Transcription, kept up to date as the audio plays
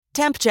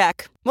Temp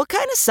check. What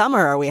kind of summer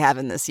are we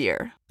having this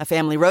year? A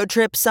family road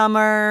trip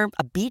summer?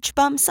 A beach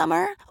bum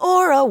summer?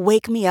 Or a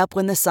wake me up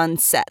when the sun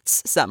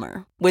sets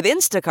summer? With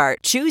Instacart,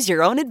 choose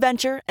your own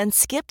adventure and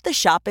skip the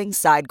shopping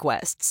side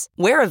quests.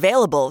 Where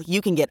available, you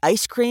can get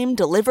ice cream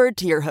delivered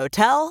to your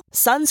hotel,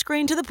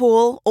 sunscreen to the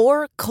pool,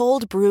 or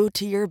cold brew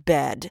to your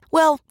bed.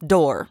 Well,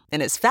 door,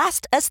 in as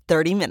fast as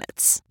 30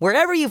 minutes.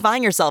 Wherever you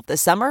find yourself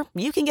this summer,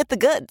 you can get the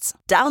goods.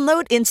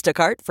 Download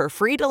Instacart for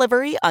free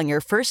delivery on your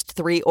first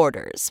 3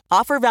 orders.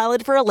 Offer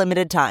valid for a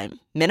limited time.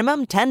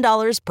 Minimum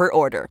 $10 per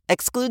order.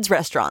 Excludes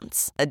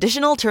restaurants.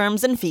 Additional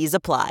terms and fees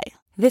apply.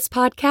 This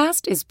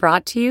podcast is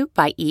brought to you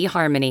by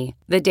eHarmony,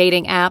 the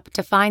dating app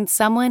to find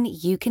someone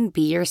you can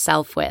be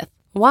yourself with.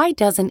 Why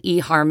doesn't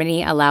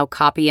eHarmony allow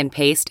copy and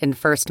paste in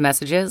first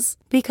messages?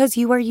 Because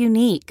you are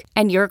unique,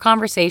 and your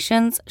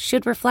conversations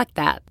should reflect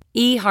that.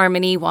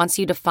 eHarmony wants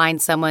you to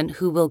find someone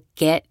who will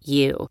get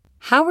you.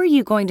 How are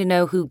you going to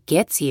know who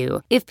gets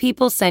you if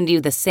people send you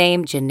the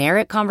same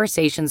generic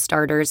conversation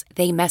starters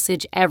they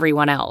message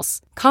everyone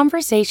else?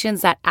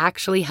 Conversations that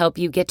actually help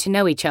you get to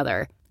know each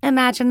other.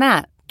 Imagine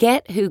that.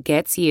 Get who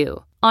gets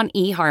you on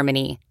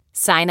eHarmony.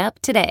 Sign up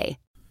today.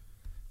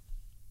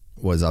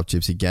 What's up,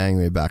 Gypsy Gang?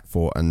 We're back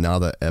for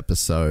another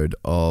episode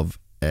of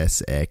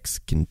SX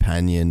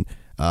Companion.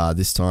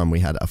 This time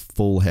we had a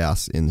full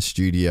house in the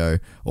studio.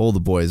 All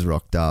the boys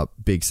rocked up.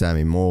 Big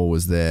Sammy Moore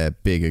was there.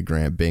 Bigger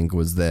Grant Bink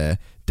was there.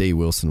 D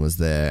Wilson was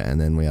there. And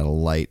then we had a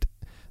late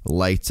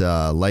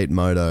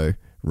moto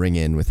ring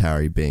in with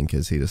Harry Bink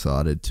as he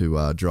decided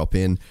to drop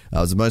in. It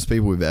was the most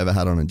people we've ever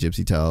had on a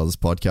Gypsy Tales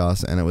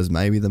podcast, and it was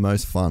maybe the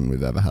most fun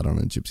we've ever had on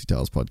a Gypsy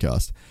Tales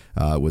podcast.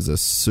 It was a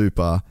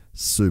super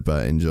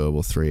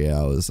enjoyable 3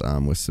 hours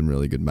with some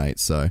really good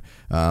mates. So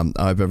I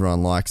hope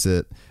everyone likes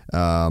it.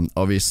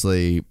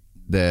 Obviously,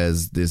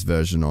 there's this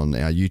version on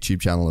our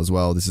YouTube channel as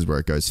well. This is where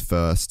it goes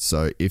first.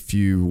 So if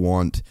you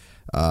want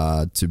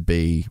to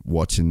be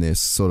watching this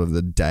sort of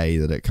the day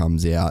that it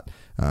comes out,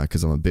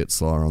 because I'm a bit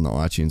slower on the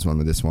iTunes one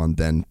with this one,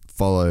 then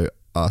follow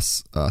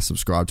us,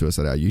 subscribe to us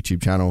at our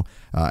YouTube channel,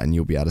 and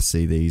you'll be able to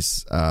see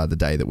these the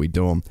day that we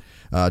do them.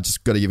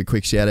 Just got to give a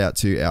quick shout out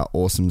to our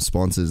awesome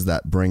sponsors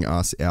that bring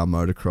us our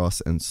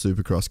motocross and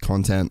supercross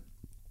content.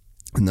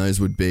 And those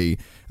would be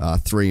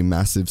 3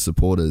 massive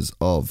supporters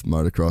of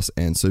motocross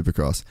and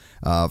supercross.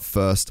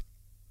 First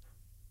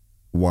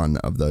one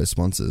of those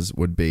sponsors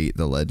would be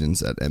the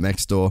legends at MX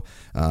Store.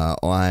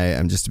 I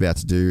am just about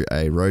to do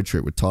a road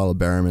trip with Tyler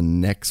Berriman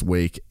next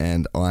week,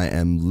 and I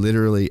am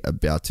literally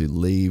about to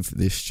leave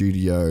this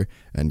studio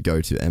and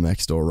go to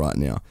MX Store right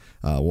now.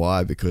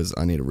 Why? Because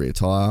I need a rear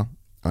tire,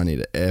 I need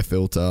an air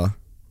filter,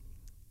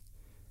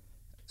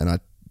 and I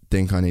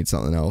think I need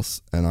something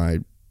else, and I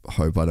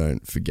hope I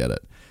don't forget it.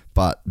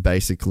 But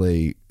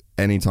basically,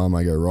 anytime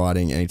I go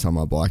riding, anytime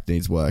my bike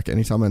needs work,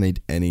 anytime I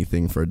need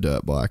anything for a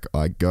dirt bike,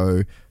 I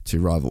go to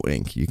Rival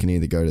Inc. You can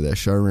either go to their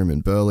showroom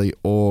in Burleigh,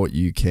 or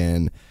you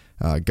can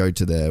go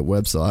to their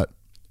website,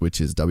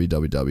 which is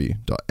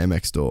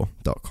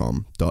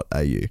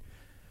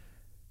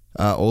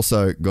www.mxstore.com.au.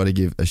 Also, got to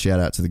give a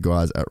shout out to the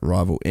guys at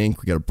Rival Inc.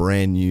 We got a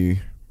brand new...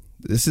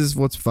 This is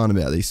what's fun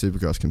about these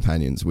Supercross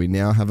companions. We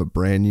now have a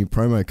brand new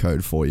promo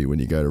code for you when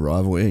you go to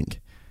Rival Inc.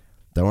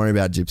 Don't worry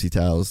about Gypsy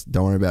Tales.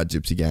 Don't worry about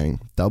Gypsy Gang.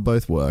 They'll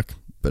both work,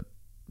 but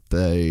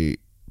the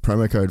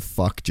promo code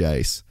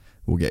FUCKJACE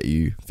will get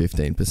you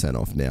 15%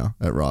 off now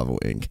at Rival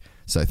Inc.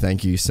 So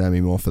thank you, Sammy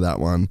Moore, for that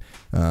one.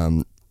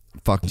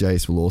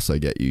 FUCKJACE will also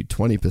get you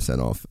 20%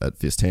 off at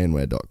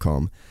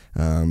fisthandwear.com,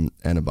 and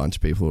a bunch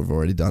of people have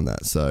already done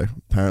that. So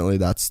apparently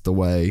that's the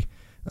way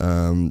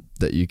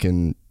that you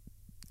can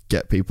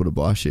get people to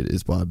buy shit,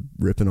 is by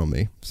ripping on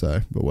me.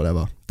 So, but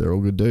whatever. They're all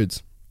good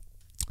dudes.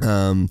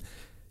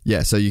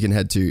 Yeah, so you can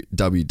head to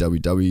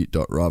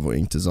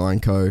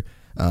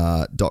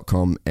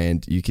www.rivalinkdesignco.com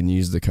and you can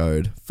use the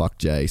code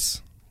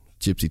FUCKJACE,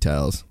 Gypsy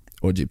Tales,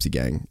 or Gypsy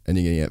Gang, and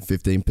you're going to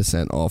get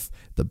 15% off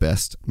the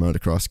best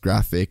motocross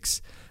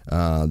graphics,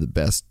 the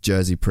best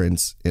jersey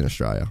prints in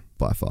Australia,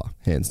 by far,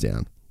 hands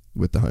down,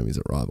 with the homies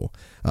at Rival.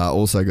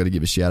 Also got to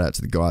give a shout out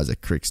to the guys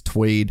at Cricks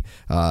Tweed.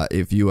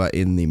 If you are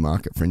in the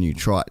market for a new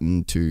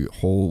Triton to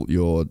haul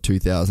your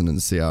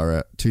 2015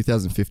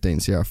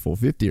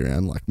 CR450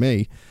 around like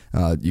me,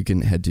 you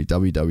can head to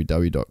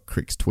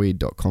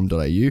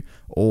www.crickstweed.com.au,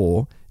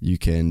 or you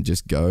can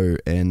just go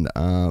and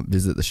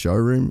visit the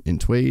showroom in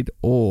Tweed,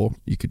 or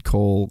you could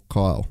call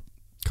Kyle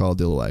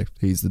Dillaway.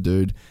 He's the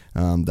dude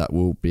that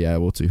will be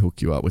able to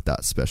hook you up with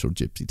that special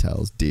Gypsy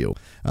Tales deal.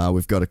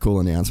 We've got a cool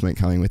announcement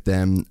coming with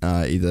them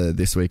either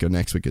this week or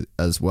next week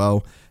as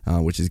well,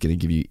 which is going to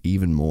give you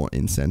even more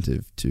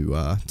incentive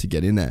to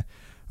get in there.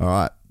 All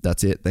right,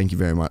 that's it. Thank you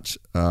very much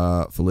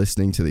for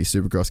listening to these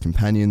Supercross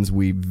companions.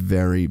 We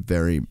very,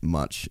 very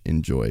much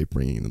enjoy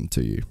bringing them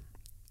to you.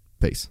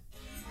 Peace.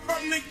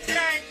 From the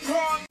gang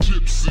called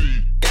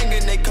Gypsy. Gang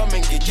and they come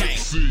and get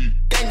Gypsy.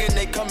 Gang and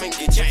they come and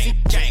get Gypsy.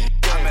 Gang.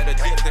 I met a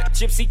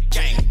Gypsy.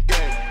 Gang.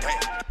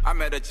 I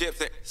met a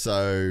Gypsy.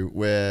 So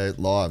we're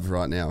live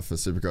right now for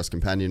Supercross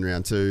Companion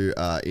Round 2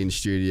 in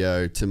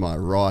studio. To my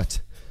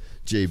right,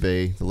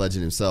 GB, the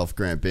legend himself,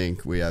 Grant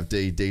Bink. We have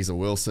D Diesel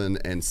Wilson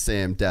and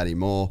Sam Daddy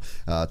Moore.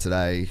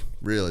 Today,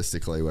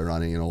 realistically, we're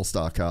running an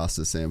all-star cast,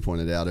 as Sam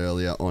pointed out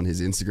earlier, on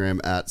his Instagram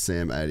at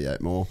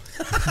Sam88More.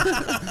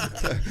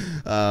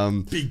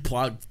 Big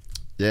plug.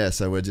 Yeah,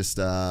 so we're just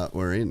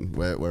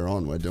we're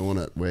on, we're doing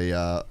it. We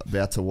are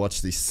about to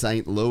watch the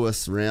St.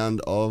 Louis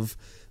round of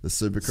the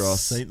Supercross.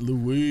 St.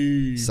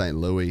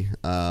 Louis.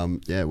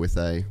 Yeah, with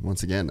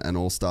once again an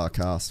all-star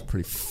cast.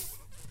 Pretty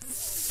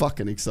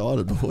fucking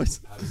excited, boys.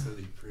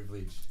 Absolutely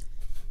privileged.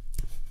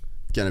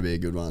 Gonna be a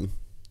good one.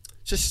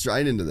 Just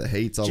straight into the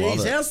heats. I love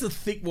Jeez, it. how's the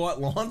thick white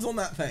lines on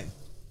that thing?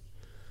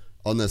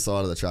 On the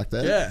side of the track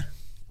there. Yeah.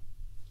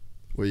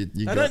 Well,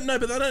 you I don't know,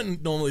 but they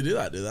don't normally do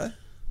that, do they?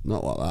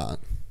 Not like that.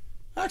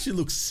 It actually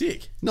looks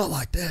sick. Not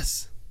like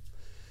this.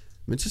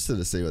 I'm interested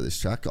to see what this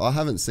track. I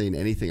haven't seen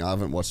anything. I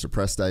haven't watched a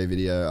press day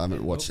video. I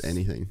haven't watched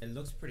anything. It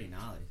looks pretty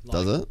gnarly.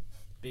 Does it?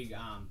 Big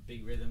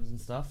rhythms and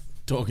stuff.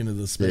 Talking to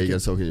the Yeah, speaker. you got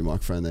to talk in your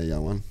microphone there,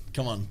 young one.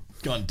 Come on,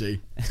 D.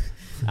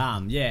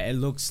 Yeah, it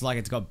looks like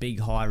it's got big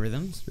high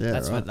rhythms. Yeah,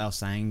 That's right. what they were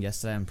saying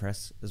yesterday in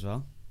press as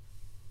well.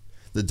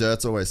 The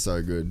dirt's always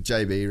so good.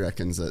 JB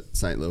reckons that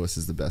St. Louis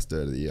is the best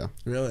dirt of the year.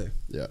 Really?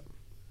 Yeah.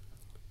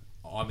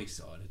 I'm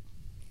excited.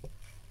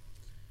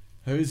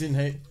 Who's in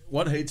heat?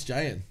 What heat's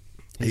Jay in?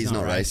 He's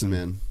not racing,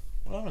 man.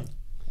 What happened?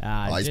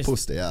 He's Just-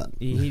 pussed out.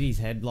 He hit his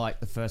head like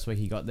the first week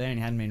he got there, and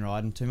he hadn't been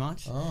riding too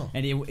much. Oh.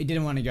 And he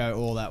didn't want to go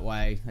all that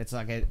way. It's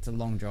like it's a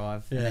long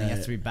drive, and then he Yeah.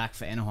 has to be back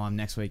for Anaheim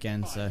next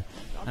weekend. So,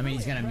 I mean,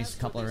 he's going to miss a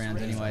couple of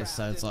rounds anyway.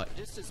 So it's like,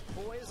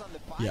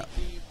 Yeah.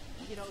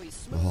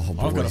 Oh, I've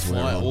got to boys,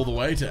 fly we're on. all the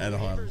way to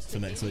Anaheim for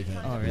next weekend.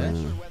 oh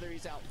really?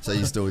 So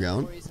you still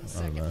going?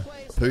 I don't know.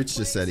 Pooch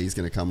just said he's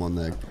going to come on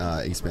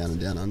the Eastbound and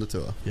Down Under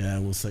tour. Yeah,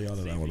 we'll see. I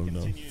don't know what I'm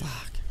doing.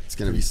 It's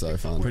going to be so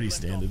fun. Pretty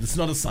standard. It's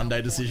not a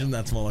Sunday decision.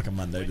 That's more like a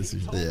Monday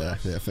decision. Yeah,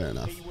 fair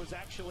enough.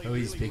 Who are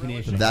you speaking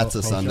here for? That's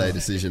a Sunday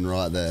decision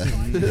right there.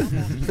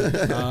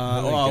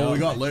 We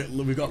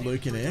got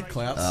Luke in here.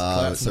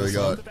 Clouts. So we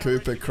got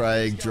Cooper,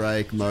 Craig,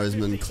 Drake,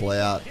 Mosman,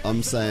 Clout.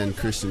 I'm saying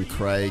Christian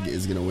Craig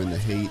is going to win the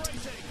heat.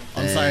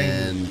 I'm and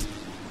saying-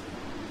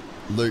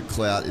 Luke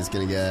Clout is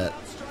going to get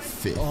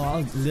fifth. Oh, I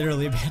was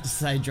literally about to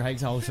say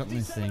Drake's whole shot in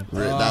this thing.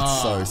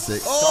 That's so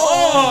sick.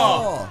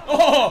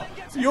 Oh,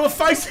 you were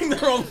facing the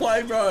wrong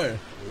way, bro.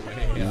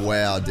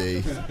 Wow,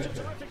 D.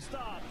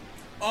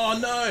 Oh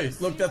no!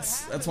 Look,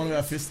 that's one of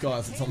our fist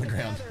guys. That's on the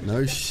ground.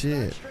 No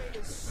shit.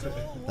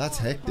 That's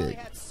hectic.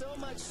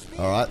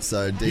 All right,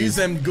 so Use D's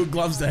them good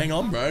gloves to hang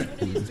on, bro.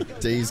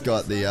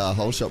 got the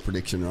whole shot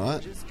prediction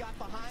right.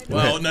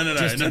 Well, no.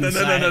 Just didn't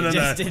say it,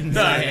 just didn't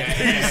say it.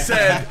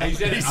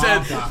 He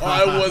said,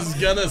 I was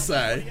gonna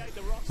say.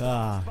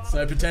 Ah.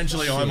 So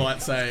potentially I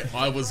might say,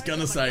 I was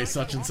gonna say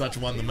such and such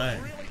won the main.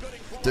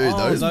 Dude,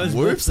 Oh, those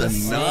whoops are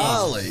sick.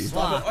 gnarly.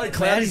 Fuck. Oh,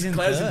 Cloudy's in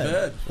Cloudy's in third.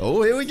 third.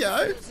 Oh, here we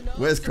go.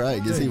 Where's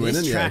Craig? Is he Dude,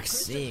 winning? this Yeah. track's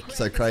sick.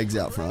 So Craig's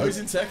out front. Who's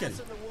in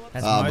second?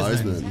 That's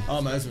Mosman.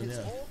 Oh, Mosman,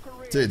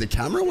 yeah. Dude, the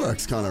camera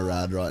work's kind of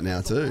rad right now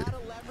too.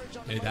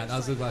 Dude, that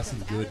does look like some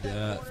good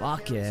dirt.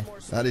 Fuck yeah.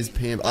 That is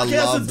pimp. I Look,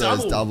 how's love the those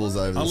double? doubles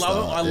over I the love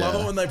it. start. I love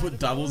yeah. it when they put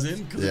doubles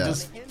in because Yeah. it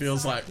just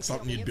feels like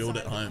something you'd build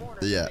at home.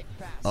 Yeah,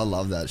 I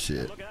love that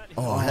shit.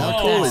 Oh, how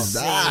cool is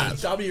that,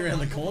 W around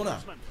the corner.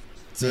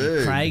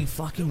 dude? Craig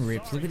fucking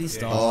rips. Look at his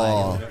style.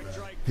 Oh,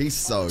 he's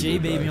so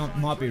good. GB Bro.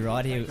 might be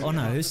right here. Oh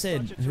no, who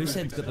said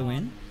got the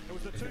win?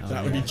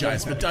 That would be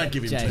Jace, but don't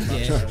give him Jay, too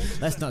much. yeah.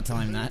 Let's not tell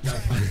him that.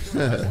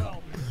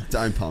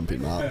 Don't pump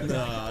him up. he's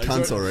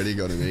Cunt's already- already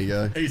got an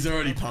ego. He's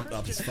already pumped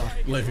up as fuck.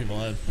 Leave him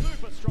alone.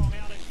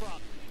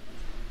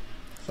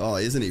 Oh,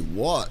 isn't he?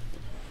 What?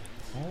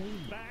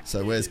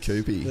 So where's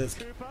Koopy? There's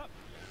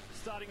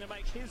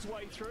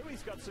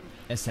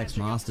SX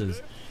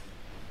Masters.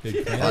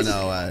 Dude, I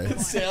know, eh?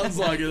 sounds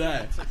like it,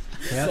 eh?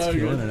 That's So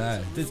killing good. it,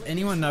 eh? Does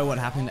anyone know what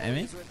happened to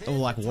Emmy? Or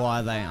like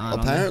why they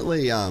aren't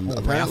Apparently,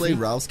 apparently Ralphie?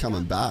 Ralph's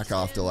coming back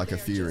after like a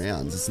few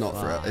rounds. It's not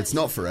forever. It's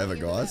not forever,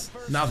 guys.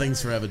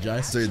 Nothing's forever,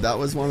 Jace. Dude, that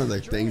was one of the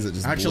things that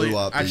just blew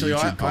up the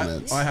YouTube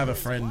comments. I have a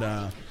friend,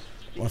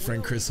 my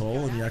friend Chris Hall,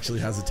 and he actually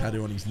has a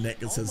tattoo on his neck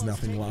that says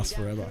 "Nothing lasts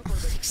forever."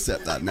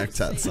 Except that neck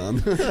tat, son.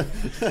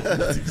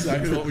 That's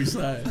exactly what we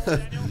say.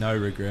 No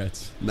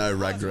regrets. No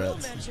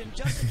regrets.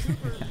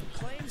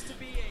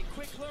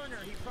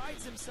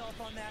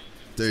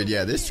 Dude,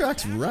 yeah, this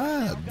track's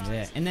rad.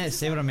 Yeah, and they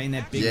see what I mean.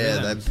 They're big Yeah,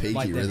 rhythms. they're peaky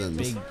like, they're rhythms.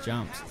 big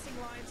jumps.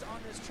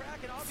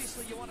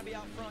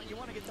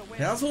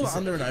 How's all the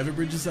under and over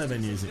bridges they've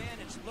been using?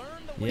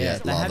 Yeah,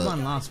 they love had it.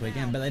 one last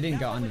weekend, but they didn't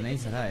go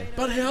underneath it, hey?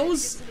 But how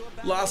was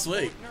last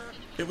week?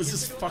 It was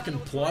just fucking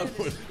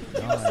plywood. Oh,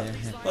 yeah.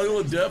 Like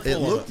all the dirt It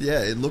fall on looked,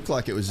 yeah, it looked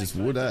like it was just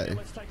wood, eh?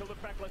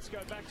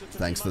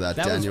 Thanks for that,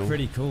 That Daniel. was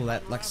pretty cool.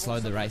 That like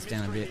slowed the race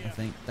down a bit, I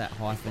think, that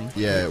high thing.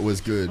 Yeah, it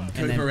was good.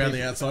 Cooper then around Pip-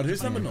 the outside.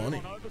 Who's number 90?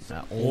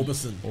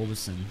 Orbison.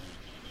 Orbison.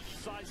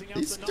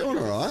 He's doing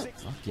alright.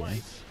 Fuck yeah.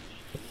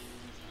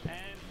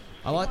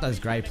 I like those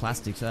grey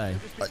plastics, eh?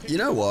 You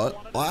know what?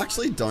 I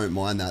actually don't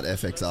mind that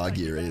FXR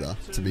gear either,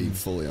 to be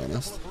fully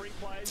honest.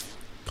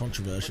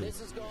 Controversial.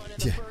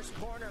 Yeah,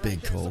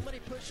 big call.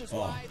 See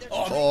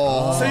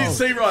right there.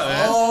 See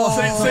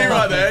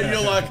right there.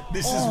 You're like,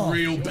 this is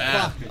real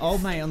bad. Fuck,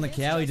 old mate on the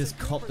cow, he just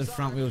copped the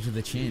front wheel to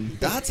the chin.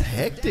 That's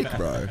hectic,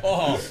 bro.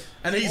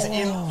 And he's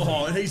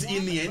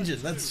in the engine.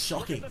 That's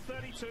shocking.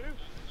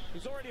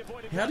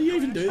 How do you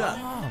even do that?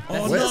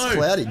 Where's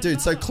Cloudy,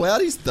 dude? So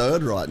Cloudy's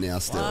third right now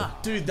still.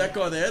 Dude, that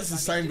guy there is the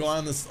same guy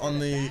on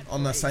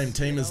the same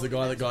team as the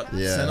guy that got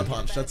Center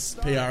Punch. That's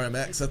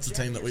PRMX. That's the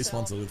team that we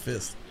sponsor with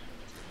Fist.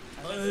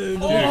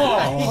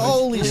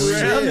 Holy Around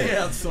shit!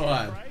 the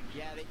outside.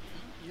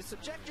 You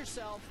subject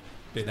yourself.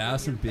 But they are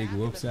some big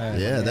whoops, eh?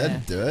 Yeah,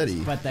 they're dirty.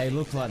 But they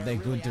look like they're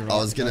good to ride. I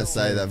was gonna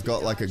say they've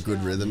got like a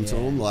good rhythm to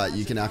them. Like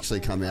you can actually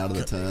come out of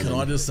the turn. Can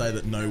I just say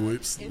that no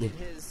whoops look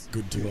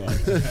good to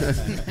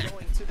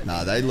ride?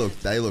 Nah, they look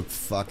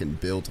fucking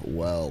built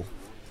well.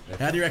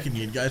 How do you reckon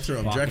you'd go through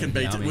them? Do you reckon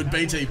Fucking yummy. would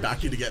BT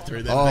back you to get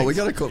through them? Oh,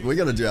 things? we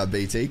gotta do our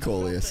BT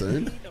call here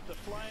soon.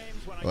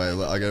 Wait,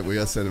 we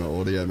gotta send him an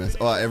audio message.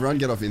 All right, everyone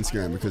get off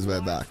Instagram because we're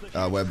back.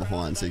 We're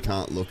behind, so you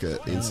can't look at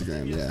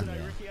Instagram. Yeah.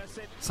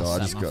 So I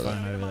just got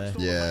phone over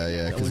there.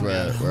 Yeah, because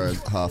we're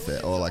half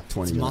it or like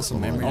 20 minutes muscle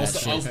memory.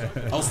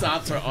 behind.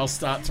 I'll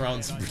start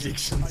throwing some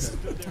predictions.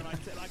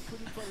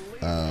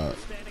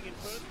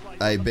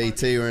 Hey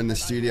BT, we're in the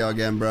studio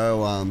again,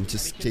 bro.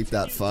 Just keep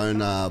that phone,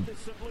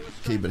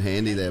 keep it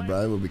handy there,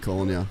 bro. We'll be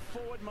calling you.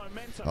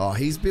 Oh,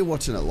 he's been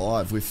watching it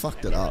live. We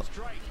fucked it up.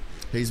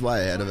 He's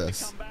way ahead of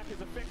us.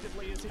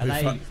 Are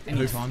they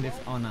any time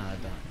different? Oh, no, I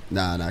don't.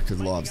 Nah, because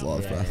live's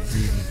live, bro.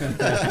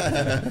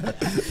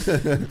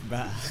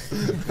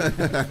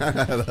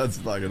 That's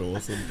fucking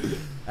awesome.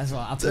 That's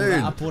why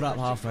I pulled up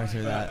halfway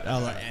through that. I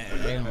was like,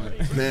 hang on.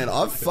 Man,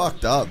 I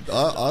fucked up.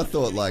 I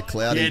thought like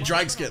Cloudy. Yeah,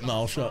 Drake's getting the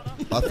whole shot.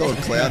 I thought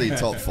Cloudy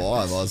top 5.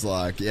 I was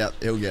like, yep,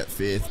 he'll get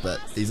 5th, but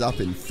he's up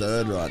in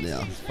 3rd right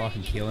now.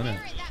 Fucking killing it.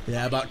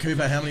 Yeah, but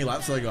Cooper, how many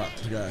laps have they got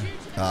to go?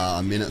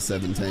 A minute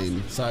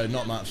 17. So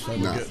not much. So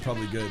Nah.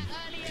 probably good.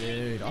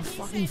 Dude, I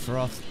fucking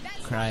froth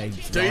Craig.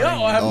 Do you?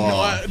 I have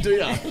no idea. Do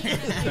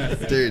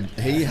you? Dude,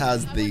 he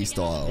has the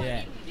style.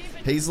 Yeah.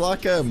 He's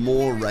like a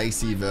more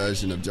racy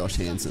version of Josh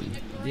Hansen.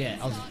 Yeah.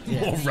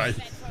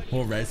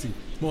 More racing.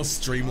 More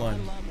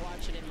streamlined.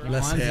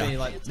 Less Reminds me, hair.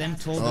 like, them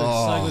tall dudes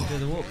so good through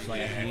the whoops. Like,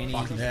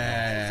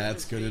 Yeah,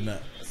 that's good, isn't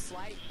it?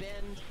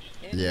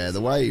 Yeah,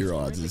 the way he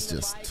rides is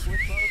just...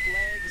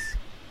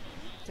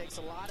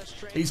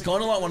 He's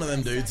kind of like one of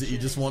them dudes that you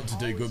just want to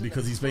do good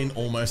because he's been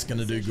almost going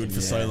to do good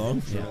for so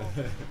long.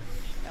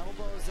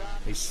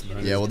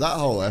 Yeah, well, that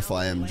whole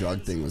FIM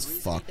drug thing was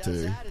fucked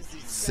too.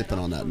 Sipping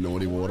on that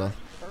naughty water.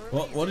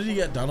 What did he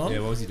get done on? Yeah,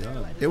 what was he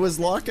doing? It was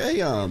like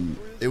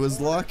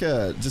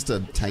a just a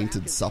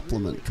tainted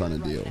supplement kind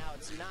of deal.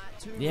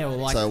 Yeah, well,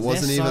 like, So it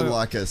wasn't they're even so-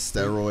 like a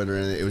steroid or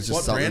anything. It was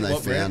just something they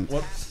found.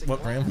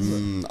 What brand was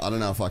it? I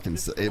don't know if I can.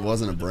 It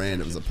wasn't a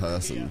brand. It was a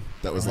person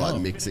that was like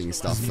mixing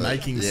stuff. Just for,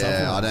 making yeah,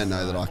 supplements. I don't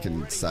know that I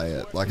can say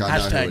it. Like I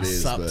know who it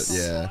is, #sups. but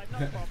yeah.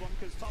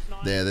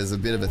 Yeah, there's a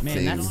bit of a Man,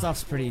 thing. that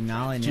stuff's pretty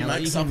gnarly Do you now. Like,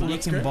 make you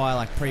supplements, can Greg? buy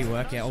like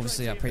pre-workout,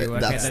 obviously like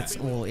pre-workout That's- that's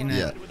all in it.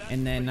 yeah.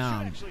 And then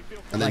then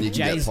like you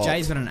can get popped.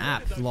 Jay's got an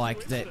app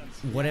like that.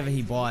 Whatever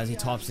he buys, he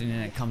types it in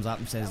and it comes up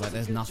and says like,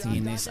 "There's nothing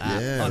in this app.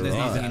 Yeah, There's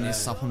right. nothing in this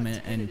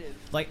supplement." And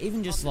like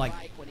even just like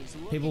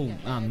people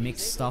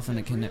mix stuff and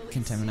it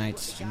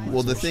contaminates. and all that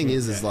Well, the sort of thing shit.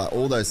 is like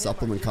all those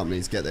supplement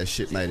companies get their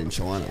shit made in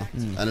China,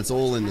 and it's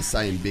all in the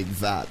same big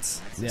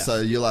vats. Yeah.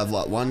 So you'll have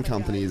like one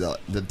company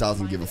that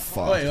doesn't give a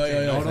fuck.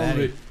 Wait, hold on a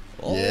bit.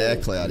 Yeah,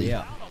 Cloudy.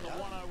 Yeah.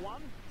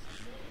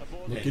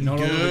 Looking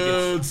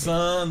good,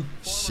 son.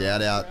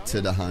 Shout out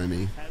to the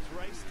homie.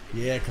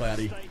 Yeah,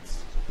 Cloudy.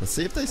 Let's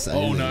see if they say.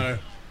 Oh anything. no.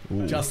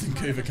 Ooh. Justin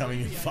Cooper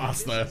coming in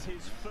fast though. His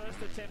first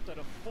attempt at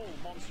a full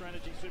Monster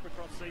Energy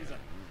Supercross season.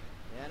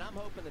 And I'm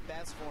hoping the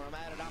best for him. I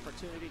had an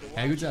opportunity to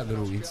How good's that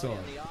little inside?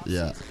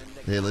 Yeah.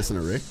 Here, listen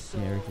to Rick.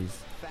 Yeah, Ricky's.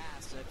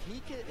 fast. If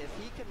he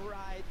can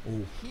ride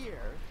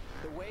here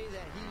the way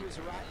that he was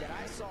that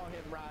I saw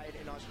him ride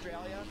in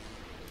Australia,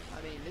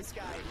 I mean, this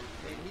guy,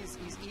 he's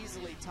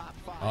easily top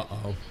 5.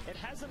 Uh-oh. It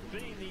hasn't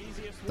been the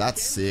easiest.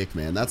 That's sick,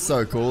 man. That's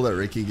so cool that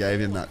Ricky gave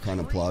him that kind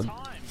of plug.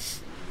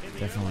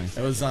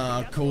 Definitely. It was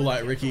cool,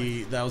 like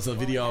Ricky. There was a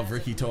video of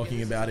Ricky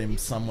talking about him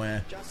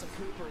somewhere.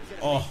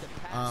 Oh,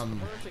 a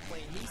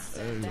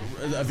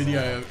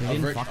video He of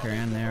didn't Rick. fuck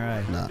around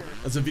there, eh? Nah.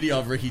 There's a video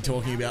of Ricky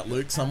talking about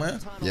Luke somewhere.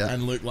 Yeah.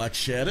 And Luke like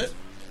shared it.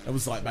 It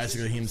was like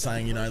basically him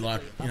saying, you know,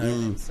 like, you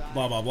know,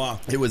 blah blah blah.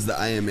 It was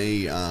the AME.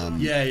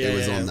 Yeah. It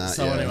was on that.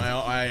 So yeah.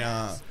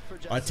 anyway,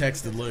 I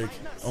texted Luke,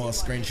 or I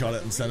screenshot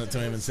it and sent it to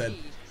him and said,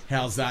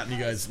 "How's that?" And he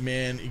goes,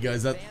 "Man," he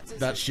goes,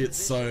 that shit's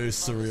so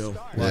surreal.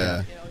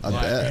 Yeah, I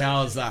bet.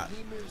 How is that?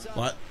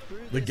 Like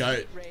the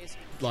goat,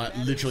 like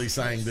literally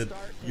saying that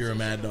you're a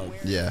mad dog.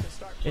 Yeah.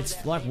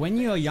 It's like when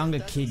you're a younger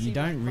kid, you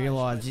don't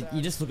realize.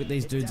 You just look at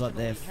these dudes like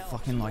they're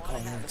fucking like, oh,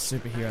 they're like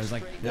superheroes.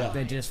 Like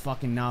they're just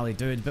fucking gnarly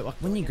dudes. But like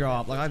when you grow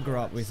up, like I grew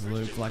up with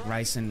Luke, like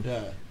racing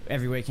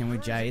every weekend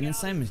with Jay, and the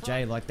same as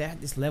Jay. Like they're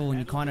at this level, and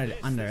you kind of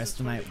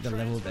underestimate the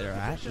level that they're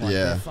at. Like,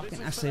 Yeah. They're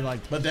fucking actually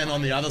like. But then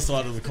on the other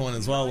side of the coin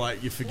as well,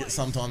 like you forget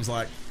sometimes,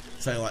 like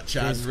say like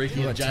Chad and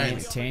Ricky and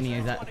James. Tanny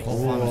is that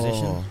qualifying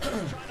position?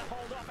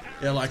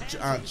 Yeah, like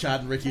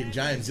Chad and Ricky and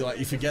James.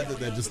 You forget that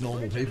they're just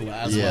normal people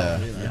as Yeah.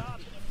 well. You know?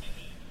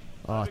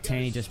 Oh,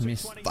 Tanny just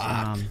missed.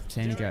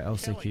 Tanny go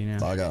LCQ now.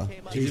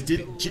 Bugger. Jeez,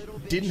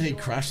 didn't he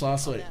crash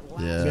last week?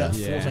 Yeah. About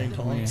 14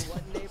 times.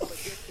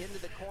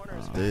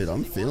 Dude,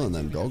 I'm feeling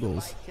them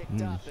goggles.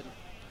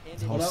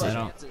 The whole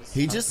setup.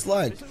 He just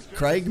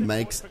Craig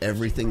makes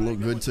everything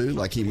look good too.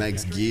 Like he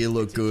makes gear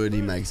look good,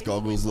 he makes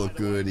goggles look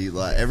good. He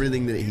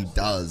everything that he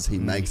does, he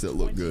makes it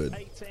look good.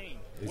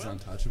 He's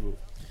untouchable.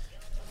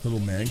 Little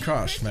man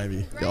crush,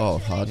 maybe.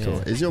 Oh,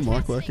 hardcore. Is your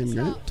mic working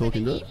good?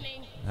 Talking good?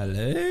 Hello?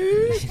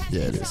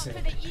 Yeah, it is.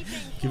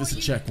 Give us a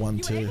check 1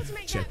 2.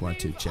 Check 1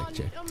 2, check.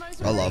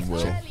 I love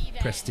Will.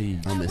 Prestige.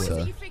 I miss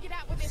her.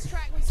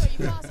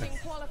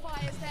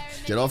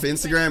 Get off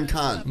Instagram,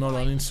 cunt. Not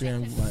on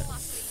Instagram, mate.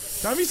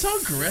 Don't be so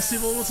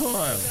aggressive all the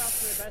time.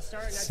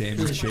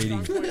 Sam's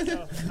cheating.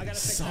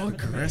 So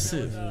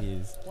aggressive.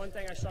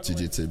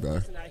 Jiu-jitsu,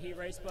 bro.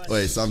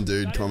 Wait, some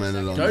dude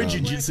commented on... Go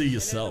jiu-jitsu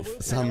yourself.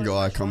 Some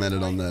guy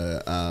commented on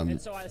the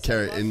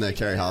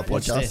Kerry Hart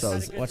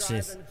podcast. Watch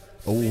this.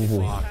 Oh,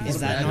 Is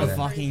that not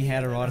fucking how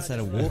to write a set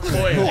of walk?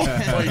 Boy,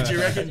 do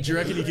you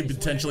reckon he could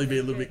potentially be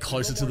a little bit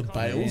closer to the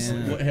bales?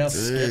 Yeah. How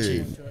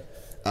sketchy.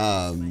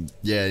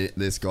 yeah,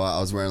 this guy, I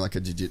was wearing like a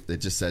it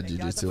just said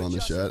jiu-jitsu on the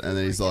shirt, and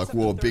then he's like,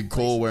 whoa, big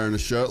call wearing a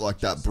shirt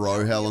like that,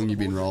 bro, how long you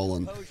been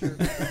rolling?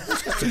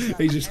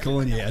 He's just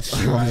calling you out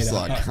straight I'm just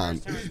up. like,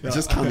 cunt,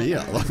 just come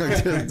here.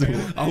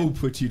 I will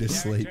put you to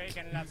sleep.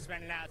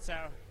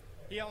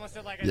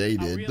 Yeah, he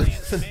did. Look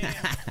at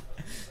that.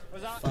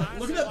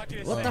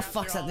 What the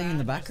fuck's that thing in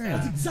the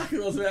background? Exactly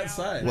what I was about to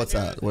say. What's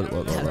that? What?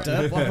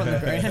 Dirt block on the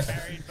ground.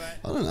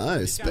 I don't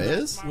know,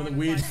 spares? With a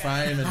weird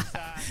fame and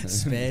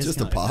Spares. Just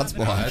a parts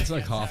Oh, bike. that's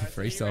like half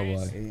a freestyle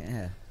bloke.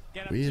 Yeah.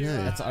 Weird, eh?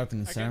 That's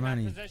open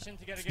ceremony.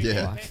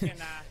 Yeah.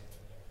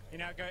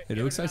 It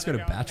looks like it's got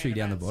a battery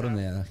down the bottom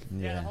there.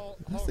 Yeah.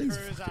 That thing's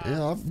fucking,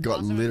 yeah, I've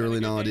got literally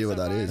no idea what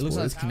that is, It looks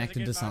like boys. it's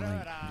connected to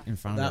something in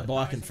front that of it.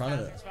 bike in front of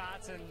it.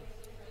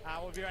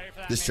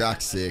 This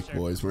track's sick,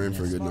 boys. We're in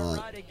for a good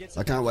night.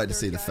 I can't wait to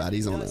see the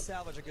fatties on it.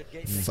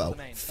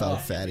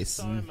 Faux fatties.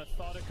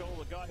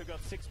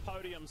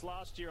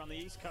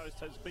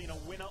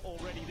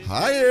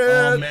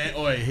 Oh man,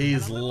 oi,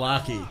 he's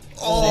lucky.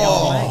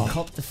 Oh,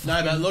 Cop the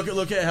No, but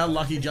look at how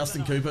lucky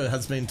Justin Cooper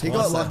has been he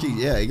twice. got lucky.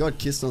 Yeah, he got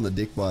kissed on the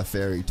dick by a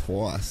fairy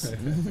twice.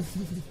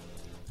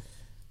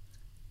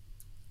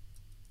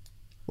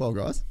 Well,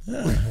 guys.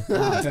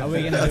 Are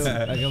we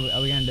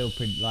gonna do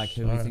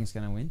who we think's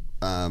gonna win?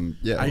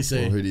 Yeah. AC.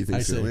 Well, who do you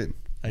think's AC. gonna win?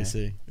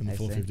 AC in the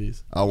AC.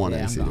 450s. I want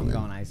Yeah, AC to I'm win.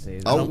 going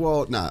AC. Oh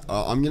well, no.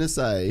 I'm gonna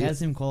say.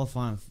 How's him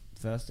qualifying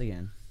first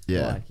again?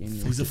 Yeah.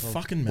 He's a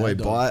fucking mad Wait,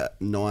 dog. by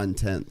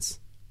 9/10.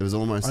 It was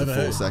almost Over a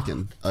full who?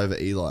 second over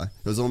Eli. It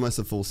was almost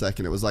a full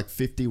second. It was like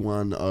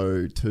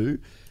 51.02,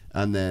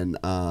 and then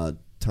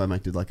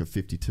Tomac did like a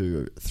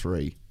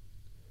 52.3.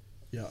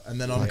 Yeah,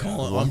 and then I'm What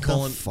calling,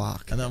 the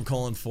fuck? and then I'm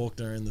calling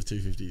Faulkner in the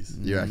 250s.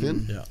 You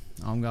reckon? Yeah,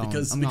 I'm going.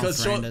 because I'm going sure-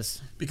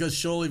 Fernandez. because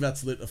surely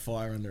that's lit a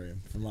fire under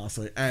him from last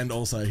week, and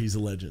also he's a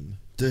legend.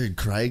 Dude,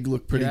 Craig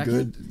looked pretty You reckon?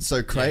 good.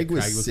 So Craig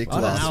was Craig looked sick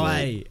fine. I don't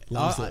know.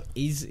 last week.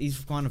 Hey, he's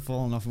kind of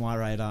fallen off my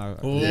radar.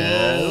 Oh,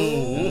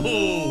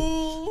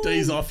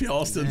 D's off you,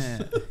 Austin.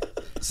 Yeah.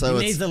 So He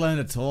needs it's to learn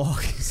to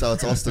talk.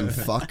 Austin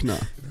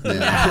Fuckner.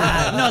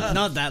 Yeah.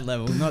 not that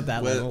level. Not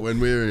that level. When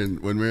we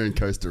were in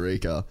Costa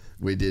Rica,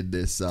 we did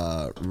this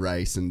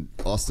race, and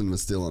Austin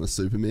was still on a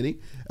super mini,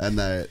 and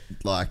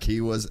he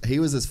was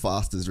as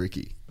fast as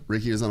Ricky.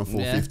 Ricky was on a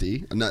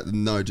 450.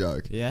 No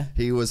joke. Yeah.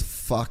 He was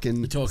fucking.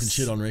 You're talking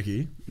shit on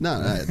Ricky.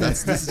 No,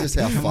 this is just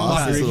how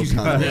fast this little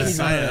cunt Yeah, was.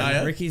 say it, are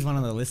ya? Ricky's one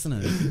of the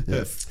listeners.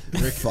 Yeah,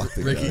 fuck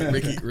the guy.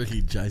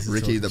 Ricky, Jason.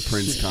 Ricky the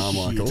Prince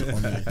Carmichael.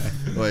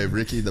 Wait,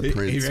 Ricky the He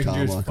Prince reckons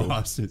he was Carmichael.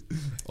 fastest.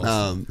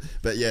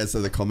 But yeah,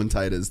 so the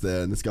commentator's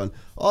there and it's going,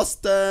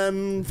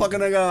 Austin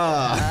fucking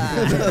nigga.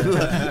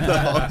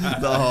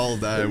 the whole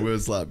day we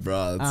was like,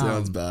 bruh, it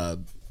sounds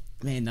bad.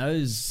 Man,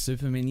 those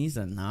super minis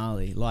are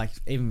gnarly. Like,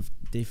 even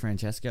Di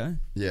Francesco.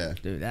 Yeah.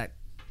 Dude, that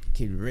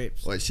kid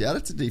rips. Wait, shout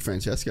out to Di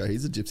Francesco.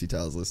 He's a Gypsy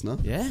Tales listener.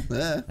 Yeah?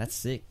 Yeah. That's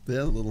sick.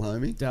 Yeah, little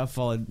homie. Dude, I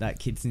followed that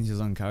kid since he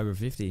was on Cobra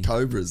 50.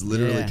 Cobras,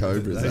 literally Yeah.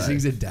 cobras. Those eh?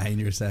 things are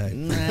dangerous, eh?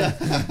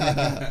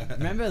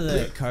 Remember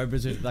the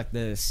Cobras with like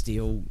the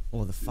steel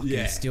or the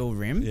fucking steel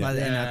rim? Yeah. Like,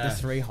 and like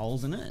the 3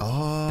 holes in it?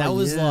 Oh, that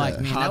was yeah. like,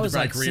 man, Hard that to was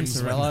like break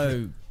rims,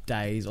 Cincerello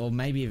days, or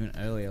maybe even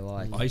earlier.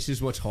 Like, I used to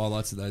just watch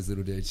highlights of those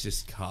little dudes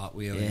just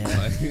cartwheeling. yeah.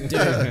 Like,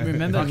 Dude,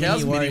 remember Like,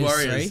 how's Mini Mini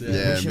Warriors Warriors? 3?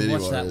 Yeah, we should Mini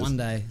watch that Warriors. one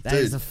day. That Dude.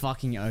 is a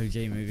fucking OG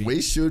movie.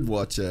 We should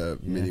watch a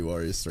Mini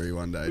Warriors 3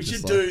 one day. We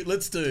just should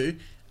let's do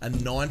a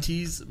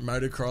 90s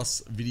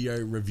motocross video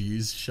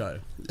reviews show.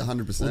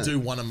 100%. We'll do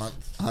one a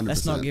month. 100%.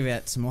 Let's not give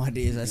out some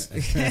ideas. Let's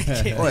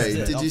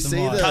Wait, did you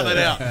see the? Cut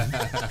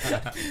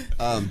that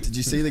out. Did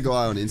you see the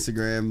guy on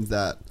Instagram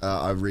that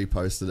I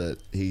reposted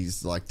it?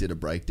 He's like did a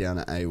breakdown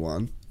at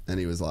A1 and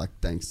he was like,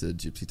 "Thanks to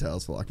Gypsy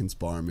Tales for like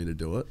inspiring me to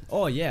do it."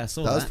 Oh yeah, I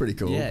saw that. That was pretty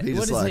cool. Yeah. He What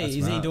just is like- he?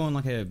 Is he doing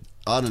like a?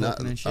 I don't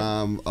talking and shit?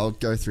 know. I'll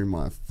go through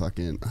my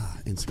fucking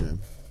Instagram.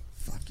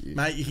 Fuck you.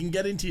 Mate, you can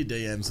get into your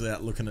DMs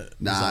without looking at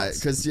Nah, results.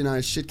 because you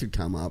know shit could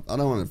come up. I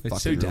don't want to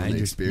It's fucking too ruin the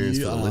dangerous. experience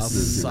You for the are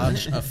listeners. you know?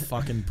 such a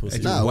fucking pussy.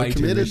 It's No, way we're too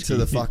committed risky. to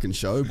the fucking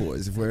show,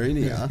 boys. If we're in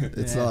here,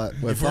 it's like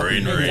we're If we're fucking.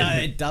 in, we're in.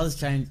 It does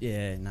change.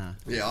 Yeah, nah.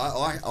 Yeah,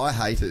 I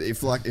hate it.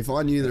 If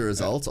I knew the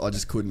results, I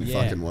just couldn't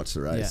Yeah. fucking watch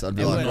the race. Yeah. I'd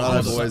be It like, would- right, I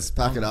was- boys,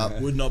 pack it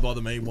up. Would not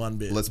bother me one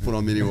bit. Let's put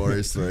on Mini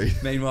Warriors 3.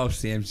 Meanwhile,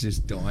 Sam's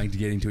just dying to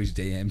get into his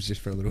DMs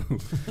just for a little.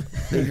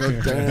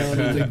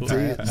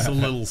 Just a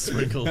little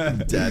sprinkle.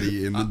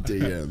 Daddy in the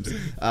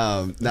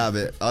DMs. Nah,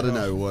 but I don't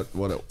know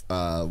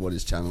what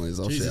his channel is.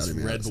 I'll Jesus, shout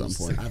him out Red at some Bull's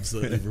point.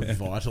 absolutely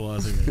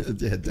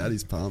revitalising me. Yeah,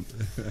 Daddy's pumped.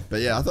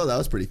 But yeah, I thought that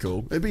was pretty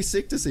cool. It'd be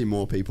sick to see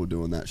more people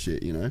doing that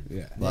shit, you know?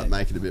 Yeah. Like,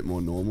 make it a bit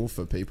more normal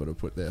for people to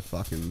put their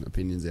fucking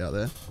opinions out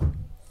there.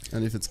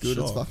 And if it's good,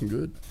 it's Sure. fucking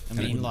good. I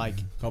mean, like,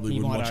 Probably he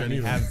wouldn't might watch only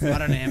any of have. I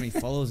don't know how many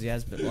followers he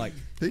has, but like,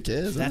 Who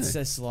cares, that's eh?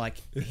 just like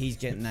he's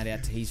getting that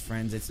out to his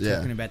friends. It's Yeah.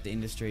 talking about the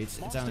industry. It's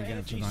only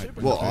going to promote.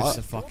 Well, boost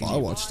the fucking. I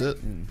watched it,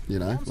 you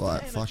know,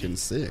 like, fucking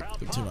sick.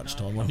 Got too much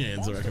time on your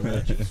hands, I reckon.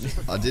 mate.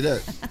 I did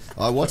it.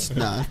 I watched, eat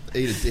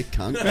a dick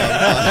cunt.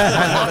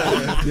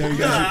 There we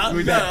go.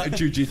 With that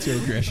jiu-jitsu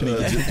aggression.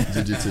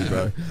 Jiu-jitsu,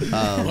 bro.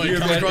 Well, you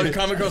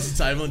come across the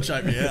table and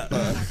choke me out.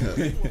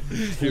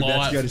 You're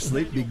about to go to Live,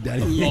 sleep, big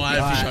daddy. live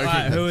Right, choking.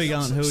 right, who are we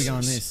going? Who are we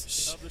going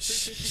this?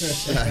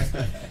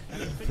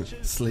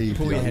 Sleep.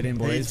 Pull your young. head in,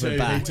 Me boys. too, We're me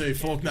back. too.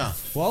 Faulkner.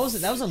 What was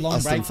it? That was a long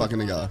Us break. them fucking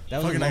to go. That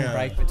was a fucking long hang on.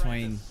 break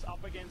between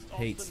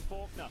heats.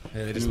 Yeah,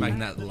 they're just making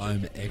that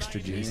loam extra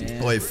juicy.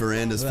 Yeah. Oi,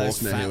 Ferranda's Those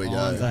Faulkner, here we fat go.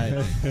 lines,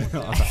 eh?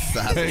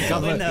 Fat I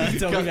know,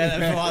 talking about that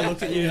before I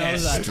looked at you and I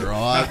was like,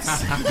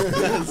 stripes.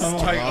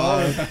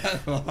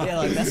 yeah,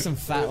 like that's some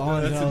fat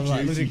lines. And I was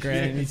like, look at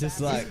Grant, he's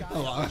just like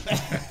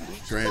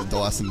Grant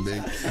Dyson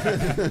big.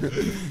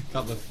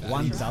 Couple of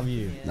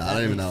 1W. No, I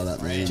don't even know what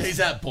that means. Jeez,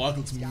 that bike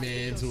looks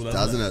mental,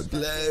 Doesn't it?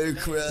 Blue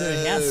Crow.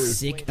 Dude, how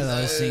sick are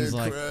those things?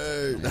 Like,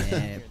 Crow.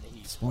 yeah,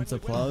 sponsor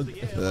plug.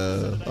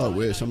 I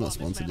wish. I'm not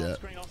sponsored yet.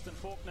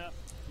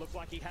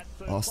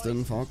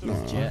 Austin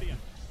Faulkner. Jet.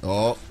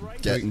 Oh,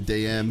 getting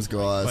DMs,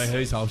 Wait, guys.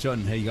 who's whole shot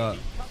and who you got?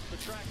 You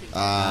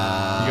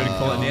Uh, got to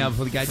call it now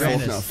before the gate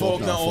Faulkner. opens.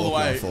 Faulkner all the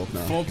way. Faulkner.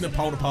 Faulkner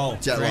pole to pole.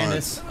 Jet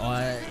Lawrence.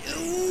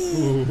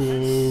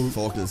 Brandis,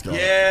 Faulkner's got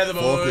Yeah, it. the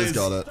boys. Faulkner's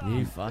got it.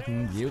 you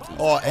fucking guilty.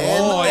 Oh,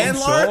 and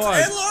inside.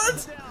 Lawrence. And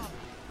Lawrence.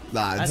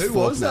 Nah, it's Who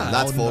Faulkner. was that?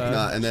 That's Oldenburg.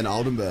 Faulkner. And then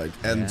Oldenburg.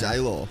 And Yeah.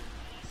 J-Law.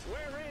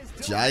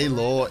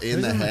 J-Law in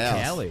Who's the in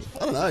house. McCauley? I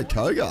don't know.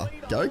 Koga.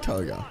 Go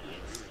Koga.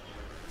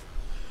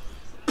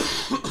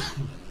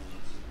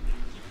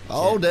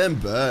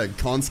 Oldenburg.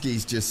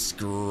 Konski's just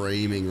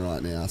screaming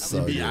right now. So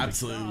He'd be good.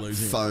 absolutely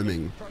losing.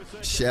 Foaming.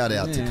 Shout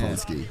out to Yeah.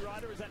 Konski.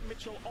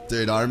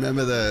 Dude, I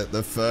remember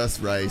the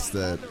first race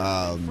that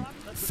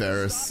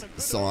Ferris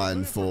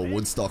signed for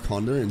Woodstock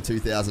Honda in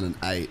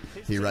 2008.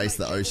 He raced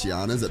the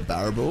Oceanas at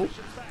Barrabool.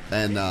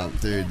 And,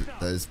 dude,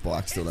 those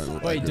bikes still don't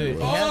look Wait, that good.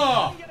 dude. at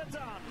all. Oh!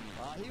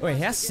 Wait,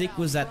 how sick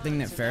was that thing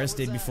that Ferris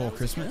did before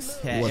Christmas?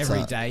 How What's every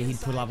that? day he'd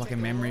put up like a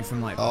memory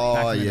from like Oh,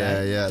 back in the yeah,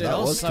 day. yeah, Dude, that I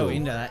was was so cool.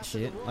 into that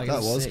shit. Like, it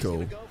That was sick.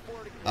 cool.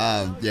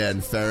 Yeah,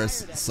 and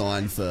Ferris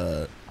signed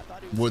for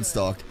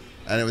Woodstock.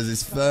 And it was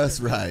his first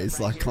race.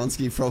 Like,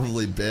 Konski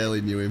probably barely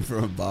knew him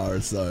from a bar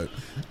of soap.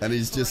 And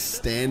he's just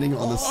standing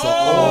on the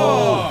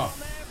side.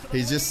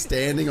 He's just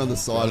standing on the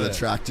side of the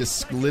track,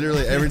 just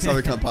literally every time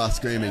we come past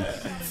screaming,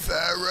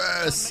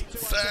 Ferris!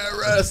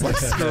 Ferris! Like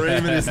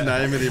screaming his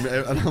name at him.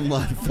 And I'm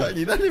like, fuck,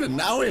 you don't even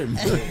know him.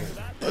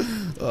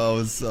 Oh, it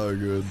was so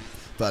good.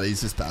 But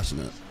he's just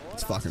passionate.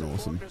 It's fucking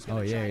awesome.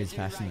 Oh yeah, he's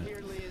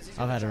passionate.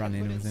 I've had a run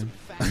in with him.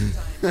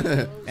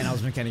 And I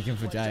was mechanicing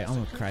for Jay.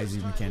 I'm a crazy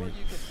mechanic.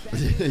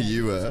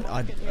 You were.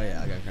 I go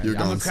crazy. You're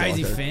I'm a going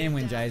crazy psycho. fan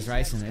when Jay's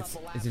racing.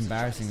 It's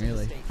embarrassing,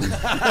 really.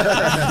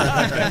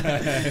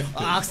 I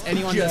asked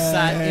anyone that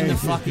sat in the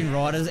fucking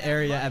riders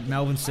area at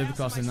Melbourne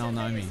Supercross and they'll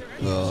know me.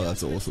 Oh,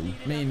 that's awesome.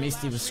 Me and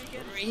Misty was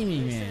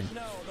screaming, man.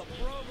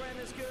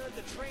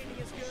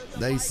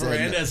 They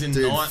said, Ferrandis in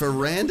dude, ninth.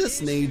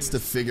 Ferrandis needs to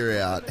figure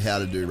out how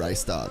to do race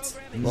starts.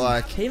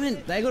 Like, He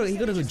got a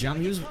good jump.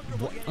 He was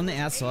on the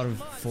outside of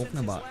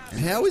Faulkner, but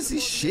how is he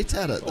shit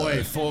at it, though?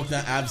 Oi,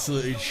 Faulkner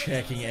absolutely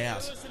checking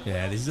out.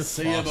 Yeah, this is a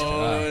See ya, fast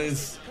car.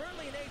 boys.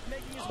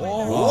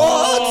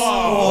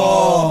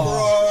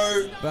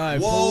 Oh, bro, bro!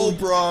 Whoa,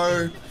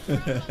 bro!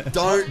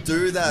 Don't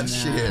do that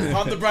shit.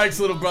 Pump the brakes,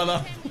 little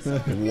brother.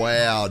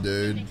 Wow,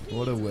 dude.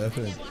 What a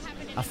weapon.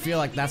 I feel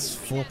like that's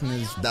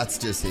Faulkner's That's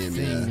just him,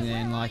 thing, yeah.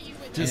 and like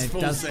Just and it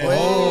full does. send.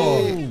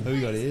 Oh, Who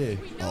we got here?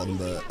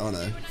 Oldenburg. Oh,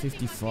 no.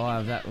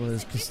 55. That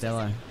was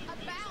Costello.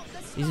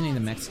 Isn't he the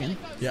Mexican?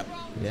 Yep.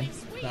 Yeah.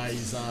 No,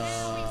 he's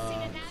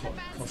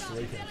Costa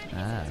Rican.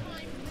 Ah,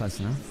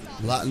 close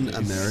enough. Latin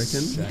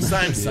American.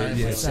 Same.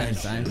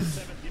 Same.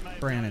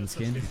 Brown and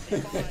skin.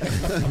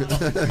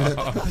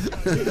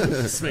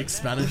 Speak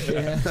Spanish.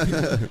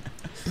 Yeah.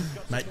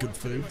 Make good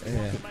food.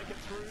 Yeah.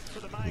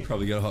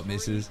 Probably got a hot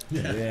missus.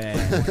 Yeah.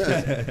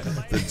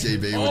 The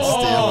GB would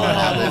steal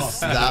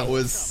that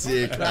was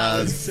sick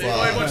as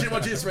fuck. Wait,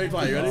 watch this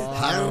replay. You ready?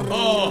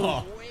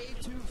 Oh,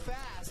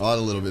 I had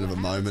a little bit of a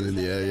moment in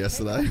the air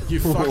yesterday. you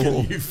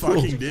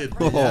fucking did.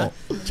 Oh.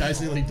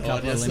 Jason nearly died Couple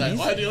of yesterday.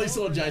 limmies? I nearly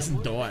saw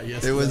Jason die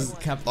yesterday. It was.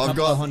 Couple I've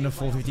got. Honda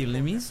 450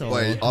 Limmies. Or?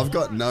 Wait, I've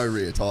got no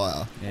rear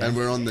tire, Yeah. and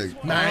we're on the.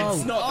 Man,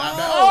 it's not that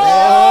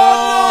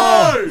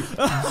bad.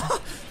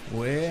 Oh,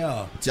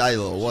 Wow.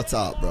 J-Law, what's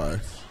up, bro?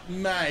 no!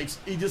 Mate,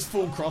 he just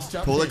full cross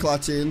jumped. Pull the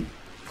clutch in.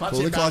 Clutch Pull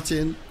in the back. clutch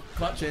in.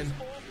 Clutch in.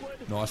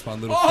 Nice one,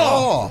 little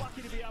Oh!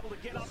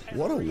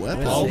 What a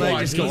weapon. Oh, my mate,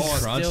 just got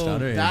God. crunched Still-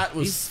 under him. That He's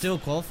was. still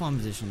qualifying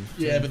position.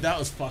 Yeah, but that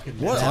was fucking.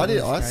 What? That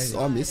I was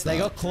crazy. missed that. They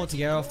got caught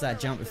together off that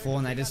jump before,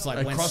 and they just like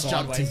They went cross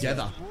jumped sideways.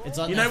 together. It's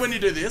like You know when you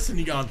do this and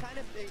you go,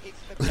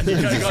 and you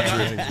got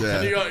nothing. Yeah.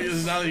 And you got,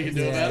 there's nothing you can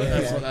do about it.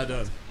 That's what they're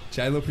doing.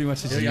 J-Lo pretty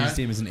much just Here we go. used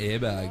him as an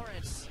airbag.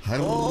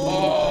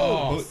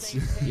 Oh,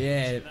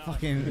 yeah,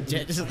 fucking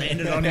jet just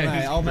landed on him.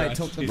 Mate. Old mate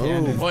took the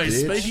Boom. pounders. boy.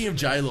 Bitch. Speaking of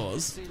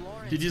J-Laws,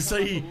 did you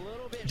see?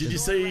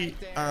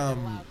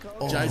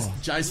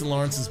 Jason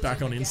Lawrence is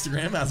back on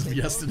Instagram as of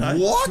yesterday.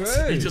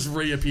 What? He just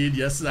reappeared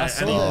yesterday,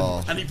 and he,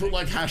 saw. and he put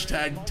like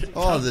hashtag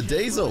Oh, the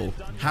diesel.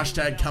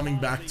 hashtag coming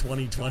back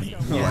 2020.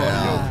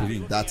 Wow. you're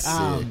kidding. That's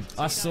sick.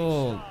 I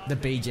saw the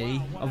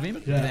BG of him,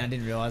 and then I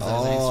didn't realise that.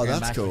 Oh, was Instagram that's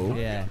back. cool.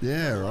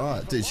 Yeah.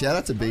 Right. Dude, shout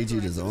out to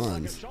BG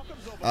Designs.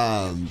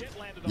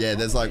 Yeah,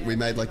 there's like, we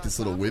made like this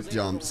little whip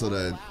jump sort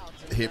of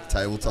hip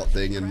tabletop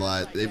thing, and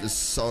like, it was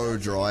so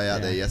dry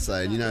out there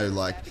yesterday. And you know,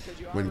 like,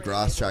 when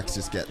grass tracks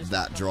just get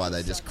that dry,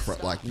 they just,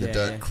 the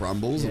dirt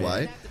crumbles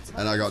away.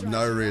 And I got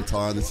no rear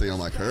tire on this thing. I'm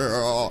like,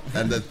 "Hurrah,"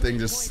 and the thing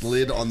just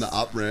slid on the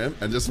up ramp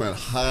and just went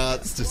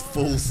hearts, just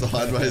full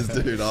sideways,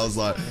 dude. I was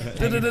like,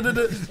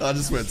 I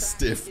just went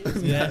stiff.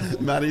 Yeah.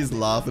 Maddie's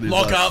laughing. He's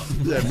Lock like, up.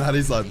 Yeah,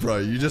 Maddie's like, bro,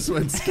 you just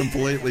went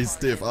completely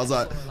stiff. I was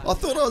like, I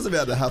thought I was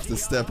about to have to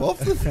step off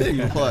the thing.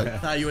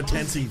 Like, No, you were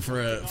tensing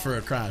for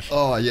a crash.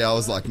 oh yeah, I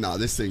was like, nah,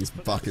 this thing's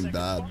fucking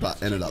bad,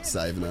 but ended up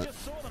saving it.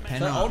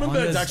 So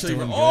Oldenburg's actually.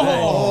 doing good.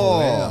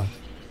 Oh,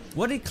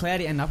 What did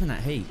Cloudy end up in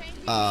that heat?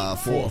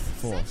 fourth,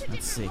 Fourth.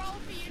 That's sick.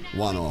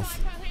 one off.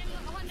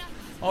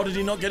 Oh, did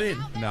he not get in?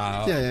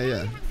 Nah.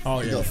 Yeah. Oh,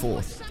 He yeah. got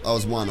fourth. I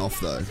was one off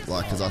though,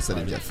 like, because I said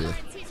he'd get fifth.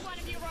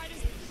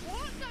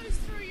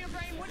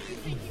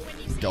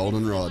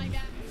 Goldenrod.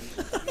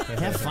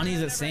 How funny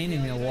is it seeing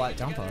him in a white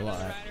jumper like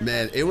that?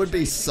 Man, it would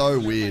be so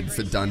weird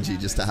for Dungey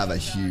just to have a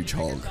huge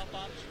hog.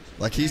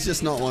 Like, he's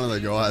just not one of the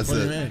guys What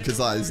do you that... mean? Because,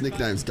 like, his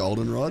nickname's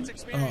Goldenrod.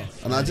 Oh.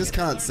 And I just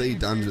can't see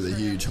Dunge with a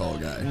huge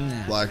hog, eh?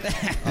 Nah. Like,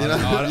 you know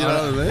what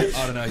I mean?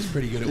 I don't know. He's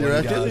pretty good at You what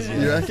reckon? he does.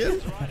 Yeah. You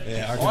reckon?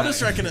 Yeah, I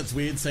just reckon it's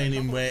weird seeing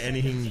him wear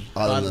anything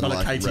Other than, but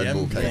like, a KTM. Red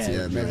Bull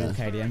KTM, Red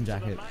Bull yeah. KTM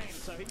jacket.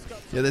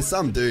 Yeah, there's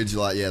some dudes,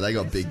 like, yeah, they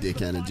got big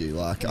dick energy.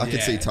 Like, I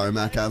could see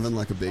Tomac having,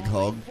 like, a big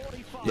hog.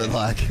 But,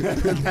 like,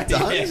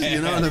 Dunge, you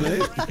know what I mean?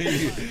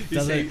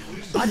 Does it?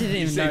 I didn't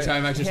even See know.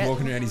 Tomac just how-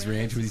 walking around his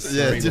ranch with his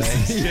Yeah, three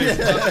legs.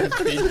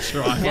 just...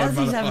 How's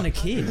he having a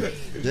kid?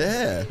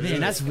 Yeah.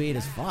 Man, that's weird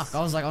as fuck.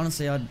 I was like,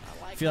 honestly, I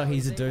feel like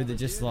he's a dude that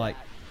just like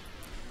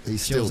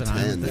He's still chills at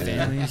home 10, with the man.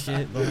 family and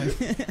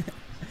shit. Like,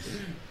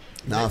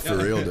 Nah, for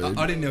real, dude.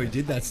 I didn't know he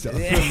did that stuff.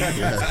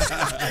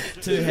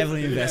 too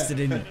heavily invested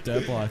in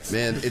dirt bikes.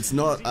 Man, it's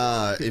not,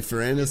 if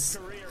Ferrandis,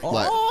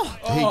 like,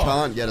 he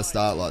can't get a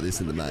start like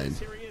this in the main.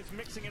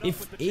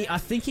 I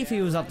think if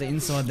he was up the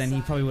inside, then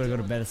he probably would have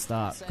got a better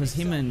start. Because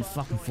him and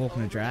fucking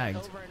Faulkner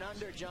dragged.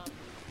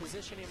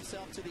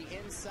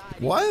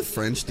 Why are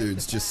French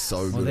dudes just so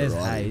Well, good there's at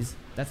riding? Hayes.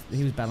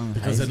 He was battling with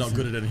Because Hayes. they're not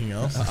good at anything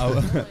else.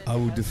 I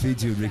will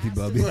defeat you, Ricky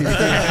Bobby.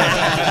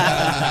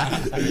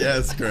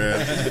 Yes,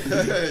 Grant.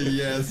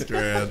 Yes,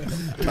 Grant.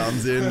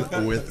 Comes in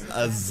with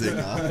a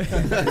zinger.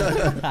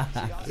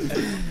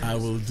 I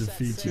will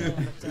defeat you.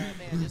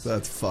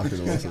 That's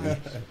fucking awesome.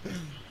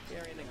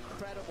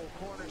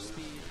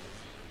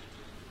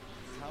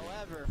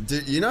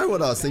 Dude, you know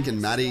what I was thinking?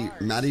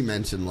 Matty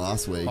mentioned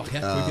last week. Oh,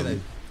 how quick are they?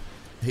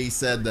 He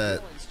said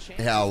that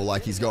how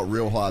like he's got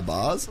real high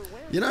bars.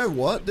 You know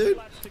what, dude?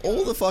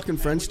 All the fucking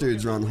French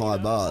dudes run high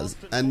bars,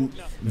 and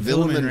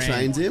Villeman ran.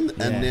 trains him,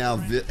 and Yeah. now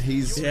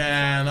he's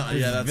Yeah,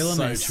 that's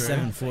Villeman's so true.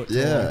 7 foot tall.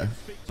 yeah,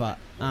 But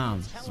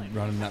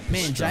Running that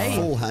man, Jay,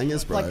 full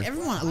hangers, bro. like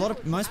everyone,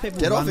 most people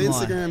Get off run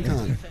Instagram,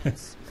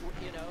 cunt.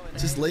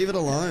 Just leave it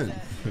alone.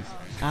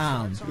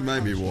 Like, You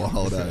made me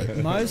wild, eh?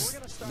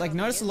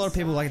 notice a lot of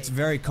people, like, it's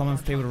very common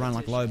for people to run,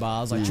 like, low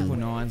bars, like,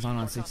 999s,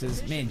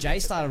 996s. Man, Jay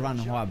started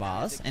running high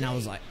bars, and I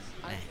was like,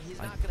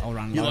 I'll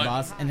run You're low like-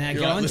 bars. And then I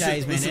you're get like, on listen-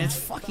 Jay's, man, listen. and it's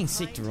fucking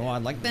sick to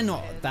ride. Like, they're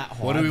not that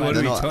high. What are we but-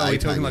 They're not talking? Are we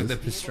ape talking like hangers.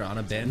 the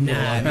Pastrana bend?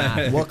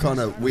 Nah. What kind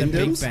of big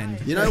Wyndhams? bend.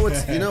 You know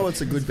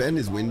what's a good bend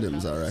is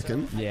Wyndhams, I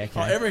reckon. Yeah,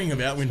 Oh, okay. everything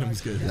about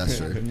Wyndham's good. That's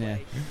true. Yeah.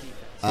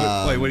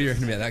 Wait, what do you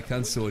reckon about that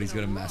cunt sword? He's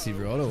got a massive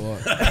rod or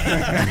what?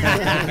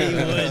 He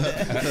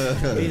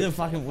would. He's a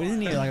fucking,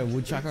 isn't he like a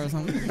woodchucker or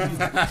something?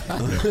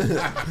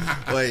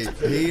 Wait,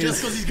 he Just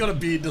is. because he's got a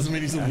beard doesn't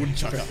mean he's a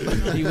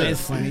woodchucker. He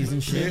wears flannies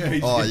and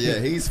shit. Oh yeah,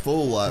 he's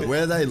full. Like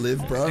where they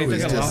live, bro,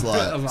 is just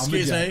like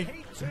Excuse me.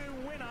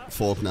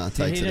 Faulkner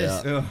takes he it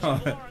just-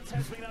 out.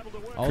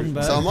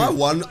 Oldenburg. So am I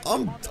one?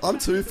 I'm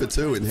 2 for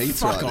 2 in heats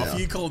Fuck right off! now.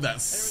 You called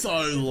that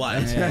so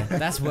late. Yeah,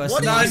 that's worse.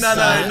 What than are my you No,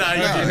 saying? you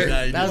didn't.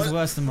 No, you That was didn't.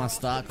 worse than my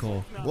start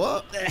call.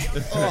 What?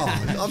 Oh,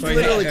 I've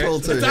literally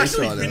called 2 It's heats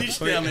actually right now.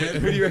 finished now, man.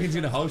 Who do you reckon's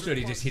in a whole shot?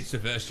 He just hits the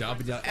first jump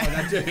and you're like, oh,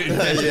 that dude.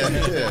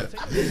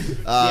 Yeah.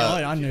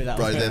 Yeah, I knew that.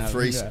 Bro, was they're gonna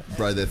three. happen.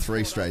 Bro, they're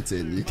 3 straights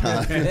in. You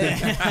can't.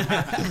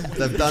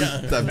 They've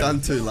done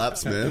 2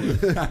 laps, man.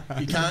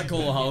 You can't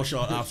call a whole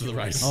shot after the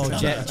race. Oh,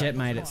 Jet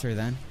made it through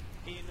then.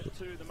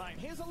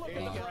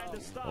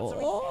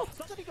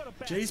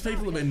 Jeez,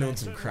 people have been doing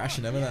some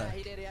crashing, haven't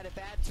they?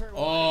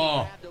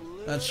 Oh,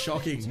 that's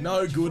shocking.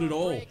 No good at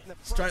all.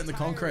 Straight in the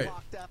concrete.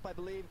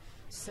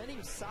 Sent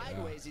him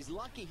sideways. He's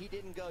lucky he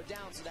didn't go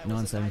down. So that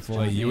 974.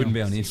 Well, you wouldn't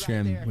be on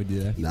Instagram, would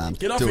you? Nah, I'm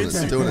Get off doing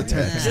Instagram. a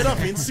text. Get off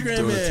Instagram,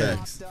 Doing a man.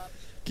 text.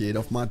 Get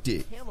off my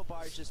dick.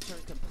 handlebars just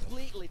turned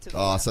completely to the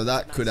Oh, left. so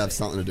that could have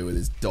something to do with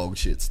his dog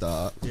shit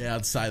start. Yeah,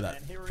 I'd say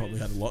that probably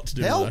had a lot to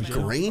do How with that.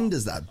 green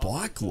does that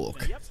bike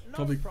look? Yep, no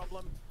Probably-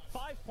 problem.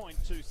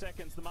 5.2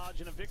 seconds, the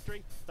margin of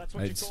victory. That's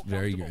what It's you call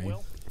very comfortable, green.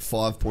 Will.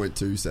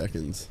 5.2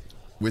 seconds.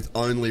 With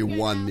only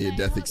 1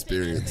 near-death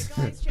experience.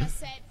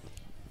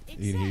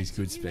 You can use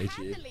good speech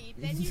here.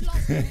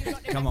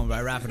 Come on,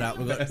 bro, wrap it up.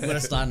 We've got to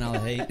start another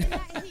heat.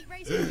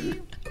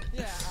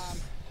 Yeah,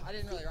 I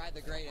didn't really ride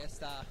the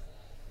greatest.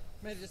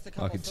 Made just a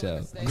couple I could silly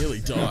tell. mistakes. Nearly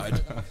died.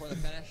 Before the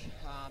finish.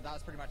 That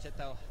was pretty much it,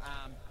 though.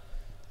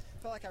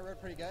 Felt like I rode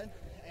pretty good,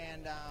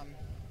 and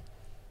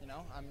you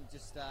know, I'm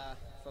just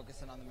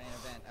focusing on the main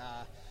event.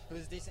 It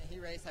was a decent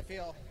heat race. I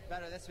feel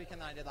better this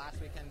weekend than I did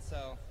last weekend,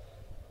 so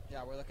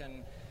yeah, we're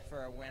looking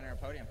for a win or a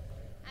podium.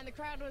 And the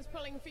crowd was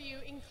pulling for you,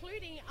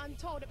 including, I'm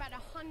told, about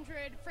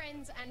 100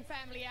 friends and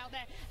family out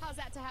there. How's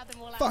that to have them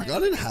all out Fuck, there? I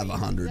didn't have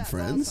 100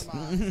 friends.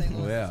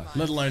 Wow.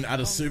 Let alone at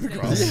a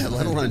supercross. Yeah,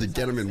 let alone to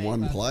get them in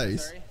one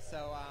place.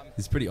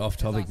 It's pretty off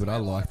topic, but I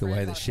like the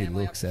way that she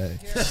looks, eh?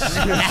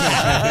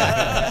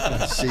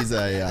 She's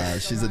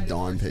a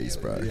dime piece,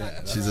 bro.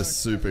 She's a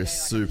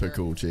super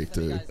cool chick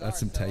too. That's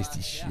some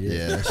tasty shit.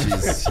 Yeah,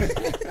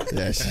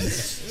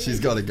 she's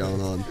got it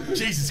going on.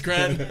 Jesus,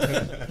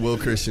 Grant. Will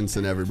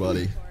Christensen,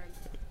 everybody.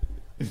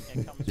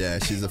 Yeah,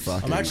 she's a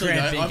fucking. I'm actually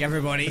Grant going. Big,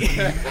 everybody.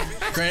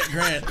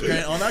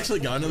 Grant. I'm actually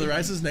going to the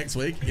races next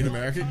week in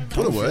America.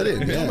 Put a word in,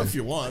 Come yeah. if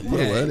you want.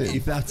 Put a word in.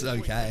 If that's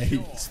okay.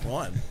 It's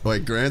fine.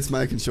 Wait, Grant's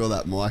making sure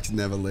that mic's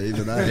never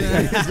leaving,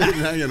 eh? He's been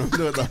hanging on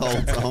to it the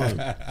whole time.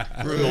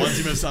 Reminds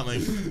him of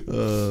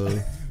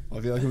something. I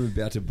feel like I'm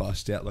about to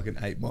bust out like an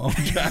 8-mile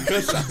track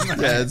or something.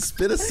 Yeah, it's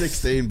been a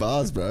 16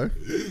 bars, bro.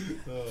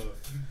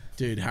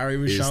 Dude, Harry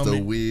was It's showing the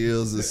me.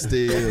 wheels of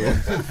steel.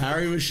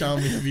 Harry was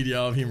showing me a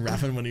video of him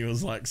rapping when he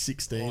was like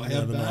 16.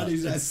 the other night.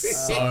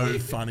 It's so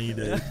funny,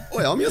 dude.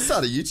 Wait, I'm gonna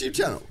start a YouTube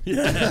channel.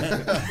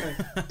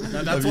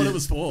 No, that's what it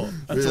was for.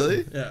 That's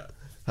Really? Yeah.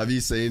 Have you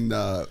seen?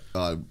 No,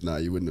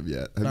 you wouldn't have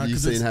yet. Have No, you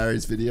 'cause seen it's-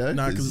 Harry's video?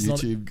 No, 'cause his it's not-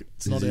 YouTube,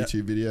 it's his not out.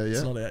 YouTube video yet.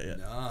 It's not out yet.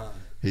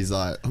 He's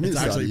like, I'm gonna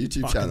It's start a actually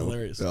YouTube fucking channel.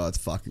 hilarious. Oh, it's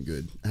fucking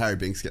good. Harry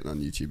Binks getting on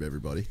YouTube,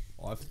 everybody.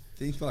 I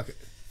think like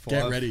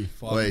Get ready.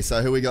 Wait,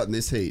 so who we got in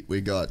this heat?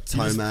 We got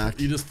Tomac.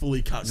 You just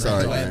fully cut.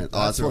 Sorry, Grant. man.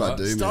 Oh, that's what I right.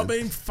 do, Stop man.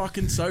 being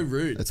fucking so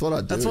rude. That's what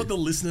I do. That's what the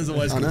listeners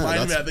always I know, complain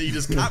that's- about, that you're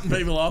just cutting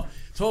people off,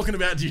 talking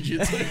about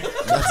jiu-jitsu.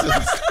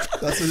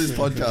 That's what this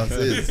podcast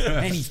is.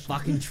 And he's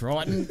fucking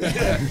Triton.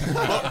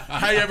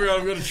 Hey everyone,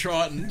 I've got a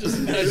Triton. Just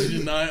in case you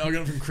didn't know, I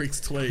got it from Crick's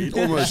Tweed.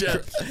 Almost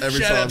shout every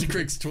shout time. out to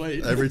Crick's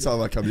Tweed. Every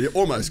time I come here,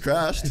 almost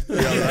crashed. The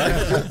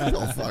other day.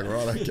 Oh, fuck,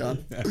 right, I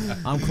can't.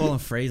 I'm calling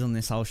freeze on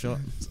this whole shot.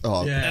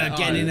 Oh, Yeah.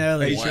 Getting in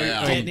early. Wow.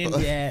 Getting in,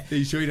 yeah. Are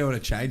you sure you don't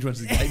want to change once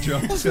the gate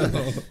drops?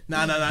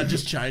 No,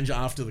 just change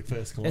after the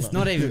first corner. It's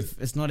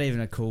not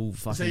even a cool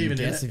fucking Is he even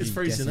in guess it? if It's you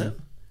Freeze guess in it?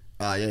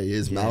 yeah, he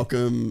is.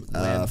 Malcolm,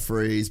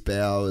 Freeze,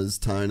 Bowers,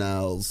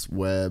 Toenails,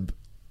 Webb,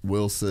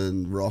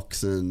 Wilson,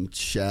 Roxon,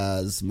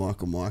 Shaz,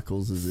 Michael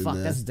Michaels is in Fuck,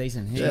 there. that's a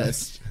decent hit.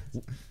 Yes.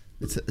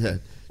 Yeah.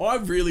 I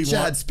really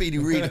Chad want. Speedy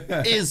Reed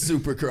is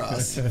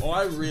Supercross.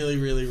 I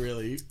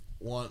really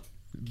want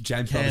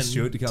James Ken Thomas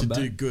Stewart to come back.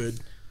 do good.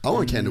 I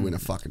want Ken to win a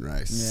fucking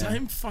race.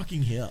 Same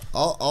fucking here.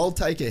 I'll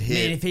take a Man,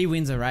 hit. if he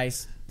wins a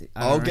race,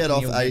 I I'll don't get reckon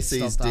off he'll get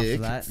AC's stopped after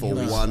dick that. for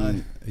He'll-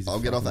 one. He's a I'll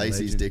get off fucking AC's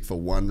legend. dick for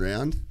one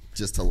round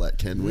just to let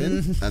Ken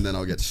win, and then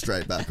I'll get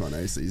straight back on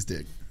AC's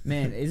dick.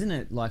 Man, isn't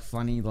it like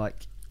funny?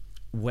 Like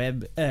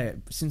Webb,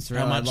 Cincerello,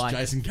 How much like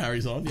Jason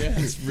carries on? Yeah,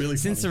 it's really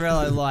funny.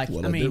 Cincerello, like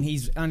What I I mean, do.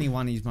 he's only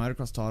won his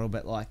motocross title,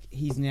 but like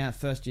he's now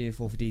first year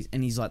 450s,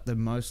 and he's like the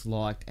most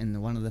liked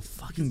and one of the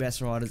fucking best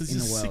riders Because in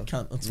he's the a sick world.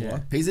 cunt, that's Yeah.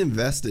 why. He's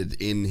invested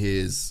in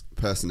his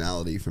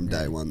personality from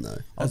day one, though.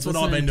 That's was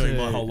what I've been listening doing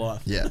my to- whole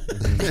life. Yeah,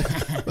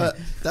 but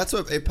that's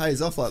what it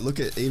pays off. Like, look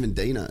at even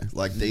Dino.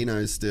 Like,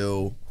 Dino's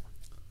still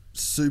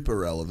super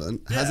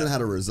relevant. Hasn't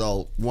had a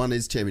result. Won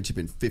his championship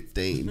in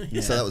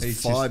 15. So that was He's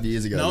 5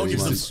 years ago. No one that he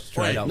gives won. a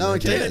straight up No one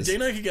legend. cares.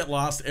 Dino could get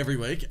last every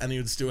week and he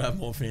would still have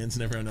more fans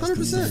than everyone else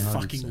because he's a 100%.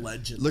 fucking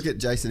legend. Look at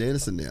Jason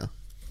Anderson now.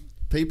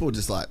 people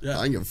just like, I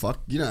don't give a fuck.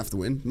 You don't have to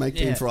win. Make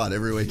Team Fried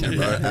every weekend,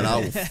 bro, and I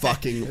will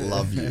fucking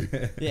love you.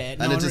 Yeah,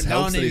 and it just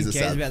helps that he's a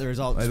cares savage. about the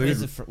results.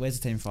 Where's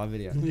the Team 5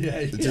 video?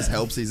 It just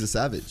helps he's a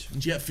savage.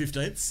 Did you get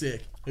 15th?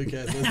 Sick. Who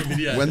cares? Where's the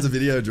video? When's the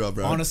video drop,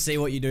 bro? I want to see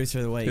what you do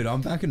through the week. Dude,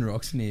 I'm backing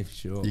Roxon here for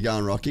sure. You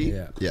going Rocky?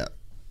 Yeah. Yeah.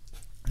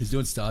 He's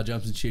doing star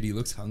jumps and shit. He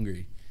looks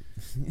hungry.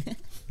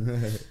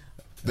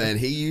 Man,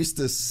 he used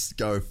to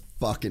go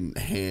fucking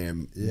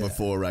ham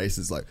before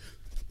races, like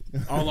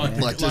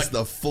just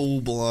the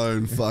full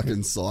blown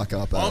fucking psych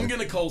up. I'm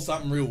gonna call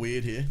something real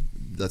weird here.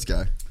 Let's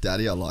go,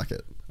 Daddy. I like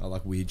it. I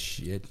like weird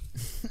shit.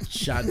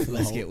 Chad for the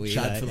Let's whole. get weird,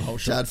 Chad eh? for the whole.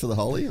 Chad for the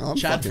holy. I'm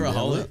Chad fucking for a down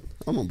holy. with it.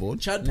 I'm on board.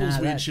 Chad pulls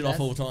weird shit off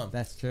all the time.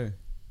 That's true.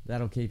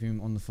 That'll keep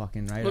him on the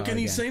fucking radar. Look, and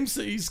he again. seems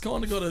to, he's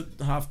kind of got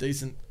a half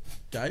decent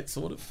gait,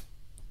 sort of.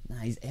 Nah,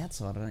 he's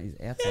outside. I don't. He's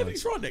outside. Yeah, but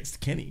he's right next to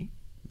Kenny.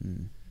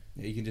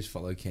 Yeah, you can just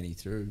follow Kenny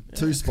through.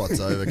 2 spots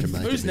over can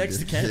make. Who's next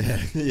to Kenny?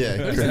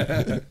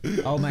 Yeah.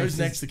 Oh, mate, Who's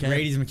next to Kenny?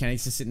 Reedy's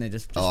mechanics just sitting there.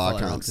 Just Oh, I follow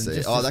can't Roxon. see.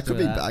 Just Oh, that do could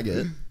be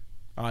Baggett.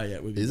 Oh yeah,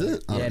 we'll be Is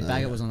it? I Yeah, don't know.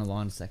 Baggett was on the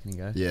line a second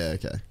ago. Yeah.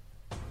 Okay.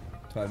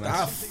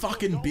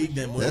 Fucking big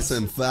them. That's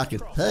some fucking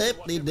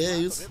happy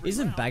days.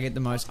 Isn't Baggett the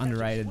most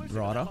underrated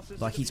rider?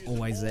 Like, he's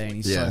always there and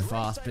he's so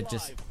fast, but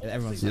just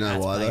everyone's You like, know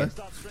why though?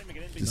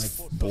 Baggett.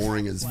 Just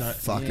boring as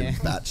fucking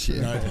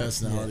batshit. No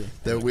personality.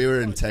 We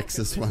were in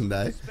Texas one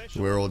day.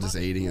 We were all just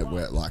eating at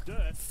like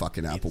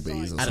fucking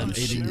Applebee's or At some an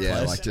shit. eating Yeah,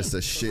 place? like just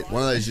a shit.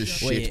 One of those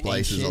just Where you shit eat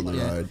places shit, on the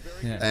road.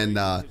 Yeah.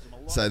 And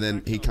so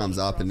then he comes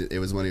up, and it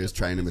was when he was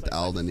training with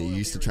Alden. He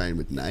used to train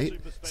with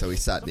Nate. So he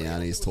sat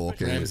down, he's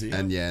talking, Ramsey.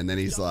 and then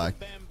he's like,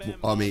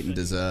 "I'm eating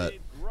dessert,"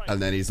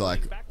 and then he's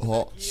like,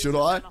 "Oh, should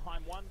I?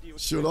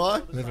 Should I?"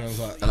 And everyone's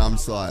like, And I'm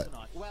just like,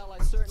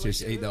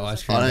 Just eat the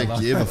ice cream. I don't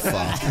give a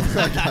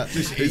fuck.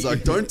 He's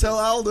like, "Don't tell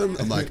Alden."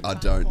 I'm like, "I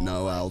don't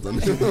know Alden."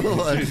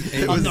 Like,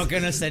 I'm not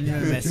going to send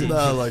him a message.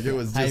 No, like it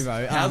was just. Hey,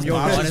 bro, how's your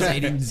rider's Barsha's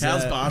eating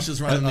dessert.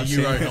 running the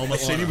Euro helmet? I've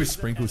seen him with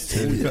sprinkles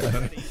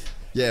too.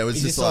 Yeah, it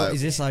was just like,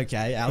 Is this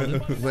okay,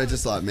 Alden? we're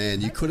just like, man,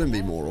 you couldn't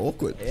be more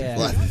awkward. Yeah.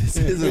 Like, this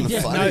isn't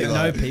Yeah, funny. no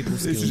like, people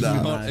skills.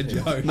 not no. a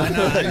joke.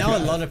 I know a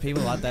lot of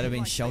people like that have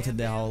been sheltered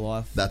their whole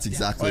life. That's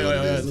exactly Wait, what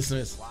it is. listen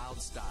to this.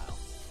 Wild style.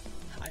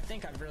 I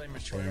think I've really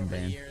matured over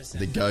the years.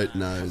 The goat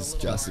knows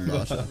Justin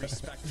Barsha.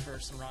 Respect for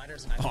some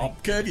riders. And I Oh,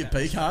 curve your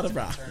peak harder,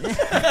 bro.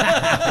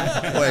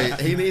 Wait,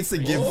 he needs to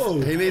give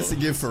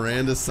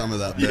Ferrandis some of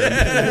that,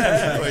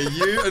 man. Wait,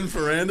 you and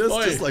Ferrandis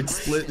Oi, just like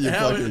split your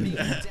How, fucking.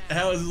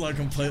 how is it like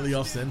completely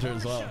off center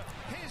as well?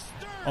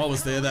 I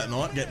was there that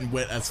night getting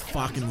wet as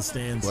fucking the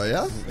stands. Well,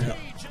 yeah.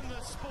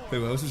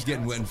 Who else was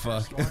getting wet and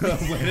fuck?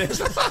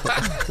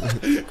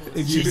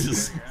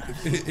 Jesus.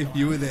 If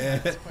you were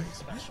there.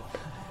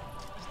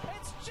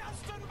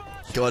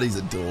 God, he's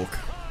a dork.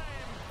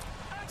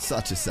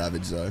 Such a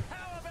savage, though.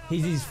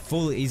 He's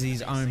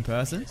his own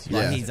person. Like,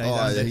 Yeah. he's his Oh,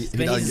 own yeah, dude. he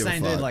But doesn't he's the give a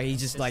same dude. fuck. Like, he's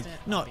just like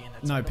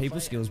no people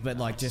skills, but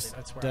like just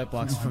dirt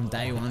bikes from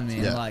day one,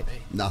 man. Yeah. Like,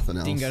 Nothing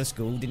else. didn't go to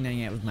school, didn't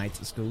hang out with mates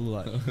at school.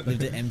 Like,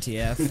 lived at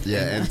MTF.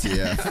 Yeah,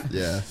 MTF.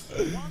 Yeah.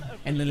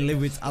 And then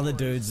live with other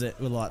dudes that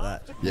were like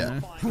that. you Yeah.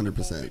 know?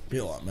 100%. Be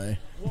like me.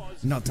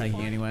 Not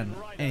taking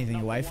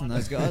anything away from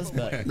those guys,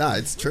 but No,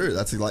 it's true.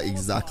 That's like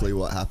exactly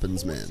what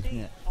happens, man.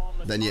 yeah.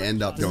 Then you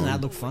end up Doesn't going. that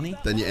look funny?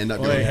 Then you end up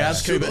Wait, going.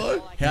 how's "Should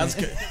Cooper? I? How's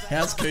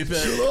Cooper?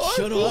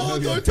 Should Oh, I?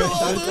 don't tell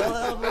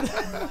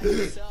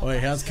Alden. Wait,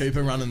 how's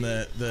Cooper running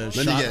the Then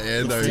shut? you get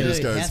Ando, he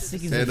just Dude, how goes.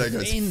 sick is Ando the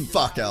goes, fin?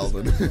 "Fuck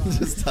Alden."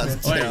 Just starts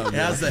Wait, chowing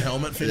how's down. the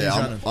helmet finish Yeah,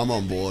 running? I'm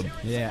on board.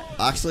 Yeah.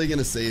 Actually,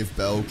 gonna see if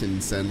Bell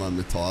can send one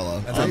to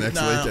Tyler for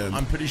next weekend.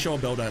 I'm pretty sure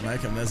Bell don't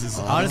make them. There's this.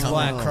 I'll just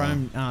buy a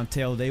chrome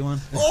TLD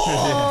one.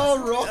 Oh,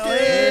 Rocky!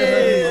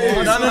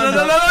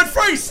 No,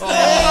 freeze!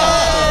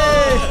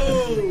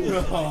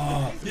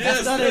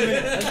 Yes, That's not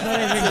even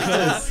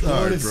close.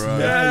 Sorry, bro.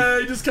 yeah,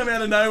 he just come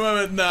out of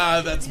nowhere and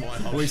nah, that's my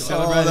whole We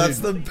shot. Oh, that's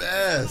the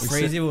best.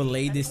 Freezy will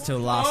lead this till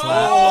last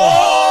lap.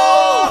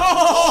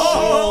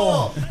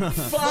 Oh!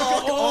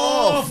 Fuck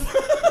off!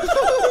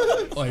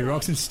 Oh,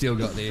 Roxon still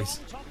got this.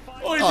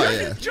 Oh, do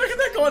you reckon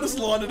that guy just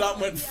lined it up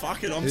and went,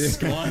 fuck it, I'm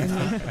skying?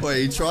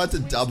 Wait, he tried to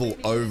double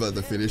over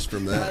the finish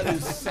from That there.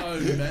 is so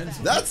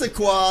mental. That's a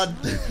quad.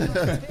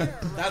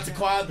 That's a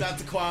quad,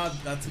 that's a quad,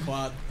 that's a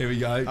quad. Here we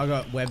go. I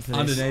got Webb for this.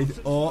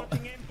 Underneath. Oh,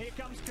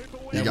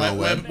 You going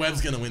Webb?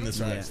 Webb's going to win this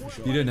race. Yeah. For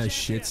sure. you don't know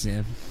shit,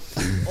 Sam.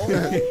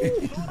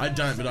 I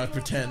don't, but I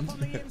pretend.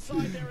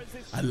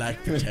 I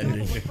like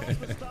pretending.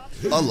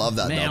 I love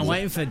that Man, I'm double.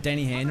 waiting for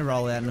Denny Hand to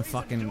roll out in a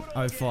fucking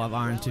 05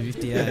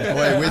 RM250.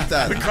 Wait, with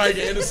that. Craig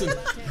Anderson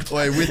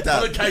Wait, with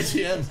on the that.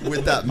 KTM.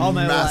 With that Oh,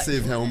 man,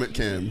 massive helmet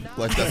cam,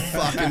 like the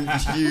fucking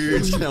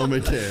huge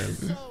helmet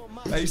cam,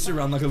 I used to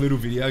run like a little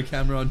video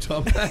camera on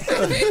top.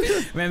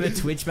 Remember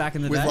Twitch back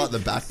in the with day? like the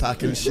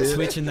backpack and shit.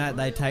 Twitch and that,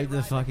 they taped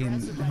the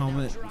fucking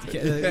helmet,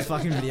 the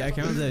fucking video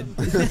camera,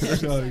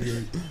 So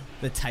good.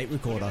 the tape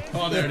recorder.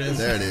 Oh, there it is.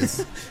 There it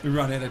is. We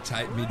run out of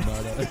tape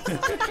mid-motor.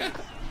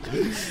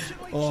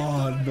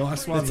 Oh,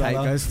 nice The one, tape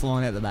brother. goes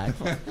flying out the back.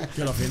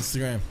 Get off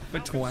Instagram.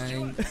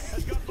 Twang.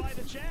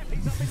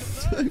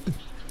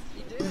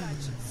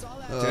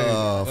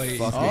 Oh,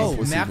 fucking Oh,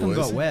 pussy Malcolm boys.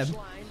 got Webb.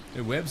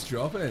 Yeah, Webb's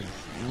dropping.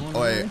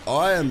 Oi,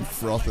 I am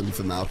frothing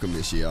for Malcolm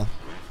this year.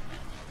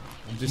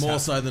 More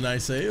so than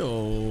AC,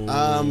 or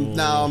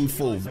No, I'm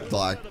full.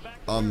 Like,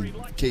 I'm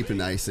keeping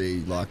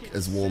AC like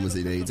as warm as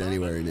he needs,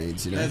 anywhere he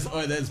needs. You know.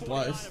 there's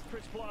Blows.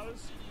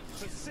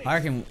 I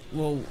reckon.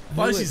 Well,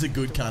 Blows is a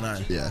good cunt,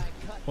 eh? Yeah.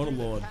 What a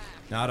lord.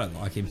 No, I don't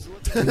like him.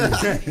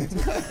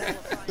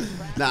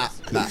 Nah,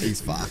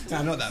 he's fucked.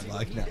 No, not that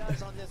bloke. No.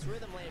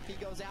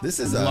 This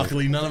is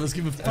Luckily, none of us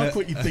give a fuck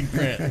what you think,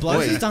 Grant.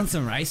 Bloke's has done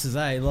some races,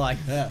 eh? Like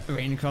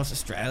ran across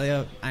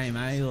Australia,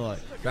 AMA, like.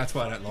 That's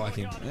why I don't like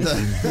him.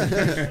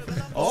 the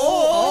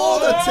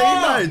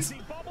teammates.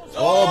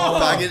 Oh,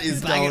 Baggett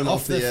is going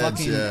off the edge.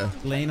 fucking Yeah.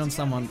 lean on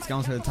someone. It's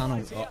going through the tunnel.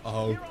 Wait,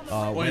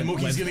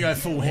 Mookie's gonna go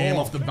full ham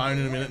off the bone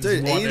in a minute.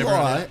 Dude, Just wipe everyone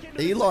out.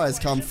 Eli has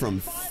come from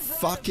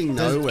fucking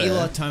Does nowhere.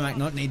 Eli Tomac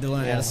not need to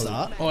learn how to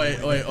start? Oi.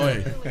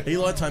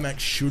 Eli Tomac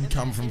should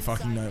come from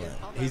fucking nowhere.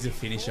 He's a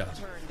finisher.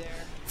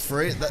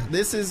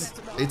 It's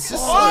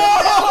just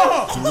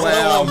Oh!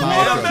 wow,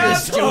 Malcolm.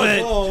 Just do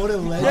it. Oh, what a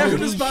legend. Malcolm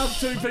just bumped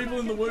 2 people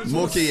in the woods.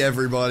 Mookie,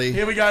 everybody.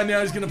 Here we go.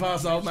 Now he's gonna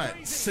pass old mate.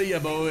 See ya,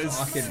 boys.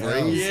 Fucking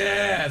freeze.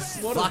 Yes.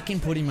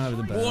 Fucking put him over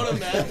the burn. What a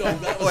mad dog.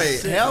 That was Wait,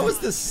 sick. how was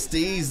the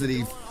steez that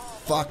he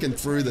fucking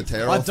threw the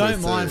tear I off don't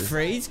with mind too?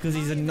 Freeze because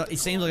he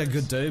seems like a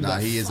good dude. Nah,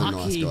 but he is a fuck,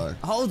 nice he guy.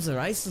 holds the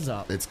races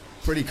up. It's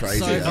pretty crazy.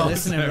 Sorry for how-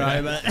 listening,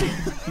 bro, but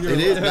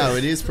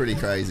it is pretty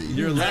crazy.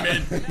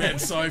 Man,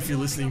 sorry if you're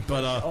listening,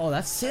 but oh,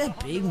 that's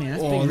that big man.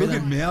 That's Oh, big look at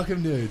rhythm.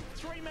 Malcolm, dude.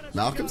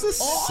 Malcolm's a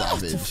Oh,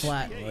 savage. it's a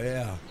flat.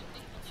 Wow.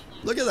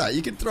 Look at that.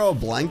 You could throw a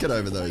blanket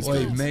over those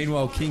Wait, dudes.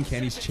 meanwhile, King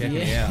Kenny's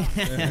checking out.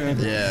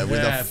 Yeah,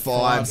 with Yeah, a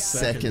 5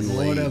 5-second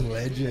What a lead.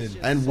 legend.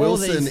 And All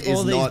Wilson these- all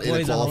is these not in a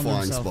boys are holding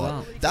qualifying themselves spot.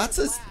 up.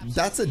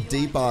 That's a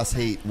deep ass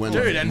heat when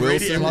Dude, and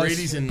Wilson.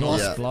 Reedy's in Bloss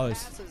Yeah. blows.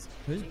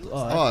 Who's,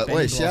 Oh, Benny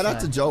wait, shout Bloss,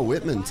 out to eh? Joel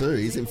Whitman too.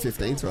 He's in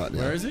 15th right now.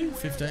 where is he?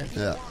 15.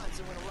 Yeah.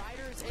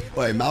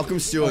 Wait, Malcolm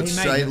Stewart he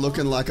made straight it.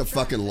 looking like a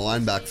fucking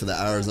linebacker for the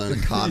Arizona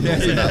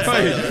Cardinals. in that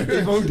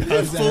photo. He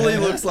It fully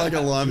looks like a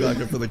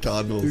linebacker for the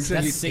Cardinals.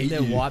 That's sick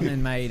that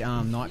Whiteman made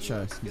Nitro. Last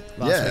Yeah. week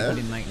we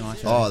didn't make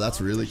Nitro. Oh, that's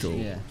really cool.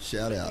 Yeah.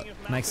 Shout out.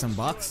 Make some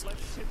bucks.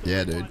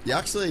 Yeah, dude. You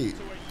actually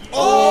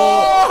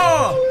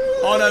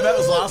Oh no, that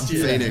was last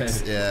year.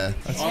 Phoenix. Yeah.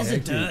 It's a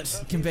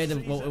dirt compared to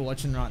what we're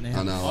watching right now.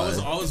 I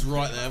know. I was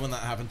right there when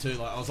that happened too.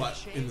 Like I was like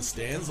in the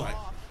stands, like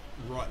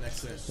right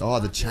next to it. Oh,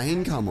 the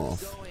chain come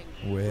off.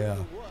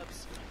 Wow.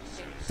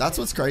 That's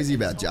what's crazy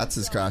about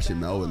Jatz's crash in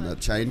Melbourne. That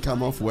chain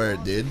come off where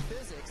it did,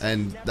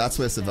 and that's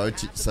where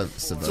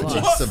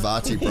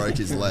Savachi broke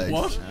his leg.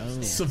 What?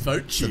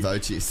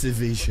 Savochi.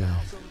 Ceviche.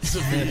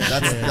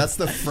 That's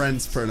the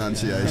French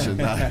pronunciation.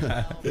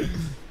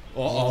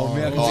 Oh,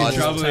 Malcolm's Oh, in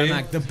trouble here.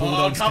 Tomac, the Oh, a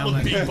Bulldogs couple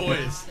of coming. big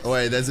boys.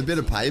 Wait, there's a bit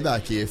of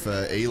payback here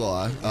for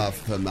Eli,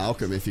 for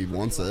Malcolm if he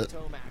wants it.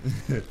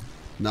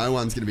 No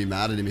one's going to be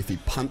mad at him if he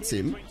punts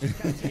him.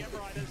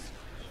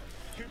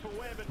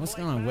 What's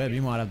going on, Webb?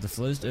 You might have the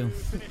flu still.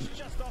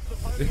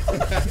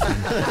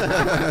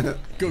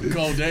 Good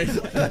call, D.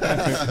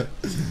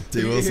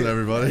 D. Wilson,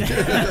 everybody.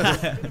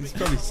 He's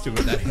probably still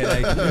got that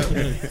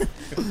headache.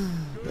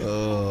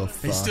 Oh,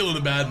 fuck. He's still in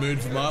a bad mood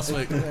from last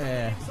week.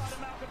 Yeah.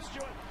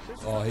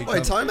 Oh, he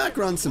Wait, come- Tomac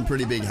runs some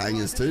pretty big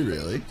hangers too,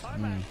 really.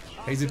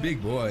 he's a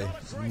big boy.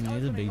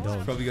 He's a big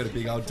dog. Probably got a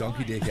big old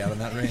donkey dick out on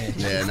that ranch.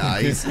 Yeah, no,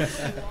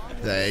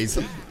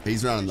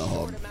 he's running the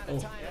hog.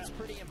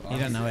 You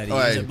don't know how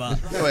to use it, but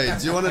Wait,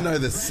 do you want to know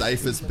the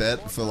safest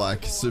bet for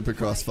like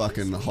Supercross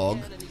fucking hog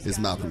is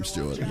Malcolm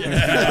Stewart?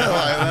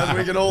 Yeah.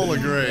 We can all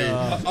agree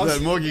that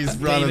Moogie's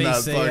running that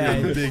BBC,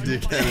 fucking eh? big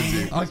dick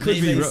energy. I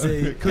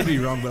could be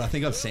wrong, but I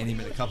think I've seen him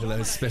in a couple of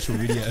those special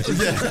videos.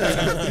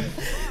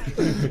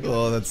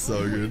 Oh, that's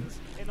so good.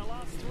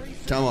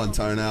 Come on,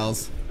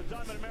 toenails.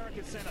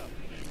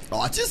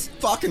 Oh, just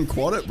fucking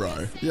quad it,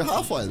 bro. You're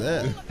halfway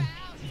there.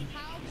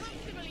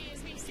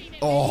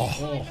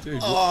 Oh, Dude,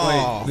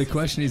 Oh. wait, the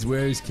question is,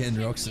 where is Ken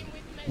Roxon?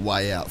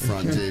 way out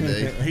front,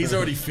 GB. He's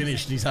already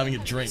finished. He's having a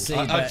drink. see,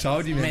 I but-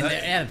 told you, man, Man,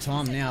 that- they're out of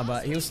time now,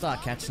 but he'll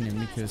start catching him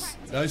because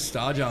Those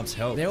star jumps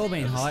help. they're all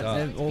being at the hyped. start.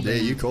 They've all Yeah,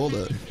 been you called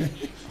it.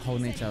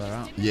 holding each other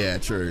up. Yeah,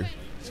 true.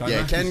 So Yeah,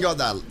 Marcus-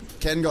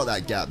 Ken got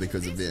that gap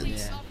because of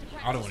Vince. Yeah.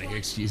 I don't want to hear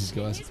excuses,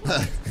 guys.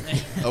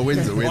 A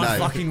win's a win, I eh?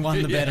 fucking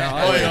won the better.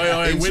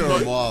 Oi, Inch win or a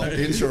by- mile.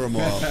 Inch or a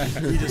mile.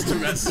 He just took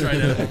that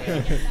straight out.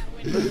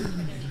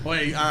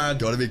 Wait,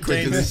 Gotta be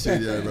quick in the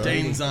studio, bro.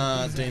 Dean's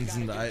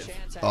in the 8th.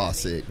 Oh,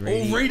 sick.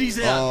 Oh, Reedy's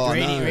out. Oh,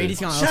 Reedy, no. Reedy's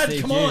going Chad,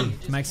 LCQ come on.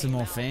 to make some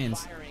more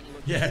fans.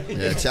 Yeah.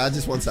 Yeah, Chad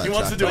just wants that He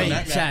wants to track do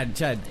back. a Hey, knack.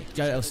 Chad,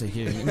 go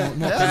LCQ.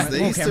 More How's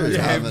these two cameras.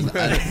 having?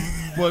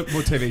 More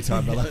TV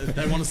time, brother.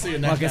 They want to see a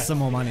Might knack. get some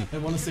more money. They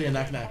want to see a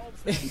knack.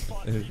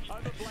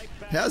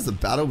 How's the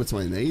battle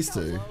between these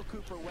two?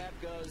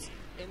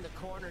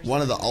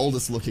 One of the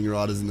oldest looking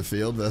riders in the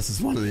field versus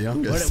one of the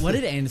youngest. What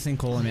did Anderson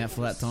call him out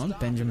for that time?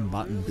 Benjamin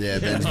Button. Yeah,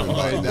 Benjamin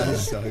Button.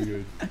 That's so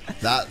good.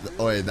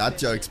 That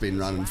joke's been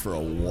running for a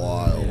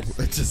while.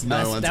 It's just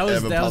no one's that was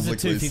ever that was the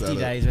publicly 250 said it.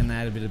 days when they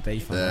had a bit of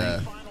beef. I Yeah.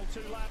 think.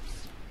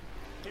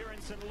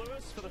 St.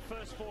 Louis for the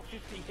first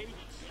 450 heat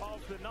of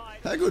the night.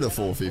 How good are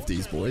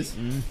 450s, boys?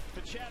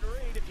 For Chad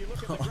Reed, if you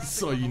look at the I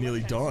saw you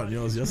nearly die on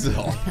yours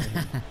yesterday.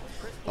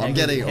 I'm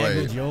getting. How Wait,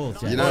 good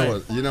yours, you know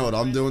what? You know what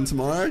I'm doing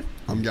tomorrow?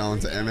 I'm going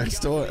to MX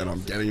Store and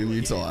I'm getting a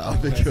new tire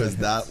because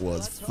that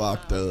was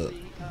fucked up.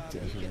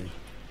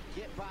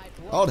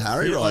 Old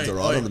Harry rides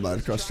alright on the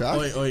motocross track.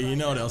 Oi, you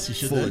know what else you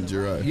should Full do?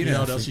 enduro. You know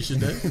what else you should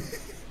do?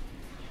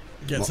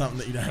 Get something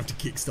that you don't have to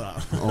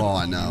kickstart. Oh,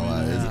 I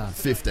know.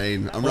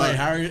 15. I'm Right,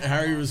 right.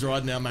 Harry was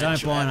riding our mate.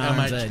 Don't buy an our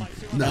mate-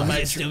 RMZ. No. our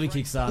mate Still be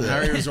Kickstarter.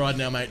 Harry was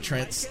riding our mate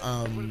Trent's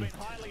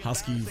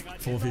Husky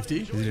 450.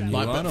 Is it a new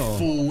like one, but or?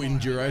 full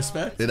enduro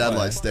spec. It had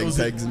like It steg was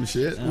pegs and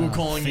shit. We were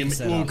calling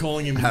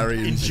him Harry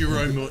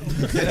Enduro Mutt.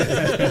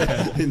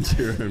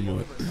 Enduro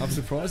mode. I'm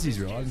surprised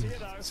he's riding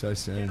so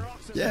soon.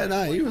 Yeah,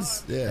 no, he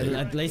was. Yeah.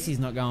 At least he's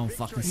not going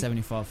fucking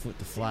 75 foot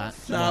to flat.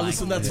 Nah,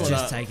 listen, that's he's what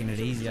just taking it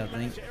easy, I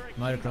think.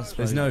 Motocross.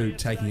 There's no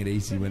taking it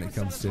easy when it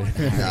comes to. Nah,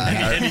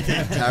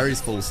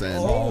 Harry's full sand.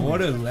 Oh,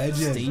 what a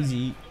legend!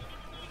 Easy.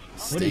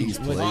 Steez,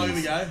 Oh, here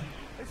we please. go.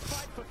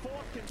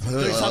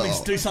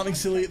 Do something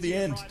silly at the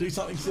end. Do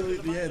something silly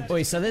at the end.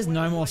 Wait, so there's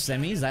no more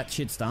semis? That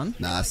shit's done?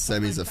 Nah,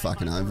 semis are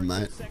fucking over,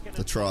 mate.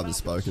 The tribe has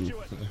spoken.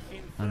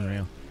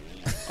 Unreal.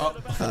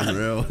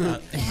 Unreal.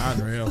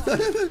 Unreal.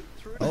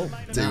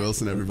 D.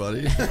 Wilson,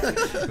 everybody.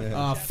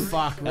 Oh,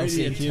 fuck.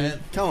 Really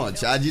intent. Come on,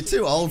 Chad. You're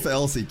too old for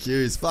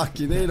LCQs. Fuck,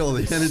 you need all the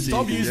energy.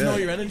 Stop you can using get. all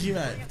your energy,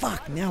 mate.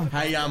 Fuck, now.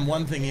 Hey,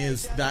 one thing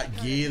is that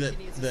gear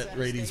that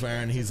Reedy's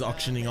wearing, he's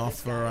auctioning off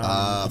for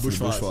For the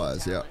bushfires.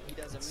 bushfires, yeah.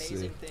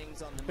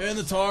 Burn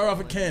the tyre off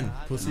at Ken,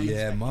 pussy.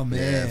 Yeah, my Yeah,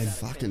 man.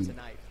 fucking.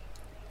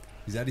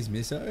 Is that his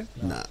misso?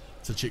 Nah.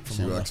 It's a chick from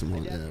She Honda. works from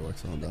Honda. Yeah,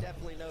 works from Honda.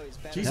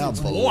 Jesus, How it's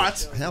bling-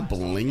 what? How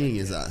blinging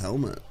is that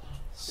helmet?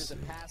 There's a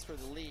pass for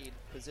the lead,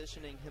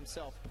 positioning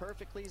himself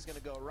perfectly. He's going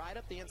to go right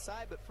up the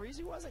inside, but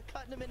Freezy wasn't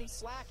cutting him any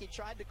slack. He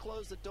tried to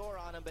close the door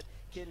on him, but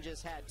Ken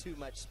just had too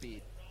much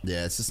speed.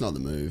 Yeah, it's just not the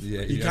move.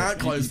 Yeah, You can't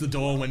close the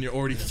door when you're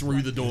already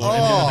through the door.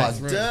 Oh,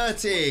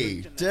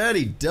 dirty.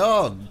 Dirty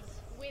dog.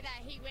 With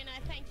our heat winner,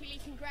 thank you, Lee.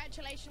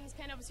 Congratulations,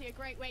 Ken. Obviously, a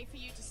great way for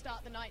you to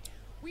start the night.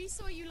 We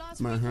saw you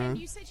last weekend.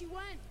 You said you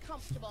weren't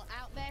comfortable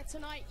out there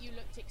tonight. You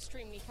looked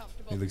extremely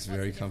comfortable. He looks What's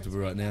very the comfortable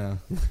difference right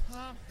between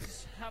now.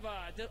 Just have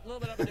a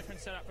little bit of a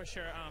different setup for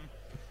sure.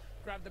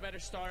 Grab the better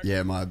start.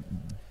 Yeah, my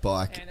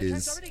bike And the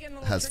track's already getting a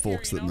little has trickier,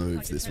 forks you that know, move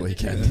like this it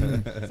tends to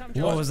weekend. do. Some What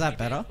jobs was that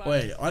maybe, better? but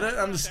Wait, I don't it's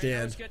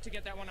understand. good to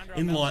get that one under our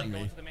belt Enlighten and go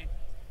me. to the main.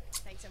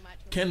 Thanks so much.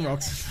 Ken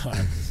Rocks.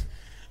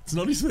 It's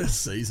not his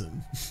first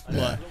season.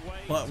 Like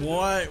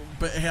why?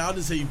 But how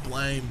does he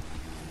blame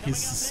his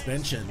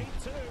suspension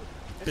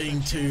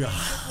being too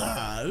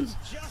hard?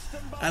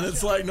 And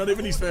it's like not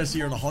even his first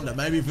year on a Honda.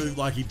 Maybe if it,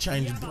 like he'd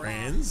changed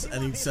brands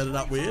and he'd set it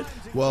up weird.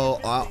 Well,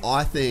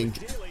 I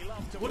think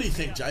What do you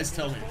think, Jace?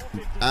 Tell me.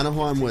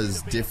 Anaheim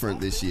was different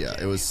this year.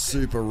 It was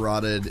super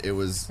rutted. It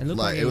was It looked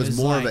like like it was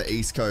more of like- an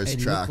East Coast It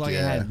track. looked like it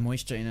Yeah, had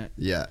moisture in it.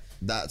 yeah.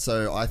 That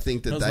so I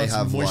think that Not they as much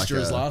have like moisture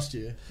as a, last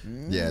year.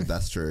 yeah,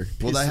 that's true.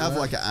 Well, they Piss have away.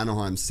 like an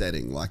Anaheim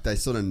setting. Like they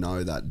sort of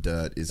know that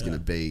dirt is going to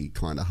be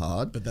kind of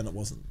hard, But then it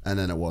wasn't. and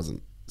then it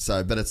wasn't.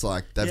 So, but it's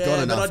like they've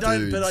got enough but I don't.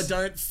 dudes. But I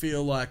don't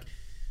feel like.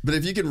 But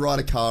if you can ride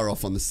a car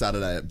off on the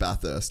Saturday at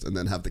Bathurst and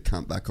then have the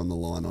cunt back on the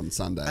line on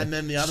Sunday, And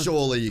then the other-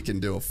 surely you can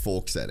do a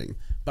fork setting.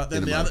 But then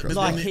in a the other. motocross. But,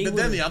 Like, then, he but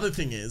then would've- the other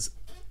thing is,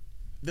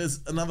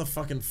 there's another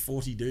fucking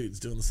 40 dudes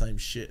doing the same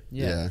shit.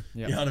 Yeah.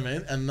 You know what I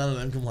mean? And none of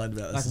them complained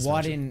about Like, this.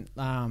 why didn't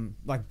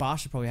like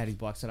Barsha probably had his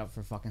bike set up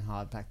for a fucking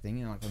hard pack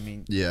thing? And like, I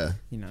mean, Yeah.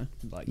 you know,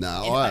 like No,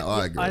 and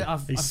I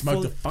agree. He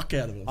smoked the fuck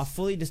out of it. I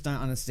fully just don't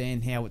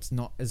understand how it's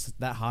not as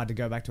that hard to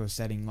go back to a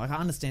setting. Like, I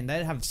understand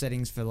they have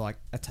settings for like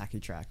a tacky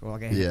track or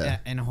like a Yeah.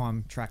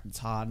 Anaheim track that's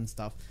hard and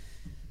stuff.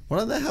 Why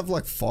don't they have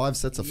like 5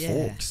 sets of Yeah.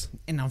 forks?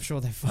 And I'm sure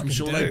they fucking I'm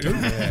sure do. they do.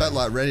 But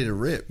like ready to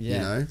rip, you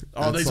Yeah. know?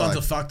 Oh, And these it's ones like-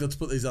 are fucked. Let's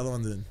put these other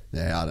ones in.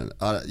 Yeah,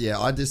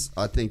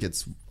 I think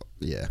it's.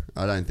 Yeah,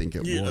 I don't think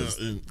it Yeah, was.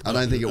 I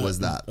don't think it was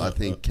that. I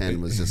think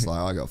Ken was just like,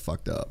 I got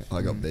fucked up.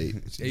 I got beat.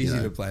 It's you easy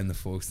know? to blame the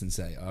forks than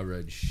say I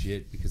rode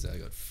shit because I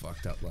got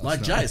fucked up last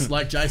Like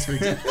night. Jace, for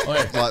example.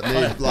 Oh,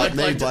 yeah. Like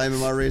me blaming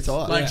my rear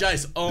tire. Like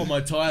Jace, oh,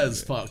 my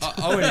tyre's fucked.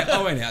 I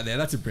went out there.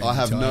 That's a brand I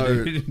have new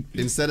no. tire.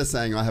 Instead of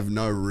saying I have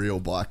no real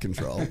bike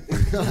control,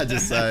 I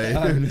just say.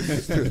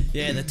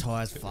 Yeah, the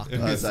tires fucked.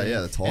 I say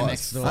yeah, the tires.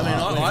 store. I mean,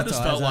 Where's I the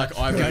just tyres felt like at?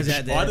 I Goes rode.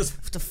 out there. I just,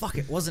 What the fuck?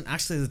 It wasn't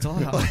actually the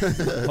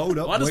tire. Hold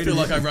up. I just wait feel a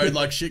like I minute. rode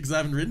like shit because I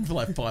haven't ridden for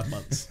like 5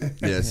 months. Yeah,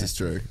 this is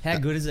true. How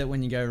good is it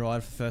when you go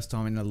ride for the first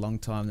time in a long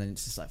time, then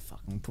it's just like, fuck,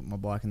 I'm putting my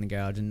bike in the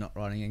garage and not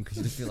riding in because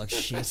you just feel like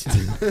shit.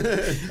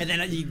 And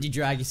then you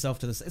drag yourself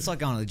to this. It's like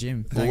going to the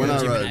gym. Well, Go when to the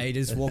I gym rode- in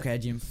ages, walk out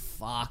of gym,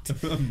 fucked. I'm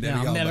going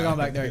never back. going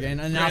back there again.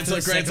 And Grant's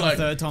after the like, second or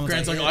third time,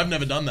 Grant's it's like, I've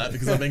never done that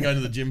because I've been going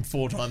to the gym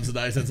 4 times a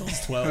day since I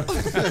was 12.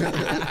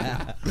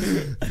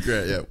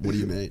 Great. Yeah. What do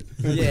you mean?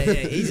 yeah,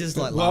 he's just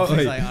like Well, laughing.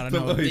 He's wait, like, I don't but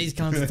know what wait. these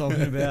cunts are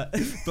talking about.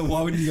 But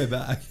why wouldn't you go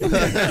back?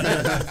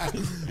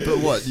 But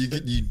what?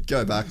 You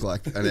go back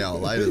like an hour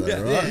later,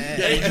 though, right?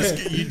 Yeah,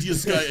 you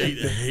just go eat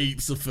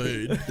heaps of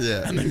food.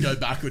 Yeah. And then go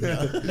back with you.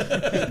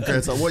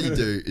 Grant's like, what you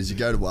do is you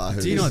go to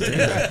Wahoo. Do you not do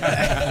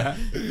that?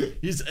 You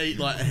just eat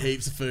like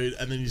heaps of food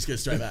and then you just go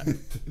straight back.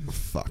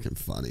 Fucking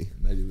funny.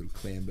 Maybe a little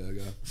clam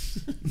burger.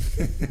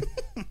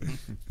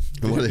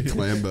 What a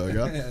clam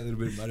burger. Yeah, a little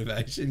bit of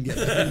motivation. Get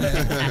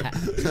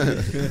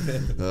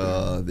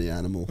Oh, the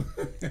animal.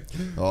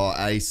 Oh,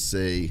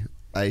 AC.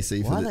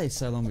 AC for Why are the they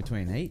so long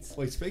between heats?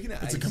 Wait, speaking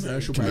of It's a AC,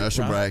 commercial break.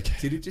 commercial bruh. break.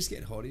 Did it just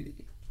get hot in here?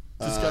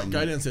 Just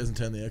go downstairs and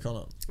turn the aircon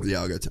on.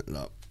 Yeah, I'll go turn it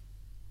up.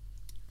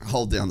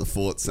 Hold down the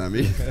fort,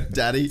 Sammy.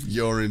 Daddy,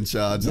 you're in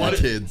charge of the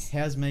kids.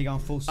 How's me going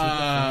full super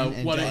fan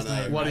and What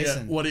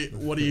Jason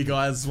Mason? do you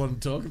guys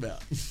want to talk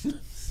about?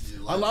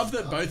 I love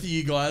that both of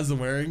you guys are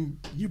wearing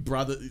your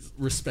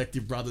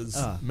respective brothers'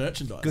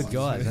 merchandise. Good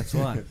guy, that's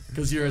right.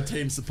 Because you're a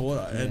team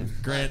supporter, and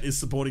Grant is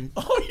supporting.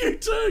 Oh, you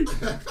too.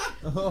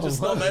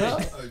 Just not me.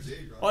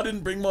 I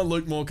didn't bring my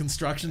Luke Moore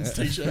Constructions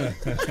t-shirt.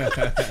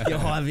 Your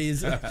high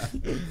vis. I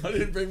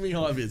didn't bring me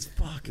high vis.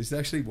 Fuck. This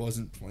actually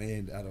wasn't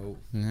planned at all.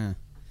 Yeah.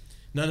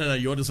 No.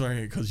 You're just wearing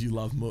it because you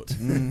love Mut.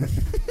 You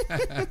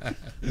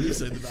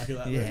see the back of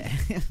that? Yeah.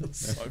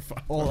 That's so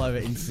fun. All over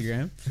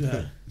Instagram.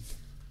 Yeah.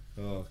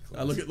 Oh,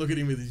 Look at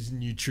him with his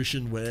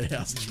nutrition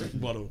warehouse drink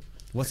bottle.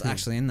 What's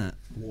actually in that?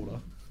 Water.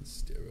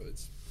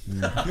 Steroids.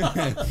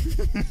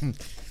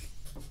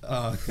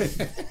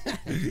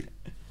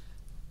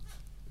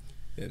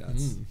 Yeah, no,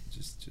 it's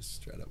just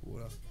straight up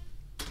water.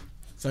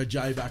 So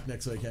Jay back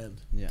next weekend.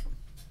 Yeah.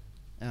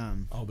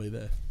 I'll be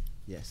there.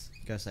 Yes.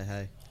 Go say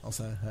hey. I'll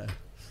say hey.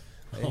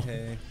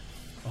 Hey.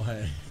 Oh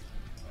hey.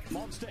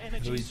 Monster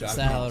Energy.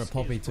 Say hello to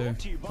Poppy too.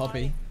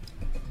 Poppy.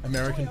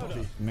 American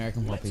Poppy.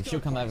 American Poppy. She'll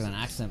come back with an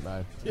accent,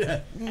 bro.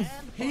 Yeah.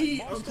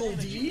 Hey, Uncle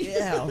D.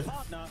 Yeah.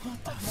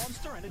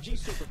 Monster Energy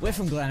Super. We're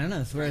from Glen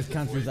Innes, whereas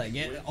countries they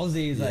get,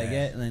 Aussies they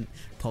get, and then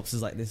Pops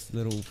is like this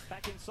little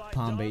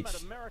Palm Beach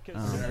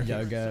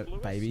yoga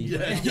baby.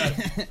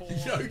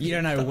 Yeah. You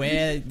don't know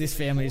where this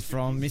family is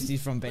from.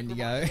 Misty's from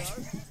Bendigo.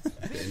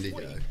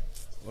 Bendigo.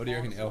 What do you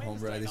reckon, El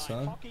Hombre this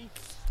time?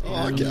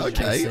 Oh,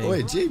 okay.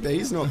 Wait,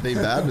 GB's not been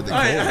bad with the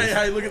calls.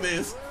 Hey, look at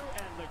this.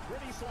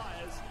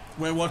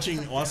 We're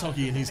watching ice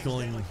hockey and he's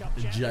calling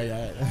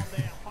JA.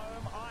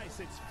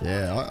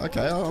 Yeah,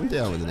 okay, I'm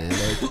down with an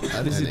Ando.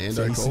 That is a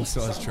Ando call. decent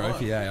sized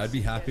trophy, eh? I'd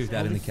be happy with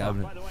that in the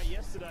cabinet.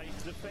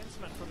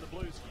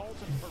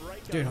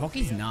 Dude,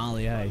 hockey's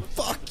gnarly, eh?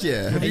 Fuck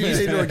yeah. Have you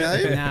been to a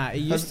game? Nah, it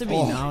used to be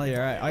gnarly,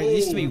 right? It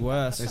used to be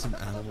worse. There's some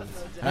animals.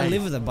 I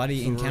live with a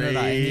buddy in Canada,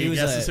 and he was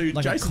a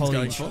Jason's college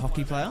going for.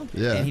 hockey player.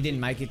 Yeah. And he didn't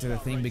make it to the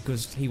thing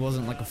because he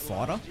wasn't like a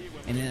fighter,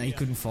 and then he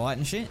couldn't fight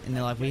and shit. And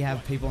they're like, we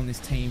have people on this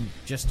team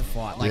just to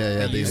fight. Like, Yeah,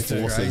 they these used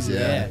to. forces,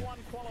 yeah.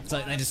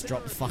 So they just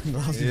drop the fucking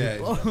gloves. Yeah.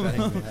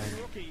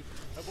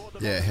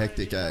 Yeah,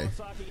 hectic, eh?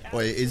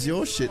 Wait, is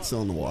your shit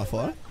still on the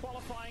Wi-Fi?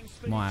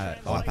 My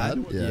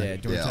iPad? Yeah.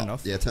 Do you want to turn it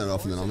off? Yeah, turn it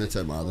off, and then I'm going to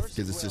turn my other,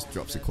 because it just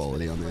drops the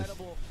quality on this.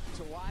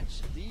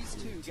 What's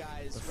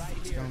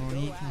going on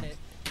here?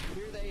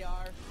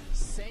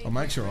 I'll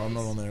make sure I'm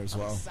not on there as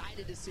well.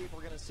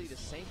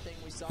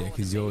 Yeah,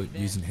 because you're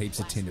using heaps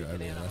of Tinder over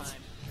there.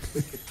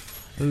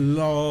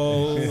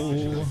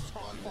 Hello.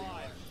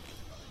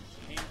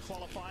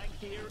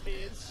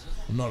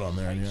 I'm not on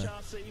there anyway.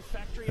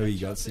 Who you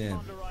got, Sam?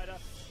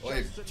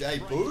 Wait,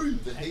 Jay Boo,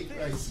 the heat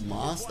race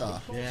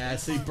master. Yeah,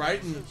 see,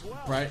 Brayton,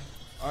 I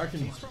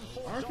reckon.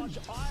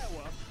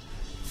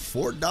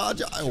 Fort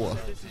Dodge, Iowa.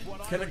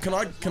 Can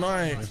I?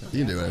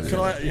 You can do it. Can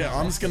I? Yeah,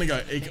 I'm just gonna go.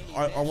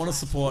 I want to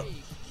support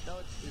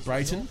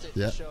Brayton.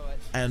 Yeah.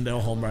 And El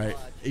Hombre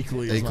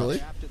equally. As much.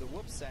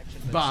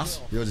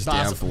 But you're just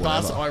down for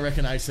whatever. But I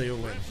reckon AC will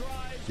win.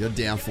 You're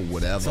down for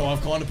whatever. So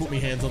I've kind of put my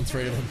hands on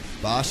three of them.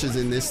 Barsha's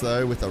in this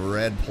though with a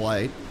red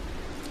plate.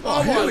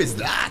 Oh, who is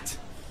that?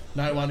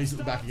 No one. He's at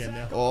the back again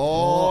now.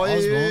 Oh, Osborne.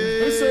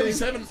 Who's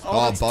 37?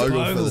 Oh,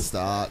 Bogle for the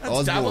start. That's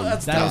Osborne.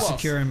 That's That'll Davos.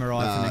 secure him a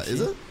ride for next Is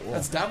year. it?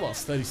 That's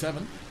Davos,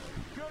 37.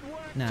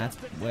 Nah, that's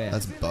where?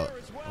 That's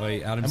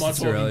Wait, Adam Am I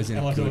Cicerelli's talking- in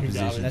am I a good talking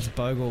position. garbage? That's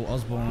Bogle,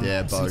 Osborne,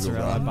 Yeah, Bogle, Cicerelli,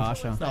 right.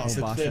 Barsha. No, I or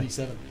said Barsha.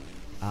 37.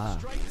 Ah.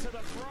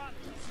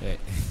 Yeah.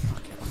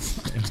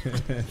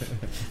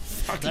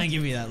 Don't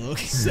give me that look.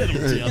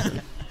 Settle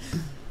down.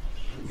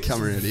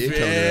 Come around here.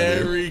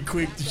 Very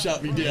quick to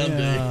shut me down, D.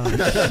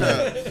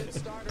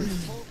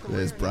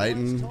 There's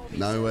Brayton,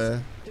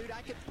 nowhere.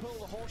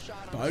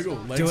 Bogle,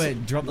 legs Do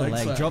it. Drop the legs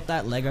leg. flat. Drop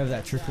that leg over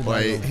that triple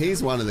Wait, Bogle.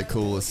 he's one of the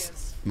coolest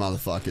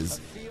motherfuckers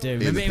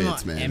Dude, in remember the him pits,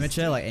 like man.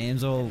 amateur, like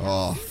Amsel?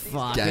 Oh,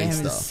 Fuck,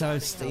 gangster. he was so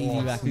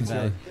steamy back in the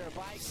day.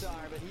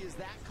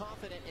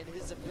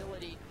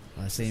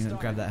 I see him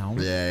grab that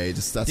helmet. Yeah, he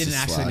just that's Didn't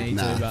just actually swag. need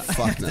Nah, to, but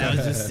fuck no. that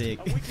was just sick.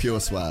 Pure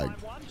swag.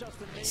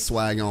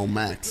 Swag on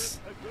max.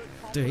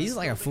 Dude, he's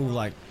like a full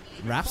like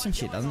raps and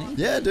shit, doesn't he?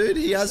 Yeah, dude,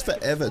 he has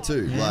forever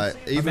too. Yeah. Like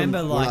I even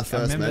remember when I like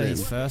first met him.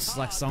 his first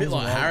like songs. Bit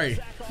like were Harry.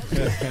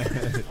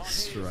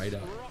 Straight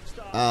up.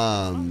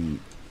 Oh,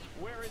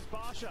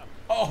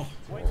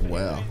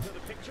 Wow.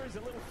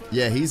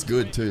 Yeah, he's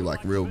good too,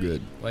 like real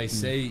good. Well, you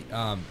see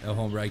El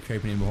Hombre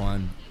creeping in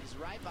behind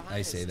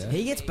AC there.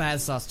 He gets bad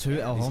stuff too,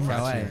 El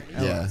Hombre.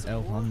 Yeah.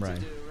 El Hombre.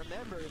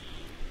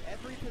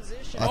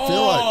 I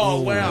feel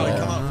like wow, he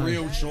come up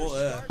real short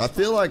there. I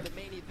feel like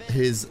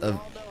his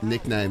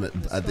nickname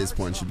at this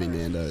point should be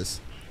Nando's.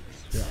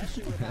 Yeah.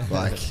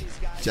 Like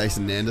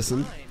Jason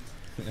Nanderson.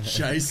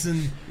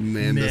 Jason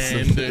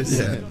Nanderson.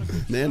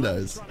 Yeah.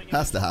 Nando's.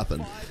 Has to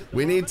happen.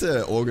 We need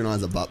to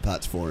organise a butt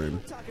patch for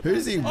him.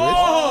 Who's he with?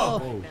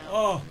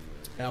 Oh!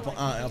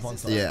 Alpine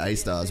Stars. Yeah,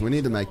 A-Stars. We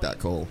need to make that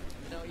call.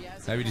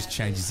 Maybe just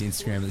change his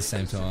Instagram at the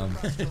same time.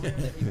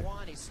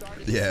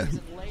 Yeah.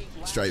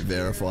 Straight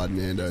verified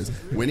Nando's.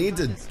 We need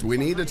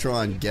to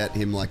try and get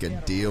him like a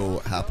deal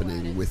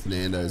happening with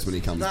Nando's when he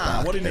comes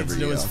back. What he needs to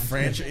do year. is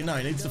franchise. No,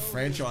 he needs to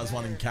franchise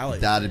one in Cali.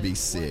 That'd be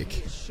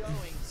sick.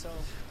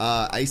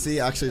 AC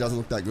actually doesn't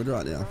look that good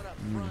right now.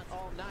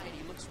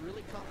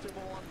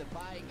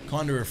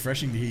 Kind of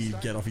refreshing to hear you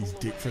get off his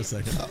dick for a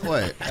second.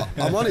 Wait,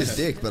 I'm on his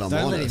dick, but I'm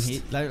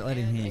honest. Don't let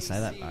him hear you say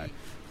that, bro.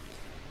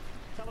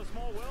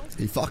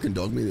 He fucking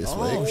dogged me this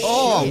week. Shit.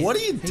 Oh, what are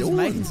you He's doing?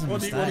 making some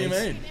What do you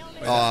mean?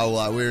 Oh,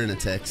 well, we were in a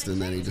text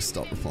and then he just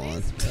stopped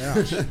replying.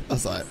 I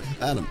was like,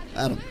 Adam,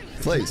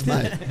 please,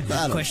 mate.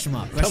 Adam, Question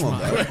mark. come on,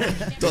 bro.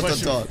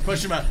 Dot.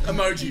 Question mark.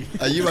 Emoji.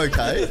 Are you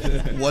okay?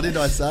 What did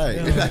I say?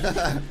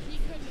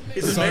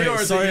 Is it me or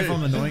is Sorry it if you?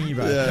 I'm annoying you,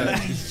 bro. Yeah.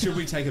 Should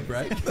we take a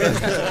break?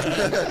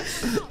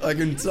 I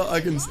can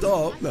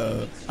stop.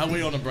 No. Are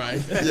we on a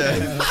break?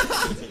 Yeah.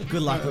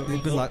 Good luck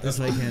this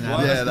weekend,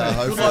 Adam. Yeah, no, Good luck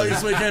hopefully.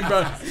 this weekend,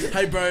 bro.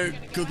 Hey, bro.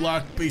 Good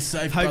luck. Be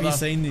safe, Hope brother. you've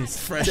seen this.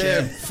 Fresh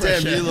air.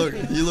 Damn, air.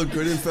 you look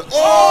good in for.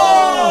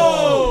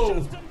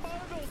 Oh!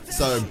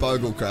 So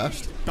Bogle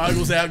crashed.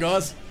 Bogle's out,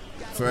 guys.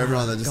 For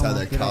everyone that just Go had on,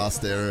 their get car up.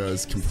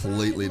 stereos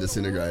completely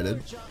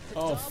disintegrated.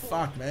 Oh,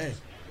 fuck me.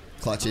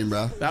 Clutch in,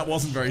 bro. That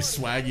wasn't very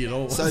swaggy at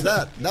all. So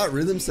that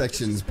rhythm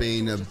section's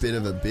been a bit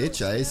of a bitch,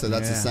 eh? So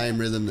that's the same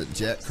rhythm that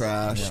Jet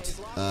crashed.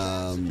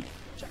 And,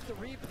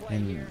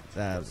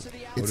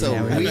 It's a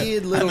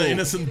weird and little. the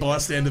innocent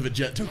bystander that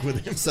Jet took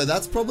with him. So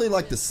that's probably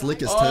like the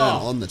slickest turn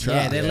on the track.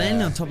 yeah, they're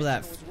landing on top of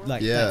that,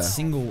 that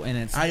single, and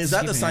it's. Hey, is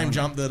that the skipping same on.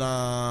 jump that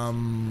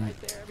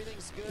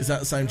Is that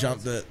the same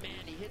jump that?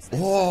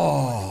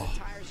 Oh,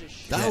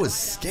 that was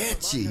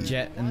sketchy.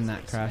 Jet and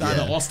that crash? No,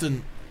 the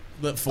Austin.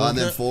 That Faulkner. And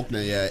then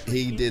Faulkner, yeah,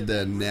 he did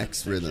the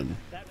next rhythm.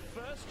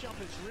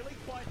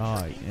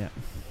 Oh yeah.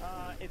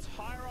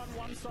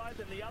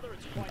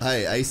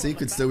 Hey, AC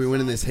could still be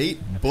winning this heat,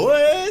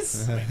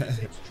 boys.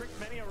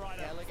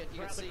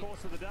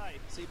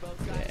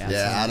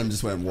 Yeah, Adam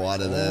just went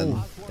wider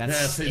then.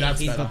 That's, see, that's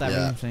he's better. got that Yeah.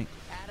 rhythm thing.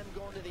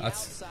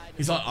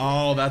 He's like,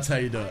 oh, that's how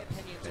you do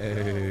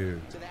it.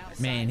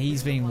 Man,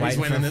 he's been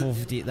waiting for winning a it.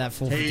 450, that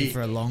 450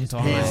 for a long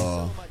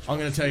time. I'm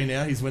going to tell you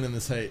now, he's winning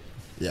this heat.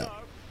 Yeah.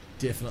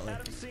 Definitely.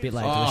 Bit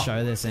late to the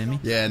show there, Sammy.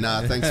 Yeah,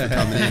 nah, thanks for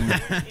coming in.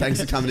 Thanks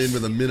for coming in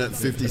with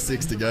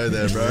 1:56 to go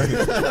there, bro.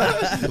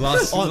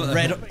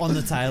 Red on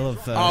the tail of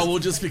first. Oh, well,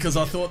 just because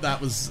I thought that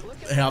was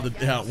how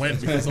it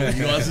went, because all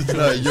you guys are doing.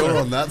 No, you're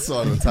on that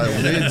side of the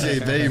table. Me and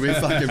GB, we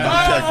fucking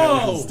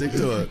backtrack and stick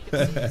to it.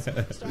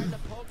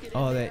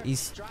 Oh, that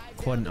he's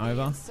quadding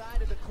over.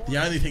 The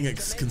only thing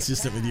that's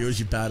consistent with you is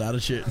your bad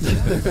attitude.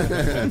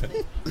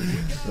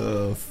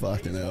 Oh,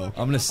 fucking hell. I'm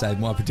going to save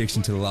my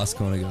prediction to the last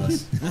corner,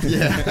 guys.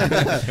 Yeah.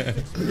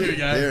 Here we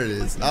go. There it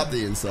is. Up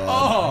the inside.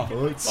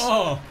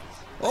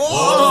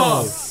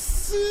 Oh!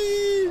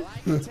 See?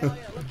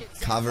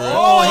 Cover it.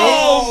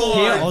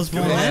 Here,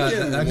 Osborne.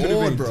 That could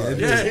have been bro.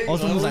 dead. Yeah.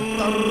 Osborne was like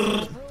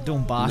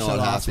doing Barsha Not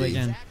last happy.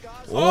 weekend.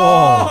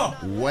 Oh!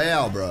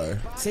 Wow, bro.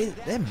 See,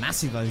 they're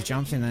massive, those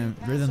jumps in their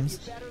rhythms.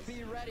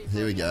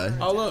 Here we go.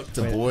 Oh, look.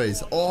 To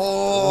boys.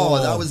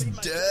 Oh, that was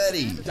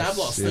dirty. Dab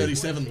lost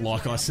 37,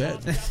 like I said.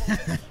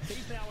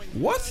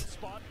 What?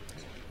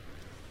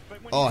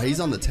 Oh, he's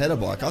on the tether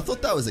bike. I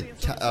thought that was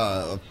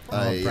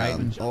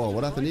Brayton.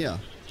 what happened here?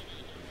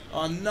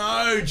 Oh,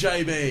 no,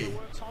 JB.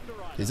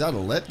 He's had a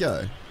let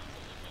go.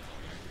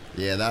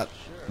 Yeah, that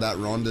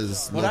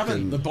Ronda's What looking.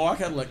 happened? The bike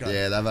had let go.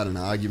 Yeah, they've had an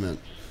argument.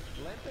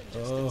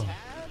 Oh.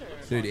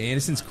 Dude,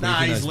 Anderson's quick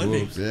Nah, in he's those limping.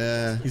 wolves.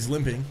 Yeah. He's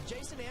limping.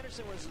 Jason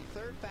Anderson was the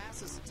third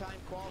fastest in time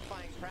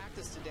qualifying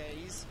practice today.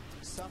 He's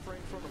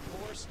suffering from a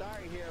poor start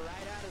here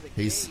right out of the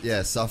He's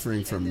gate.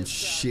 suffering from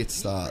shit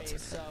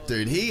starts.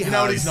 Dude, You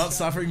know what he's not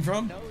suffering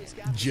from?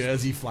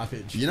 Jersey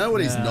flappage. You know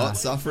what he's not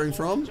suffering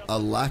from? A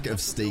lack of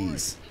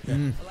steez.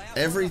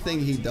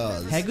 Everything he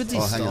does. How good's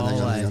his hang on,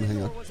 style,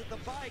 hang on.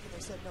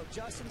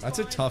 That's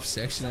a tough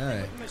section,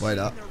 eh? Wait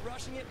up.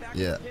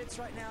 Yeah.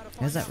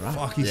 How's that right?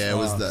 Fuck, he's Yeah, it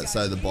was fast. that.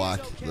 So the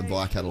bike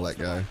had to let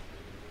go.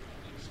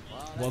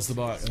 What's the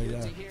bike? Oh,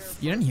 yeah.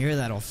 You don't hear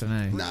that often,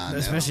 eh? Nah,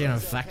 especially on a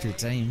factory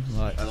team.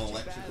 Like, An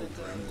electrical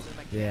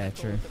gremlin. yeah,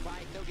 true.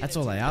 That's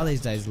all they are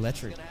these days,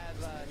 electric.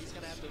 He's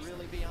going to have to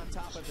really be on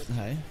top of it.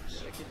 Hey.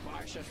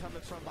 Barsha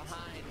coming from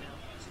behind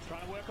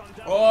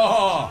now.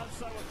 Oh!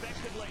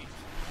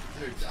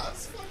 Dude,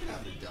 that's fucking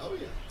having to go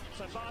here.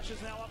 So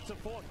Barcia's now up to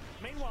fourth.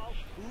 Meanwhile,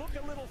 look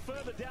a little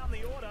further down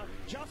the order.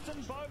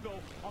 Justin Bogle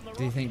on the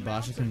Do you think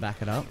Barcia can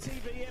back it up?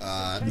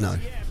 No.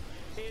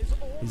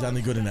 He's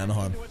only good in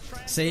Anaheim.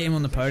 See him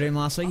on the podium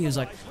last week. He was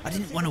like, "I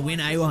didn't want to win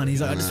A1."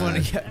 He's like, "I just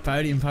want to get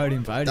podium."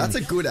 That's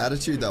a good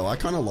attitude, though. I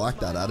kind of like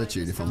that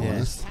attitude, if I'm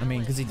honest. I mean,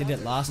 because he did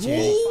it last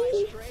year.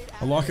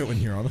 I like it when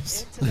you're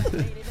honest.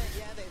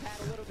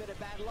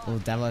 Well,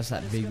 Davos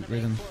that big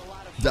rhythm.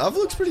 Dav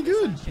looks pretty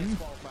good.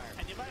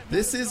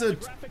 This is a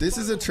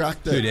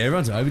track that... Dude,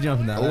 everyone's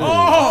overjumping that.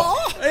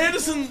 Oh,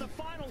 Anderson!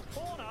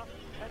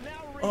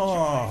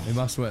 Oh, He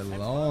must have went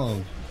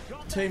long.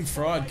 Team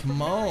Fried,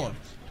 come on.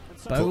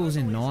 Bogle's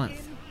in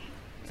 9th.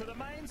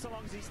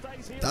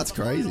 That's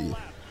crazy.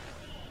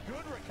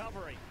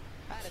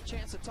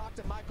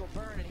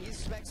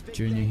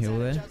 Junior Hill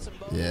there.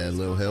 Yeah,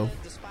 Lil Hill.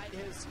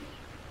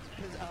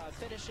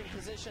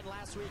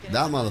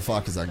 That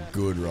motherfucker's a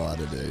good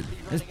rider, dude.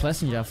 There's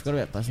Plessinger. I forgot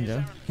about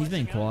Plessinger. He's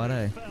been quiet,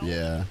 eh?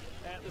 Yeah.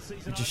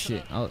 Which is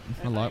shit. I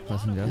like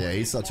Plessinger. Yeah,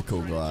 he's such a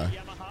cool guy.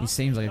 He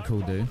seems like a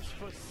cool dude.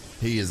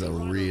 He is a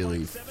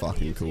really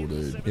fucking cool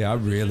dude. Yeah, I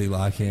really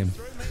like him.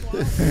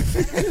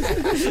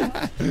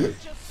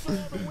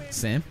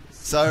 Sam?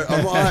 So,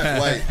 am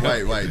I...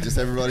 Wait. Just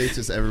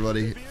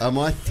everybody. Am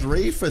I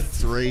 3 for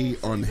 3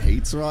 on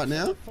heats right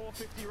now?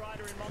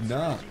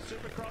 Nah.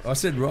 I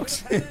said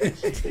Roxon.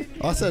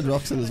 I said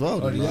Roxon as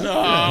well, didn't I? No,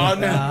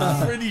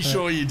 I'm pretty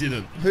sure you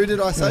didn't. Who did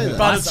I say that?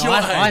 But it's your,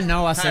 I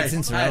know I said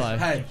Cincerello.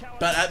 Hey,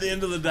 but at the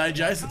end of the day,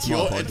 Jason, It's my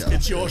podcast,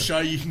 it's your show.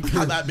 You can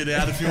cut that bit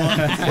out if you want.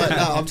 Wait,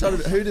 no, I'm trying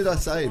to... Who did I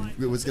say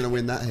was going to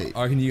win that heat?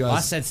 I reckon you I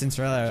guys... said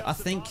Cincerello. I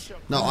think...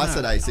 No, I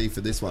said AC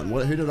for this one.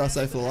 Who did I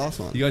say for the last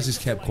one? You guys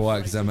just kept quiet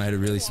because I made a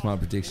really smart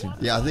prediction.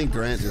 Yeah, I think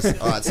Grant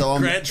just... Alright, so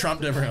Grant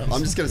trumped everyone.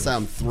 I'm just going to say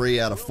I'm 3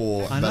 out of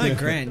 4. I know,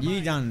 Grant. You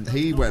done...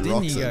 He went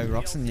Didn't Roxon. you go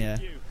Roxon? Yeah.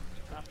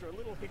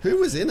 Who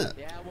was in it?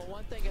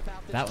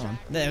 That one.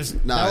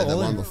 No, the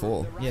one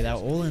before. Yeah, they were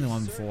all in the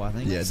one before, I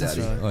think. Yeah,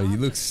 Daddy. Oh, you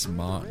look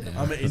smart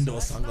now. I'm an indoor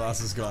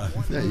sunglasses guy.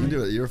 Yeah, you can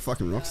do it. You're a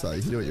fucking rock star.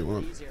 You can do what you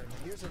want.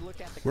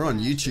 We're on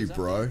YouTube,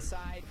 bro.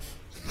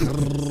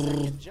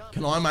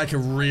 Can I make a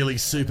really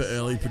super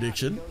early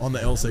prediction on the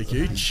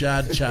LCQ?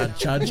 Chad. Chad.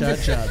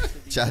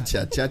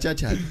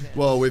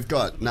 Well, we've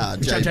got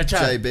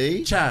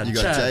JB. Chad. You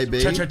got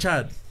JB.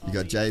 Chad. You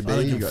got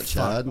JB. You got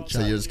Chad. So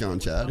you're just going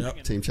Chad.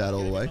 Yep. Team Chad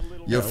all the way.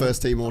 Your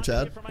first team all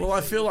Chad. Well,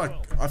 I feel like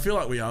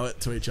we owe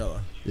it to each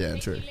other. Yeah,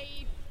 true.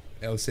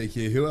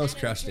 LCQ. Who else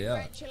crashed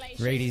out?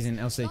 Reedy's in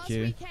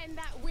LCQ.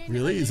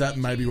 Really? Is that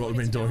maybe what we've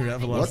been talking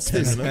about for the last 10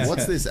 What's this? minutes?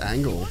 What's this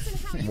angle?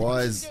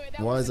 Why is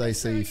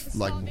AC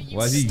like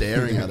Why is he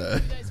staring at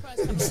her?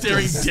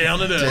 Staring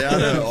down at her. Down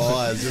her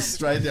eyes, just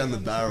straight down the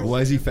barrel.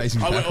 Why is he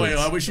facing backwards?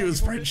 I wish he was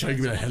French. So he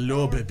could be like,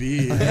 "Hello,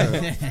 baby."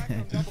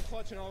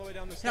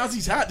 How's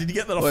his hat? Did you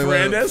get that off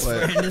Fernandez?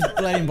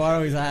 Just let him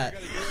borrow his hat.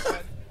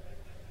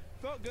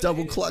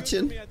 Double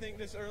clutching.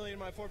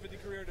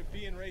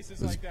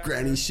 Was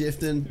Granny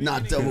shifting,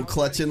 not double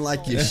clutching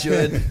like you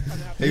should.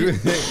 You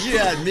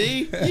had me.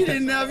 You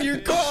didn't have your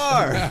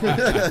car.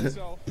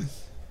 So,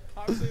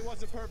 obviously, it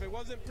wasn't perfect. It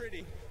wasn't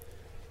pretty.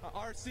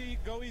 RC,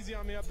 go easy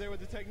on me up there with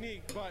the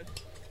technique, but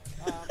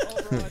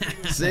overall, I think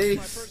it was See,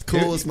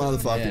 coolest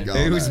motherfucker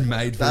going. It was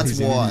made for That's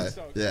his why.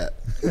 interview. Yeah.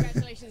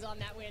 Congratulations on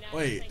that win.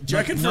 Wait, do you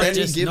reckon Not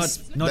Fernandez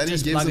just not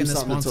just him plugging the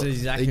something to sponsors.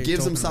 He's talk. actually He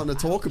gives him talking something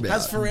to talk about.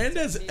 has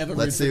Fernandez ever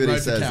Let's see what he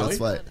says. Let's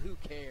wait.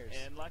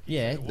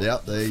 Yeah.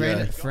 Yep, there you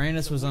go.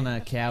 Fernandez was on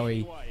a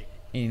Cowie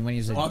when he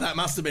was. Oh, that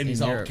must have been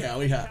his old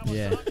Cowie hat.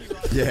 Yeah.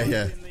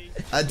 Yeah.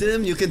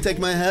 Adam, you can take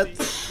my hat.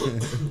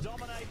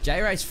 Jay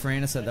raced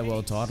Fernandez at the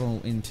world title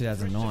in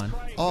 2009.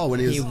 Oh, when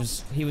he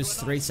was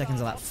 3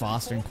 seconds of that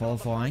faster in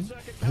qualifying.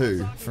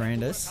 Who?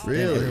 Fernandez.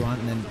 Really? Everyone,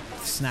 and then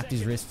snapped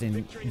his wrist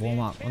in warm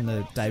up on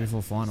the day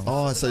before final.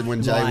 Oh, so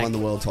when Jay won the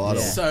world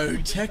title. Yeah. So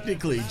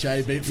technically,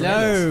 Jay beat Fernandez.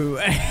 No.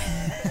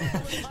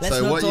 Let's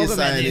So not what talk you're about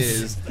saying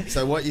this.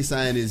 what you're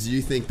saying is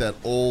you think that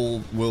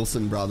all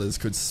Wilson brothers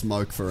could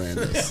smoke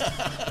Fernandez.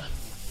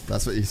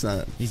 That's what you're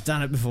saying. He's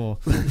done it before.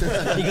 You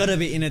got to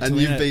be in it to And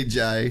win you it. beat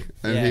Jay,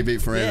 and Yeah. he beat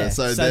Fernandez.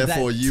 Yeah. So that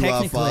therefore, you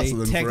are faster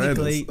than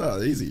technically,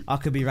 Fernandez. Oh, easy. I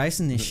could be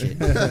racing this shit.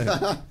 You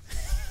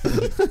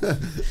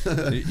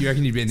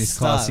reckon you'd be in this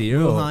class Start. here?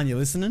 Will Or? Hahn, you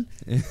listening?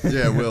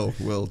 Yeah,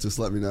 Will. Just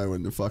let me know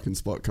when the fucking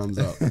spot comes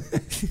up.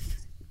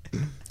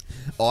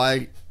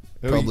 I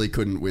probably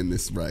couldn't win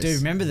this race. Dude,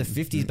 remember the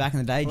 50s back in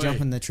the day,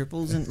 jumping the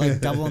triples and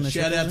like double on the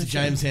Shout triples out to and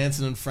James shit?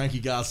 Hansen and Frankie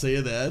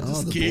Garcia there.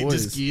 Just, the gear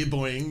boys.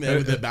 boying there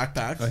with their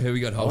backpacks. Oh, here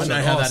we got I whole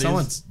know how that is.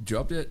 someone's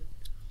dropped it.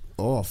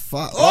 Oh,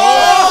 fuck.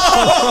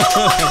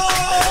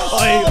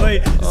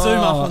 Wait, zoom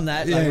up on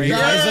that. Like,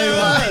 zoom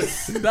up.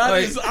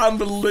 That is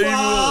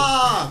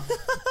unbelievable.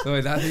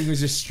 Wait, that thing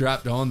was just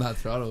strapped on that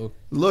throttle.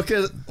 Look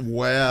at...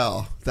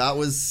 Wow. That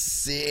was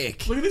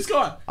sick. Look at this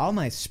guy. Oh,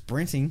 mate,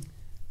 sprinting.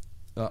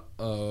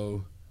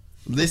 Uh-oh.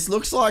 This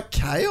looks like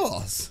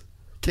chaos.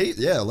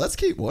 Let's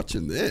keep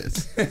watching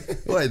this.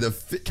 Wait, the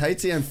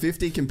KTM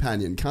 50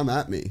 companion, come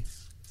at me.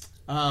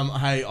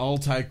 Hey, I'll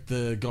take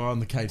the guy on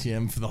the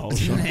KTM for the whole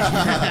shot.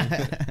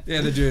 Yeah,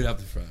 the dude up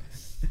the front.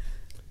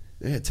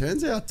 Yeah, it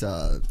turns out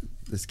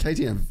this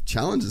KTM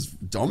challenge is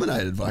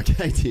dominated by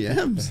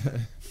KTMs.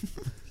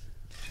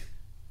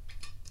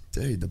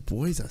 Dude, the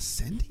boys are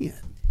sending it.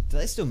 Do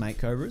they still make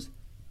Cobras?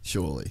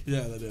 Surely.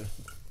 Yeah, they do.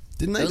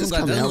 Didn't they just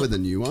come out with a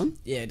new one?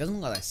 Yeah, it doesn't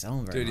look like they sell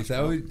them very Dude, much.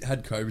 if they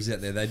had Cobras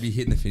out there, they'd be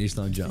hitting the finish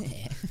line jump.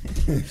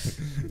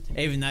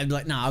 Even they'd be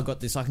like, nah, I've got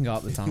this. I can go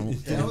up the tunnel.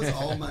 That was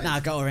old, mate. Nah,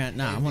 go around.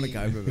 Nah, I'm on a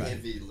Cobra, bro.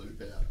 Heavy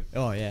loop out.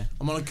 Oh, yeah.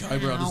 I'm on a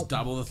Cobra, I'll just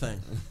double the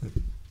thing.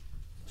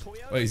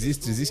 Wait,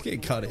 does this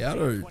get cut out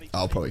or?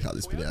 I'll probably cut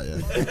this bit out, yeah.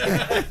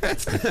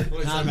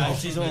 Nah, bro,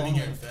 she's all...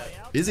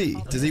 Is he?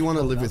 Does he want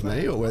to live with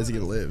me or where's he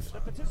going to live?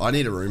 I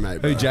need a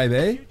roommate, bro. Who,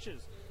 JB?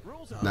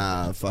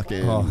 Nah,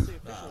 fucking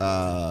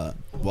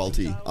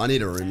Walty. I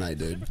need a roommate,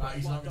 dude.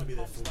 He's not going to be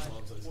there full time,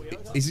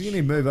 so Is he going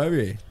to move over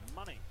here?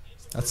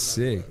 That's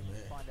sick.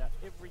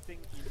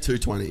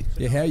 220.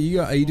 Yeah, how you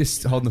got? Are you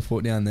just holding the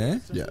fort down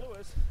there? Yeah.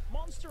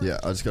 Yeah,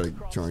 I just got to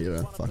try and get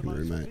a fucking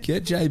roommate.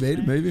 Get JB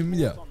to move in with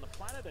you.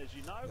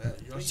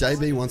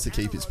 JB wants to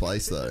keep his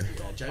place, though.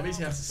 JB's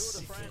house is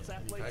sick.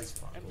 He pays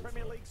fuck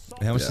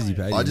all. How much does he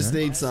pay? I just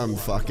need some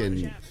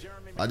fucking...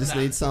 I just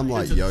need some,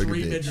 like, yoga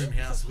bitch. It's a 3-bedroom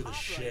house with a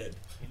shed.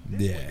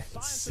 Yeah. I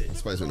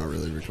suppose we're not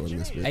really recording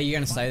this bit. Hey, you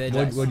going to stay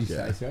there, What Jace? do you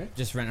say, sorry?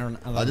 Just rent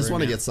another I just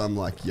want to room get some,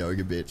 like,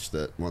 yoga bitch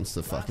that wants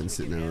to fucking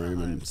sit in her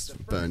room and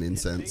burn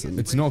incense and...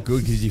 It's not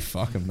good because you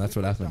fuck them. That's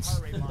what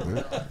happens.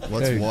 Why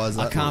is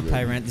that? I can't not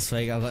pay good? rent this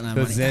week. I've got no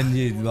money. Because then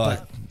you like,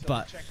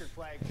 But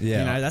yeah.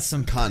 you know, that's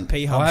some Cunt.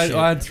 P-hub shit.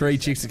 I had 3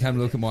 chicks that came to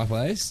look at my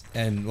place,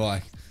 and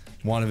like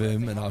one of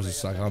them, and I was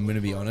just like, I'm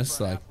gonna be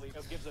honest, like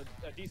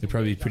it'd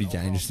probably be pretty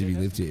dangerous if you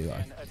lived here,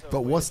 like.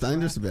 But what's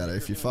dangerous about it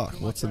if you fuck?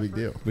 What's the big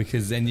deal?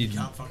 Because then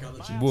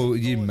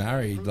you're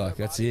married, like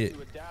that's it.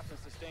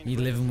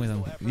 You're living with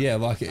them. Yeah,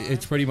 like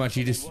it's pretty much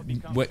you just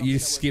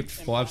skipped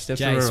 5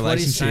 steps of a Jace, what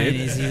he's saying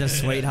relationship. is he's a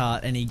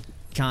sweetheart and he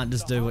can't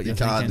just do what you're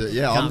can't thinking. do-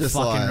 yeah, can't I'm just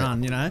fucking like-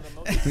 run, you know?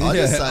 I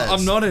just say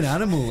I'm not an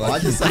animal. Like. I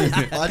just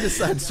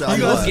say straight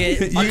You guys away.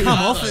 get, I come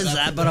off as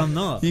that, but I'm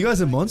not. You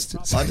guys are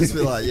monsters. I just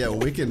be like, yeah,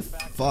 we can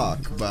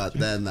fuck, but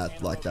then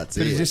that's But it.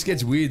 it just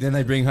gets weird. Then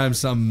they bring home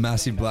some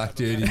massive black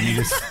dude, and you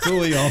just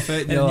fully off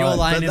it. And you're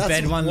like, laying in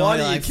bed one why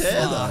night do you like,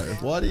 care fuck. though?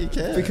 Why do you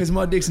care? because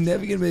my dick's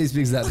never gonna be as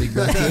big as that big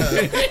black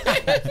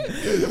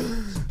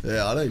dude.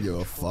 Yeah, I don't give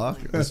a fuck.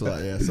 That's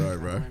like, yeah, sorry,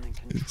 bro.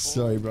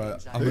 Sorry, bro.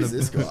 Who's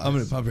this guy? I'm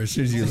gonna pump her as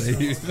soon as you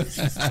leave,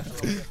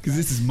 because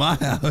this is my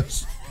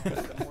house.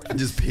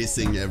 Just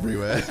pissing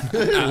everywhere.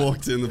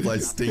 Walked in, the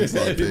place stinks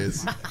like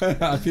piss.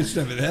 I pissed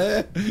over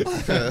there.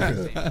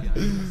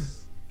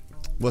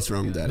 What's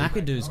wrong, Daddy?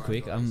 McAdoo's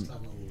quick.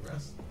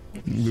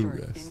 Little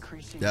rest.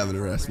 You having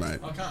a rest, mate?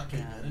 I can't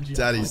keep energy.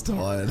 Daddy's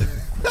tired.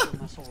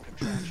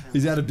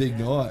 He's had a big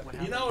night.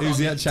 You know what He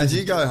was I out mean? chasing. Did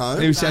you go home?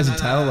 He was chasing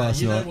tail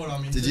last You know night. what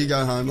I'm into. Did you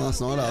go home last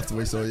night after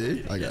we saw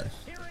you? Okay.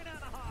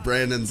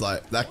 Brandon's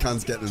like, that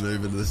cunt's getting an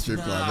Uber to the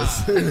strip club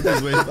as soon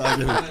as we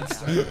fucking...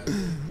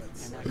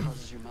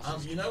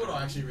 You know what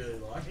I actually really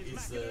like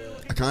is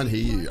the... I can't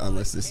hear you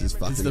unless this is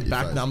fucking... It's the at your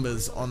back face.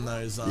 numbers on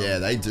those... Yeah,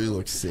 they do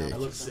look sick. They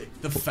look sick.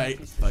 The fade.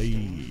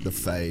 The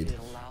fade.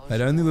 They'd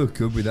only look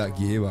good with that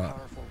gear, but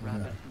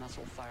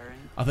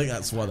I think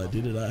that's why they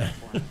did it, eh?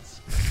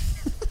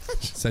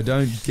 so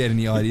don't get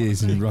any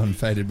ideas and run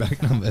faded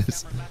back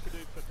numbers.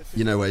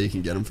 You know where you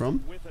can get them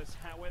from?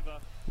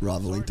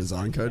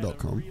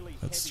 RivalLinkDesignCo.com.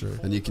 That's true.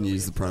 And you can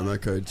use the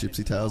promo code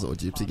Gypsy Tales or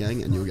Gypsy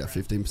Gang and you'll get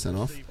 15%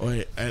 off. Oh,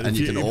 yeah. And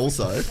you can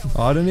also...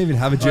 I don't even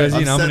have a jersey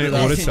and I'm an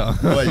auditor.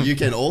 Wait, you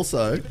can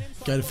also...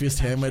 Go to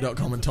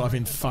fisthandwear.com and type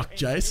in fuck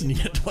Jace and you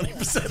get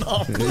 20%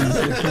 off.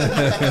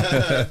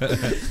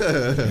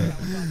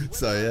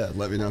 So yeah,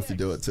 let me know if you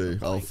do it too.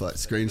 I'll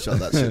screenshot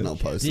that shit and I'll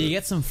post Do you it.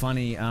 get some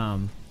funny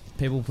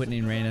people putting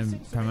in random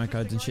promo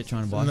codes and shit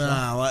trying to buy stuff?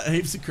 Nah, like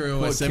heaps of crew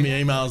always send me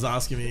emails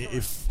asking me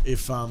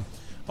if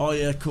oh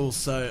yeah, cool.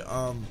 So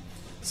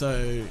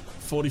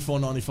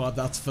 $44.95.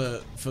 That's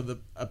for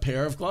a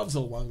pair of gloves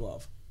or one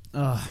glove.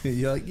 Oh.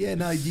 You're like, yeah,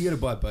 no, you got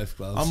to buy both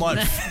gloves. I'm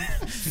like,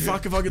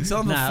 fuck, if I could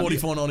sell them Nah, for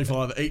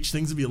 $44.95 each,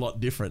 things would be a lot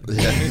different.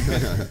 Yeah.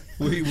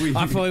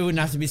 I probably wouldn't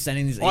have to be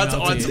sending these emails to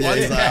you. Yeah,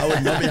 he's like, I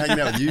would not be hanging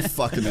out with you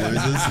fucking losers.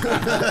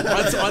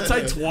 I'd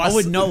say twice. I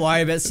would not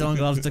worry about selling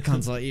gloves to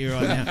cunts like you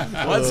right now.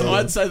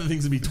 I'd say the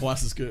things would be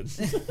twice as good.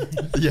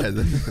 Yeah,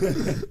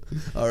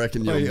 I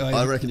reckon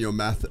your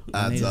math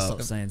I need adds to up.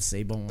 stop saying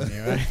C-bomb on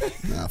here, right?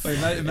 Nah, Wait,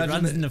 fuck. mate, It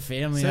runs in the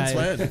family. Since eh?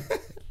 when?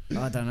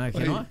 I don't know.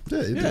 Can I? Yeah,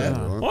 you do Yeah. that,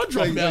 right? I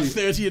drop about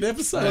 30 an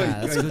episode.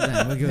 That's good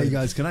then. We're Hey good.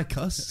 guys, can I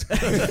cuss?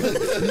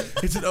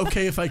 Is it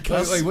okay if I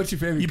cuss? Wait, what's your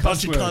favourite You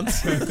cuss bunch of word?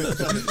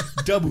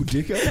 cunts. Double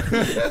dicker.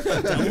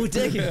 Double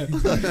dick.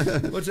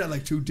 What's that,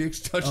 like 2 dicks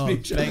touching Oh,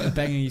 each other?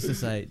 Banger used to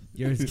say,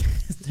 "You're as good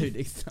as 2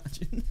 dicks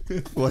touching."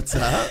 What's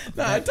that?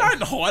 No,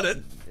 don't hide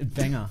it.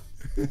 Banger.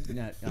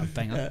 No,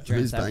 Banger.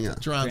 Who's Banger?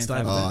 Durant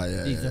Stapleton. Oh,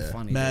 yeah, He's yeah, a yeah.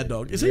 funny Mad dude.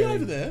 Dog. Is he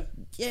over there?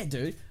 Yeah,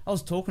 dude. I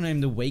was talking to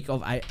him the week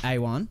of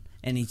A1,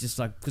 and he's just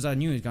like, because I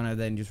knew he was going over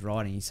there and just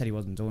riding. He said he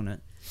wasn't doing it.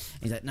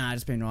 He's like, nah, I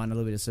just been riding a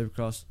little bit of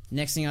Supercross.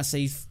 Next thing I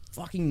see his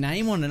fucking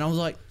name on it, and I was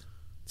like,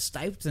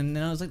 Stapleton, and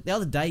then I was like, the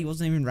other day he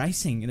wasn't even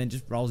racing, and then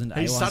just rolls into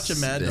He's A1. such a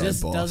mad dog.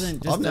 Just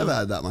doesn't. Just I've never doesn't-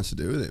 had that much to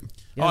do with him.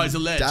 Oh, he's a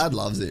legend. Dad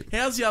loves him.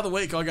 How's the other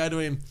week? I go to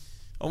him.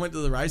 I went to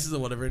the races or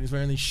whatever, and he's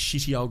wearing these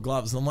shitty old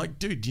gloves. And I'm like,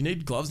 dude, do you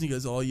need gloves? And he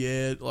goes, oh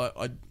yeah, like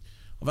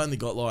I've only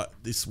got like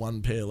this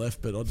one pair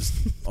left, but I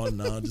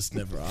just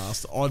never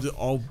asked.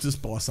 I'll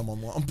just buy some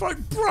online. I'm like,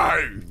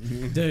 bro,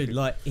 dude,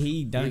 like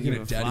he don't You're give a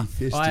gonna daddy fuck.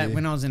 fish, dude.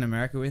 When I was in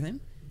America with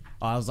him,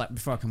 I was like,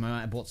 before I come home,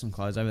 I bought some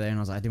clothes over there, and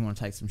I was like, I didn't want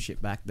to take some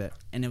shit back,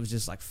 and it was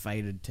just like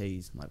faded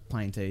tees, like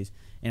plain tees,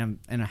 and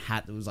a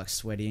hat that was like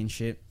sweaty and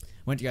shit.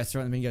 Went to go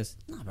throw it, and he goes,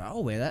 no, bro,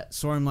 I'll wear that.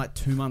 Saw him like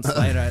 2 months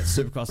later at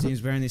Supercross, and he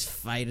was wearing this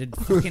faded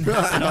fucking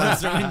hat. I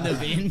threw in the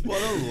bin.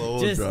 What a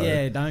lord, just, bro.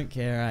 yeah, don't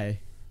care, eh?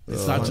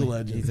 It's such a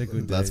legend. He's a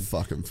good dude. That's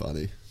fucking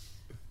funny.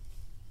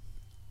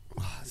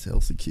 Oh, it's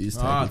LCQ's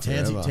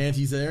taking forever.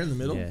 Tanty's there in the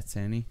middle. Yeah,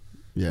 Tanny.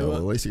 Yeah, well,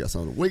 at least you got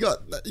something. We got,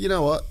 you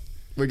know what?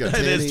 We got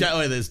Hey,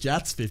 Tanny. there's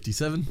Jats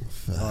 57.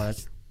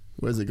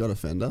 Where's it got a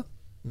fender?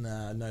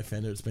 Nah, no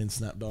fender. It's been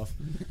snapped off.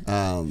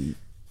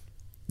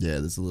 Yeah,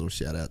 there's a little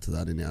shout out to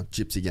that in our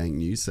Gypsy Gang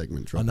news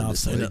segment. I dropping know, I've this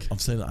seen week. it. I've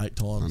seen it 8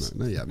 times. I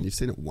know, no, you haven't. You've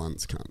seen it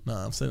once, cunt. No,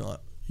 I've seen it like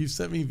you've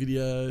sent me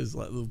videos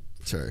like little.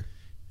 True.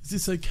 Is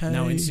this okay?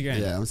 No Instagram.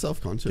 Yeah, I'm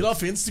self-conscious. Get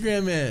off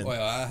Instagram, man. Wait,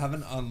 I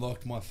haven't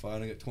unlocked my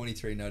phone. I got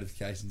 23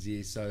 notifications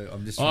here, so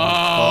I'm just. Oh,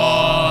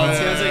 it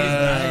sounds like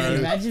Hey, he's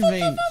imagine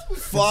being.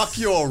 Fuck,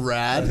 you're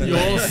rad.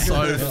 You're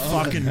so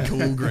fucking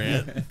cool,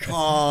 Grant.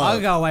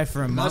 I'll go away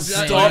for a month.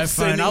 Stop without my phone.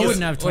 sending I us-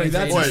 wouldn't have Wait, 23.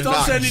 that's-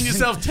 Stop no. sending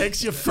yourself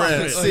texts, you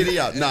Grant, fucker. city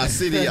up. Nah,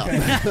 city up.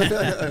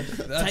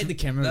 Take the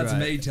camera. That's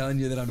bro. me telling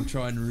you that I'm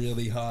trying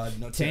really hard.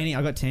 Not to. Tanny,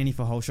 I got Tanny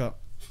for whole shot.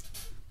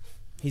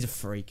 He's a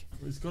freak.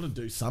 He's got to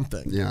do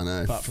something. Yeah, I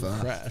know. Apart from Fuck.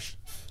 crash.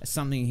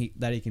 Something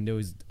that he can do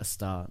is a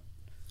start.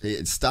 Yeah,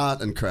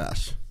 start and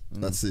crash.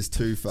 That's his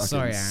two fucking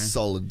Sorry, Aaron.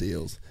 solid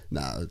deals.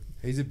 No,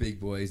 He's a big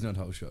boy. He's not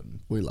whole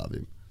shotting. we love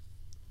him.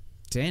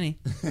 Tanny.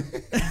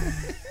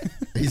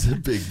 He's a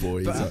big boy.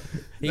 He's a,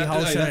 He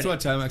whole shot. That's why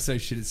Tomac's so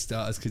shit at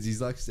stars, because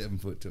he's like 7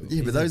 foot tall.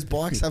 yeah, but those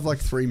bikes have like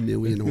 3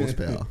 million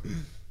horsepower.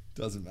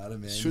 Doesn't matter,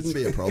 man. Shouldn't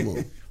be a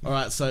problem. All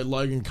right, so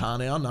Logan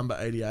Carnow, number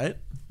 88.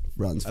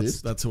 Runs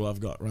fist. That's who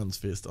I've got. Runs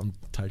fist. I'm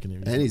taking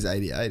him. And he's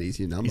 88. He's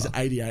your number. He's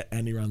 88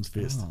 and he runs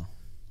fist. Oh.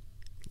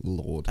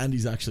 Lord. And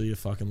he's actually a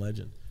fucking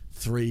legend.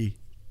 3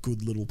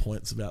 good little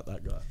points about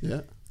that guy.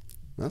 Yeah.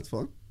 That's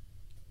fine.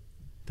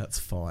 That's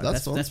fine.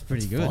 That's fine. That's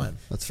pretty good. fine.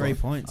 That's 3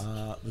 fine. points.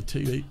 The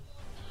TV.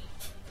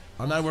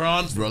 I know we're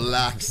on.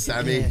 Relax,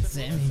 Sammy. Yeah,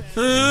 Sammy.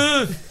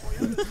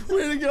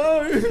 Way to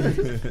go.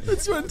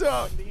 It's went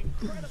dark.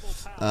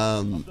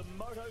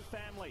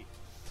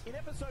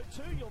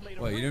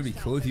 Well, you know, it'd be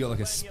cool if you got like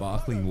a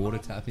sparkling water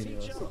tap in it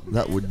or something.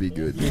 That would be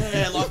good.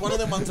 Yeah, like one of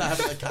them ones I have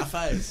at the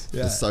cafes.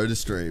 The soda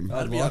stream.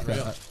 That'd be like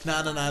unreal. that.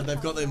 No. They've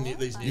got them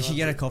these new You should ones.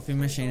 get a coffee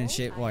machine and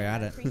shit while you're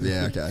at it.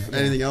 Yeah, okay.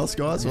 Anything else,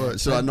 guys? Or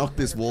should I knock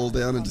this wall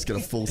down and just get a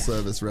full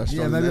service restaurant?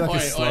 Yeah, in maybe there?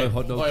 like a slow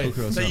hot dog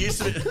cooker or There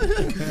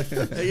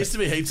something. there used to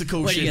be heaps of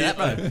cool Where shit. you get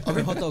here. that, bro? I'm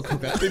a hot dog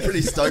cooker. I'd be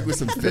pretty stoked with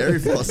some fairy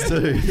floss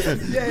too.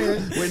 Yeah.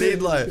 We need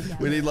like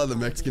the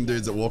Mexican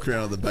dudes that walk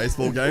around at the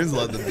baseball games,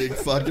 like the big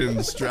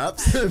fucking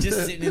straps.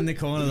 Just sitting in the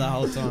corner the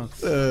whole time.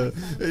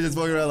 They're just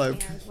walking around like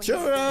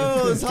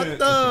churros, hot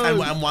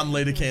dogs. And 1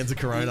 litre cans of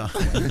Corona.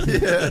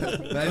 Yeah.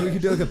 Maybe we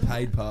could do like a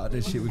paid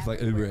partnership with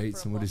like Uber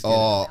Eats and we'll just get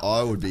Oh,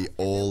 I would be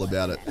all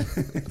about it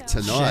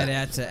tonight. Shout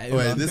out to Uber.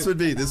 Wait, this would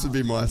be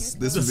my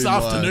This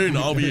afternoon,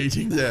 I'll be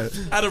eating. Yeah.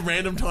 At a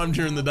random time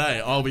during the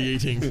day, I'll be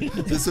eating.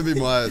 This would be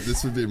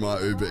my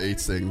Uber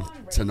Eats thing.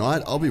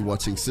 Tonight I'll be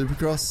watching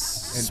Supercross,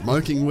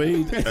 smoking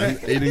weed, and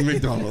eating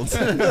McDonald's.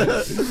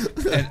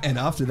 and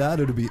after that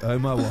it'll be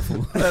Omar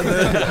waffle. And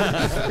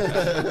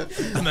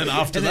then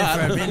after And then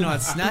that, for a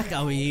midnight snack,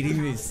 I'll be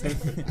eating this.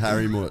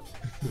 Harry Mutt.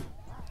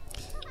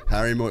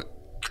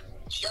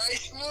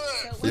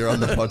 You're on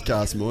the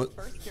podcast, Mutt.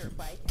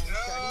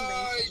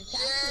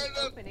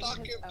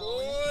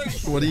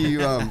 What are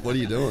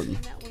you doing?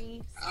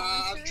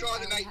 I'm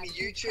trying to make my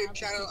YouTube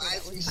channel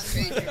as we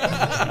speak.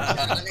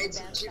 I need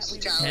some gypsy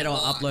talent. How do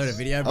I upload a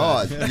video, bro?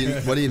 Oh,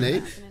 what do you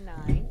need?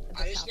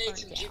 I just need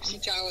some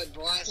gypsy talent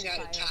advice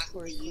how to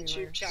tackle the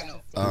YouTube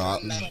channel. All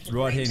right.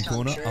 Right hand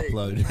corner,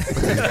 upload.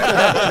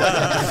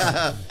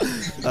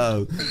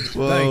 Oh, Don't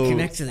well,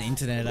 connect to the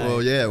internet, eh?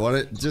 well, yeah. Why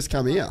don't just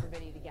come here?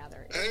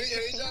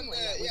 Who's on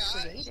there?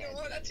 Yeah, you know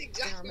what? That's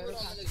exactly what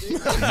I'm going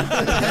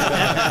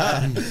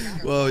to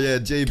do. Well, yeah,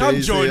 GB's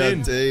Come join here,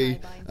 in. D.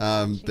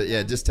 But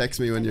yeah, just text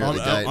me when you're at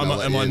the gate. and I'll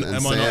let you in. And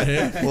am I not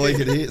here? Well, you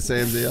can hear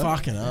Sam's here.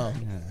 fucking hell. All right,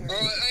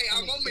 hey,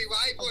 I'm on my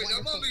way, boys.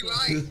 I'm on my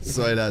way.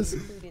 Sweet as.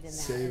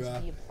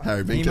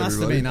 Harry Bink, He must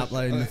have everybody. been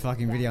uploading the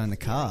fucking video in the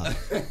car.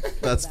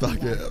 That's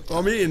fucking.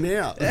 I'm here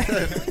now.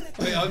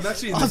 Wait, I'm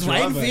actually in I the was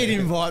waiting for driveway. you to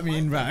invite me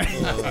in, bro.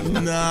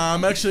 Nah,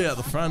 I'm actually at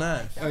the front,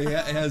 eh? Oh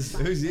yeah,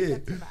 who's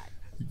here?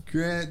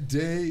 Grant D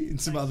and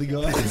some other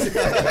guys.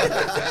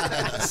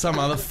 Some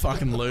other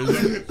fucking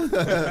loser.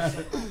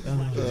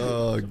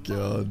 Oh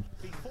god.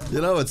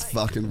 You know what's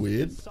fucking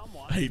weird?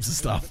 heaps of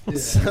stuff.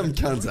 Some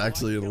cunts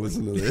actually gonna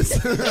listen to this.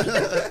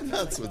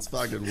 That's what's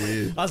fucking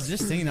weird. I was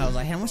just thinking, I was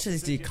like, how much of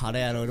this do you cut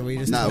out, or do we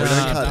just? No, we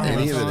don't cut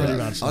any of pretty it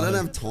much out. I don't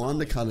have time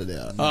to cut it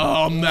out.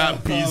 Oh, I'm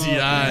that busy,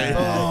 eh?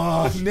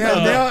 Oh,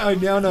 now I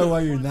now know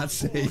why you're in that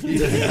seat.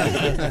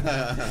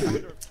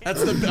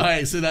 That's the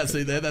hey, so that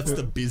seat there, that's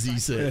the busy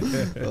seat.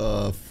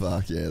 Oh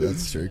fuck yeah,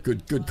 that's true.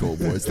 Good call,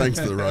 boys. Thanks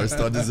for the roast.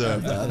 I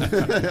deserve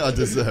that. I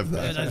deserve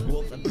that.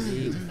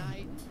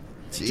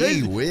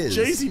 Gee whiz.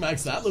 Jeez, he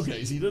makes that look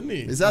easy, doesn't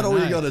he? Is that all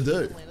you got to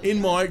do?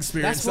 In my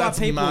experience, That's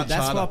why people. much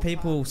That's harder. why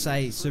people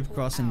say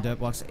Supercross and dirt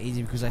bikes are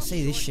easy, because they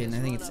see this shit and they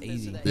think it's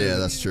easy. Yeah,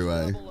 that's true,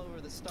 eh?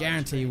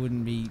 Guarantee you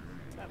wouldn't be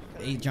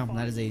jumping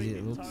that as easy as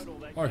it looks.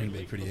 I reckon it'd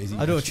be pretty easy.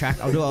 I'll do a track.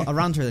 I'll do a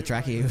run through the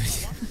track here.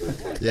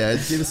 Yeah,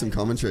 give us some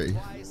commentary.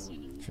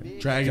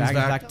 Dragons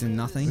back to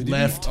nothing.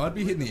 Left. I'd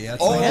be hitting the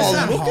outside.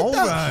 Oh, look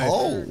at that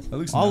hole. That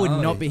looks I would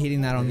gnarly. not be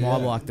hitting that on my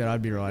bike that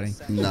I'd be riding.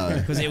 No.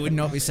 Because it would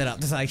not be set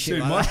up to take shit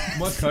Dude, like that.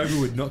 my Cobra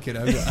would not get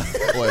over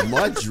that. Boy,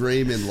 my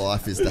dream in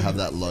life is to have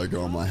that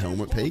logo on my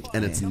helmet peak,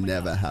 and it's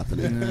never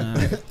happening.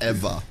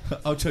 Ever.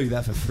 I'll tell you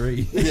that for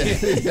free.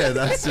 Yeah,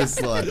 that's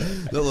just like,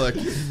 look,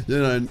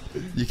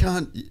 you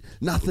can't,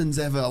 nothing's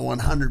ever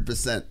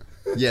 100%.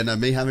 Yeah, no,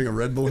 me having a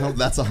Red Bull helmet,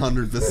 that's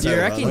 100%. Do you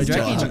reckon? That's Do you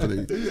not reckon?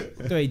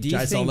 happening. Wait, do you Jace,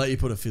 I'll think? let you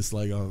put a fist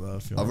leg on it.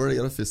 If you I've want. already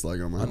got a fist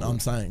logo on my helmet. I'm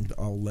saying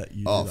I'll let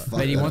you. Oh, do that. fuck.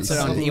 But he wants it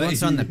on. He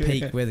wants it on the lazy.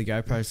 peak where the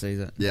GoPro sees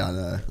it. Yeah, I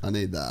know. I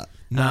need that.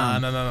 No.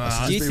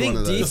 Do you be think?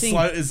 one of Do you those. think?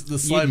 The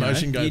slow you'd know-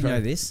 motion GoPro. You'd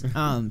know this.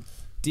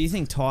 Do you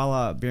think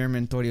Tyler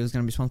Bierman thought he was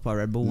going to be sponsored by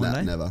Red Bull one Nah,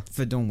 day? never.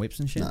 For doing whips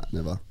and shit. Nah,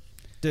 never.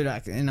 Dude,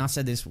 and I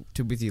said this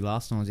with you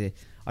last time I was here.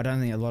 I don't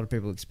think a lot of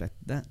people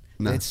expected that.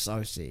 No. It's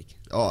so sick.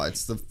 Oh,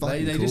 it's the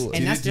fucking They coolest. just-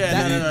 And that's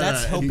Yeah, no.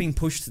 that's helping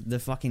push the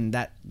fucking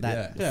that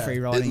Yeah. free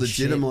It riding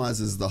shit.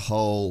 legitimizes the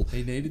whole.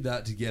 He needed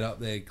that to get up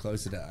there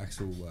closer to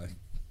Axel. Like,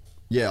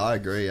 Yeah, I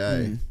agree.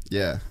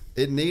 Yeah,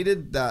 it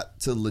needed that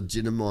to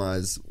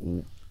legitimize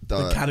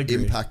the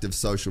category. impact of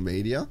social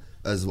media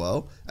as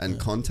well and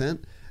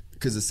content,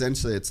 because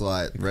essentially it's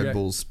like Red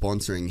Bull's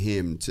sponsoring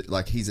him to,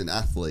 like, he's an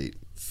athlete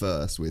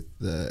first with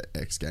the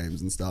X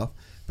Games and stuff,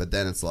 but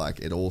then it's like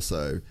it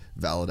also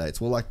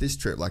validates, well, like this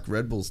trip, like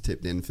Red Bull's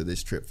tipped in for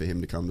this trip for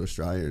him to come to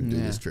Australia and do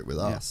this trip with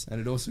us.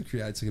 and it also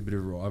creates like a bit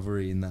of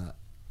rivalry in that.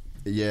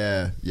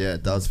 Yeah,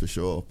 it does for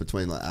sure,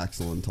 between like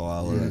Axel and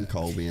Tyler and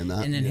Colby and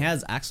that. And then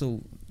how's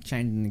Axel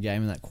changing the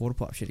game in that quarter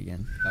pipe shit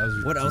again? That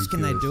was What else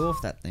can they ridiculous. do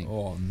off that thing?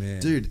 Oh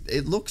man, Dude,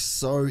 it looks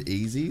so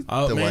easy.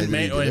 Oh, the way that he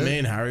did me it.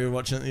 and Harry were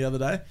watching it the other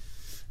day,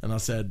 and I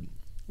said,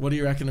 "What do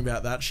you reckon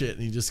about that shit?"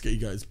 And he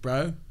goes,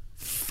 "Bro,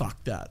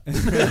 fuck that."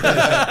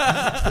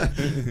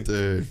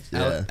 Dude,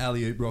 yeah.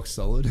 alley-oop rock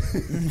solid.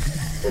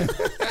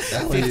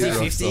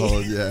 50-50.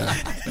 Solid, yeah.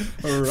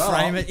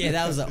 Frame it. Yeah,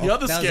 that was a. You know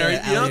the scary.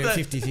 You know that.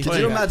 50-50. Could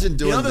you imagine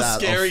doing You know the that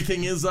scary off-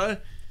 thing is though,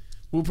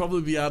 we'll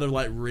probably be able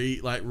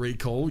to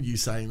recall you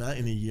saying that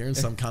in a year, and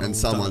some cunt And will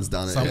someone's have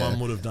done it, Someone yeah.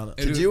 would have done it.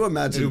 Could you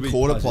imagine it'll be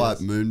quarter budgets.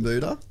 pipe moon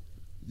booter?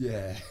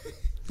 Yeah.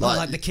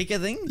 Like the kicker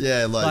thing?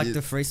 Yeah, like the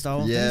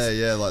freestyle Yeah, things?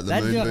 yeah, like the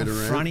That'd moon be like booter a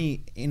round.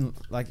 fronty in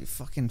like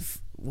fucking.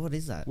 What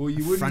is that? Well,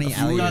 you wouldn't- Fronty you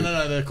alley.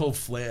 No, they're called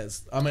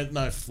flares. I mean,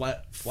 no,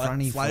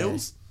 Fronty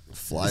flails. Is it a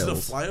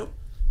Flails. flail?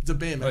 It's a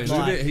BMX. Oh,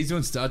 look at- he's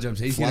doing star jumps.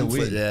 He's gonna Flunk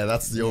win. flip, yeah,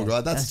 that's your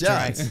guy. That's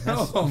That's Jack.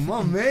 Drake. Oh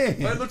my man.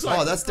 It looks like,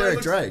 Oh, that's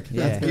Derek Drake.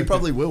 Yeah. He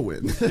probably will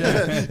win.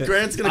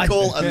 Grant's gonna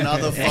call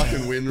another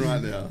fucking win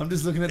right now. I'm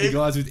just looking at the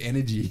guys with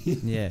energy.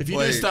 Yeah. If you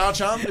Wait.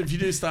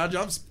 do star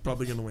jumps,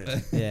 probably gonna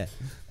win. Yeah.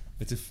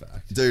 It's a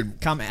fact. Dude,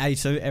 Come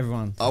A2,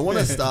 everyone. I want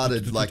to start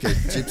like a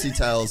Gypsy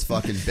Tales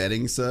fucking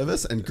betting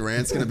service, and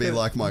Grant's gonna be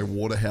like my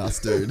Waterhouse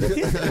dude. You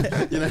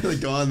know the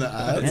guy in the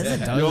How's it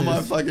ads. done You're my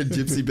this? fucking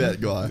Gypsy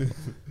bet guy.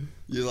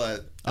 You're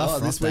like, I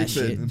this fuck week that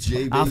for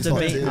shit. GB After top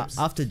being tips.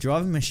 after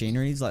driving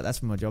machineries, like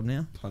that's my job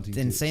now. Hunting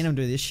Then tips. seeing them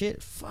do this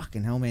shit,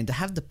 fucking hell, man. To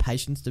have the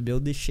patience to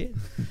build this shit,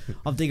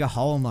 I'll dig a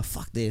hole. I'm like,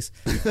 fuck this.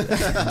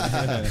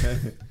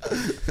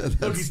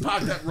 Look, he's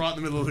parked that right in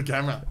the middle of the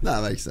camera.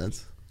 That makes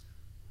sense.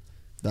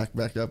 Back.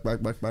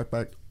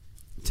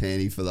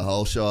 Tanny for the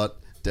whole shot.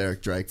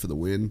 Derek Drake for the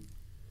win.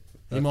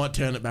 He might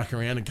turn it back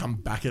around and come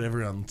back at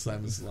everyone,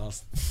 same as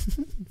last.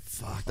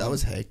 Fuck, that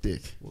was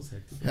hectic.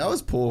 How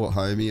was poor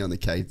homie on the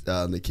Kiwi?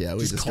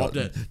 Just Just copped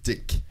got it.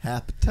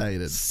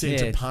 decapitated.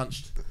 Centre Yeah.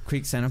 punched.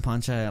 Quick center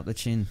puncher up the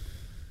chin.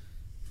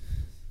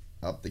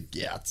 Up the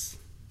guts.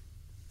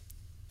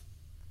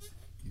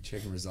 You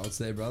checking results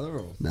there, brother?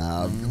 Or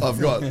Nah,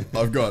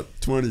 I've got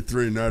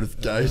 23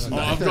 notifications. Oh,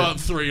 I've got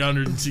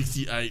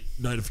 368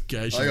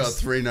 notifications. I got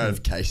 3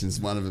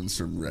 notifications. One of them's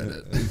from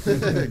Reddit.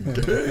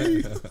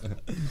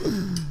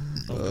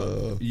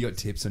 you got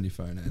tips on your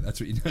phone. Eh? That's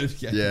what you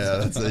notifications. Yeah,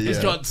 that's a, He's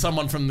yeah. got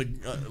someone from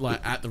the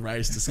at the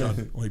race just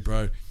going, "Oi,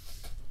 bro,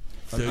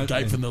 third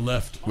gate from the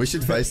left." We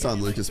should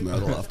FaceTime Lucas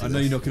Myrtle after I know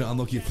this. you're not going to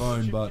unlock your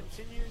phone, but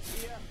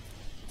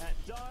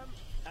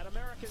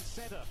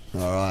All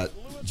right,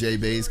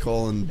 GB's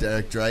calling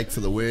Derek Drake for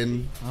the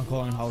win. I'm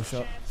calling whole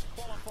shot.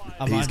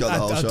 He's got the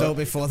whole I'll shot. do it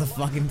before the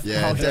fucking.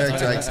 Yeah, whole Derek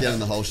shot's Drake's over. getting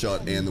the whole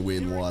shot and the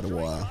win wire to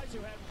wire.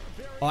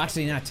 Oh,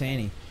 actually, no,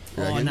 Tanny.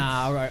 You Oh, reckon?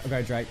 nah, I'll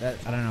go Drake. I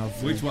don't know.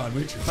 Which one?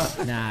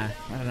 Nah, I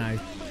don't know.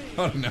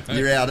 I don't know.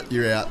 You're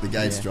out. The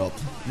gate's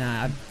dropped.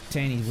 Nah,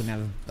 Tanny wouldn't have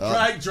him.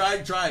 Oh.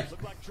 Drake.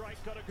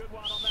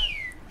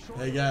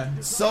 There you go.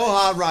 So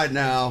hard right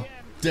now.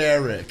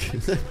 Derek.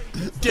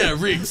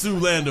 Derek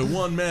Zoolander,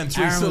 one man,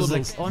 three Aaron was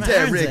syllables. like, oh, no,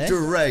 Aaron's Derek there.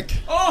 Drake.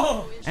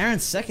 Oh!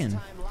 Aaron's second.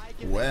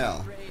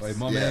 Wow. Wait,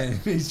 my man,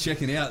 he's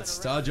checking out.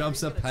 Star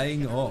jumps are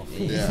paying off.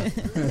 Yeah.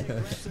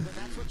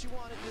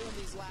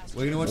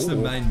 We're going to watch the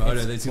main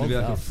moto. There's going to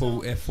be like a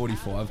full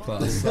F45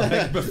 class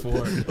like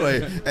before.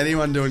 Wait,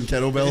 anyone doing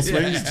kettlebell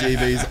swings?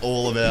 GB's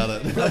all about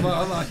it.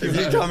 I like If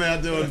you come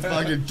out doing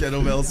fucking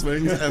kettlebell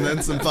swings and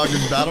then some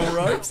fucking battle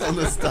ropes on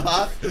the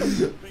start.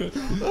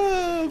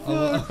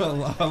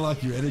 I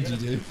like your energy,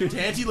 dude.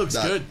 Tanty looks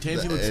good.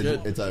 Tanty looks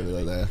good. It's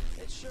over there.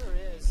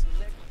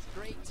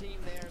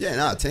 Yeah,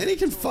 no, Tanty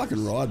can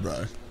fucking ride,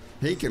 bro.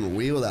 He can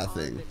wheel that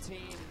thing.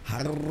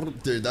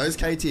 Dude, those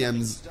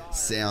KTMs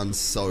sound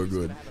so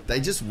good. They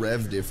just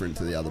rev different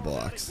to the other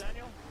bikes.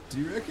 Do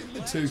you reckon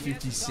the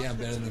 250s sound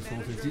better than the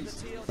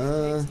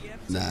 450s?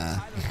 Nah.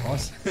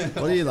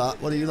 What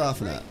are you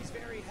laughing at?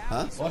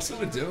 Huh? I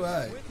sort of do,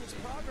 eh?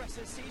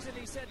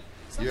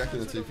 You reckon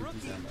the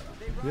 250s sound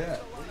better? Yeah.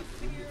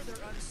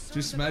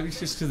 Maybe it's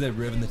just because they're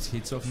revving the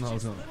tits off them the whole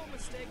time.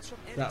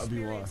 That would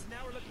be why.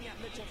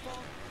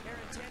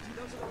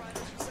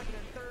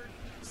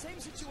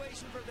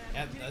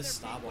 Yeah, those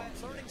Star Wars.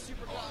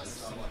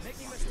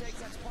 Making mistakes,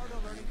 that's part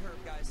of the learning curve,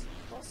 guys.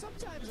 Well,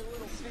 sometimes a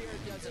little fear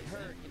doesn't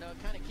hurt. You know,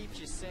 it kind of keeps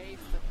you safe.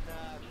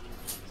 And,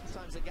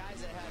 sometimes the guys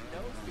that have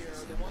no fear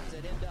are the ones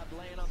that end up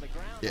laying on the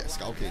ground. Yeah,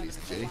 Skull Candy's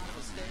G.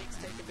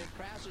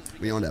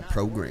 We on that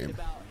program.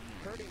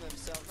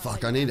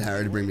 Fuck, I need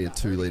Harry to bring me a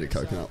 2-litre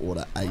coconut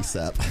water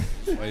ASAP.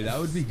 Wait, that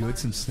would be good.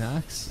 Some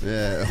snacks.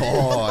 Yeah.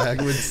 Oh, how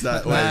good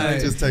snacks. Wait,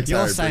 just text You're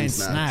Harry, saying bring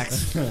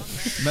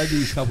snacks.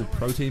 Maybe a couple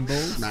protein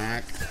balls.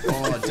 Snack.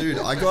 Oh, dude,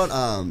 I got,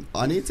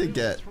 I need to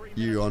get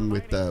you on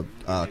with the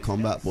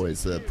Combat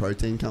Boys, the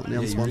protein company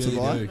I'm sponsored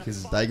really by. do,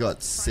 They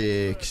got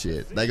sick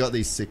shit. They got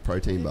these sick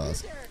protein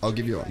bars. I'll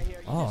give you one.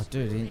 Oh,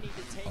 dude.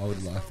 I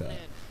would like that.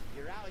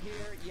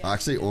 I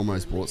actually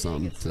almost bought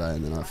some today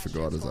and then I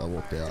forgot as I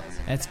walked out.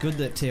 It's good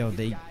that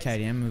TLD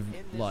KTM have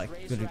like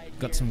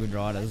got some good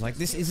riders. Like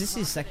this, is this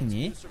his second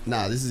year?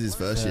 Nah, this is his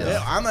first year.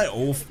 Yeah, aren't they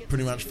all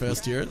pretty much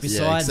first year?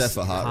 Yeah, except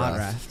for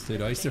Hartraft.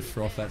 Dude, I used to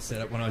froth that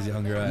setup when I was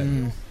younger,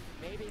 eh?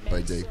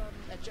 BD.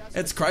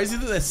 It's crazy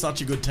that they're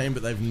such a good team,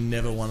 but they've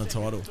never won a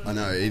title. I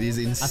know, it is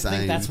I insane.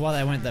 think that's why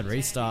they went that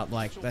restart.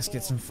 Like, let's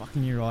get some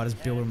fucking new riders,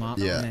 build them up,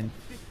 Yeah. and then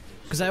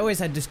because they always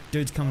had just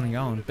dudes coming and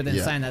going. But then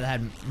Yeah. saying that they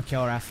had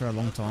McElrath for a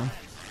long time.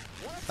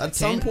 At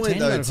some point Tandy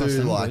though got across too,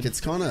 them like good. it's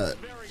kind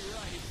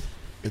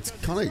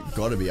of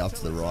got to be up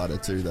to the rider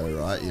too though,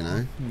 right? You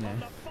know, Yeah.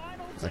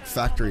 like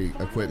factory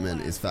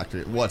equipment is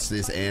factory. Watch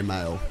this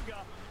airmail.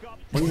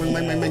 Bing, bing,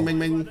 bing, bing, bing, bing,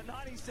 bing.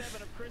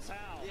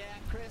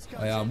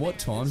 Hey, what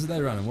times are they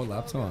running? What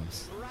lap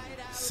times?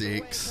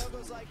 6.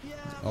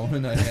 I want to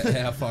know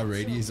how far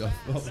Reedy is off.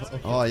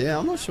 Oh yeah,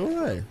 I'm not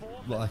sure. Eh?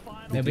 Like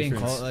They'll be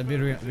difference. they'll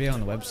be on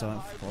the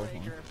website for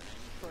qualifying.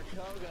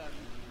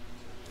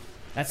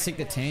 That's sick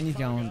that Tandy's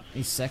going.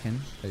 He's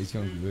second. He's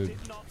going good.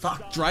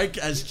 Fuck, Drake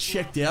has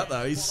checked out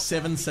though. He's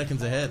 7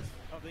 seconds ahead.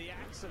 Of the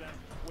accident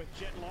with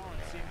Jet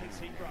Lawrence in his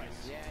heat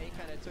race. Yeah, he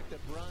kind of took the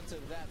brunt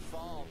of that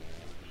fall.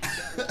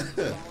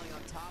 Falling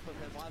on top of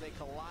him while they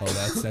collide. Oh,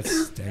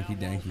 that's danky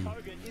danky.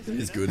 It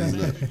is good, isn't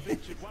it?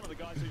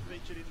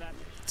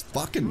 It's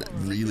fucking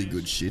really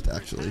good shit,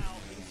 actually.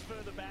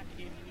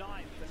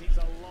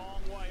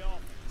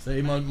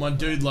 See, my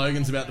dude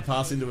Logan's about to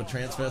pass into a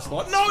transfer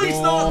spot. No, he's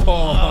not!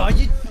 Oh,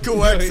 you Good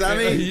work,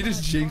 Sammy. You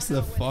just jinxed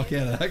the fuck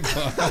out of that guy.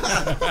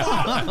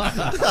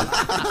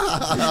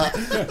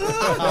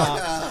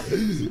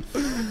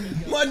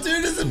 My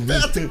dude is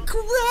about to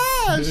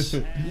crash.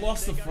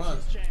 Lost the front.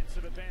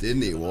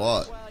 Didn't he?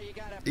 What?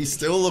 He's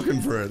still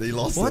looking for it. He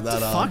lost What it the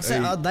that fuck's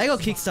that? They got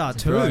kickstart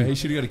too. Bro, he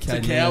should have got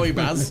a KTM. Cowie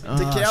Buzz. The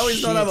Cowies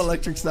don't have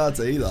electric starts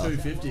either.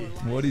 250.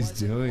 What he's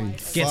doing?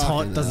 Gets Fucking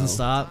hot, doesn't hell.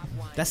 start.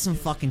 That's some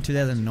fucking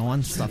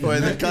 2009 stuff.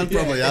 Wait, the cunt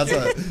probably has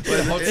a.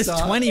 It's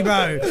 20,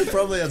 bro. It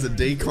probably has a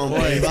decomp.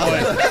 Wait,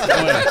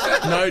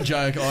 no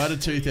joke. I had a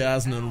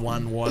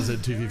 2001 YZ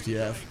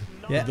 250F.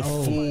 Yeah. The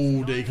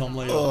full decom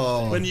leader.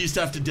 Oh. When you used to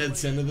have to dead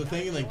center the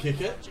thing and then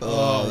kick it.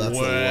 Oh, that's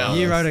the wow. worst.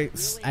 You rode a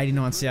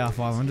 89 CR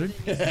 500.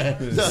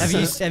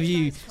 have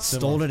you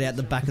stalled it out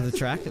the back of the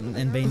track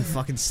and been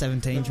fucking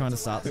 17 trying to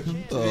start the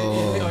thing?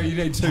 Oh, you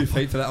need 2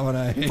 feet for that one,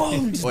 eh?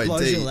 Boom, just Wait,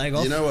 blows D, your leg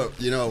off. you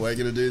know what we're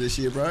gonna do this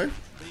year, bro?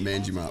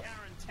 Mange him up.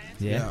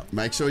 Yeah.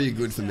 Make sure you're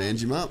good for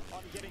Mange him up.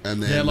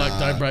 And then, Yeah, like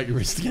don't break your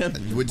wrist again.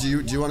 Do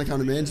you want to come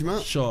to Mange him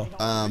up? Sure.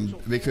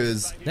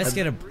 Because Let's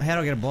get a. How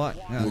do I get a bike?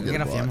 we'll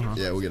get a off bike. Yamaha.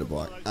 Yeah, we'll get a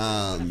bike.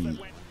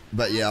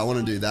 But yeah, I want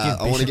to do that.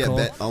 Give I want to Bish a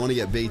get call. I want to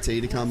get BT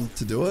to come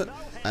to do it.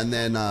 And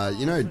then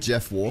you know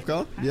Jeff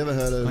Walker. You ever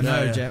heard of I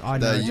know Jeff. I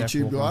the know Jeff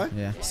YouTube Walker. guy?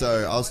 Yeah.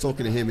 So I was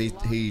talking to him.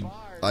 He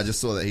I just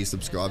saw that he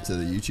subscribed to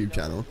the YouTube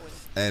channel,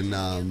 and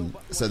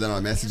so then I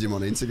messaged him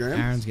on Instagram.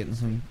 Aaron's getting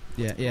some.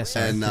 Yeah.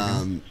 Sorry.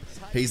 And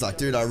he's like,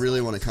 dude, I really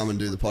want to come and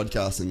do the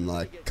podcast and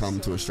like come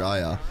to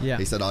Australia. Yeah.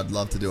 He said I'd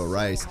love to do a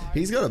race.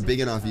 He's got a big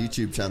enough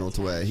YouTube channel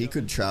to where he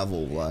could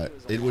travel. Like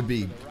it would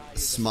be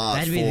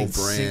smart for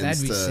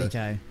brands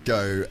to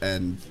go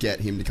and get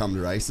him to come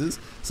to races.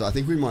 So I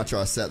think we might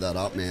try to set that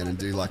up, man, and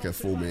do like a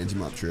full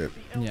Manjimup trip.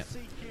 Yeah.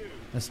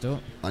 Let's do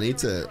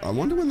it. I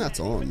wonder when that's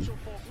on.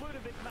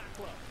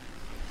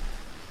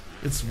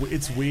 It's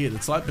weird.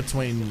 It's like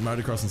between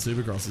motocross and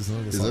supercross,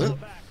 isn't it? Is it?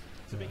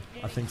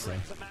 I think so.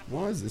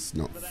 Why is this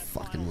not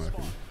fucking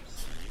working?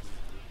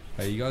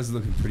 Hey, you guys are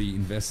looking pretty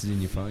invested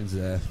in your phones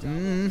there.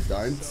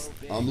 Don't.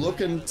 I'm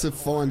looking to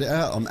find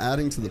out. I'm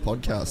adding to the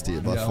podcast here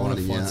by I want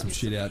to finding find out. some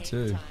shit out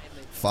too.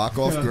 Fuck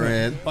off,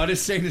 Grant. I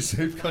just seen the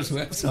Supercross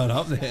website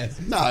up there.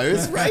 No,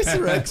 it's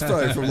Racer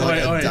Expo from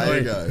like a day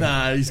ago.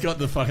 Nah, he's got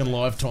the fucking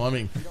live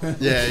timing.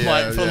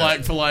 Yeah. For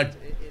like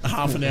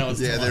half an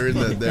hour's Yeah,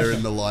 time. they're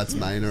in the lights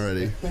main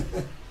already.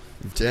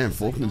 Damn,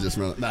 Faulkner just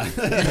run it. Nah.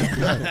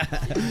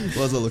 What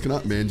was I looking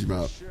up?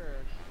 Manjimup.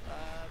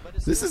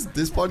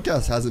 This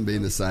podcast hasn't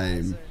been the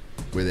same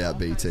without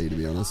BT, to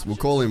be honest. We'll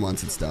call him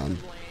once it's done.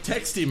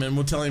 Text him and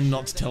we'll tell him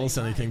not to tell us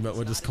anything, but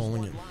we're just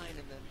calling him.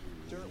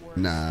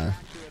 Nah.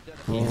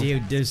 You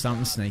do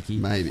something sneaky.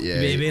 Maybe, yeah.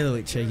 Be a little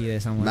bit cheeky there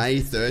somewhere.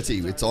 May 30,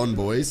 it's on,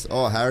 boys.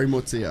 Oh, Harry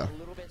Mutt's here.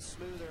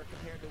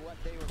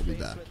 I'll be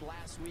back.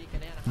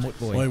 Mutt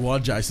boy. Wait, while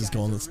Jason's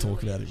gone, let's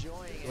talk about him.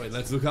 Wait,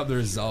 let's look up the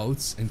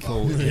results and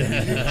call. We'll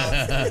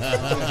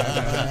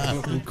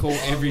call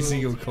every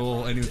single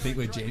call and he'll think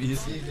we're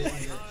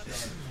geniuses.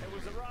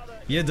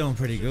 You're doing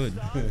pretty good.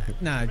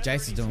 No,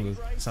 Jason's doing good.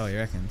 So he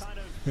reckons.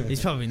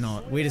 He's probably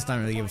not. We just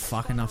don't really give a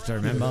fuck enough to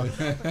remember.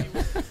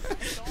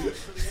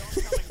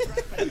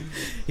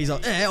 He's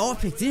like, I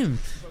picked him.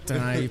 Don't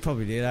know, you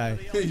probably did, eh?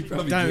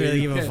 Don't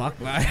really give a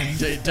fuck,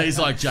 mate. D's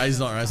like, Jay's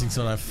not racing,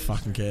 so I don't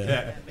fucking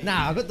care. Yeah.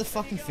 Nah, I got the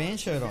fucking fan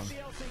shirt on.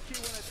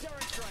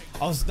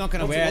 I was not going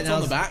to wear it. What's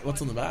on the back?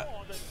 What's on the back?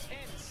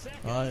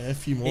 A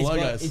few more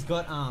logos. He's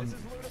got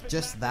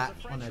just that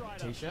on a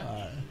t-shirt.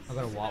 I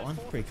got a white one.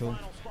 Pretty cool.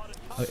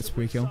 Oh, it's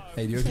pretty cool.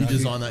 Hey, do you You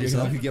design that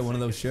yourself? I could get one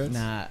of those shirts?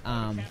 Nah,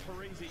 do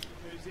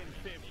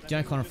you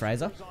know Connor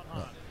Fraser?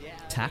 No.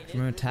 Tact,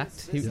 remember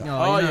Tact?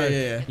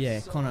 Yeah. Yeah,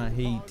 Connor,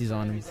 he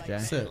designed them for Jay.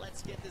 Sick.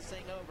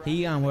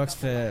 He works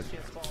for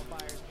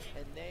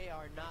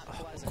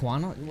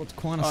Quana. What's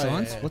Quana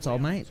Science? Yeah. What's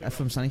old mate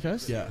from Sunny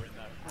Coast? Yeah.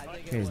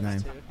 Here's his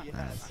name.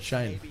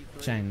 Shane.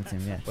 Shane, that's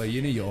him, yeah. Well,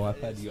 you know your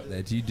iPad you got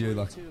there. Do you do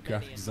like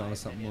graphic design or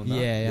something on that?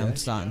 Yeah, I'm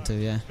starting to,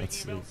 yeah. That's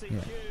sweet. Yeah.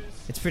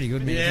 It's pretty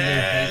good, man. Yes! You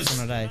can do heaps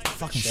on a day.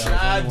 Fucking shit.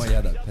 I don't know why you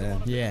had that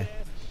pen. Yeah.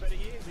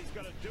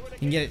 You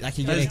can get it, like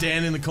you get There's it.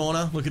 Dan in the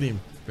corner. Look at him.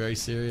 Very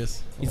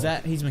serious. Is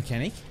that his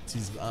mechanic? It's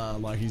his,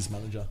 like his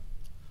manager.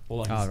 Or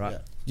like Oh, his, right. Yeah.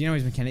 Do you know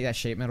his mechanic, that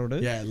sheet metal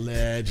dude? Yeah,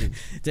 legend.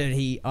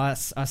 Dude, I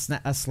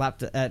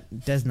slapped it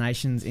at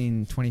Destinations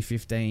in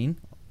 2015.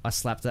 I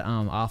slapped the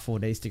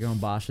R4D sticker on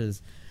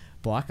Barsha's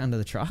bike under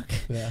the truck,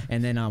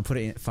 and then put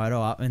it in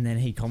photo up, and then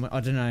he commented.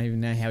 I don't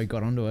even know how he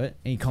got onto it.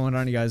 And he commented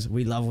on it, he goes,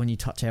 "We love when you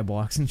touch our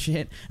bikes and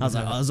shit." I was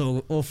like, "I was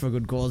all for a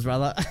good cause,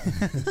 brother."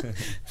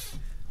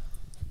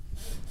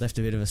 Left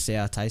a bit of a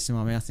sour taste in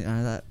my mouth. You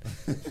know that.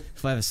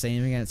 If I ever see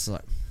him again, it's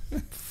like,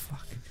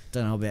 fuck.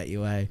 Don't know about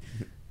you, eh?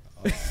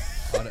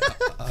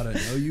 I don't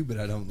know you, but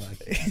I don't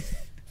like it.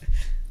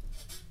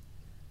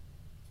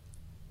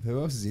 Who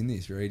else is in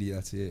this? Reedy,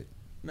 that's it.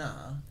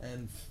 Nah,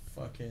 and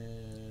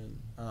fucking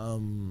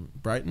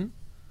Brayton.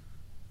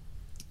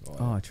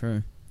 Oh,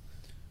 true.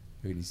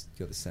 Reedy's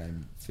got the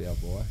same foul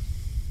bike.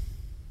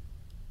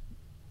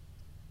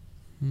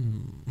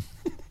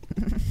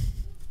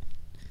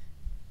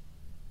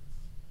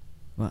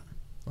 What?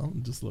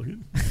 I'm just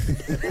looking.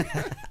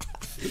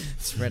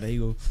 Spread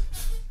eagle.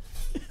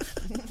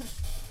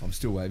 I'm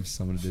still waiting for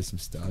someone to do some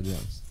star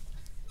jumps.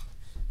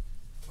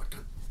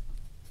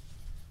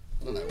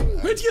 I don't know.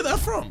 Where'd you get that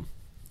from?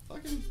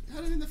 Fucking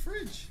had it in the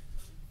fridge.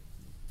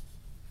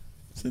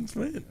 Since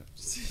when?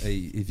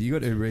 Hey, if you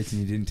got Uber Eats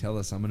and you didn't tell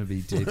us, I'm going to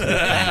be deep. No,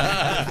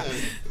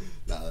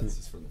 that's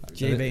just from the fridge.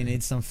 GB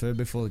needs some food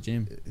before the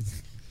gym.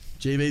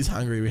 GB's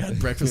hungry. We had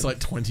breakfast like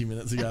 20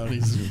 minutes ago, and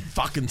he's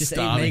fucking Just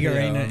starving. eat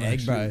megarine and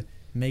egg, bro.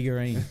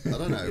 Megarine. I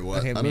don't know what.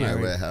 Okay, I don't know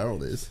megarine. where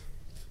Harold is.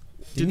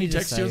 Didn't he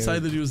just text you and say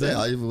that he was there?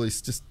 Yeah, well,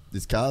 he's just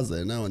his car's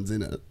there. No one's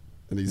in it,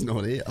 and he's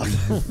not here.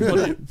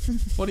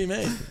 What do you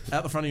mean?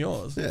 Out the front of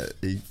yours? Yeah,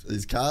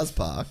 his car's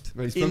parked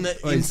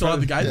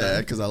Inside the gate. Yeah,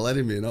 because I let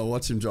him in. I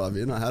watched him drive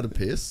in. I had a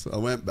piss. I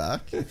went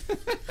back.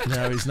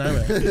 No, he's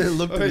nowhere.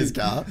 Looked at his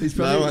car.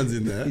 No one's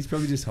in there. He's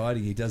probably just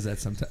hiding. He does that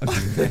sometimes.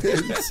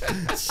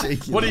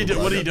 What are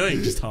you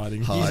doing? Just hiding.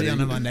 Usually on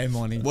a Monday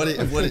morning. What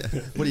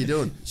are you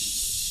doing?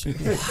 Shh.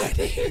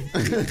 Hiding.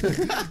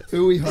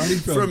 Who are we hiding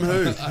from? From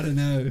who? I don't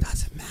know.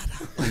 Doesn't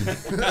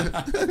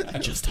matter.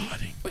 Just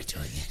hiding. We're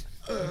doing it.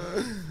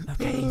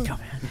 Okay, you can come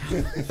out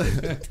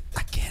now.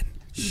 Again.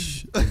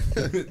 Shh.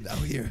 They'll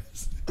hear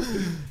us.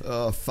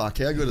 Oh fuck!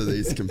 How good are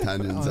these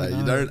companions? Oh, You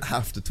no. don't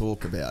have to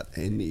talk about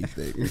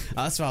anything.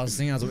 That's what I was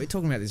thinking. I was like, we're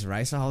talking about this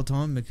race the whole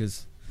time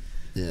because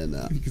Yeah,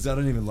 nah. Because I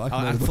don't even like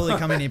I fully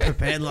come in here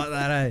prepared like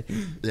that, eh?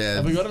 Yeah.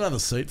 Have we got another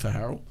seat for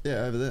Harold?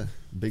 Yeah, over there.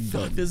 Big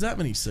Fuck, dog. there's that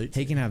many seats.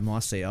 He can have my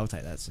seat. I'll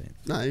take that seat.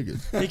 No, you're good.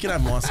 He can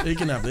have my. He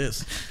can have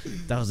this.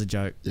 That was a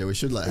joke. Yeah, we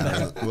should let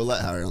Harry. We'll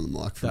let Harry on the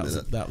mic for a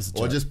minute. That was a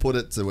Or joke. just put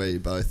it to where you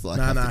both like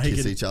No, have no, to he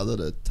kiss can- each other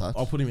to touch.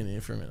 I'll put him in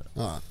here for a minute.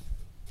 All right,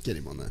 get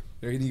him on there.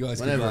 You guys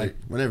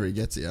Whenever he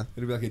gets here.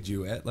 It'll be like a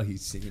duet, like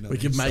he's singing. We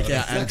could make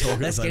out and talk at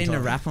the Let's same get him to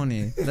time. rap on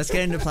here. Let's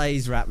get him to play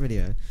his rap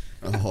video.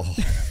 Oh.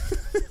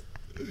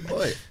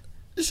 Wait.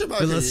 You should make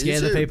Will a it scare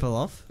the YouTube. people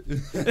off?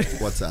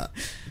 What's that?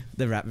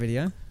 The rap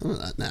video?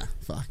 Nah,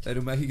 fuck.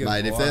 It'll make you go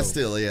Mate, if they're viral.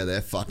 still here,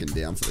 they're fucking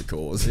down for the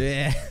cause.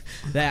 Yeah,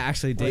 they're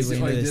actually Wait, deeply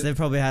into this. They've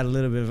probably had a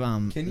little bit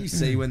of Can you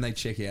see when they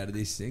check out of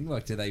this thing?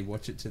 Like, do they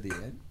watch it to the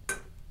end?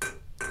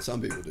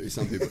 Some people do.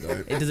 Some people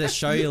don't. Does it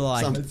show you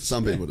like?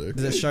 Some people do.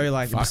 Does it show you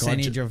like the Fuck,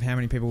 percentage of how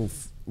many people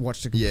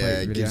watch the complete Yeah,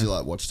 it video? gives you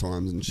like watch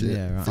times and shit.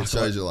 Yeah, right. It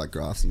shows you like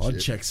graphs and I'd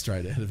shit. check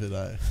straight out of it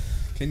though.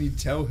 Can you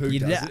tell who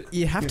does it?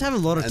 You have to have a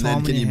lot of And time.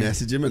 then can in you your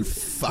message him and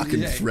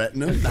fucking Yeah.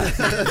 threaten him? That's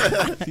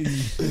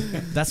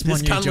my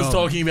This new cunt job. was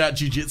talking about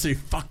jiu-jitsu.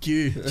 Fuck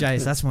you.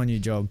 Jace, that's my new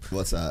job.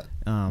 What's that?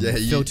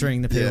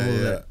 Filtering the people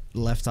yeah. that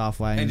left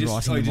halfway and, And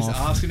writing them just off.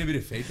 asking a bit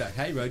of feedback.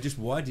 Hey, bro, just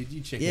why did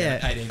you check Yeah,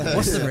 out 18 minutes?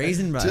 what's the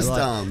reason, bro? Just,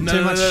 like, no,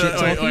 too much shit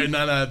talking. Wait,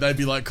 no. They'd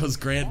be like, cause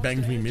Grant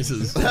banged me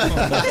misses. I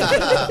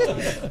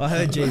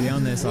heard GB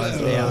on this. I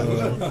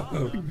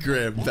was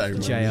Graham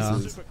bang JR.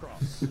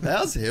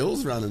 How's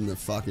Hills running the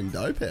fucking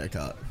dope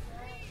haircut?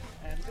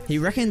 He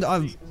reckoned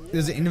there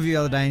was an interview the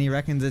other day, and he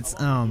reckons it's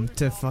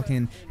to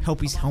fucking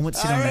help his helmet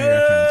sit on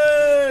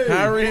there.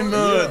 Harry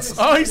Mertz.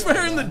 Oh, he's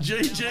wearing the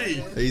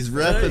GG. He's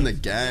repping the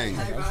gang.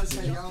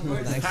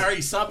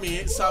 Harry, sub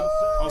me.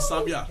 I'll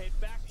sub ya.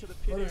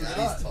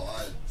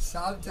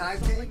 Sub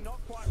tag team.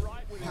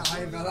 How are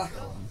you, brother?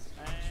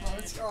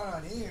 What's going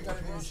on here? You've got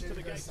a bit of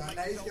Super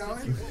Sundays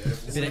going.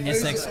 Bit of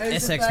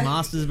SX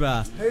Masters,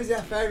 bruh. Who's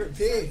our favourite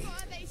pig?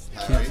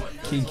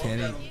 King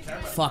Kenny.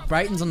 Fuck,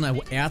 Brayton's on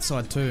the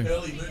outside too,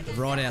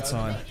 right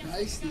outside.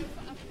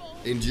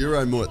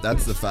 Enduro Mutt,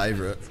 that's the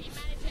favourite.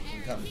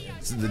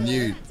 It's the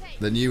new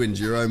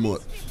Enduro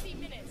Mutt.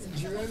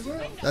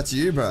 That's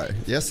you, bro.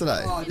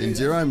 Yesterday, Oh, dude.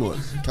 Enduro Mutt.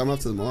 Come up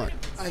to the mic.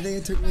 I think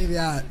it took me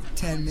about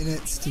 10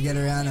 minutes to get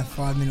around a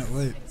 5-minute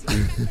loop.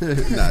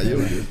 No, you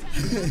were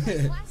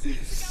good.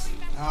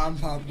 Arm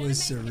pump was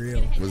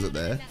surreal. Was it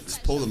there?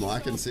 Just pull the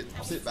mic and sit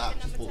back.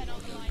 Just pull the mic.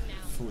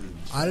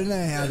 I don't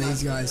know how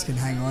these guys can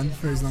hang on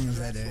for as long as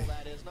they do.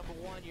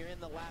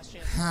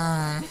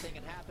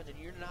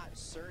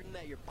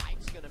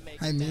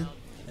 Hey, man.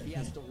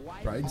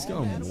 Braden's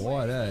going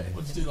wide, eh?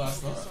 What'd you do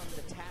last night?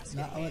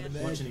 No, I went to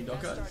bed. Watch any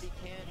doco?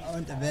 I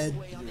went to bed.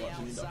 Did you watch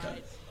any doco?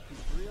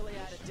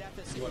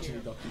 Did you watch any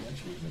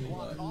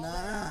documentaries?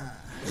 Nah.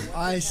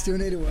 I still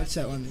need to watch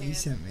that one that you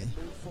sent me.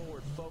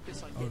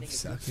 Of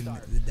sucking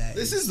the day.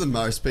 This is the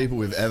most people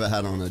we've ever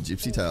had on a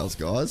Gypsy Tales,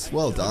 guys.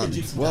 Well done.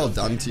 Well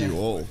done to you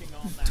all.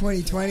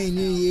 2020,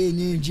 new year,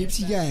 new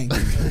gypsy gang.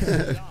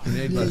 We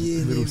need New like year,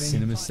 little new me.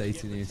 cinema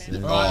seats in here. So.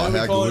 Alright,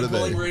 how good are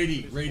calling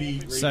they?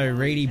 Reedy. So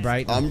Reedy,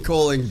 Brayton. I'm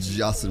calling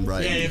Justin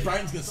Brayton. Yeah,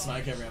 Brayton's gonna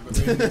smoke everyone, but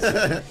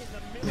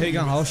Reedy's Who you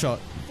going whole shot?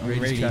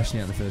 Reedy's crashing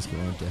out the first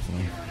corner,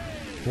 definitely.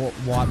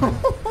 Whiteman.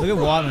 Look at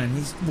Whiteman.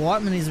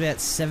 Whiteman is about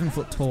 7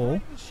 foot tall.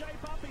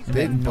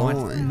 Big boy.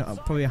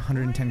 Probably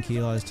 110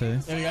 kilos too.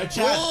 There we go,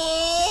 Chad.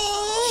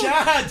 Oh!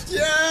 Chad!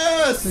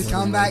 Yes! The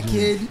comeback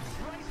kid.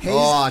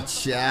 Oh,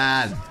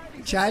 Chad.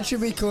 Chad should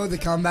be called the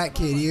comeback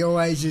kid. He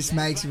always just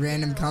makes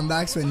random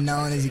comebacks when no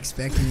one is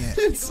expecting it.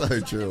 It's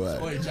so true, eh?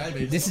 Oi,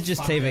 JB. This is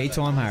just TV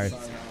time, Harry.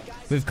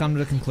 We've come to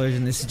the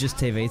conclusion this is just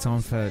TV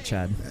time for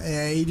Chad.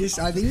 Yeah,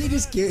 I think he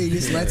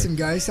just lets him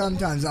go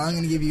sometimes. I'm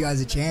going to give you guys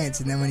a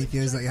chance, and then when he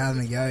feels like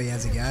having a go, he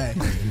has a go.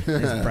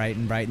 There's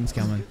Brayton. Brayton's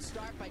coming.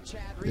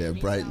 Yeah,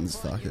 Brayton's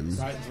fucking...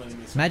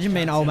 Imagine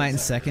being old mate in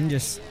second,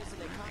 just...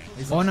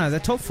 Oh no, they're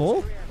top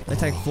 4? They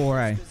take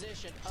 4A.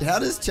 How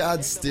does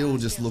Chad still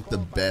just look the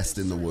best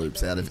in the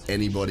whoops out of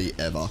anybody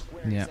ever?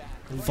 Yeah.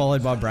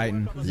 Followed by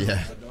Brayton.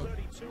 Yeah.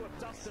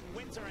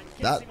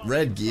 That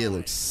red gear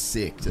looks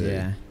sick, dude.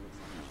 Yeah.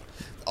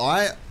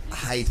 I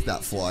hate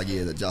that fly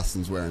gear that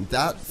Justin's wearing.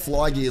 That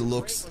fly gear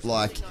looks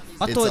like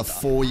it's a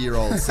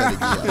 4-year-old set of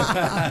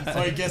gear.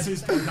 Oi, guess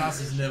whose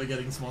podcast is never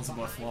getting sponsored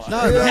by Fly?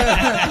 No,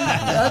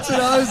 That's what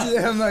I was.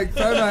 I'm like,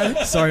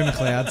 promo. Sorry,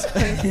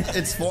 McLeods.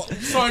 It's for.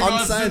 Sorry, I'm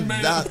guys, saying didn't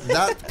mean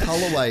that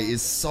colorway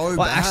is so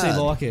bad. I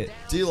actually like it.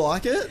 Do you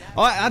like it?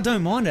 I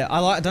don't mind it.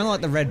 I don't like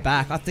the red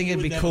back. I think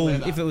it'd be never cool wear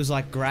that. if it was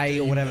like grey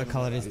or whatever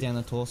colour it is down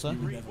the torso.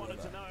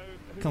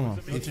 Come on.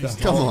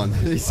 Come on.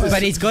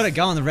 But he's got it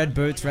going. The red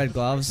boots, red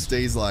gloves.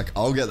 Steve's like,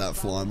 I'll get that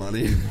fly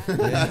money.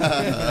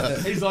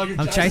 He's like,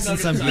 I'm chasing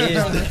some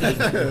gear.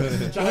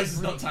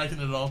 Jason's not taking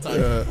it, I'll take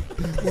it.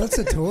 What's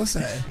a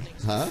torso?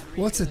 Huh?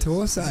 What's a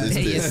torso?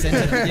 This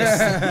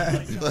Yeah,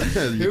 bit.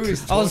 Who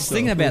is I was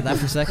thinking about that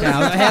for a second.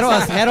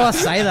 How do I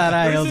say that?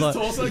 I was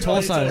like,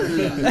 torso.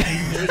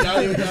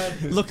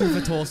 Looking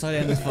for torso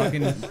down this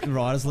fucking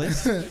riders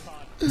list.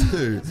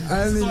 Dude.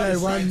 I only know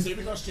one.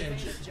 Supercross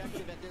championship.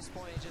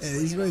 Yeah,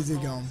 these boys are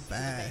going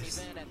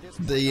fast.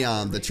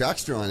 The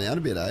track's drying out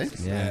a bit, eh?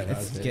 Yeah,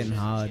 it's getting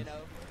hard.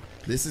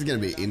 This is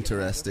going to be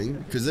interesting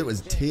because it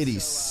was Titty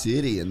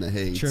City in the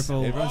heat.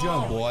 Triple. Everyone's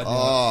going wide.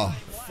 Oh,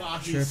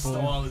 Fucking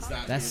style is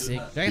that. That's good.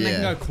 sick. Do you reckon they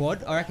can Yeah. go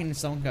quad? I reckon if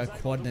someone can go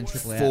quad and then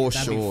triple out. For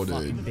that'd sure, be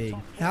fucking dude. big.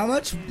 How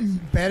much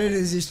better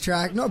does this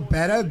track? Not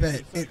better,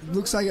 but it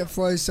looks like it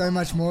flows so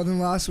much more than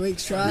last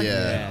week's track.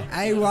 Yeah.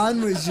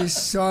 A1 was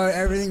just so,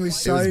 everything was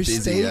so busy,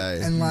 steep eh?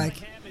 and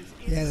like,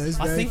 yeah, there's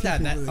I very think few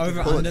that people that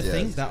over can- under yeah.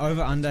 thing, that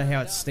over under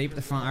how it's steep at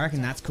the front, I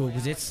reckon that's cool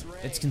because it's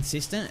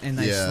consistent and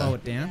they Yeah. slow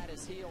it down.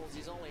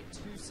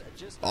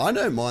 I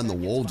don't mind the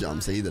wall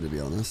jumps either, to be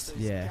honest.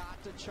 Yeah.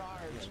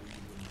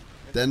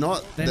 They're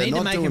not. They They're need to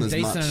not make doing them as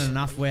decent much.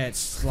 enough where it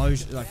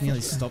slows, like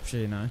nearly stops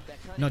you, you know?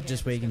 Not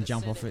just where you can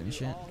jump off it and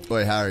shit.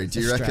 Wait, Harry, do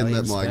you reckon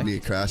that my Australian near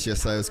crash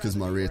yesterday was because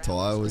my rear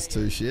tyre was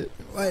too shit?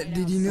 Wait,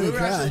 did you We nearly were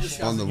actually crash?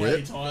 discussing On the how whip?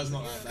 your tyre's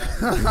not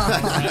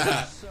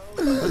that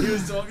bad. He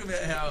was talking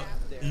about how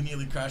he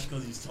nearly crashed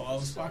because his tyre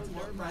was fucked.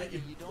 What,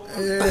 mate?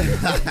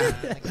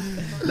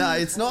 No,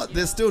 it's not.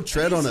 There's still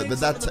tread on it,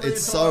 but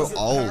it's so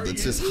old.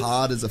 It's just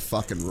hard as a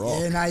fucking rock.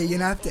 Yeah, no, you're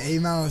gonna have to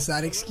email us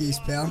that excuse,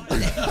 pal.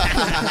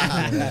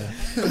 Yeah,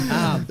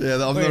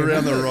 I'm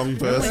around the wrong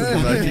person to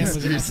make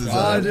excuses.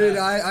 Oh, dude,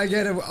 I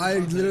get it. I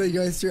literally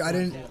go through.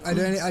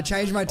 I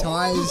change my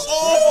tires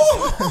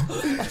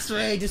I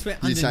swear he just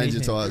went You change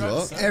your underneath him.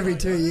 tyres, what? every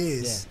 2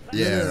 years.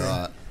 Yeah, Literally.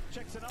 right.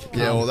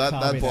 Yeah, well, that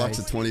Carbon bike's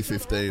a Ace.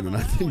 2015, and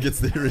I think it's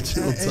the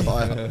original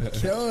tyre.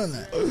 Killing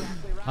it.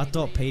 I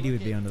thought Petey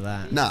would be under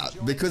that. Nah,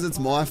 because it's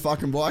my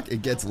fucking bike,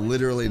 it gets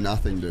literally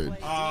nothing, dude.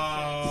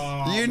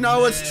 Oh, You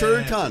know it's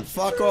true, cunt.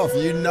 Fuck off.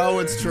 You know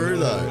it's true,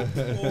 though.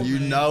 You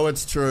know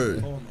it's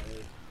true.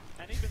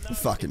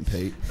 Fucking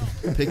Pete.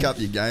 Pick up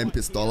your game,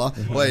 Pistola.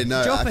 Wait,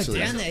 no, Drop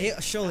actually. it down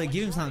there. Surely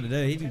give him something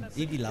to do.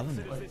 He'd be loving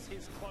it.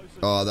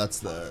 Oh,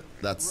 that's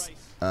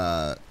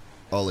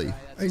Ollie.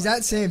 Is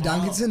that Sam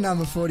Duncanson,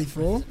 number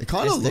 44? It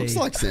kind of SD. looks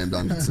like Sam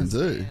Duncanson,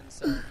 too.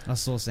 I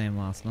saw Sam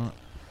last night.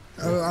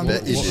 Oh, I'm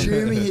Bet you did.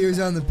 assuming he was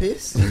on the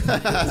piss. What was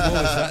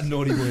that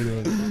naughty boy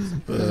doing?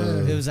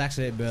 It was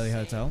actually at Burley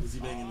Hotel.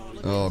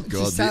 Oh, God,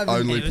 Just the having-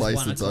 only It was place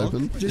 1 that's o'clock.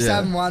 open. Just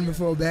having one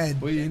before bed.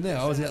 Were you in there?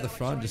 I was out the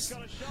front just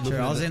looking True,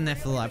 I at was it. in there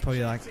for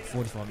probably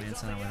 45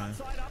 minutes and I went home.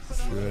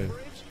 True.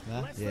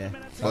 Yeah.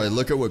 Oh,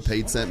 look at what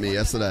Pete sent me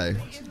yesterday.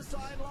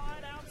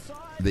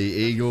 The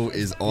Eagle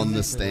is on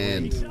the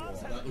stand.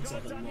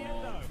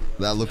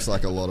 That looks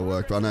like a lot of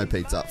work, but I know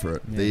Pete's up for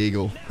it. The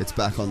Eagle, it's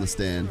back on the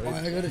stand.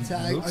 I got a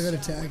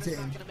tag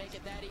team.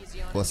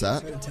 What's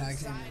that? I got a tag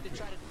team.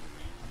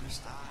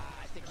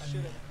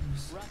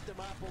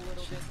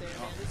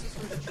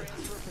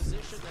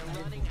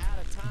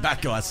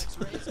 Back, guys.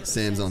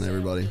 Sam's on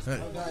everybody.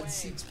 I've had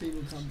 6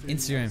 people come through.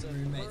 Instagram. My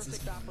roommates is-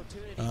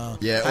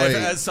 Yeah,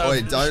 Hey, so-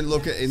 wait, don't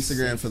look at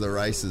Instagram for the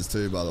races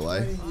too, by the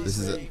way. This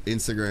is an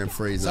Instagram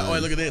free zone. So,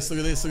 wait, look at this. Look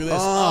at this. Look at this.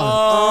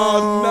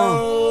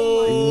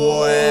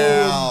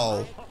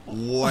 Wow.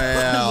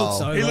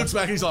 Wow. He looks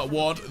back and he's like,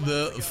 what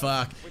the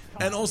fuck?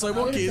 And also,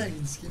 what gear?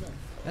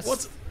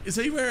 What's... Is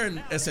he wearing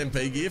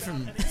SMP gear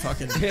from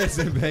fucking...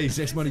 SMP,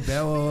 Sex Money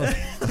Power. Now,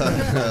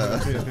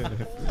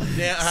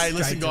 hey,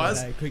 listen, Straight to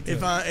guys. it, eh? Quick to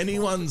If it.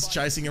 Anyone's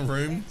chasing a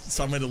room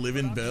somewhere to live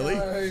in Burley,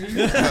 Should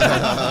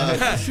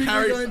we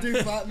Harry- go and do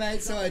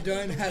flatmates so I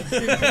don't have to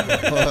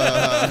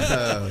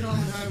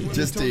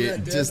Just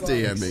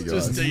DM me,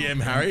 guys. just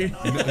DM Harry.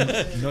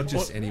 Not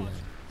just anyone.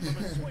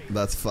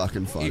 That's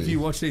fucking funny. If you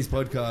watch these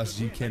podcasts,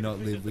 you cannot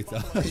live with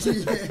us.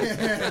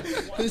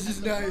 There's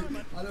just no. I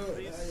don't. I'm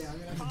gonna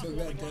have to talk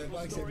about dirt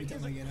bikes every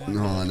time I get out.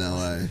 Oh, no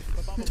way.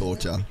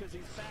 Torture. I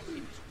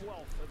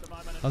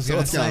was So going to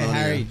what's going say, on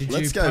Harry, here? did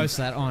Let's you go. post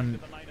that on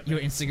your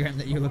Instagram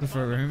that you were looking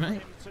for a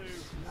roommate?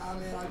 Nah,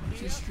 man, I'm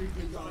just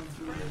strictly going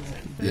through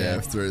the.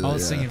 Yeah, through the. I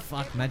was thinking,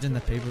 fuck, imagine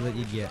the people that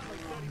you'd get.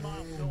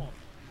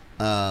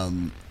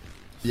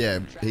 Yeah,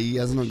 he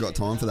hasn't got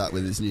time for that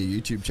with his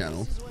new YouTube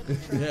channel.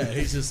 Yeah,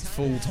 he's just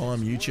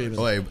full-time YouTuber.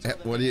 Wait,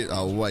 what do you...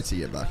 I'll wait till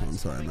you get back on.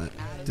 Sorry, mate.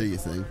 Do your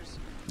thing.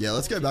 Yeah,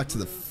 let's go back to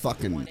the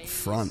fucking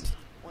front.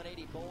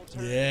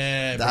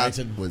 Yeah, That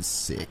Brayton. was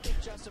sick.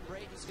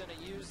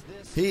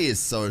 He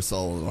is so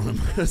solid on a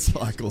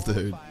motorcycle,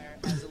 dude.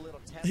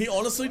 He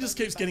honestly just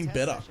keeps getting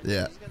better.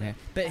 Yeah. Yeah,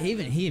 but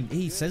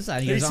he says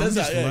that. He He goes, says I'm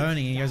just that, yeah.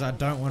 learning. He goes, I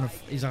don't want to.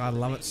 He's like, I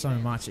love it so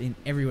much. In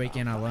every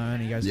weekend I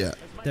learn. He goes, Yeah.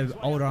 The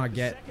older I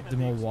get, the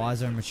more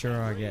wiser and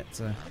mature I get.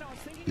 So,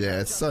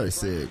 Yeah, it's so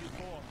sick.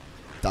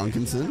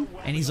 Duncanson?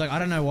 and he's like, I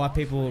don't know why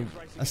people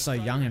are so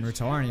young and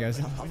retiring. He goes,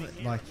 I love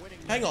it. Like,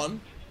 Hang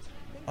on.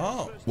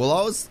 Oh. Well,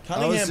 I was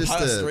Cunningham just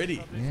passed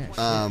already.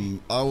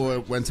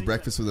 went to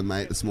breakfast with a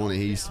mate this morning.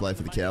 He used to play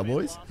for the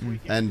Cowboys,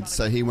 and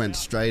so he went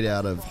straight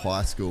out of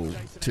high school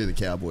to the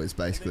Cowboys.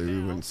 Basically,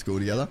 we went to school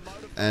together,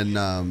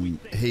 and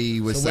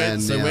he was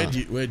saying,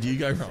 where do you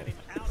go from?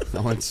 I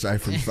went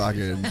straight from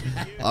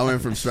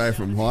straight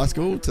from high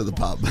school to the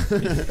pub, to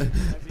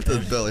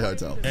the Burleigh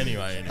Hotel.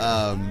 Anyway.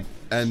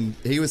 And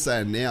he was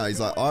saying now, he's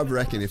like, I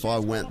reckon if I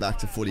went back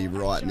to footy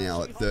right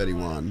now at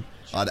 31,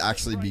 I'd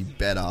actually be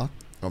better.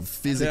 I'm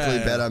physically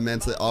better,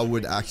 mentally. I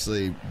would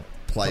actually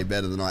play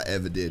better than I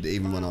ever did,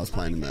 even when I was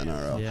playing in the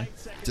NRL. Yeah.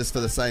 Just for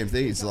the same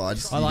thing. It's like,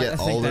 I like you get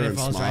to think older that and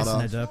if I was smarter.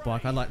 racing a dirt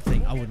bike, I'd like to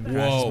think I wouldn't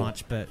crash as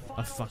much, but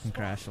I fucking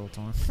crash all the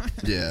time.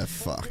 Yeah,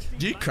 fuck.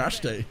 Do you crash,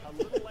 D?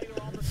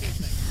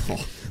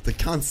 Oh, the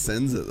cunt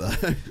sends it,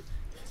 though.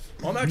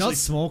 I'm actually not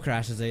small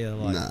crashes either.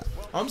 Like, nah.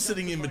 I'm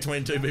sitting in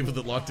between two people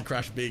that like to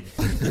crash big.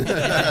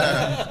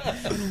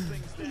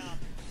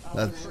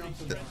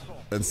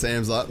 And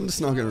Sam's like, I'm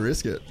just not going to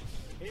risk it.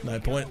 No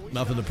point,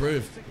 nothing to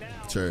prove.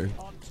 True.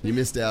 You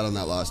missed out on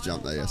that last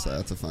jump there yesterday.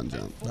 That's a fun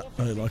jump.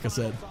 Like I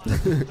said,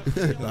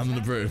 nothing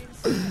to prove.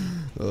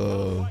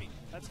 Oh.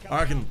 I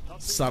reckon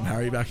sub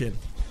Harry back in.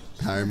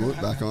 Harry Moot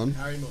back on.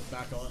 Harry Moot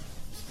back on.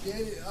 Yeah,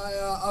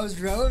 I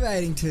was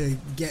relegating to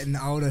getting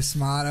older,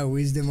 smarter,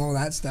 wisdom, all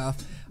that stuff.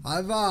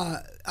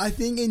 I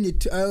think in your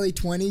early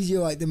 20s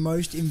you're like the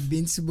most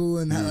invincible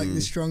and like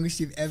the strongest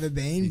you've ever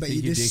been, but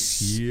you're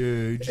just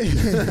huge.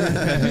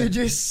 You're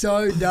just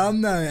so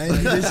dumb though, and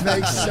you just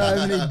make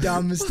so many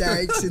dumb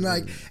mistakes. And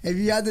like, if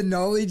you had the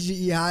knowledge that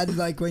you had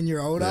like when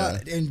you're older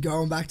and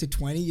going back to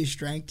 20, your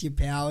strength, your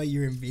power,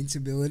 your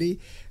invincibility.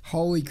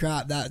 Holy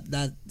crap! That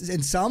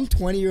and some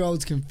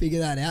 20-year-olds can figure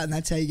that out, and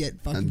that's how you get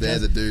fucking. And they're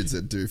the dudes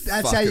that do.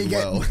 That's how you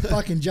get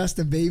fucking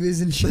Justin Bieber's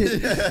and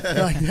shit.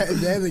 Like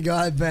they're the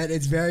guy, but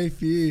it's very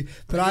few.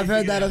 But I've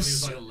heard that of.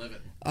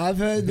 I've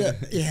heard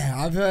that.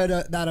 I've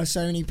heard that of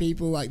so many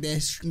people. Like their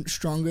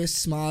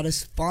strongest,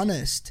 smartest,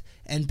 funnest,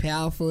 and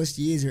powerfulest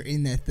years are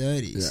in their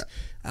 30s. Yeah.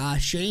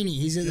 Sheeny,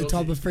 he's at the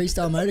top of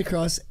freestyle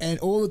motocross, and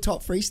all the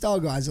top freestyle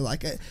guys are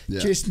like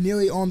just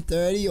nearly on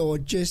 30 or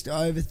just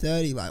over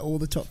 30, like all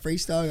the top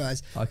freestyle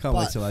guys. I can't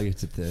wait till I get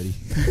to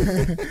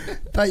 30.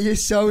 But you're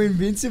so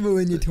invincible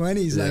in your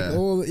 20s,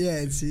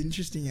 it's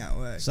interesting how it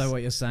works. So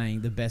what you're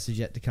saying, the best is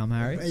yet to come,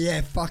 Harry?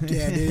 Yeah, fuck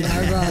yeah, dude.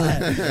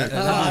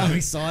 I'm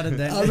excited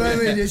then. I've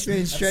only just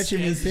been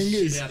stretching my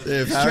fingers.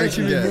 If Harry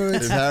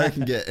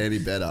can get any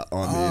better,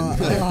 I'm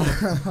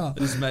in. It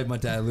just made my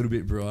day a little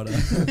bit brighter.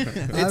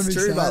 It's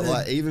true. But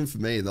like, even for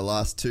me, the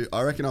last two,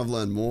 I reckon I've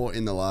learned more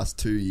in the last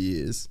 2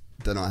 years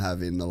than I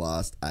have in the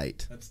last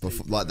 8.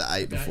 Like the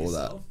 8 before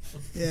yourself?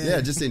 That.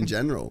 Yeah, just in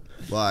general.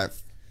 Like,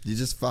 you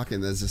just fucking,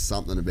 there's just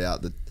something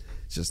about the,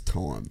 just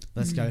time.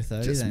 Let's go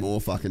 30 Just then.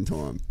 more fucking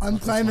time. I'm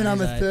claiming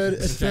I'm a third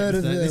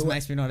of the... This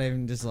makes me not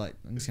even just like,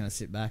 I'm just going to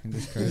sit back and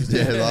just cruise.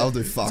 Yeah, I'll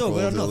do fuck all.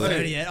 all. I'm not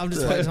 30 yet. I'm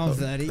just waiting till I'm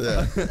 30.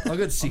 Yeah. I've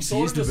got 6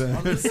 years to burn.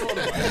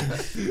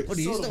 What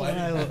do you still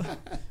want?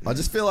 I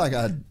just feel like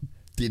I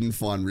didn't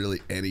find really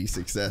any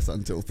success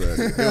until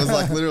 30. It was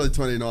like literally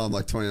 29. I'm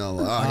like 29. I'm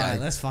like, okay,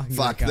 let's fucking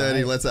fuck go.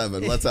 30. Let's have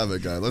it. Let's have a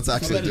go. Let's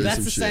actually do some shit.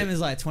 That's the same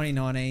as like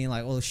 2019.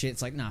 Like all the shit.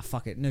 It's like, nah,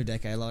 fuck it, new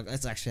decade. Like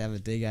let's actually have a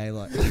dig. Like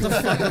what the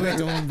fuck were we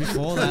doing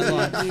before that?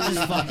 Like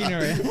just fucking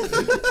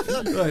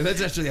around. Right,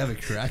 let's actually have a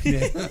crack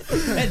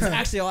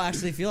now. I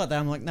actually feel like that.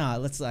 I'm like, nah,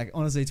 let's like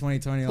honestly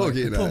 2020.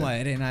 Like pull my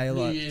head in.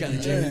 Go to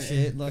the gym and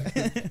shit. Like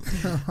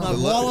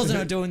why wasn't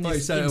I doing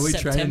this? So are we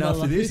training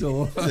after this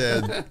or?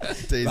 Yeah,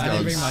 D's I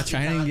didn't bring my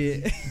training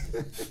gear.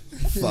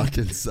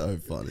 Fucking so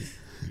funny.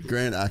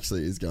 Grant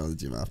actually is going to the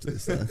gym after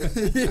this though.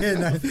 Yeah,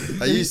 no.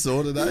 Are you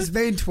sore today? He's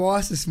been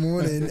twice this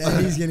morning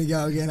and he's going to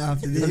go again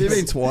after this. Have you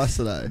been twice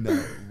today? No,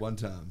 one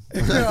time.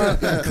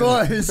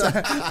 Close.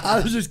 I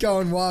was just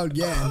going wild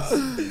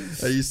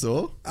guess. Are you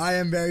sore? I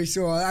am very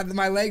sore.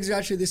 My legs are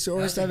actually the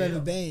sorest I've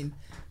ever been.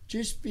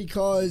 Just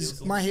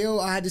because my heel,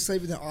 I had to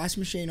sleep with an ice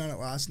machine on it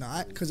last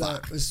night because I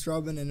was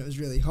throbbing and it was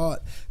really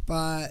hot.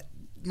 But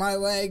my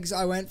legs,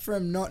 I went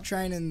from not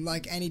training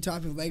like any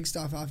type of leg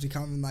stuff after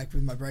coming like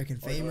with my broken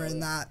femur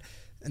and that,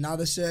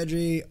 another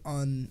surgery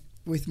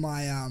with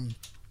my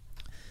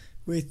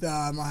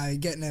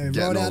getting a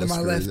rod out of my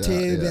left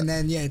tib and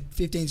then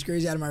 15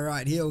 screws out of my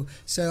right heel.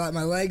 So like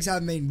my legs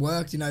haven't been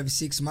worked in over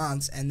 6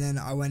 months, and then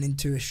I went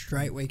into a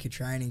straight week of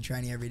training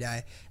every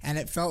day, and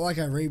it felt like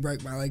I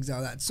re-broke my legs. They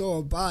were that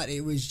sore, but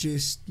it was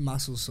just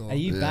muscle sore. Are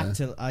you back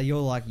to? Are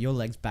your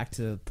legs back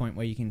to the point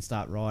where you can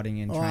start riding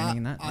and training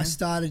and that? I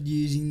started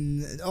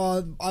using.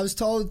 I was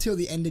told till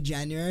the end of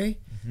January,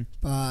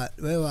 but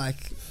we're like.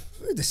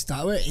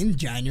 We're in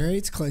January.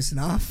 It's close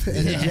enough.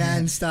 End of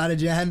Jan, start of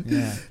Jan.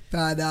 Yeah.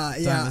 But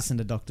Don't yeah, listen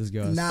to doctors,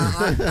 guys. nah,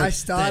 I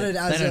started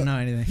as they don't know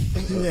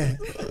anything. Yeah,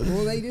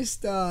 well, they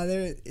just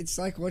it's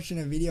like watching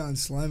a video in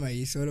slow mo.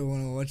 You sort of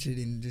want to watch it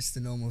in just the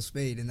normal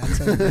speed, and that's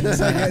how it's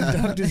like a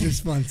doctor's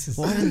responses.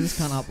 Why didn't this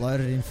kind of upload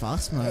it in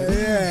fast mode?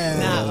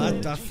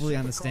 Yeah. I fully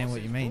understand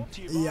what you mean.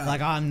 Yeah.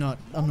 Like I'm not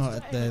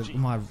at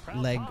my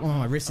leg or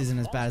my wrist isn't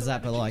as bad as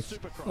that, but like,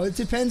 Well, it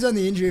depends on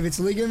the injury. If it's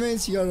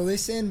ligaments, you got to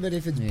listen. But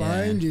if it's Yeah.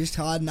 bone, just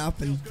harden up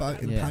and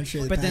fucking punch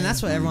through the But then pain.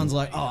 that's what everyone's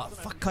like, oh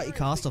fuck, cut your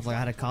cast off. Like I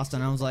had a cast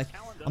on, and I was like,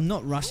 I'm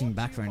not rushing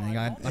back for anything.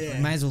 I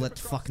may as well let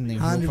the fucking thing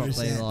heal 100%.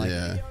 properly. Like,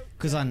 Yeah.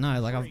 because I know,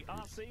 like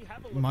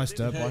most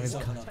dirt bikers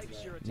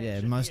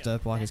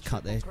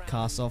cut their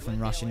cast off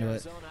and rush into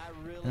it,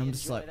 and I'm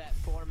just like,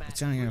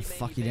 it's only gonna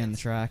fuck you down the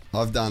track.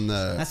 I've done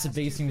the. That's the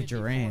biggest thing with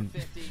Duran.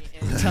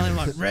 Telling him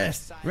like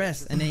rest,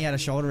 and then he had a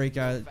shoulder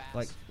eco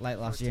like late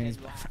last year in his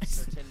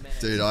race.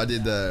 Dude, I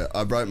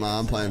broke my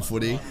arm playing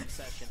footy.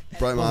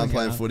 Broke my arm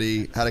playing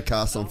footy, had a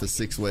cast on for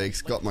 6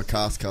 weeks, got my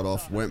cast cut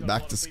off, went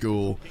back to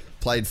school,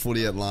 played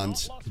footy at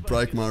lunch,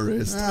 broke my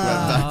wrist, went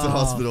back to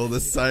hospital. The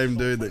same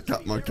dude that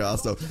cut my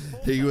cast off.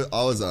 I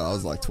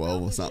was like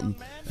 12 or something,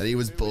 and he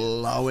was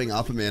blowing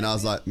up at me, and I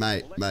was like,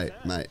 mate,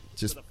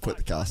 just put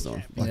the cast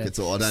on. Like it's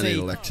all. I don't need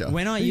a lecture.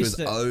 He was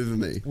over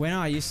me. When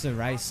I used to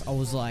race, I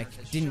was like,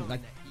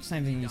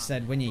 same thing you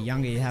said. When you're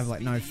younger, you have like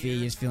no fear.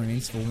 You just feel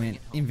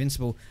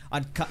invincible.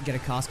 I'd get a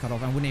cast cut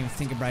off. I wouldn't even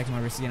think of breaking my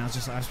wrist again. I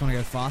just want to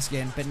go fast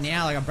again. But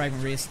now, like I break my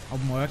wrist,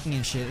 I'm working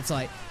and shit. It's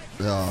like,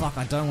 fuck,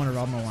 I don't want to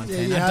ride my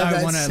 110. you I have don't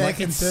that want to. Like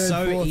second, it's third,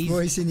 so fourth easy.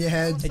 voice in your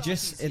head. It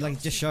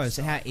just shows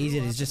how easy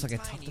it is. Just like a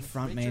tuck the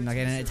front, man. Like,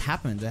 and it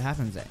happens.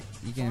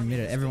 You can admit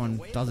it.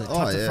 Everyone does it.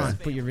 Tuck the front.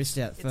 Put your wrist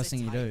out. First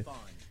thing you do.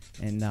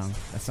 And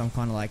that's I'm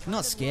kind of like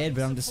not scared,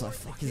 but I'm just like,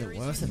 fuck, is it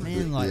worth it,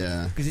 man? Like,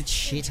 because it's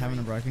shit having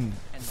a broken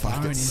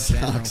bone in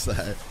general.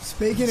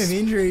 Speaking of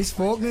injuries,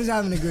 Faulkner's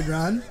having a good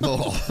run. Yeah.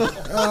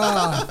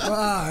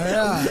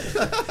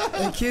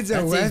 The kid's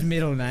a weapon. That's his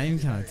middle name,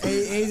 cunt.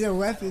 He's a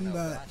weapon,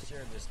 but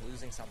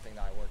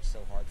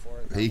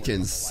he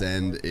can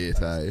send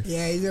it, eh?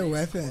 yeah, he's a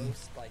weapon.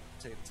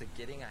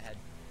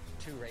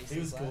 He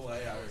was cool,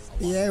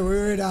 Yeah, we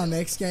were at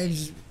X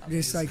Games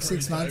just like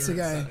 6 months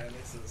ago.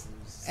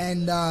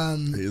 And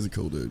he is a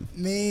cool dude.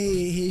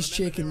 Me, his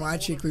chick, and my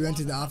chick, we went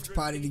to the after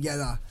party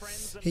together.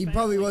 He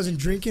probably wasn't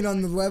drinking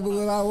on the level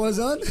that I was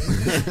on.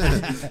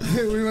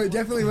 We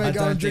definitely weren't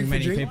going drink for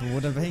drink. People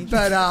would have been.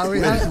 But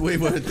we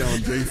weren't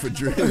going drink for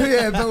drink.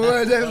 Yeah, but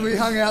we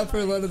hung out for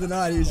a lot of the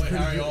night. He was pretty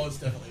Harry good. was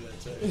definitely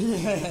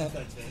there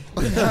too.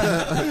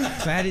 Yeah.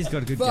 Fatty's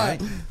got a good gate.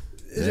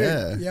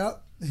 Yeah.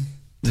 Yep.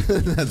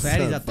 That's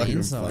Fatty's so up the fucking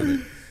inside.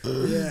 funny.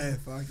 Yeah,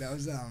 fuck, that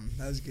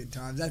was good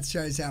times. That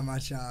shows how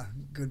much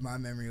good my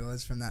memory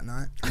was from that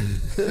night.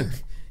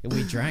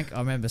 We drank. I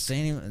remember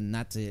seeing him, and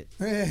that's it.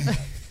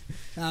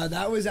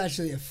 That was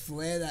actually a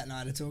flare that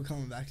night. It's all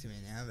coming back to me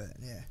now, but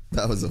yeah.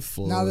 That was a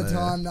flare. Another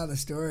time, another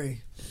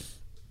story.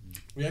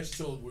 We actually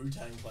saw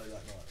Wu-Tang play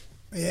that night.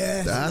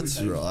 Yeah.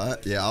 That's right.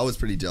 Yeah, I was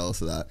pretty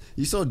jealous of that.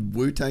 You saw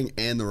Wu-Tang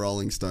and the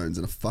Rolling Stones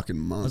in a fucking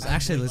month. I was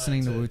actually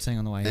listening to Wu-Tang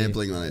on the way here. And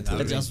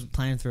Blink-182. I was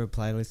playing through a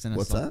playlist and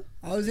What's that?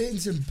 I was eating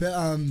some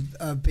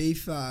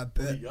beef, what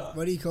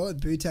do you call it?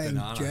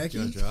 Butane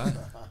jerky?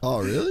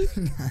 Oh, really?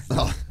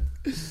 Oh.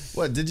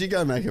 What, did you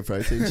go make a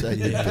protein shake?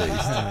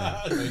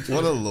 Beast?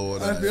 What a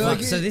lord. I feel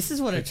like so this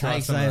is what it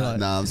takes, eh? Like,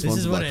 nah, I'm this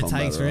is what it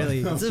takes,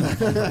 really. This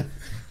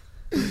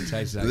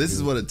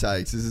is what it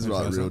takes. This is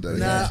right, real dedication.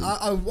 Nah,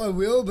 I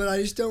will, but I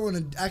just don't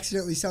want to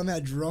accidentally somehow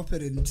drop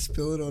it and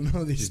spill it on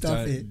all this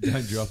stuff here.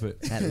 Don't drop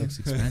it. That looks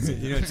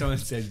expensive. You know, someone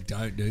said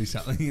don't do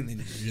something and then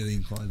you're really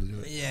inclined to do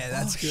it. Yeah,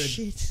 that's good.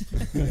 Shit.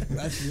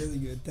 That's really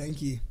good.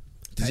 Thank you.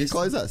 Did you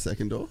close that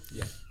second door?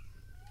 Yeah.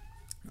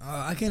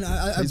 I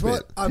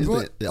brought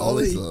Ollie's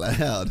Ollie.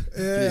 loud.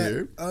 Yeah,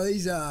 You?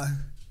 Ollie's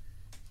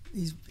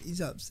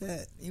he's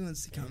upset. He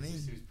wants to come in.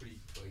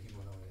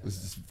 This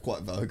is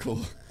quite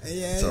vocal.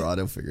 Yeah. It's alright,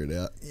 he'll figure it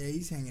out. Yeah,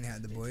 he's hanging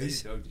out with the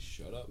boys. Dog, just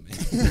shut up,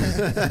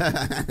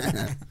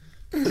 man.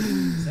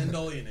 Send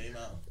Ollie an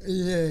email.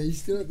 Yeah,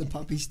 he's still at the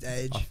puppy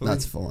stage.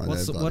 That's fine. What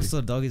sort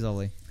of dog is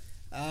Ollie?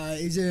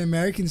 He's an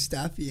American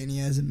Staffy and he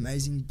has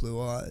amazing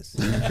blue eyes.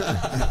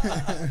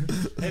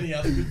 Any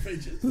other good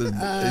features?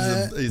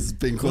 He's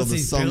been called the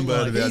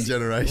songbird of our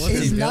generation.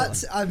 His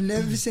nuts, I've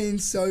never seen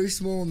so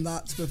small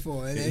nuts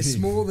before. And they're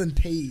smaller than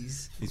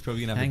peas. He's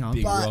probably going to have a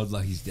big rod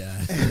like his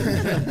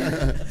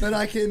dad. But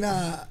I can...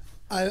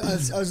 I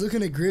was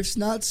looking at Griff's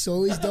nuts,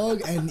 Solly's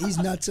dog, and his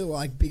nuts are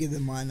like bigger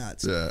than my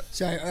nuts. Yeah.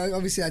 So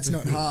obviously that's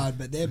not hard,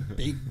 but they're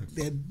big.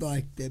 They're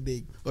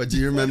big. Oh, do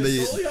you remember?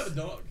 Solly have a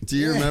dog? Do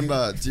you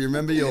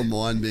remember your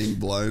mind being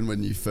blown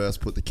when you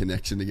first put the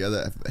connection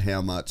together?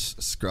 How much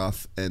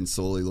Scruff and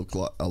Solly look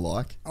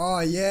alike?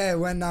 Oh yeah,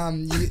 when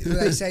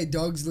they say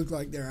dogs look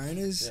like their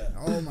owners. Yeah.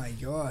 Oh my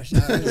gosh,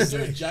 that was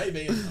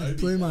JB and Obi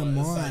blew my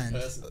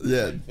mind.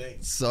 Yeah,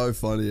 so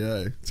funny.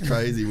 Yeah, it's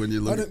crazy when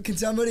you look. Can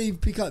somebody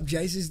pick up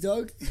Jace's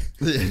dog?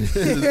 He's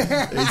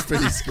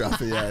pretty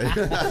scruffy, eh?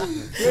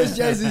 Where's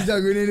Jason's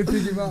dog? We need to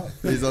pick him up.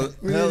 He's on.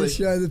 We need to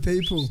show the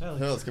people.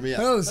 Hurls, come here.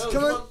 Hurls,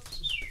 come on.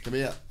 Come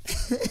here.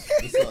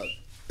 This side.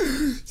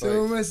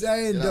 So what am I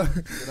saying? Get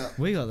up.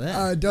 We got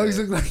that. Dogs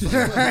look like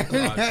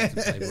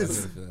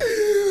hyenas.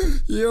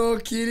 You're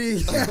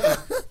kidding.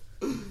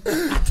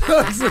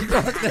 Dogs look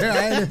like they're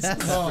hyenas.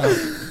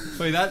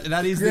 Wait,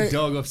 that is the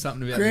dog of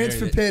something about Grant's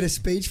Mary. prepared a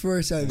speech for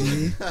us over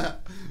here.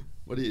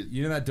 What do you?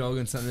 You know that dog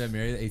and something about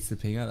Mary that eats the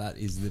pinger? That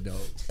is the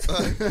dog.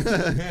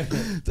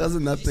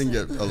 Doesn't that thing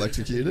get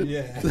electrocuted?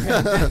 Yeah.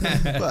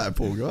 That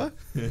poor guy.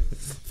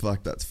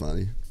 Fuck, that's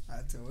funny.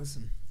 That's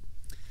awesome.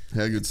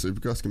 How good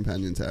Supercross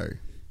companions, Harry?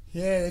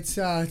 Yeah, it's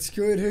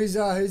good. Who's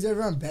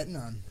everyone betting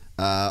on?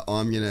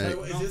 I'm gonna.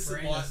 So is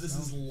this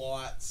is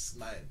Light's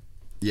mate?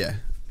 Yeah.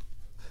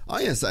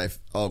 I'm gonna say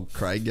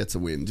Craig gets a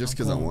win just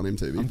because I want him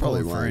to. But he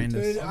probably won't.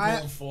 Dude, I'm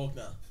calling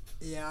Faulkner.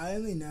 Yeah, I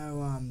only know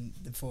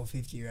the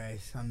 450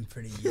 race. I'm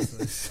pretty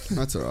useless.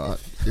 That's all right.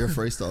 You're a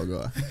freestyle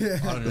guy.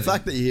 Yeah. The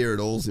fact that you're here at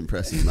all is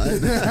impressive,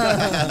 mate.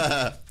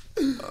 Yeah,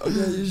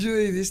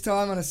 usually this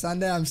time on a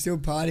Sunday, I'm still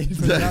partying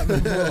from the night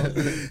before.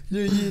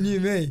 New year, new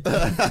me.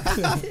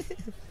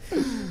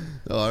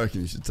 I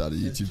reckon you should start a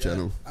YouTube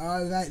channel.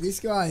 Oh, mate,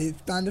 this guy,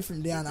 Thunder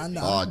from Down Under.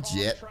 Oh,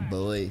 Jet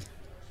boy.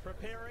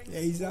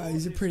 Yeah,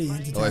 he's a pretty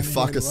entertaining. Oh,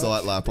 fuck guy to a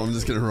sight lap. I'm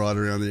just going to ride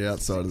around the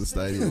outside of the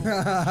stadium.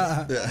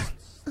 Yeah.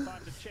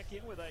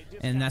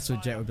 And that's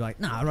what Jet would be like,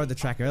 nah, I rode the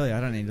track earlier.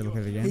 I don't need to look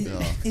at it again.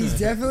 He's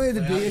definitely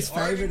the biggest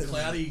favourite.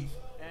 Cloudy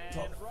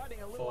top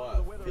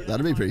 5.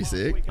 That'd be pretty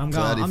sick. I'm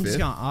Cloudy just fifth.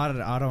 going.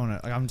 I don't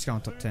want to. I'm just going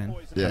top 10.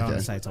 Yeah, I don't want okay.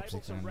 to say top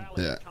 6.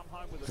 Yeah.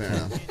 Fair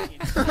enough.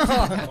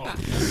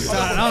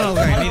 I'm not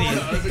an idiot.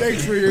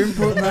 Thanks for your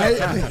input, mate.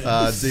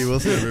 D.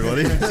 Wilson,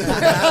 everybody.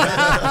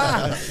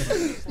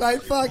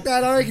 Mate, fuck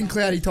that. I reckon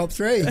Cloudy top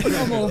 3.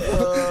 Come on.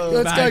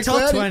 Let's go,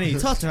 top Cloudy. 20.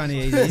 Top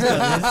 20 easy. He's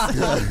got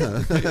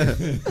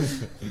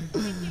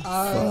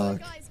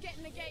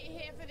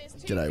this.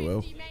 G'day,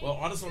 Will. Well,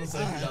 I just want to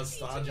say who does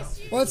Star Jump.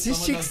 What's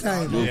his chick's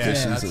name? Will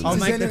Christensen. I'll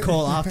make the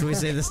call after we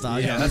see the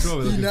start. Yeah, that's what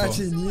we're You looking for.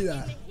 actually knew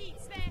that.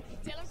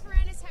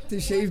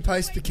 Does she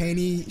post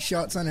bikini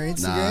shots on her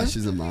Instagram? Nah,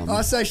 she's a mum.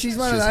 Oh, so she's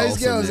one of She's those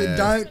wholesome, girls yeah. that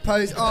don't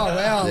post. Oh,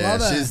 wow, I Yeah, love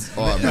her. she's.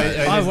 Oh, mate.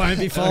 I won't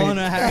be following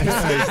her.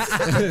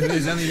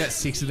 There's only about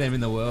 6 of them in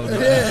the world.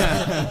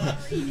 Yeah.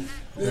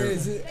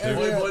 Boys,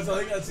 I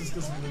think that's just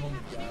because we live on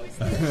the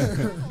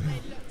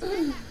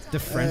girls. The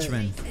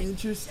Frenchman.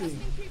 Interesting.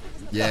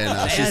 Yeah,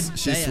 no, she's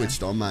They are.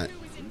 switched on, mate.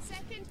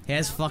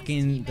 Here's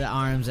fucking the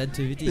RMZ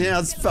 250. Yeah,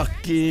 it's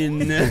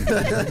fucking.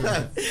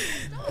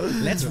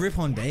 Let's rip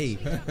on D.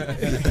 Nah,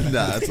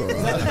 that's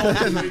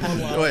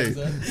alright. Wait,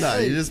 no,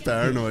 you're just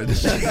paranoid.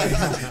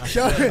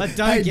 Show, don't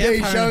hey, get D,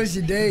 paranoid. show us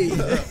your D.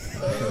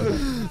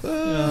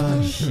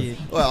 Oh, shit.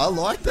 Well, I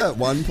like that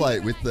one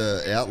plate with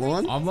the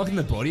outline. I'm liking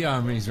the body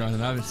armor he's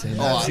running. I haven't seen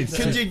that Oh, since.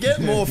 could you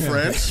get more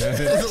French?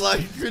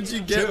 Like, could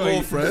you get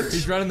more French?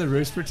 He's running the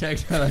roost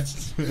protector.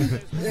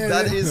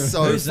 That is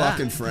so Who's that?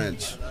 fucking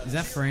French. Is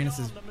that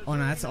Farinas'? Oh,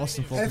 no, that's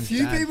Austin A Faulkner's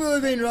few dad. people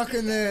have been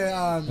rocking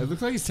the. It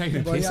looks like he's taking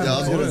a Body piss. armor. Yeah, I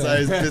was going to say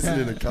he's pissing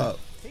in a cup.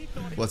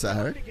 What's that,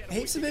 Harry?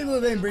 Heaps of people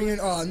have been bringing.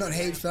 Oh, not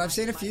heaps, but I've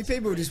seen a few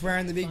people just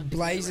wearing the big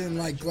blazing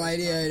like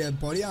gladiator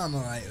body armor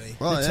lately.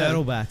 Oh, The yeah.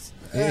 turtlebacks.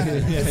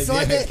 It's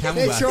like they're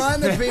Camelback.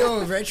 trying to be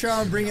all retro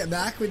and bring it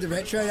back with the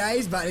retro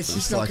days, but it's just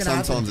It's not like going to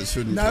happen. sometimes it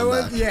shouldn't No come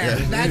one, back. yeah,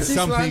 that's just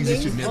Some one things thing.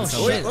 it should never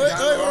come Wait, back.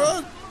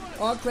 hold on.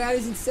 Oh,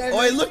 Cloudy's in 7.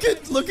 Oi, look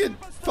at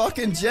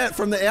fucking Jet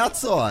from the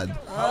outside.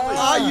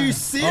 Are you Oh,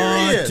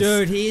 serious?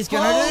 dude, he's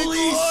going to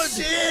Holy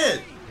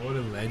shit! What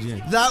a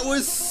legend. That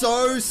was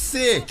so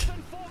sick.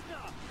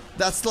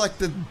 That's like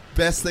the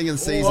best thing in the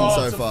season Oh,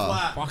 so it's a far.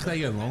 flap. Fuck, they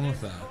go long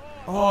with that.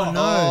 Oh,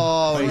 no.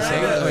 Oh, Wait,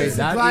 yeah. wait,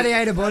 that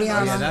Gladiator body Oh,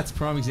 armor. yeah, that's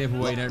prime example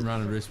where you don't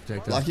run a wrist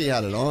protector. Lucky he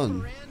had it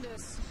on.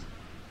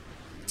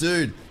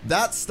 Dude,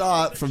 that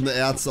start from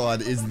the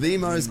outside is the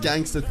most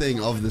gangster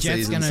thing of the Jet's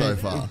season gonna, so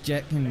far. If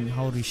Jet can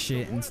hold his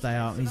shit and stay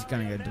up, he's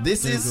going to go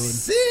This do is good.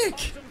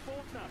 sick.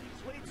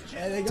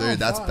 Yeah, they're going Dude,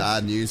 that's fast.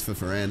 bad news for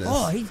Ferrandis.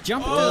 Oh, he's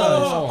jumping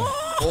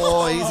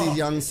Oh, he's his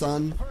young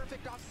son.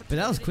 But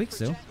that was quick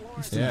still.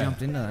 He still Yeah.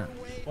 jumped into that.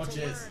 Watch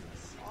this.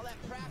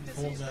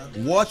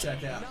 Faulkner. What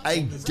Check out.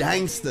 a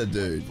gangster,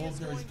 dude.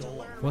 Faulkner is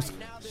gone.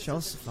 Show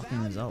us the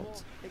fucking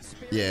results.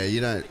 Yeah,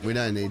 we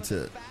don't need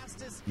to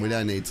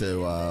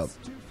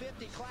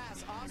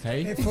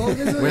Hey? If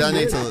Faulkner's we don't looking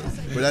need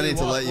good-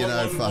 to let you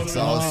know. Fuck.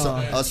 So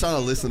I was trying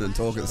to listen and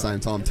talk at the same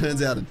time.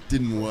 Turns out it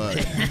didn't work.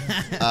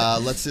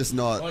 Let's just Oh,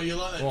 not. you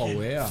like that? Oh,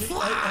 kid? wow.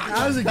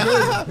 That was a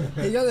good.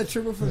 He got the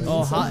triple from the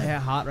Oh, inside.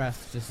 Heart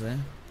Raft just there.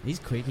 He's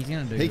quick. He's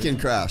going to do He good. can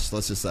crash.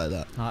 Let's just say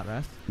that. Heart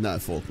Raft. No,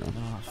 Faulkner.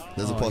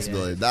 There's a Oh,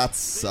 possibility. That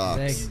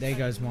sucks. There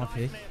goes my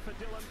pick.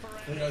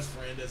 There goes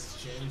Ferrandis'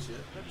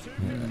 championship.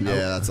 Yeah,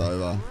 that's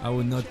over. I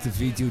will not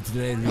defeat you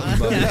today, Ricky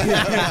Bobby.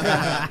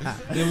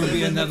 There will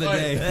be another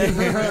day.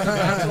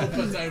 That's all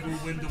because they will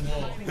win the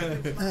war.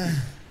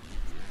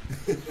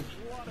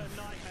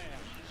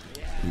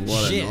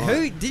 What Shit, a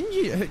who night. didn't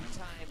you?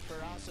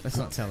 Let's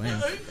not tell him.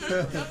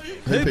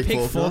 Who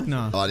picked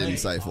Faulkner? I didn't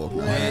say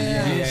Faulkner.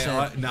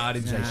 No, I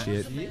didn't say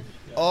shit.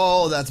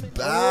 Oh, that's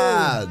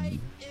bad.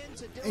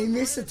 He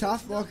missed a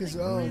tough block as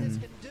well.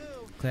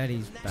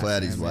 Cloudy's back.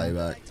 Cloudy's there, way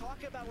man. back.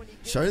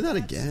 Show that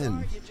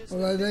again.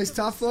 Although those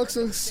tough blocks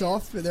look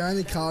soft, but they're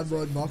only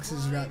cardboard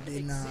boxes wrapped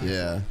in.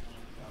 Yeah.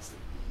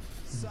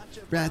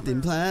 Wrapped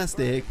in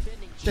plastic.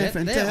 They're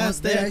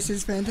fantastic. This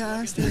is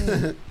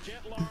fantastic.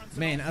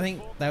 Man, I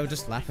think they were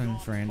just lapping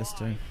Ferrandis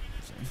too.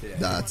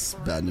 That's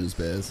bad news,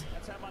 Bears.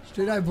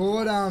 Dude, I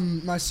bought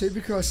my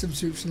Supercross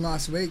subscription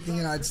last week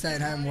thinking I'd stay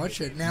at home and watch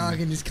it. Now I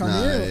can just come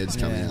here. Yeah, just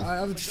come here.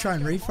 I would just try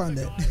and refund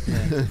it.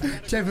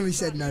 Definitely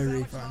said no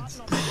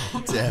refunds.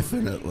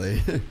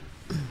 Definitely.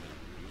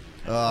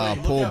 Oh,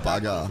 poor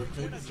bugger.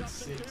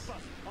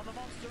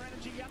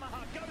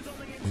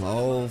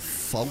 Oh,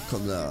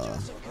 Falconer.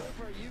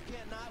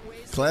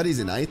 Cloudy's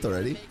in 8th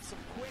already.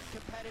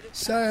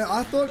 So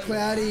I thought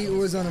Cloudy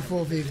was on a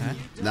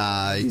 450.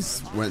 Nah,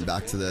 he's went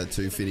back to the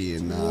 250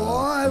 in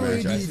Why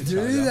would you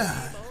do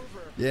that?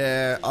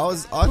 Yeah, I Put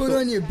thought,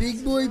 on your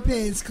big boy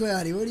pants,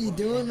 Cloudy. What are you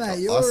doing,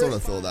 mate? I sort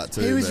of thought that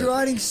too. He was but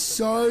riding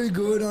so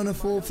good on a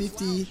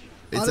 450.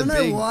 I It's don't a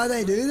know big- why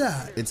they do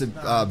that. It's a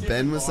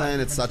Ben was saying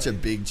it's such a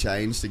big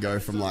change to go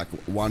from like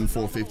one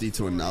 450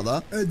 to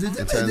another in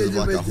terms of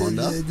like a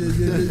Honda.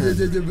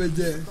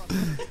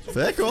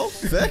 Fair call.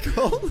 Fair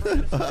call.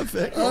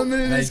 Fair call. I'm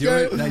gonna They just do go.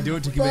 it. They do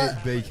it to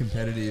but- be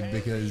competitive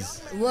because.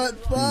 What?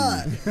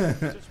 But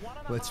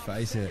Let's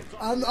face it.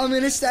 I'm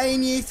gonna stay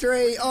in year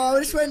 3. Oh, I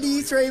just went to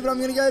year 3, but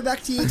I'm gonna go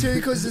back to year 2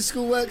 because the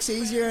schoolwork's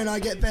easier and I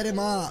get better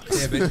marks.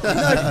 Yeah, but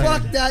No,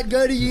 fuck that.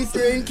 Go to year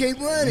 3 and keep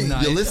learning. No,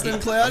 You're listening,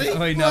 Cloudy? Oh,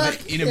 no, Fuck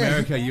but in yeah.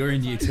 America, you're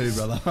in year 2,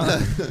 brother.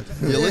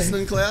 You're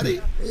listening, Cloudy?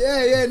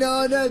 Yeah,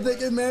 no,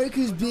 but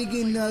America's big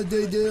and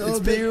It's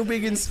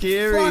big and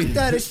scary. Fuck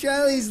that,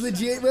 Australia's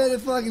legit. We're the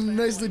fucking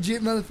most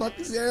legit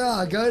motherfuckers there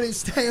are. Go to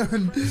stay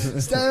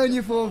on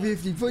your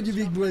 450. Put your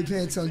big boy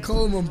pants on.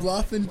 Call them on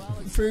bluff and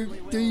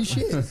do your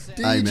shit.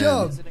 Do your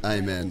job.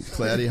 Amen.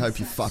 Cloudy, hope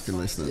you're fucking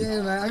listening.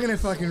 Yeah, mate, I'm gonna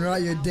fucking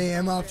write you a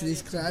DM after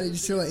this, Cloudy,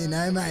 just to let you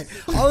know, mate.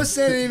 I was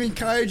sending him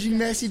encouraging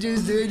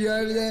messages, dude. You're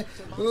over there.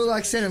 We were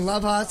like sending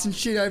love hearts and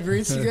shit over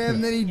Instagram,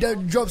 and then he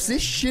drops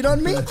this shit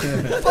on me.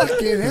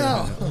 Fucking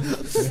hell.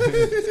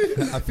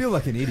 I feel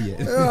like an idiot.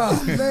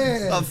 Oh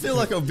man. I feel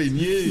like I've been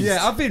used.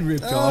 Yeah, I've been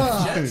ripped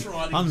off.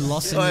 I'm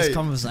lost in Wait. this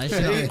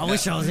conversation. I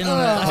wish I was in on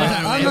it.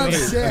 I'm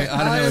upset. I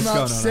don't know I am what's going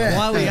on. upset.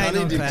 Why are we He hating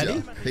on honeydicked Cloudy?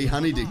 you. He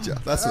honeydicked you.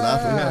 That's what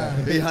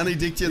happened. He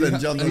honeydicked you, then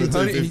jumped on the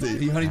 250.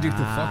 He honeydicked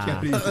the fuck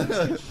out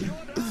of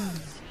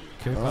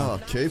you. Oh,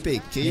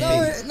 Coopy.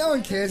 No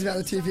one cares about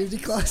the 250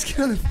 class. Get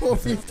on the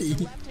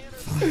 450.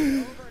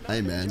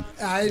 Hey, man.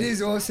 It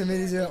is awesome. It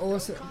is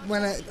awesome.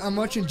 When I'm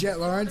watching Jet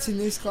Lawrence in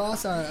this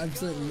class, I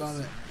absolutely love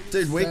it.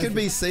 Dude, we could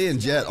be seeing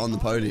Jet on the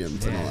podium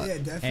tonight. Yeah,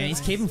 definitely. And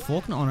he's keeping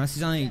Faulkner on us.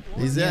 He's only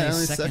He's nearly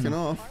only second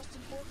off.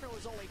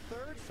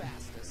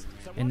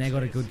 And they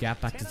got a good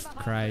gap back to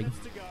Craig.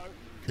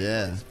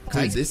 Yeah.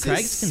 Craig's, Dude, this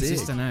Craig's is sick.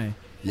 consistent, eh?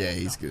 Yeah,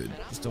 he's good.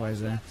 Just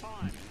always there.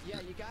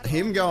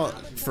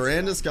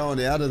 Ferrandis going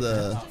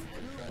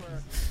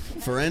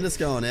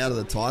out of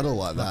the title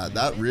like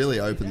that really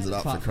opens it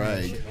up for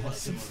Craig.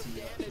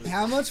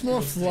 How much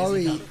more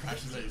flowy?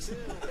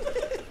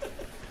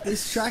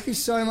 This track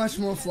is so much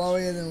more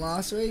flowier than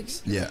last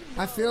week's. Yeah.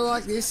 I feel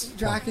like this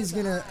track is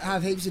going to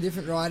have heaps of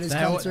different riders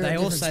come through. They at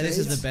all different say this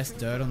is speeds. the best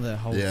dirt on the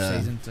whole Yeah.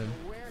 season too.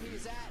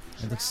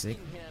 It looks sick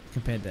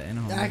compared to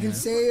Anaheim. I can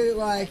see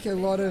like a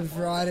lot of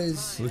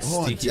riders.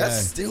 Oh, Jet's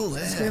still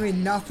There's going to there. be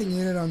nothing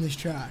in it on this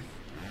track.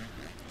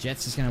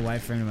 Jet's just going to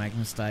wait for him to make a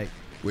mistake.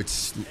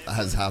 Which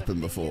has happened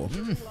before.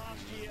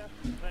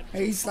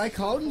 He's like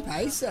holding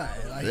pace though.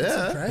 Like, it's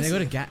Yeah. impressive.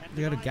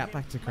 They got a gap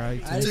back to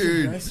Craig That too. is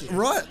Dude, impressive.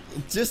 right?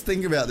 Just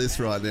think about this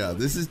right now.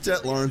 This is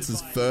Jet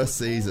Lawrence's first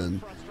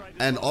season,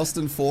 and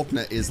Austin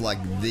Faulkner is like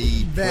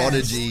the Best.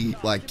 prodigy,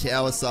 like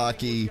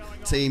Kawasaki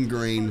Team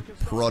Green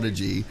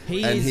prodigy,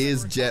 He and is-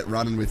 here's Jet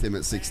running with him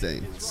at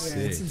 16. it's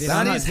Did insane.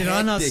 I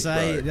not hectic,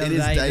 say bro. the In other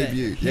his day that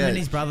debut, him yeah. and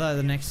his brother are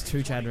the next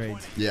two Chad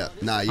Reeds? Yeah,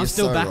 nah, you're I'm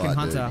still so backing right,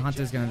 Hunter. dude.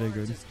 Hunter's going to do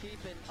good.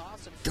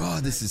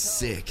 God, this is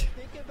sick.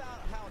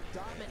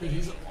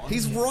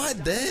 He's right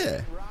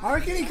there. I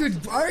reckon he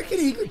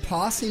could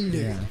pass him,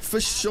 dude.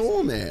 For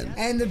sure, man.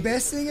 And the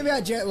best thing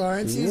about Jet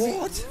Lawrence is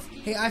What?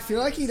 I feel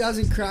like he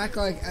doesn't crack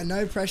like a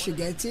no pressure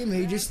gets him.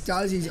 He just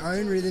does his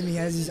own rhythm. He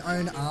has his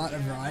own art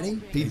of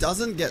riding. He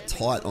doesn't get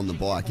tight on the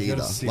bike got a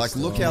either. six Like,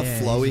 look star. how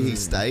Yeah, flowy he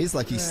stays.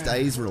 Like, he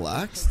stays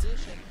relaxed.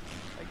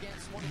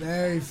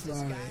 Very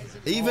flowy.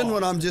 Even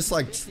when I'm just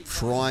like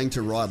trying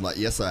to ride, like,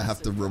 yes, I have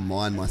to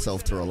remind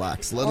myself to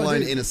relax, let Oh,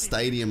 alone dude. in a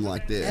stadium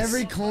like this.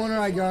 Every corner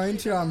I go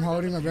into, I'm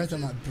holding my breath.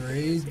 I'm like,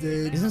 breathe,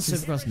 dude. Isn't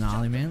Supercross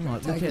gnarly, man?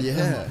 Like, look at Yeah.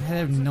 them, how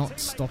they're not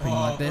stopping.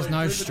 Like, there's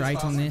no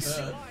straight on this.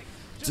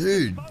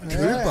 Dude, Cooper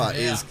Yeah.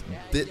 is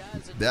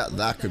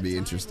that could be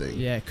interesting.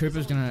 Yeah, Cooper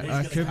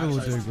will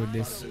do good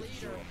this.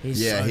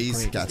 He's Yeah, so he's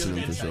quick. catching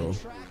him for sure.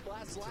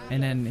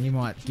 And then he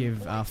might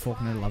give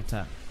Faulkner a love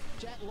tap.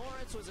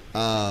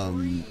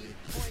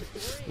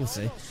 We'll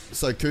see.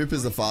 So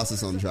Cooper's the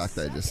fastest on track,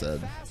 they just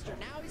said.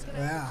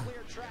 Wow.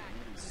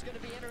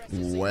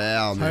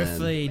 Wow, man.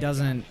 Hopefully he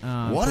doesn't.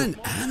 What an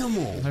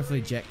animal.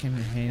 Hopefully Jet can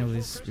handle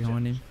this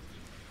behind him.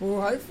 Well,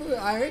 hopefully,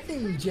 I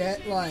reckon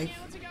Jet, like,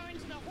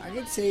 I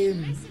could see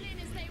him,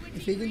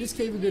 if he can just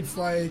keep a good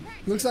flow.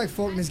 Looks like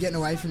Faulkner's getting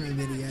away from him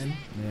a bit again.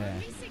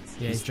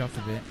 Yeah, he's dropped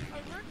a bit.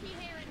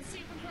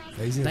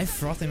 Easy. They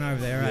froth him over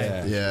there,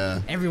 eh?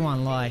 Yeah.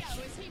 Everyone, like,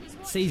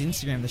 sees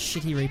Instagram, the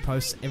shit he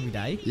reposts every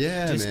day.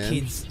 Yeah, just man.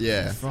 kids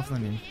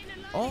frothing him.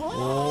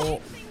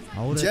 Oh.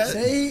 Hold it. Jet,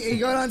 See, he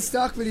got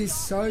unstuck, but he's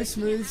so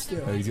smooth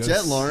still.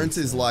 Jet Lawrence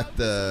is like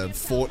the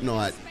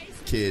Fortnite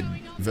kid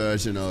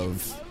version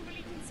of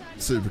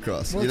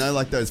Supercross. You know,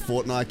 like those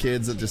Fortnite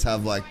kids that just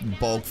have like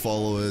bulk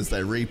followers.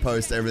 They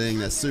repost everything.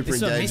 They're super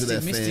It's what engaged with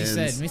their Misty fans.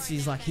 said.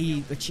 Misty's like,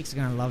 the chicks are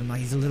gonna love him. Like,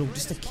 he's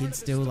just a kid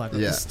still. Like,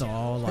 got the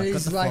style. Like,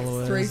 He's got the like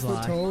followers. 3 foot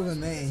like, taller than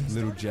me.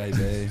 Little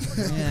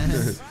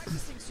JB.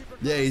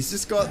 Yeah. Yeah, he's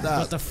just got that.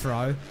 Got the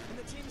fro.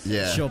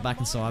 Yeah. Short back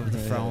and side with the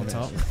fro on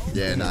top.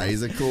 Yeah, no,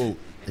 he's a cool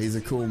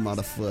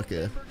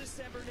motherfucker.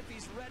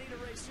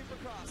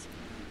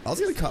 I was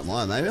gonna cut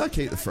mine. Maybe I'll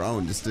keep the fro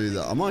and just do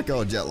that. I might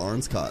go a Jet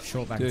Lawrence cut.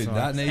 Short back Dude, and side.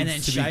 that needs and then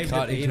to be shave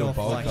cut the beard into a off,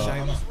 bowl like,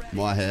 cut. shave-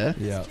 My hair?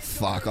 Yeah.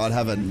 Fuck, I'd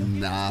have a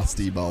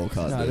nasty bowl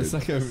cut, No, dude. it's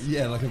like a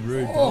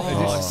rude. Oh,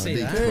 I see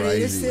it'd be that. Dude, he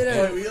just crazy. did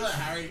Hey, it. will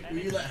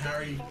you let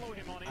Harry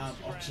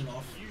auction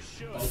off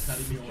bowl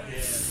cutting your hair?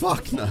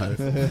 Fuck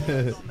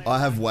no. I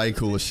have way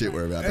cooler shit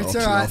we're about to It's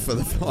auction alright. off for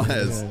the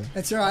fires.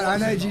 That's alright. I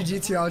know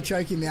jiu-jitsu. I'll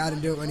choke him out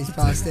and do it when he's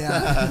passed out.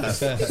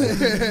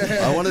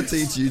 I want to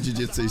teach you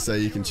jiu-jitsu so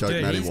you can choke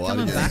Dude, Matty he's White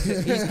coming again. back.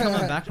 He's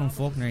coming back from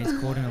Faulkner. He's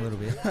caught him a little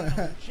bit.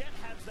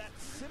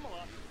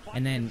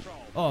 And then,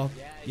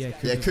 yeah,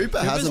 Cooper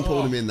hasn't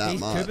pulled him in that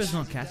much. Cooper's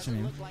not catching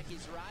him.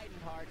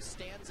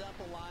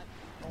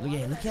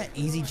 Yeah, look how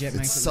easy Jet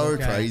makes it so look,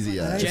 eh? crazy,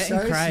 eh? Jet So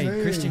and Craig,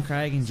 smooth. Christian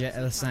Craig and Jet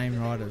are the same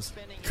riders.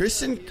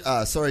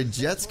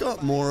 Jet's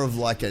got more of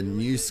like a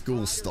new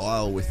school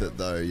style with it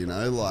though, you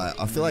know? Like,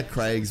 I feel like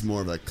Craig's more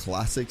of a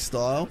classic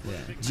style.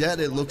 Yeah. Jet,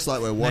 it looks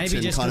like we're Maybe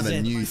watching just kind of 'cause a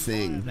they're- new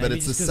thing, but maybe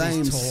it's the just 'cause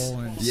same. he's tall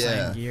and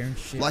same gear and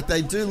shit. Like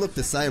they do look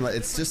the same. Like,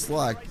 it's just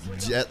like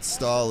Jet's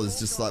style is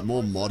just like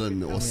more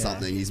modern or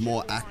something. He's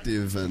more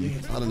active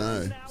and I don't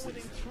know.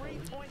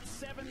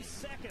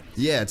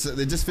 Yeah, it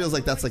just feels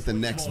like that's like the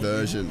next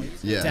version.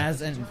 Yeah.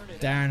 Daz and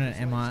Darren and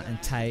Emma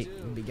and Tate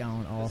would be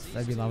going off.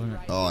 They'd be loving it.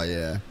 Oh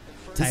yeah.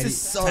 This is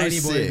so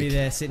Tatey boy would be sick.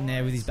 there sitting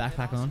there with his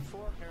backpack on.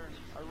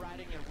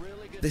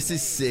 This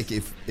is sick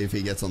if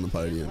he gets on the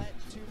podium.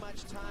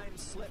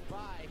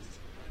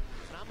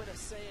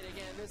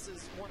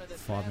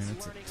 5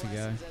 minutes to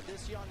go.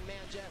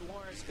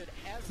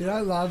 Dude, I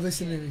love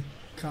listening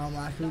to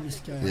Carmichael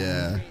just go.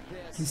 Yeah.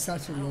 He's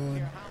such a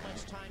lord.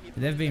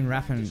 They've been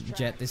rapping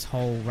Jet this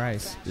whole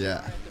race.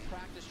 Yeah.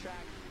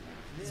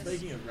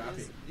 Speaking of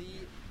rapping,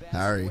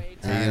 Harry,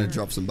 are you going to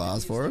drop some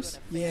bars for us?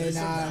 Yeah,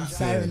 nah, I'm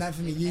saving that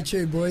for my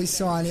YouTube boys.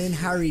 Sign in,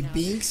 Harry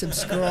Bink,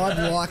 subscribe,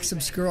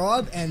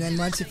 subscribe, and then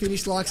once you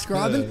finish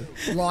subscribing,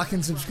 like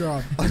and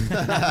subscribe.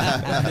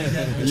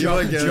 You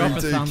are drop going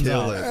a to thumbs kill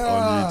up. it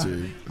on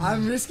YouTube.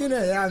 I'm just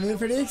gonna, I'm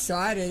pretty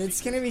excited.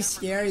 It's gonna be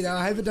scary though.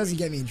 I hope it doesn't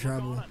get me in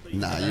trouble.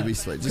 Nah, you'll be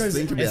sweet. Just 'Cause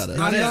think about it.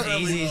 Not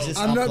as easy as just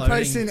I'm not uploading.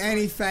 posting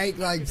any fake,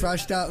 like,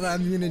 brushed up.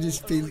 I'm gonna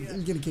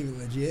I'm gonna keep it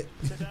legit.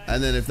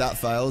 And then if that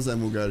fails,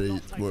 then we'll go to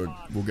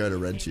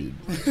RedTube.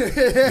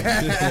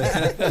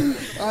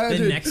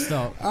 The next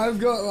stop. I've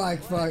got like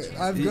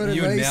I've got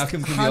You at and least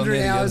Malcolm can be on 100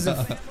 there hours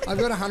together. I've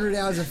got 100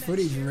 hours of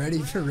footage ready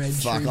for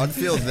RedTube. Fuck, I'd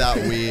feel that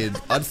weird.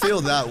 I'd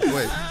feel that.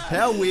 Wait,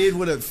 how weird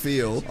would it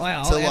feel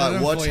I'll to edit like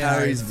them watch for you,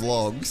 Harry's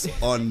vlogs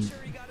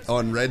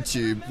on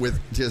RedTube with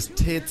just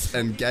tits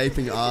and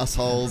gaping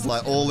assholes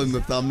like all in the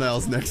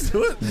thumbnails next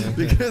to it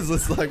because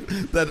it's like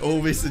that'd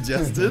all be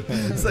suggested.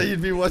 So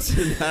you'd be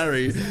watching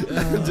Harry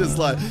and just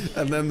like,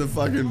 and then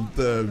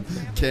the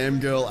cam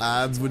girl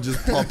ads would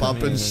just pop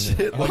up and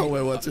shit while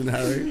we're watching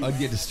Harry. I'd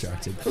get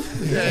distracted.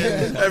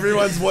 Yeah,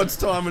 everyone's watch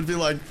time would be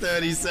like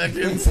 30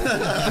 seconds.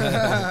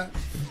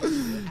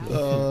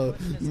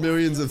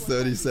 Millions of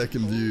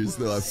 30-second views.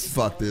 They're like,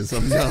 fuck this.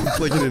 I'm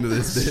clicking into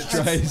this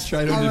bitch.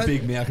 Straight on the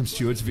big Malcolm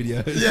Stewart's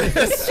videos.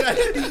 Yeah,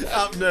 straight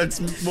up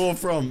next. More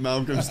from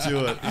Malcolm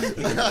Stewart.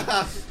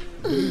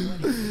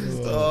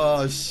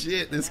 Oh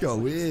shit, this got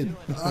weird.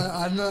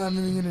 I'm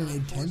only gonna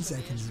need 10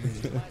 seconds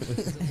of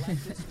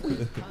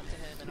it.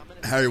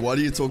 Harry, why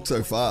do you talk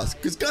so fast?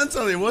 Because cunts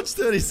only watch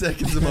 30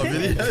 seconds of my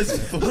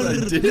videos before they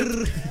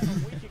dip.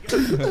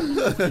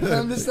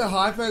 I'm just a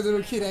hypo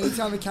little kid.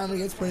 Anytime the camera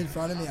gets put in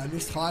front of me, I'm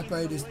just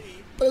hypo, just.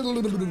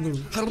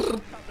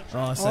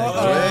 Oh, so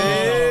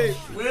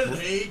where did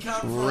he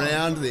come from?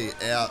 Round the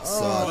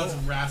outside.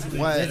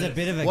 There's a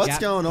bit of a what's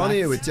gap going on back.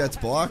 here with Jet's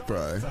bike,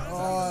 bro?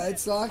 Oh,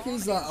 it's like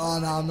he's like, oh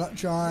no, I'm not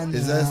trying.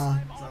 Is nah.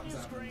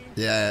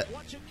 Yeah,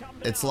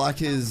 it's like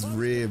his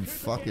rear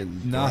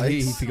fucking. No,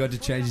 he brakes. forgot to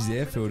change his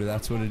air filter.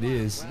 That's what it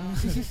is.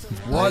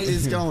 What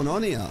is going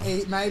on here?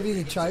 Maybe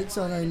the choke's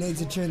on, or he needs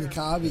to tune the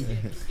carby.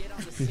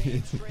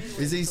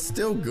 Is he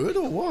still good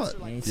or what?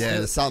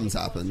 Yeah, something's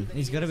happened.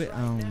 He's got a bit.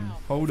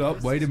 Hold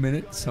up, wait a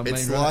minute. Something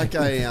It's ain't like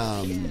right.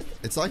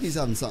 it's like he's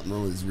having something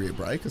wrong with his rear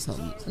brake or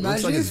something. It looks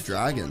Imagine like it's if-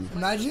 dragging.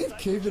 Imagine if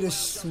Cooper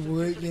just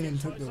swooped in and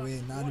took the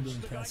win. That'd be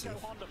impressive.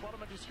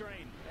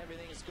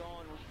 It's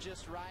going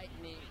just right,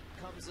 and he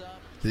comes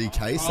up. Did he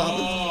case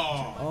something?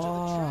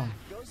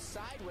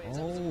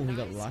 Oh, he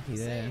got lucky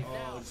there.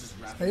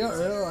 He got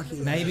really lucky.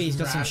 Maybe he's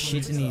got some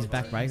shit in his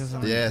back brake or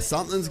something. Yeah,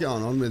 something's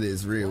going on with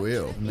his rear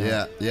wheel.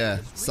 Yeah,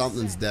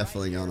 something's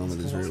definitely going on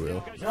with his rear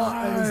wheel.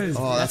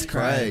 Oh, that's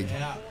Craig.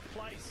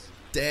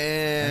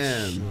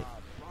 Damn.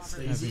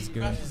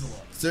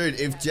 Dude,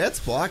 if Jet's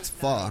bike's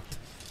fucked,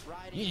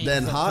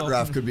 then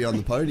Hartranft could be on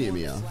the podium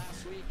here.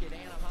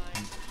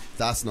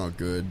 That's not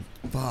good.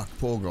 Fuck,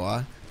 poor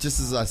guy. Just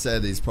as I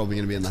said, he's probably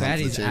going to be in the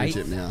hunt for the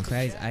championship now.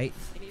 Cloudy's 8th.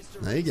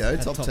 There you go,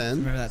 top 10.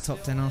 Remember that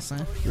top 10 I was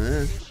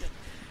saying?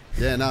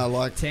 Yeah, no, I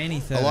like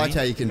 10, I like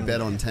how you can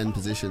bet on 10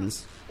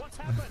 positions.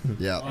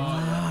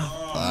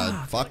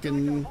 Yeah.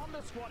 Fucking... Wow,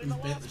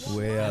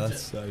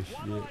 that's so shit.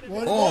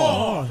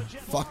 Oh!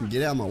 Fucking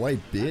get out of my way,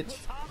 bitch.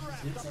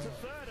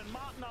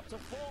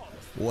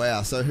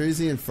 Wow, so who's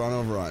he in front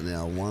of right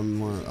now?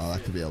 One. Oh,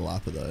 that could be a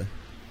lapper though.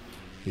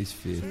 He's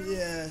 5th.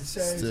 Yeah,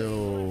 so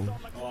Still...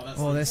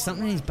 Oh, there's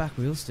something in his back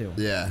wheel still.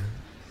 Yeah.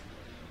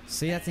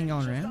 See that thing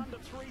going around?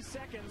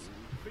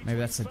 Maybe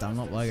that's the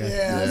Dunlop logo.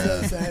 Yeah, I was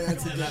going to say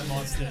that's a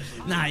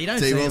Dunlop. Nah, you don't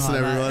D. see Wilson,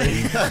 it like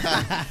everybody.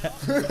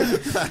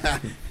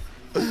 that.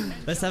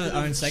 Let's have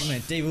our own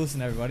segment. D.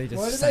 Wilson, everybody. Just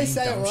What did they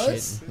say it dumb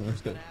was?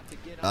 shit.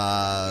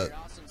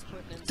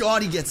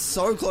 God, he gets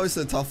so close to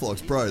the tough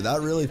locks. Bro,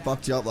 that really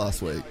fucked you up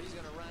last week.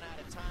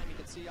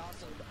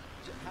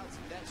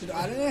 Dude,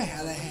 I don't know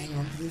how they hang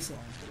on to this long.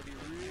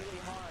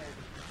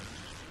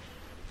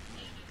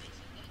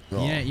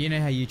 Oh. You know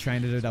how you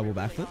train to do double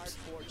backflips?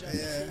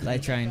 Yeah. They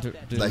train to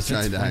do They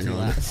train to hang 20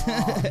 on. laps.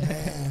 Oh,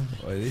 man.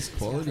 Oh, this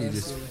quality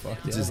just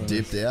fucked out. Just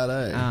dipped out,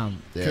 eh? Yeah,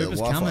 the Cooper's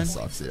Wi-Fi coming.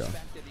 sucks here.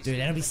 Dude,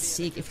 that'll be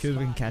sick if Cooper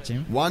can catch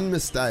him. One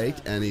mistake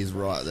and he's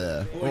right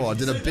there. Oh,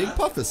 did a big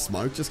puff of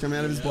smoke just come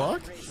out of his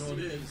bike?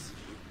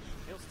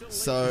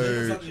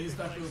 So...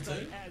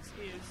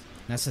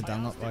 That's a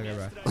Dunlop logo,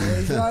 bro. Yeah,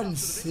 he's riding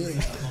sick.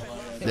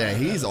 Yeah,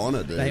 he's on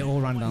it, dude. They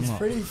all run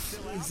Dunlop.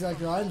 He's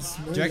like riding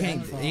smooth. Do you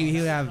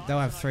reckon they'll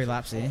have 3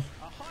 laps here?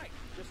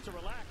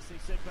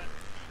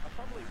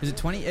 Is it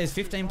 20? It's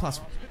 15 plus...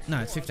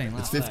 No, it's 15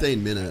 laps. It's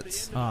 15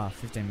 minutes. Ah,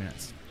 15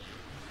 minutes.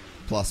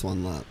 Plus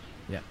 1 lap.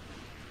 Yep.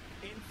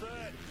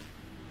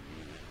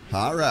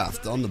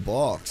 Hartranft on the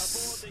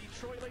box.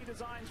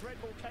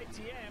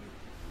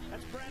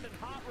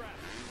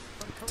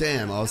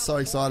 Damn, I was so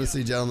excited to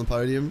see Jet on the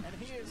podium.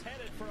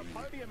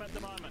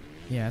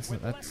 Yeah,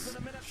 that's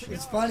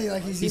It's funny,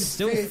 like he's in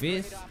still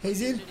fifth.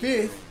 He's in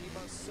 5th,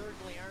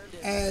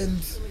 and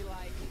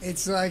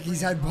it's like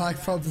he's had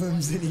bike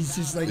problems, and he's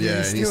just like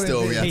Yeah, and he's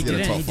still in there. to get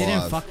a top he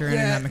didn't 5. fuck around in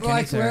that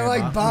mechanics we're area,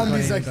 like but bummed. got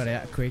He's in, like, got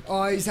out quick.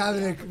 oh, he's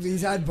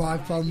had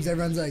bike problems.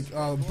 Everyone's like,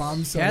 oh,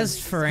 bum. So How's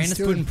he's Ferrandis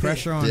still putting in fifth.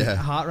 pressure on Yeah.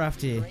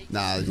 Hartranft here?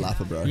 Nah, he's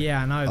lapper, bro.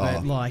 Yeah, I know,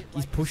 but Oh. like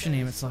he's pushing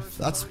him. It's like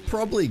That's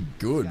probably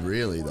good,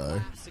 really, though.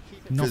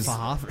 not 'Cause- for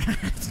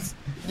Hartranft.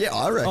 Yeah,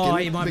 I reckon. Oh,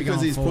 he might be because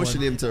going he's forward. pushing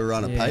him to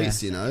run a Yeah.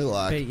 pace, you know,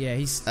 like. But yeah,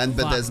 he's but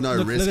there's no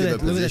look, risk look of at a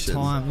position.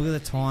 Look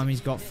at the time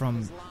he's got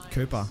from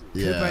Cooper.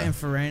 Yeah. Cooper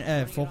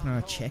and Faulkner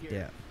are checked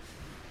out.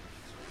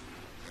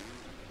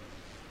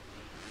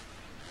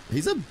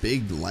 He's a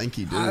big,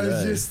 lanky dude. I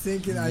was eh? just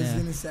thinking I was Yeah.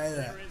 going to say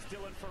that.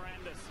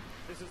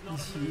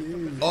 He's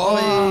huge.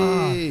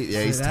 Oh, yeah,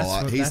 So he's that's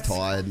tired. what- He's that's-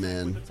 tired,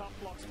 man.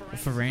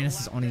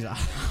 Ferrandis is on his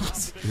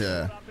ass.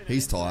 Yeah,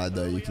 he's tired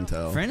though. You can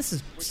tell. Ferrandis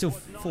is still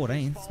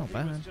 14th. It's not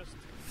bad.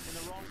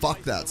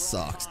 Fuck, that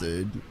sucks,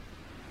 dude.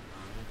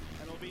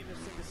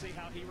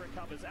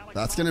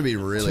 That's gonna be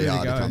really 2 to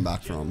hard to go. come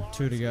back from.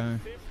 2 to go.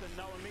 Do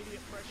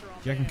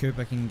you reckon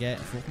Cooper can get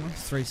Faulkner?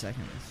 3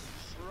 seconds.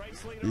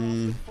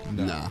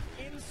 Nah.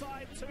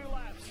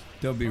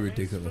 Don't be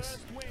ridiculous.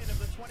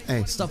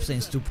 Hey, Stop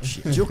saying stupid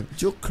shit.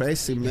 you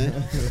crazy,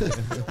 man.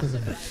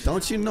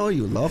 Don't you know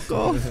you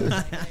loco?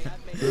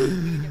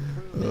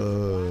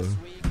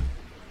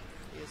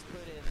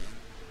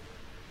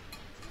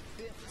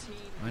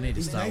 I need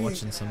to He's start making-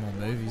 watching some more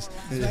movies.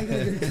 He's making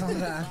a good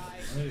comeback.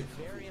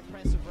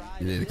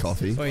 You need a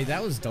coffee? Wait,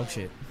 that was dog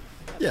shit.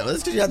 Yeah, well, that's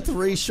because you had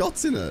 3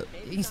 shots in it.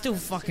 You can still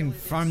fucking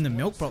foam the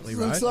milk properly,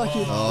 bro. Looks like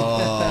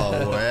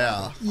Oh,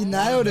 wow. you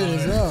nailed it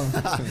as well.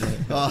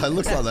 Oh, it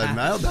looks like they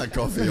nailed that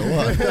coffee or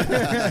what?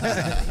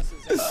 A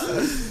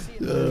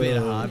little bit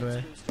of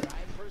hardware.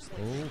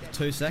 Ooh,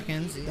 2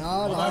 seconds.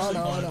 No.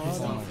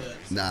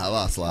 Nah,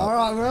 last All lap.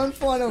 right, we're on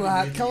final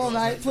lap. Come on,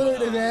 mate. Put it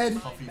to bed.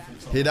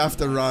 He'd have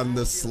to run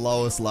the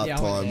slowest lap Yeah,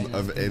 I went time in.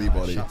 of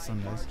anybody. Shut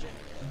Sundays.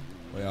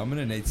 Wait, I'm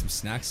gonna need some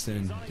snacks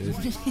soon, dude.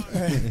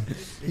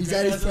 He's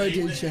had his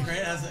protein shake.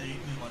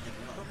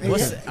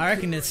 I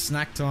reckon it's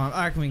snack time.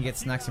 I reckon we can get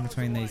snacks in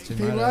between these two.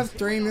 People motos. have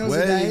 3 meals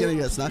Where a are day. you going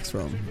to get snacks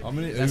from? I'm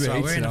gonna That's Uber right,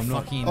 Eats we're it. in a I'm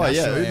not. fucking Oh,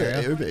 yeah, industrial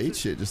area. Uber Eats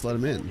shit. Just let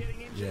him in.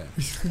 Yeah.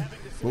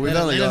 Well, we've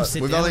Let only him got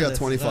sit we've down only with got us.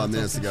 25 Let him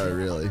minutes to talk go,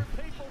 really.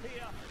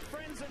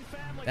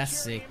 That's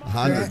sick.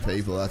 100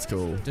 people, that's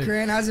cool. Dude.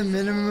 Grant has a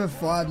minimum of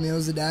 5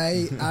 meals a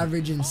day,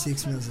 averaging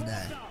 6 meals a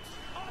day.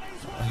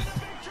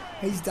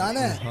 He's done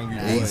it.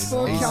 He's-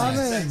 for he's-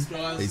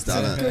 coming. He's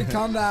done it. Good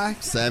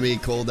comeback. Sammy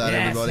called that, Yeah,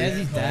 everybody.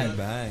 Sammy's dad.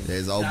 Bang.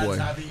 There's old boy.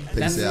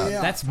 That's, Peace out.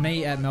 that's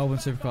me at Melbourne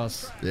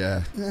Supercross.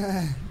 Yeah.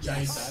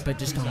 But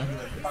just on.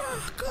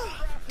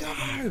 Go.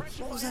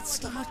 What was that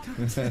start?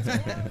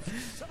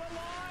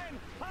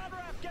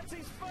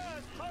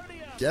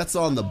 Gets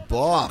on the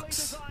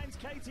box.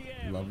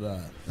 Love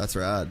that. That's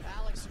rad.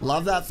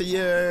 Love that for you.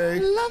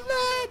 Love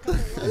that.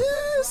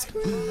 Yes,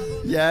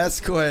 queen.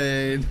 Yes,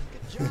 queen.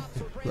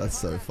 That's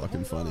so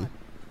fucking funny.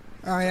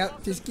 Oh, yeah.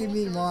 Just give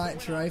me my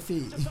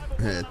trophy.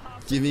 Yeah,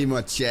 give me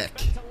my check.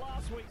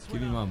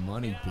 Give me my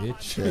money,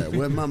 bitch. Yeah,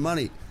 where's my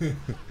money?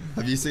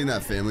 Have you seen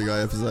that Family Guy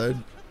episode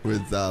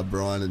with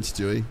Brian and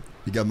Stewie?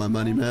 You got my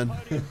money, man?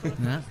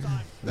 No.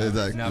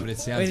 Like, No, but it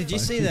sounds Wait, did you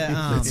funny. see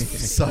that?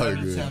 It's so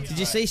good. Did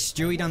you see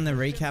Stewie done the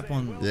recap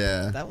on?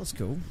 Yeah. That was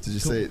cool. Did you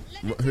see it?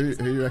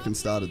 Who you reckon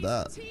started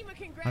that?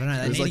 I don't know.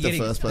 They It was need like to the get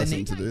first him,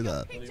 person to do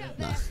that.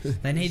 Nah.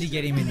 They need to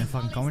get him in the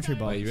fucking commentary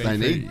box. You They ready,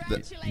 need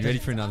for, you ready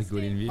for another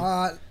good interview?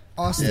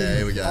 Austin. Yeah,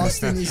 here we go.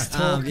 Austin is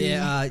talking.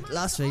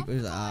 Last week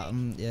was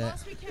yeah.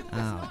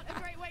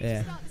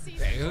 Yeah.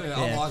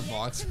 I like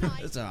bikes.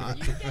 It's alright.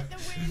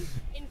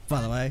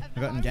 By the way, I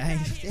got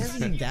engaged. How's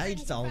he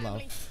engaged? Old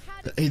love.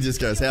 He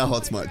just goes, "How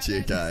hot's my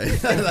chick, eh?"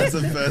 That's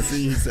the first thing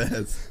he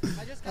says.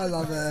 I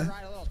love her.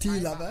 Do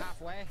you love her?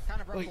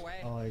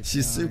 Oh,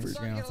 She's super.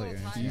 Kind of started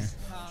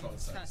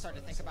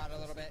to think about it a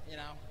little bit, you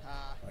know.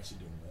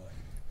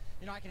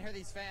 You know, I can hear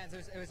these fans.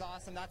 It was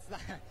awesome.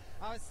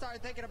 I was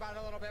started thinking about it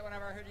a little bit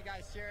whenever I heard you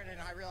guys cheering,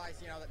 and I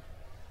realized, you know, that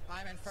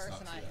I'm in first,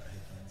 and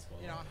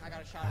I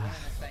got a shot at winning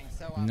this thing.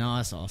 So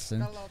Nice, Austin.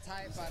 got a little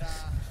tight, but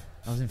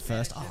I was in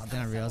first. Oh,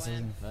 then I realised I was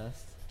in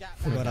first.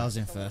 Forgot I was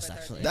in first,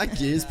 actually. That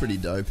gear's pretty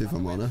dope, if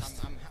I'm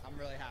honest. I'm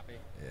really happy.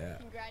 Yeah.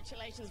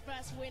 Congratulations,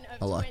 first win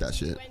of I like that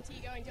shit.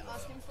 2020 going to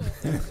Austin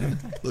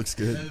Ford. Looks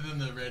good. Better than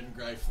the red and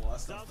grey fly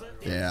stuff.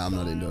 Yeah, I'm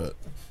not into it.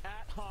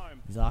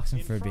 He's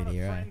asking for a bit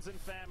here, eh?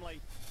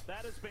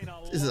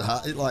 Is it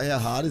hard? Like, how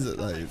hard is it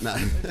though? No.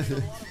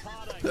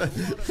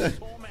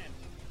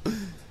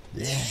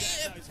 Yeah,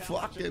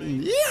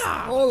 fucking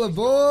yeah! All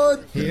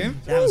aboard. Here?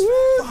 That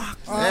was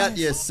Out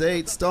your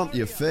seat, stomp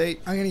your feet.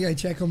 I'm gonna go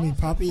check on my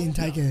puppy and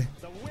take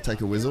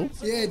a whistle.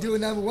 Yeah, do a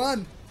number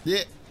 1.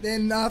 Yeah.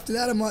 Then after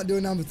that, I might do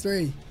a number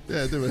 3.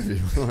 Yeah, do whatever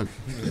you want.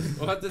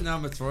 What the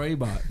number 3,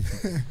 but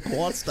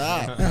what's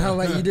that? I'll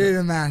let you do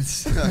the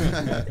maths.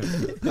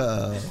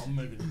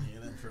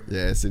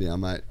 Yeah, sit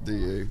down, mate. Do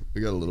you?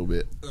 We got a little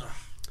bit.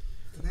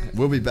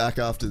 We'll be back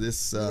after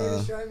this. You need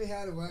to show me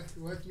how to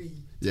work me.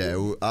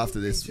 Yeah, after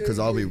this, because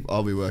I'll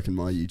be working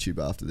my YouTube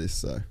after this,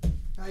 so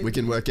we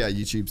can work our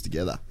YouTubes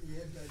together.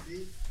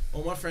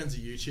 All my friends are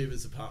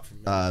YouTubers apart from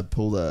me.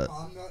 Pull the.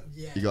 I'm not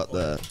yet. You got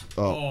the.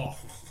 Oh.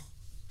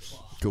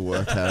 Good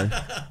work, Harry.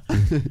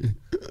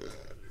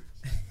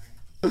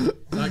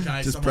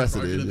 Okay, just someone press it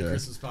broke into in. the Yeah,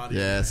 Christmas party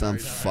yeah, and some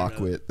Harry don't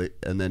know fuckwit,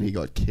 and then he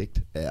got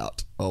kicked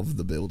out of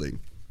the building.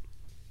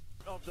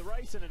 Of the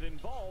race, and it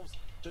involves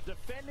the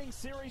defending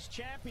series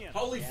champion.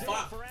 Holy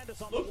fuck!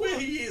 Look where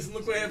he is and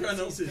look where everyone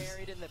else is.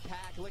 Buried in the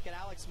pack. Look at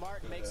Alex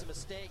Martin, makes a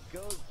mistake,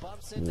 goes,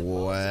 bumps into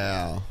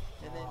Wow.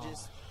 and then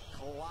just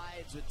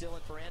collides with Dylan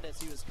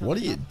Ferrandis. He was What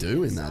do you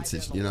do in that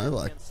situation? You know,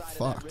 like,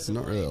 fuck, there's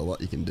not really a lot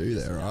you can do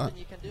there, right?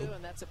 you can do,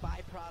 and that's a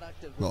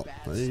byproduct of Well,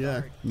 there you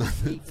go.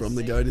 Nothing from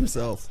the goat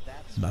himself.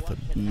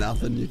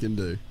 Nothing you can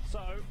do. So,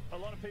 a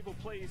lot of people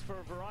pleased for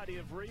a variety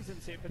of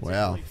reasons here.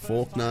 Wow,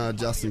 Faulkner,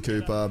 Justin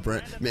Cooper,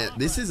 Brent. Man,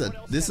 this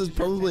is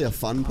probably a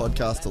fun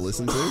podcast to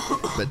listen to,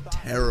 but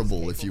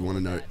terrible if you want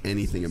to know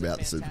anything about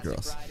the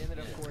Supercross.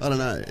 I don't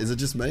know. Is it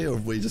just me, or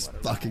have we just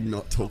fucking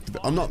not talked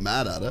about? I'm not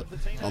mad at it.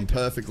 I'm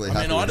perfectly happy.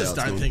 I mean, I with just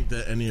how it's don't going. think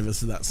that any of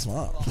us are that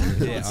smart.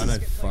 Yeah, I know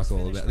fuck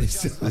all about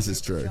this. This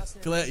is true.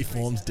 Fill out your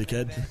forms,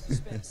 dickhead.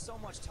 spent so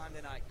much time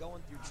tonight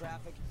going through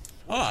traffic.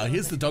 Oh,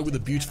 here's the dog with the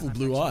beautiful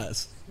blue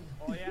eyes.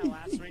 Oh yeah,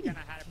 last weekend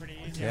I had it pretty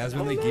easy. Yeah, I was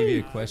when they give you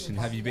a question,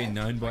 have you been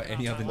known by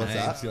any other What's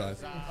names? that?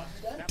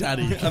 You're like,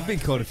 Daddy. I've been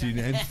called a few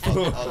names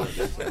before.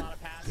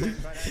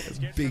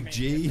 Big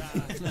G.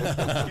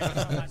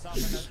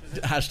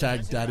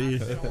 Hashtag daddy. You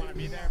don't want to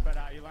be there, but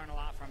you learn a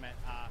lot from it.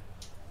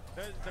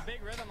 The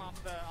big rhythm off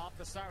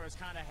the start was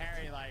kind of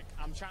hairy. Like,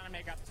 I'm trying to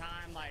make up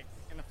time, like,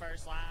 in the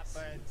first lap,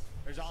 but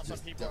there's also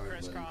people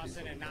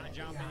crisscrossing and not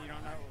jumping. You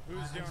don't know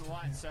who's doing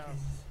what, so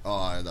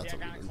Oh, that's yeah,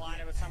 what kind we of did.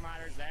 collided with some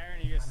riders there,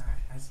 and you just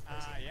I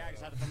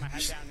just had to put my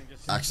head down and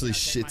just Actually,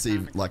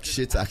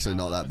 shit's actually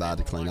not that bad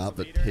to clean up,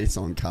 but piss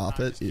on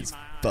carpet is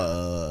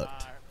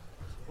fucked.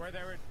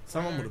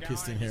 Someone would have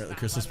pissed in here at the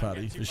Christmas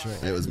party for sure.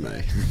 It was me.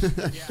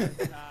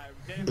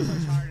 didn't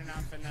push hard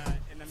enough in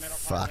the middle part of the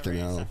Fucking race.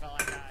 hell. I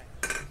felt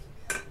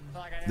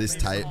like I didn't This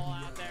leave the tape. ball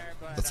out there,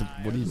 but, That's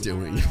what are you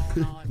doing?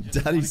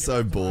 Daddy's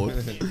so bored.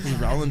 He's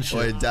rolling shit.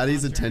 Wait,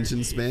 Daddy's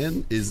attention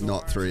span is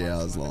not 3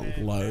 hours long.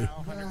 Low.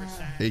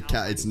 He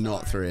can't. It's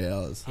not 3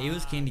 hours. He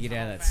was keen to get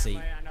out of that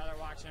seat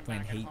when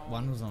Heat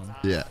 1 was on.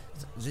 Yeah.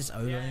 Is this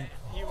over?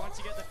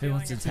 Who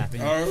wants to tap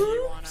in?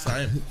 Oh,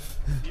 same.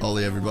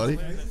 Ollie, everybody.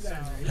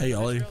 Hey,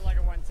 Ollie. It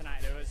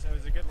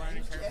was a good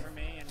learning curve for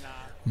me, and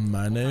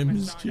My name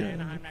is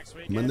Jim.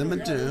 My name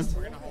is Jim.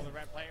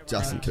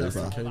 Justin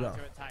Cooper.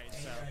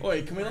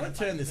 Wait, can we not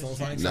turn this on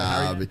something?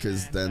 Nah,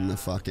 because then it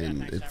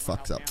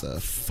fucks up the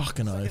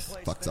fucking oath.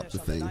 Fucks up the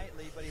thing.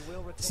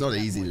 It's not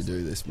easy to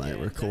do this, mate.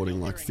 We're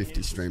recording like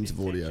 50 streams of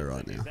audio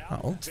right now.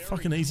 Oh, it's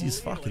fucking easy as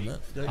fuck, isn't it?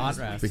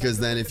 Because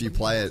then if you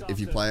play it don't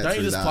you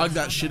through just plug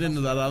that shit into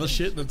that other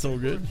shit? That's all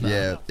good.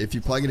 Yeah, if you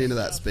plug it into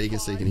that speaker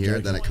so you can hear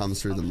it, then it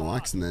comes through the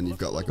mics, and then you've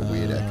got like a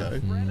weird echo.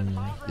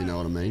 You know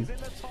what I mean?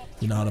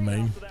 You know what I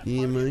mean?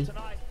 Yeah, mate.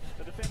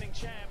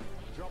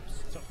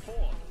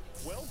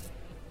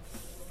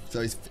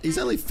 So he's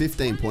only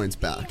 15 points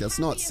back. That's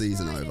not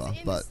season over,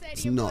 but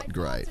it's not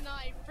great.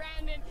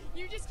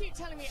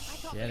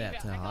 Get out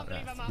to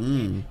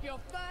Hartranft. Your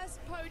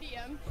first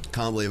podium.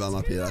 Can't believe I'm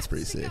up here. That's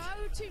pretty sick.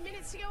 2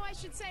 minutes ago, I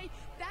should say.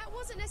 That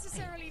wasn't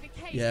necessarily the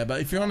case. Yeah,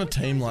 but if you're on a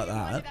team like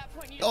that,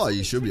 oh,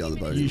 you should be on the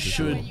podium. You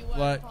should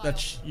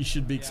you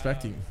should be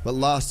expecting. But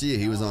last year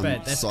he was on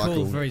cycle,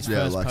 cool for his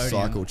first podium.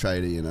 Cycle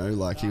Trader. You know,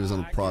 like he was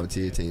on a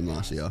privateer team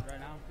last year.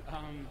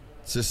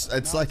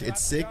 It's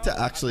sick to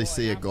actually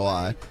see a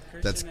guy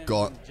that's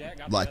got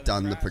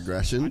done the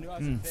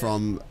progression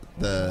from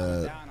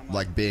the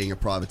being a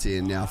privateer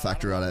and now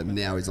factory rider, and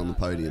now he's on the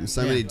podium.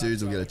 So many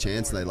dudes will get a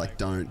chance and they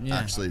don't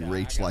actually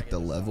reach the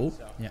level.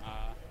 Yeah.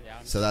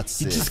 So that's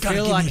sick. I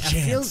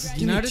feel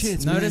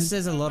notice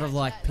there's a lot of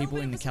people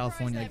in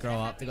California that grow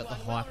up, they got the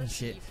hype and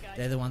shit.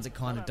 They're the ones that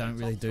kind of don't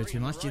really do too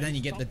much. Then you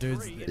get the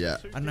dudes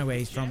that, I don't know where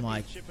he's from,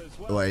 an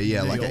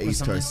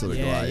East Coast sort of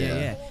guy.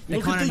 Yeah.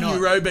 Look at the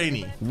Euro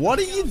beanie. What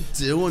are you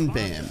doing,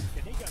 Bam?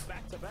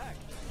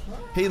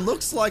 He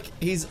looks like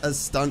he's a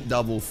stunt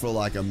double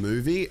for a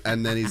movie,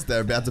 and then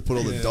they're about to put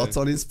all the dots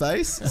on his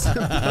face for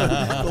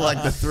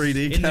the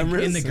 3D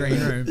cameras in the green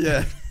room.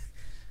 Yeah.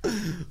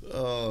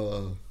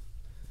 Oh,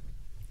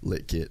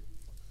 lit kit.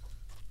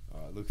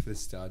 Alright, look for the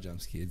star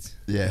jumps, kids.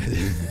 Yeah.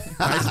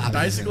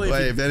 Basically,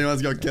 if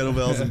anyone's got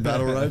kettlebells and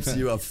battle ropes,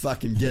 you are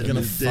fucking getting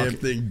this damn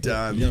thing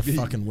done. You're gonna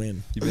fucking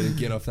win. You better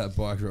get off that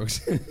bike,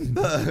 Rox.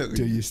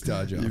 Do your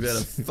star jumps. You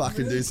better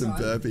fucking do some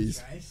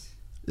burpees.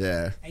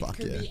 Yeah, It fuck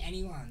could yeah. be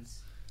anyone's.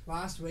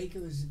 Last week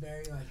it was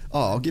very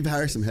Oh, I'll give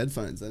Harry some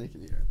headphones, then he can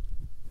hear it.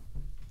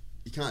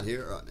 You can't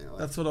hear it right now.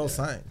 That's what I was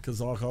saying,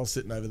 because I was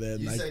sitting over there.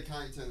 You say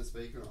can't you turn the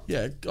speaker on?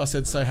 Yeah, I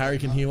said so Harry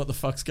can hear what the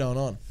fuck's going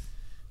on.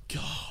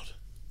 God.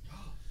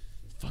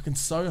 Fucking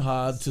so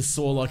hard to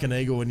soar like an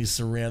eagle when you're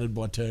surrounded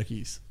by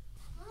turkeys.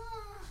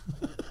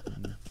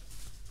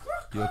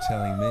 You're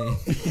telling me.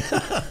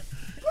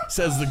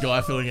 Says the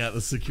guy filling out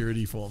the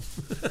security form.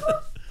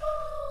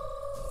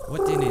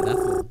 What do you need that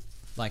for?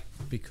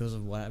 Because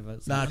of whatever?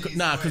 Nah,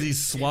 because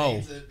he's swole. He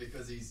needs it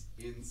because he's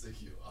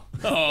insecure.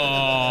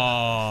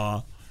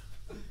 Oh.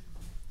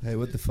 Hey,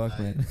 what the fuck,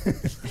 man?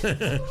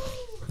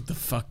 What the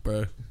fuck,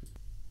 bro?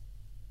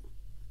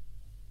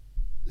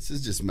 This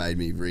has just made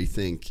me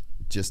rethink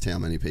just how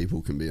many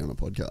people can be on a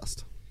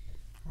podcast.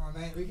 Oh,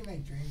 mate, we can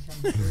make dreams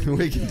come true.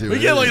 We can do We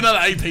anything. get another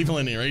 8 people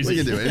in here, easy.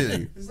 We can do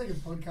anything. It's like a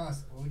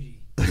podcast orgy.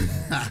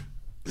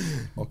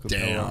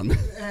 Down.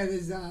 Yeah,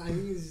 there's, I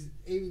think there's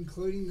even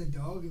including the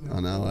dog.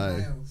 I know, eh?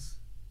 Males.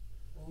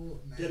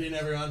 All males. Get in,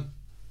 everyone.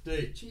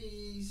 Dude.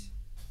 Cheese.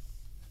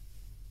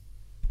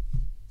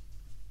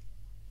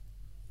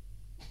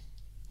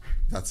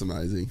 That's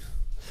amazing.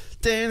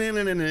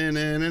 Amazing.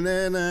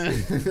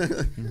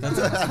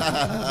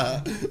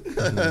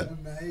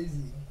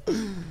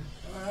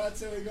 Alright,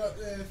 so we got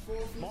the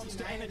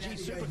 450 Energy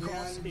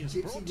Supercross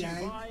Gypsy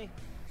game.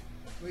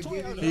 We're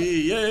giving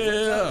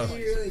Yeah. We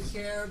really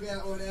care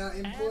about what our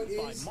input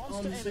is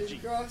on the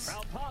Supercross,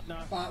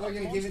 but we're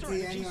going to give it to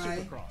you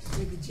anyway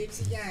with the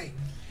Gypsy game.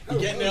 You're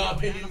getting our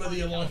opinion whether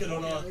you like it or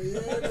not. Yeah,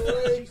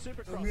 boy.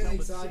 I'm really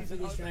excited for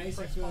this race.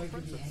 I feel like it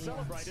could be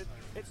anyone's.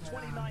 It's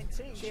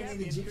 2019. Tune in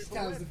to Gypsy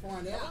Tales to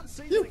find out.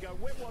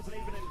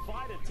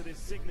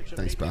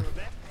 Thanks, bro.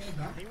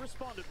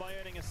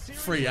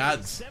 Free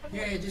ads.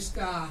 Yeah, just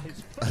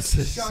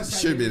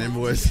shoot me an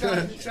invoice. Show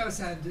us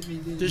how to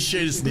do Just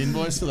shoot us an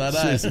invoice for that,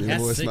 Shoot us an eh?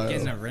 invoice, sick, mate.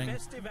 getting a ring.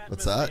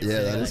 What's that?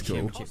 Yeah, that is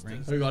cool.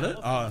 Who got it?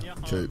 Oh,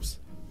 Coops.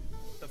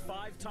 The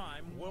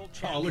 5-time world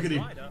oh, look at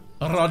him. rider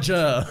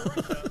Roger.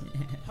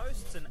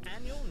 hosts an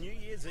annual New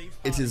Year's Eve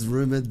It is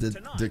rumored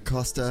that Da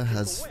Costa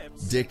has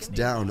dicked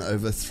down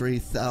over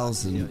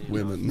 3,000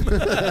 women.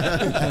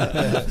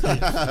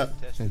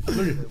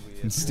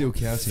 And still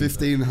counting.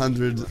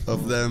 1,500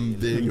 of them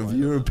being of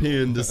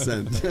European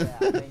descent.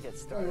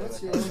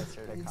 What's your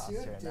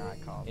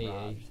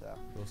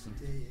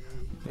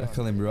I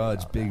call him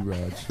Raj, Big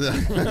Raj.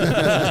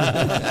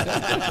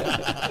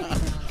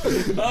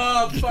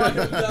 Oh, fuck,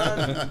 I'm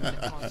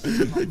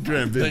done.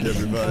 Grand Big,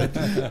 everybody.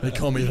 They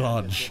call me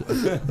Raj.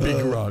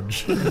 Big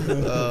Raj.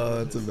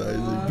 Oh, that's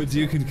amazing. But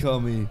you can call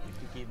me.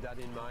 keep that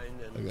in mind.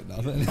 And I got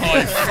nothing.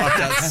 Oh, fuck,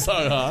 that's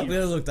so hard. We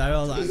all looked over,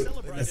 I was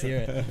like, let's hear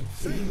it.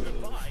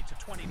 goodbye to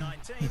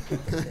 2019.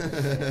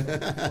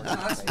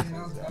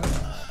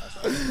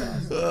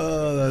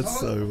 Oh, that's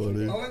so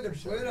funny. I went to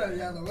Pluto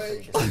the other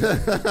week.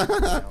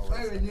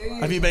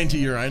 Have you been to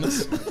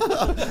Uranus?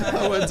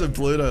 I went to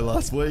Pluto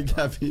last week.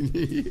 Happy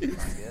New Year.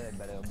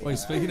 Wait,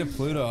 speaking of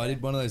Pluto, I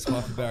did one of those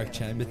hyperbaric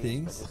chamber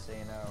things.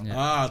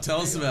 Ah,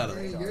 tell us about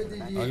it.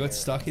 I got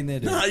stuck in there,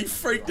 dude. No, you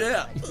freaked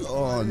out.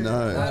 Oh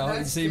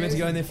no. So you meant to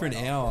go in there for an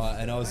hour,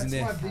 and I was in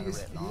there.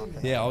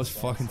 Yeah, I was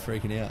fucking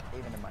freaking out.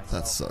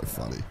 That's so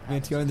funny.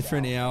 Meant to go in there for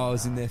an hour. I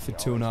was in there for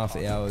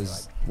 2.5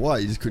 hours. Why?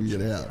 You just couldn't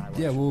get out?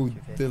 Yeah, well,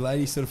 the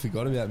lady sort of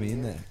forgot about me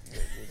in there.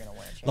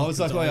 I was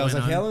like,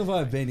 how long have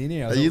I been in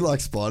here? Are you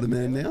like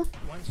Spider-Man now?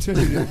 Dude,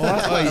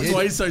 That's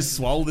why he's so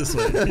swole this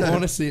week.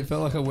 Honestly, it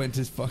felt like I went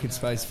to fucking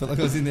space. It felt like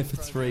I was in there for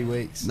 3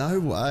 weeks. No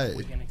way.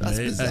 That's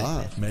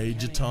bizarre.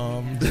 Major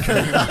Tom.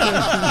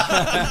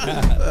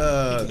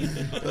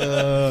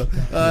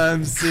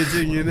 I'm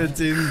sitting in a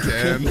tin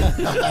can.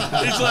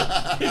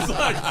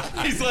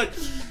 he's like,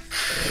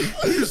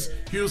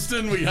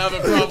 Houston, we have a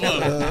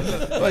problem.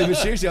 Wait, but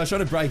seriously, I was trying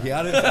to break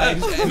out of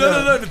it.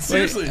 No, but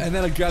seriously. And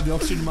then I grabbed the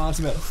oxygen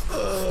mask and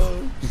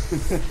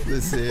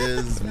This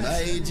is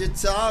Major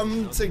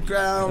Tom to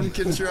ground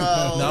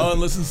control. No one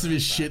listens to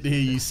this shit to hear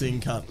you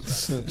sing,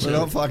 cunt. We're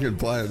not fucking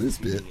playing this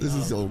bit. This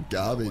is all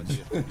garbage.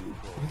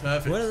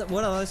 Perfect.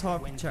 What are those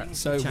hyper chats?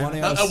 So 1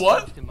 hour.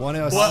 What? 1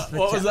 hour. What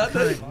was that?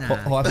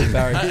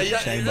 Hyperbaric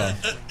chamber.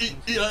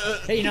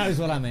 He knows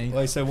what I mean.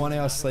 Wait, so 1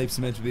 hour sleep's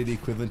meant to be the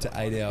equivalent to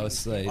 8 hours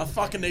sleep. I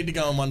fucking need to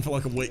go on one for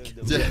like a week.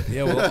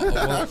 Yeah, well,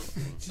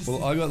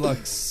 I got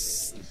like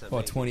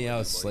 20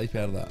 hours sleep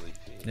out of that.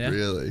 Yeah.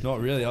 Really? Not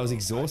really. I was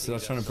exhausted. I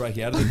was trying to break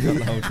out of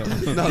the whole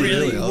time. Not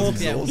really. I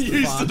was exhausted. You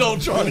used to not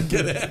trying to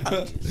get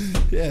out.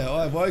 Yeah,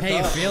 I woke How you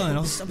up. feeling?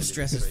 I'm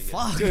stressed as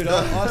fuck. Dude,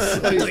 I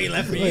thought you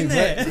left me in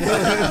there.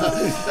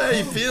 How are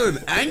you feeling?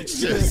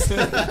 Anxious?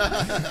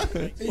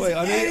 Wait,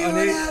 I need.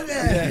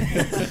 Yeah.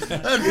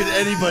 How could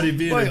anybody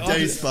be in a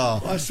day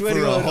spa I swear for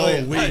to a God,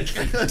 whole week?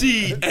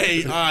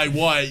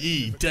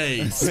 DAIYE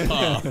day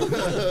spa.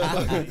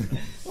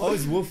 I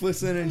was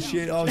wooflessing and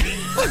shit. I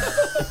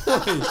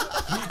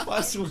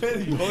swear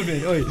to God,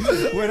 man.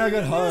 When I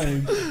got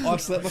home, I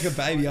slept like a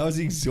baby. I was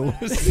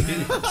exhausted.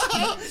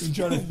 I'm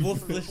trying to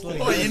woofless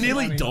like. Oh, you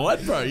nearly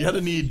died, bro. You had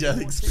a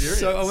near-death experience.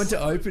 So I went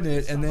to open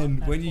it, and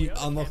then when you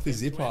unlock the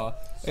zipper,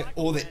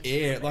 all the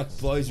air like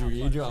blows your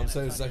eardrum.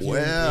 So it's like you're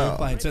in an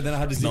airplane. So then I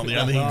had to zip not it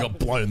the only thing back that up.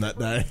 got blown that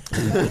day.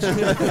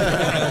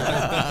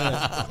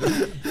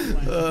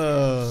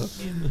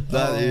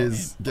 That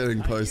is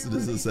getting posted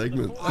as a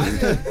segment. I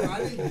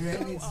think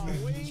Grant needs to make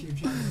a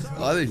YouTube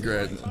channel. I think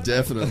Grant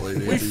definitely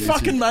needs We a YouTube.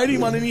 fucking made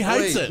him one and he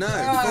hates Wait, it.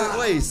 No,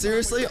 wait,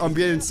 seriously? I'm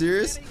getting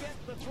serious.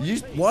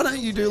 Why don't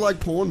you do like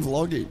porn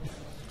vlogging?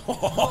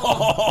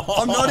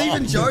 I'm not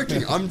even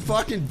joking. I'm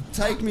fucking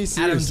take me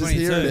serious. Just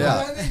hear it I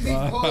out. don't think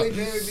Paulie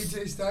B would be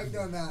too stoked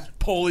on that.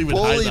 Paulie would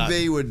hate that.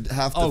 B would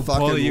have to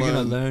fucking Paulie, you're learn.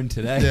 gonna learn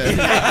today.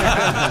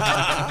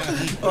 Yeah.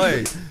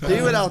 Wait,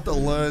 he would have to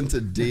learn to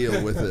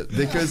deal with it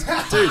because,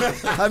 dude,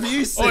 have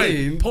you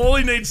seen?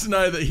 Paulie needs to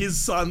know that his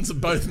sons are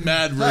both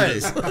mad Hey,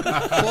 riggers.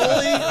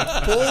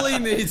 Paulie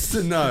needs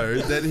to know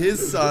that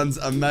his sons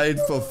are made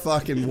for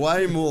fucking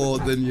way more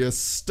than your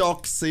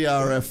stock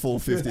CRF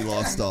 450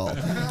 lifestyle.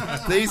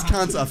 These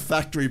cunts are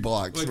factory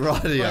bikes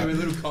right here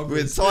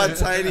with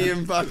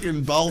titanium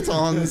fucking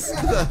bolt-ons.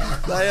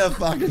 They are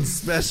fucking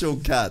special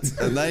cats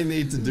and they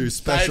need to do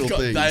special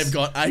things. They've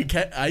got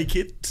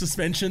A-kit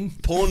suspension.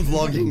 Porn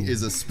vlogging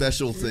is a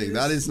special thing.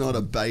 That is not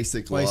a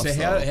basic Wait, so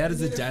lifestyle. how does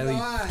the daily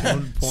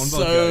porn So,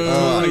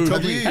 vlog go?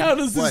 how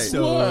does this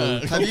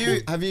work? Have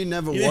you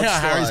never You watched know how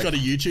Harry's like, got a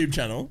YouTube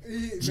channel?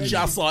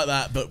 Just like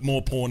that, but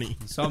more porny.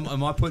 So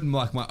am I putting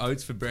like my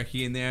oats for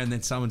brekkie in there, and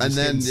then someone just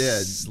And then, getting yeah,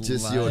 just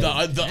slayed? your-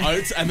 The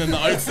oats, and then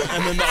the oats,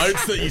 and then the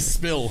oats that you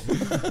spill.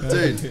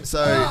 dude?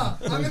 So I'm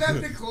gonna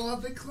have to call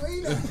up the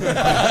cleaner.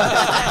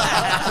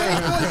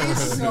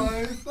 He's so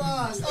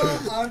fast.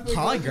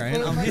 Hi,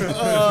 Grant. I'm here.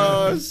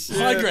 oh shit.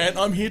 Hi Grant,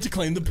 I'm here to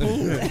clean the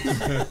pool.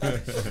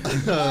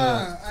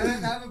 I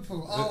don't have a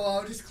pool. Oh, well,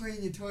 I'll just clean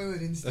your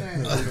toilet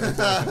instead.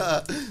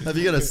 Have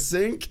you got a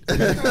sink?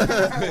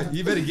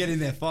 You better get in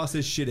there fast.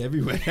 There's shit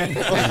everywhere.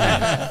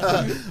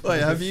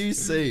 Wait, have you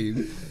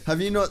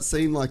not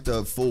seen like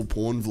the full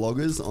porn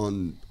vloggers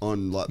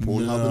on like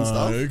Pornhub and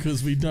stuff? No,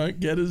 because we don't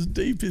get as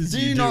deep as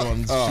you do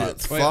on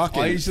shit.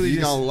 Fucking, I usually you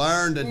just- gonna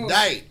learn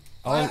today.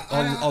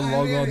 I'll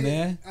log on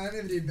there. I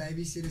never did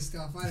babysitter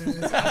stuff. I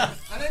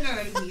don't know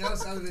anything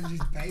else other than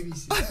just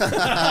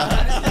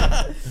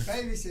babysitter.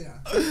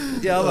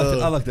 Babysitter. Yeah,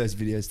 I like those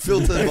videos.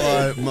 Filtered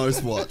by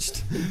most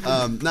watched.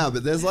 No,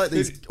 but there's like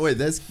these. Wait,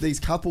 there's these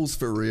couples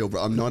for real,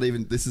 bro. I'm not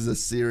even. This is a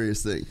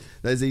serious thing.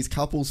 There's these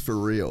couples for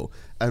real,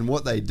 and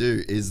what they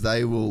do is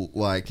they will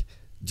like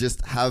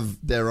just have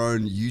their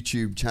own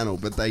YouTube channel,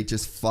 but they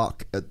just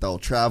fuck. They'll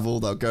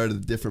travel. They'll go to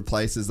different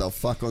places. They'll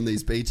fuck on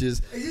these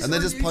beaches, this and they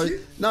on just post.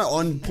 YouTube? No,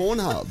 on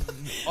Pornhub.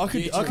 I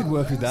could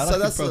work with that. So I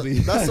that's could probably.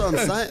 that's what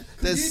I'm saying.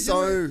 There's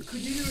Could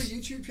you do a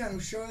YouTube channel,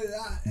 show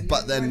that, and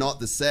but then they're not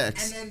the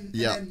sex. and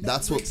Yeah, then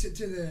that's that what. links it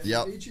to the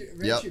Yep,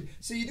 YouTube. yep.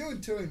 So you're doing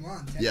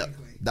 2-in-1 technically. Yeah,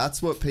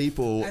 that's what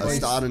people And are it's-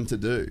 starting to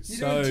do.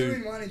 You're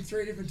doing 2-in-1 in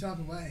 3 different type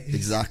of ways.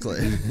 Exactly.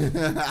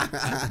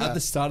 At the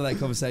start of that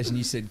conversation,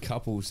 you said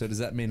couple. So does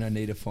that mean I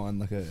need to find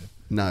like a.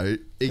 No,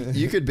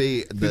 you could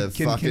be the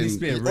Can fucking. this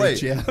be a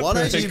wait, reach out? why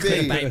don't you be?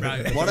 Clickbait,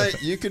 bro. Why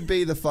don't you could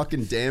be the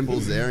fucking Dan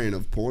Bilzerian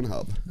of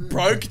Pornhub?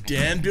 Broke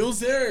Dan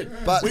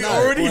Bilzerian. But we no,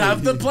 already wait.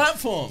 have the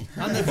platform.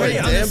 I'm the Wait,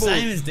 I'm the Dan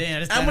same as Dan. I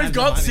just And don't we've have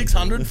got the money.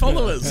 600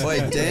 followers. Wait,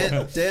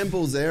 Dan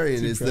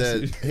Bilzerian is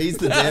he's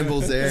the Dan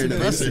Bilzerian of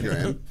impressive.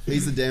 Instagram.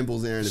 He's the Dan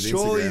Bilzerian of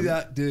Surely Instagram.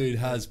 that dude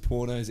has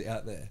pornos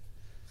out there.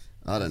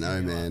 I don't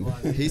know,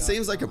 man. He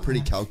seems like a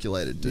pretty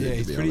calculated dude, Yeah, to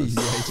he's be pretty. honest.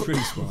 Yeah, he's pretty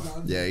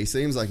smart. Yeah, he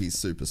seems like he's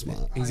super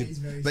smart.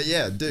 But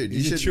yeah, dude, you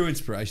He's a should. true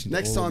inspiration. to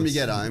Next all time of you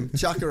us. get home,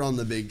 chuck her on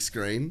the big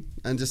screen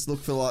and just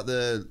look for like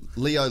the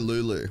Leo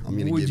Lulu. I'm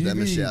going to Would give you them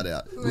a be- shout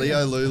out.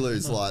 Leo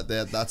Lulu's like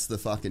that's the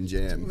fucking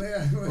jam.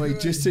 Wait,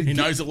 just to He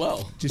knows it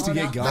well. just to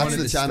get going. That's at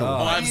the channel. Oh,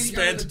 start. I've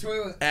spent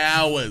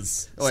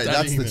hours. Wait,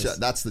 studying this.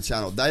 that's the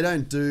channel. They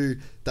don't do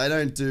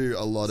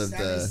a lot of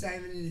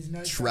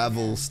the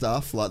travel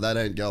stuff. Like they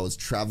don't go as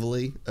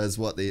travel-y as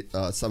what the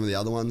some of the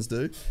other ones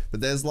do.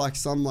 But there's like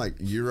some like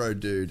Euro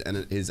dude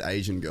and his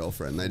Asian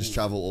girlfriend. They just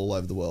travel all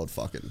over the world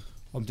fucking.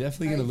 I'm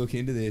definitely going to look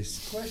into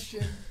this.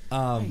 Question.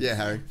 Yeah,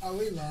 Harry. Are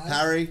we live?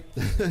 Harry.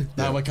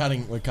 No, we're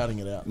cutting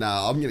it out. No,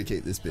 I'm gonna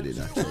keep this bit in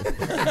actually.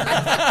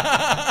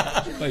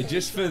 Wait,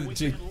 just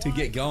to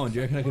get going, do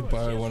you reckon I could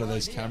borrow one of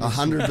those cameras?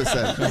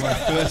 100%. For my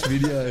first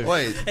video.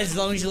 Wait, As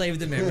long as you leave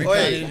the memory card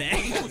Wait. in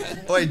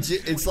there. wait.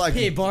 It's like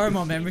Here, borrow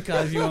my memory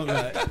card if you want.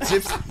 Bro.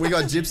 we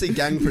got Gypsy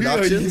Gang This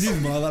Productions.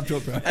 is my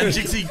laptop, bro. And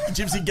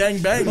Gypsy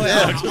Gang Bang.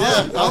 Yeah,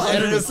 I'll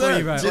edit it for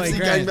you, 100%. bro. Gypsy Wait, Gang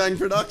Grant. Bang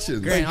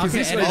Productions. Grant, I can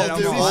this edit way it I'll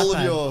on do my all of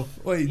iPad. your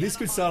Wait, this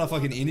could start off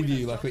like an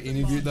interview, like we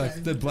interviewed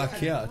like the Black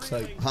Couch,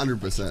 like,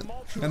 100%.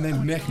 and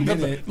then next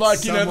minute,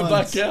 Like, you know, the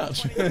Black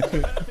someone's- Couch.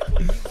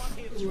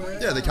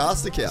 Yeah, the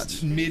caster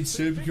couch. mid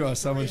Supercross,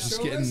 someone's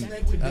just getting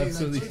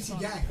absolutely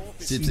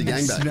Gypsy Gang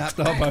Bang. snapped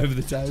up over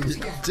the table.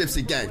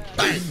 Gypsy Gang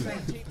Bang.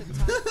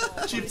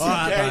 Gypsy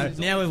Alright, Gang.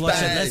 bro. Now we've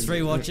watched it. Let's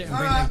rewatch it and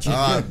bring back Chip.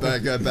 All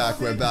right, go back.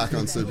 We're back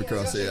on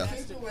Supercross here.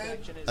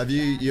 Have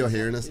you're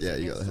hearing us? Yeah,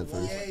 you got the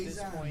headphones.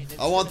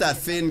 I want that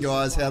fin,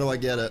 guys. How do I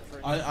get it?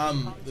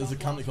 There's a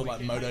company called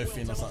like Moto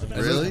Fin or something.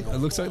 Really? It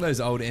looks like those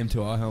old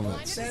M2I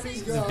helmets.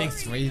 The big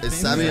three. Is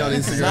Sammy on No,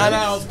 Instagram?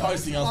 I was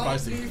posting.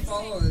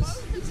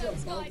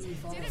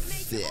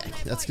 Thick.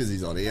 That's because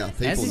he's on here. How's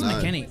People his know.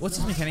 mechanic? What's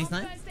his mechanic's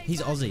name?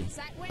 He's Aussie.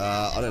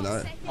 I don't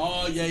know.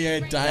 Oh, yeah,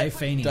 Dave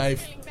Feeney.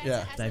 Dave,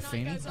 yeah. Dave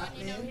Feeney.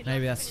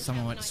 Maybe that's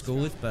someone I went to school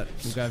with, but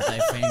we'll go with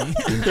Dave Feeney.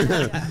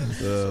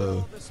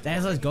 They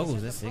has those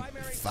goggles. That's sick.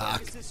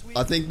 Fuck.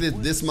 I think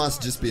that this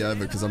must just be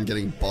over because I'm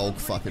getting bulk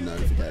fucking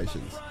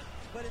notifications.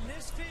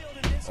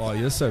 Oh,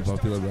 you're so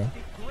popular, bro.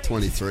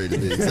 23 to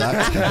be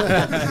exact.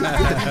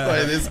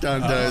 Wait, this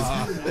cunt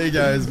goes. He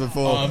goes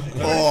before.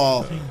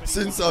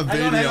 Since I've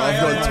been here,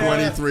 I've got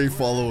 23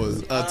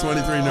 followers. 23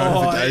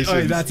 notifications.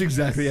 Oh, that's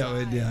exactly how it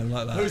went down,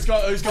 like that. Who's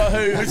got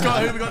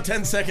who? We got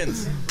 10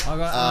 seconds. I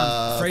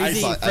got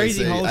Freezy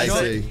hold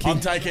shot. AC. I'm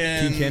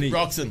taking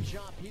Roxon.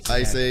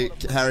 AC.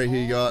 Harry, who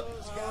you got?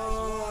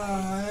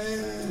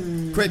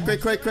 Quick.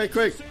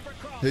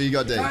 Who you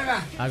got, D?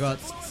 I got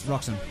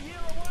Roxon.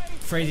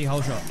 Freezy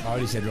whole shot. I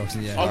already said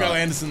Roxon, yeah. I'll go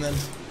Anderson then.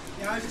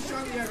 Yeah, I was just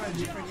trying to go on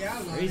different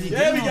Freezy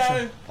There we whole go.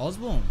 shot.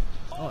 Osborne.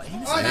 Oh,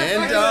 Anderson.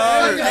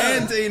 Ando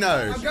and Dino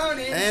I'm going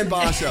Anderson. and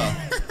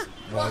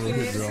Barsha Wow, look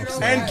at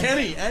Roxon. And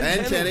Kenny.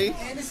 and Kenny.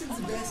 Anderson's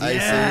the best.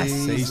 AC.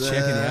 So he's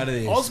checking out of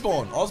this.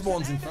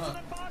 Osborne's in front.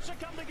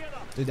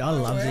 Dude, I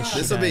love this shit.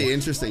 This will be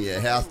interesting.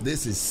 Yeah, how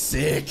this is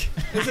sick.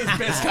 This is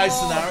best case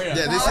scenario.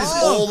 Yeah, this is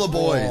all the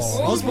boys.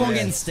 Osborne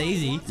getting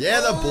steezy.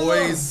 Yeah, the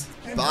boys.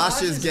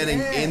 Barsha's getting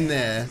in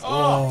there.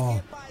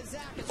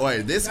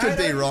 Wait, this could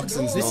be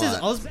Roxon's This is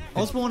night.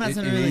 Osborne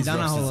hasn't It really is done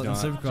a whole lot in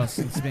Roxon's Supercross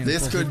since being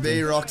This full could be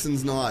 50.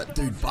 Roxon's night.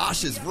 Dude,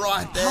 Barsha's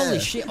right there. Holy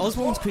shit,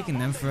 Osborne's quicking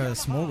them for a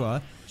small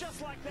guy.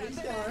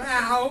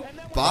 Ow.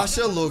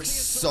 Barsha looks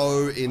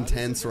so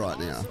intense right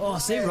now. Oh,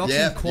 see, Roxon's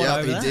Yep, quad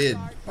over he there. did.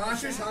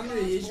 Barsha's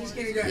hungry. He's just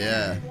gonna go.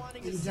 Yeah.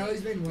 You can tell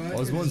he's been working.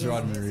 Osborne's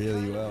riding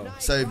really well.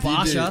 So if you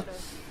Barsha.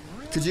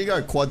 could you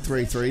go quad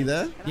 3-3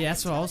 there? Yeah,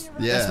 that's what I was.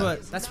 Yeah.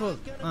 That's what.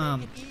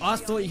 I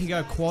thought you could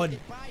go quad.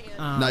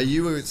 No,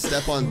 you would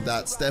step on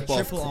that step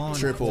Triple off on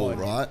triple, quad.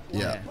 right?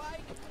 Yeah.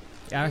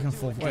 Yeah, I reckon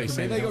full. Wait,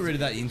 see, they got rid of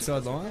that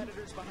inside line?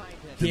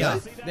 Here,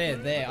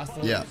 there. I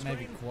thought Yeah.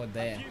 maybe quad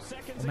there,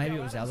 or maybe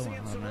it was the other one.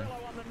 I don't know.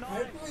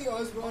 Hopefully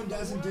Osborne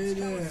doesn't do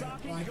the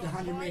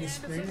 100-meter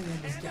sprint and then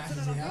just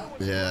gasses out.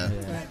 Yeah.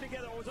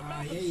 But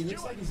yeah, he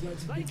looks like he's got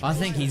some big. I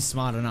think he's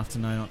smart enough to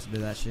know not to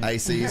do that shit.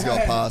 AC's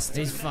got past.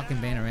 He's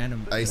fucking been around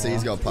him.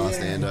 AC's got past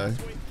Ando.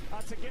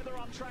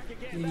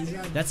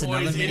 That's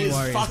another Boys, it mini is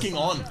warrior. fucking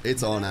on.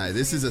 It's on, eh?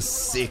 This is a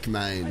sick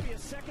main.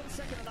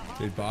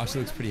 Dude, Barsha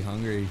looks pretty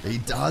hungry. He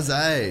does,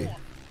 eh?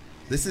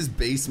 This is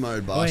beast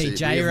mode, Barsha. Wait, We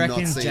Jay have not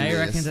reckons. seen Jay this.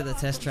 reckons at the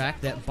test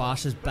track that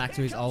Barsha's back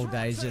to his old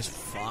days, just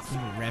fucking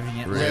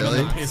revving it. Really?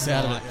 Revving the piss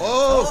out of it.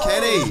 Oh,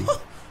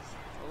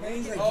 Kenny!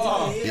 He's like,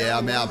 Oh. Yeah,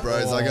 I'm out,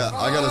 bros. I got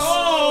a.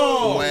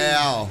 Oh.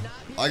 Wow.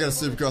 I got a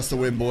Supercross to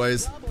win,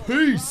 boys.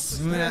 Peace.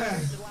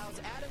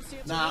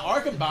 Nah, I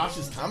reckon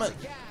Barsha's coming.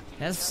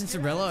 How's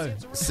Cincerello?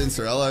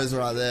 Cincerello's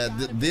right there.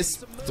 This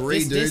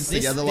three dudes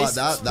together like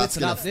that, that's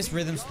gonna. This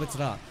rhythm splits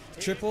it up.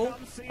 Triple.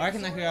 I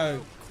reckon they could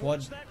go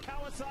quad.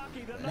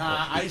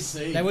 Nah,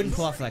 AC. They wouldn't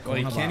pull off that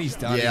corner. Kenny's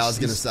done. Yeah, I was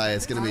gonna say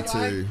it's gonna be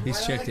two.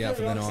 He's checked out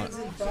for the night.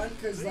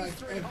 Because like,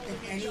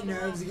 if any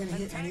nerves are gonna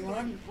hit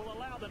anyone,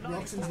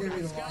 Roxon's gonna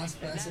be the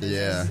last person.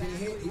 Yeah.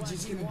 He's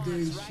just gonna do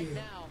his shit.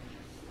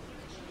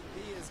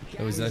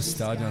 It was those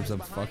star jumps, I'm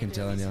fucking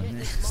telling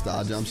you.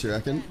 Star jumps, you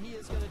reckon?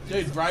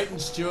 Dude, Brayton,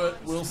 Stewart,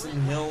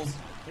 Wilson, Hill,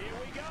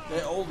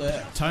 they're all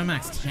there.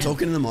 Tomax 10.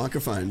 Talking to the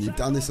microphone, you've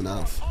done this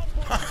enough.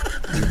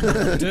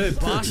 Dude,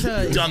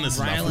 Barsha You've done this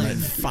railing. enough,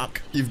 mate.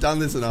 Fuck. You've done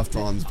this enough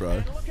times,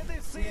 bro.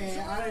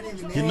 Yeah, I don't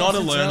even You're know. not a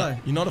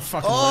learner. You're not a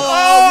fucking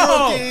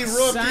Oh,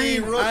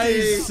 learner. rookie.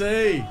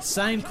 AC.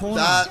 Same corner.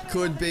 That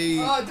could be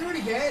Oh, do it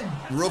again.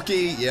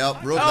 rookie. Yep,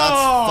 Oh,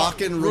 that's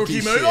fucking rookie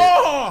move. shit.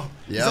 Oh,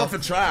 he's Yep. off the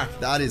track.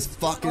 That is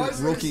fucking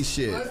rookie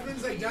shit.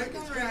 Husband's like, don't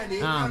come around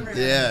here. Um, come around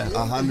Yeah, here.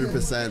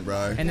 100%,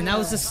 bro. And then that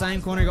was the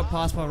same corner he got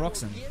passed by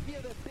Roxon.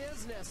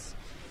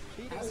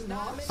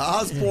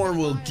 Osborne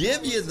will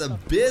give you the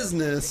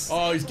business.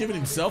 Oh, he's giving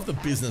himself the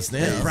business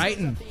now.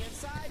 Brayton.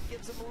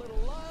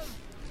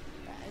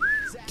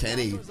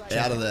 Kenny,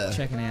 out of there.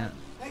 Checking out.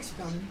 Thanks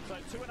for coming.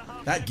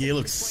 That gear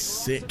looks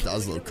sick.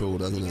 Does look cool,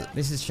 doesn't it?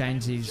 This has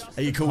changed his.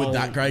 Are you cool with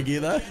that grey gear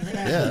though?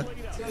 Yeah.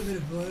 It's got a bit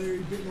of blue,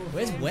 a bit more.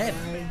 Where's Webb?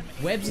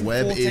 Webb's in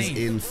Webb 14th. is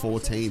in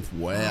 14th.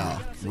 Wow.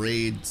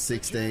 Reed,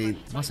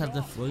 16th. Must have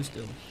the flu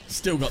still.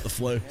 Still got the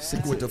flu.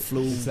 Sick with the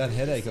flu. It's that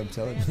headache, I'm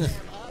telling you.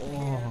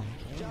 Oh,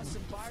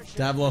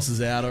 Davlos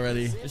is out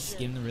already. just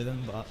skim the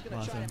rhythm, but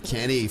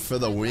Kenny for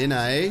the win,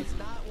 eh?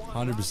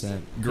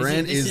 100%.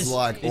 Grant This is is-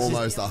 like this is-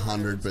 almost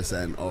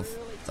 100%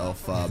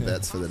 off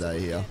bets for the day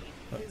here.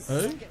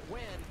 Who?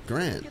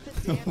 Grant.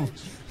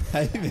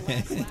 Hey,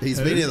 man. He's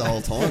been here the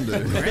whole time, dude.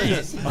 Oh, that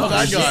He's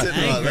guy.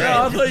 sitting right Oh, there.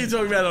 I thought you were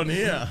talking about on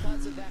here.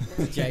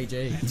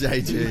 JG.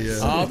 JG, yeah.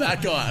 Oh,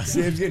 that guy.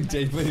 Sam's getting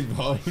deeply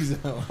involved.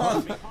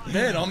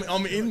 Man,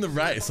 I'm in the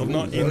race. I'm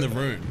not in the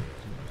room.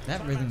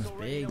 That rhythm's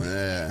big.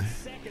 Yeah.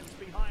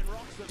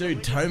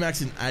 Dude,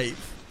 Tomax in 8th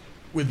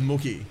with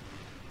Mookie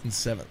in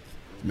 7th.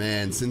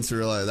 Man,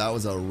 Cincerillo, that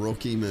was a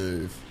rookie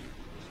move.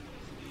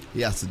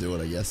 He has to do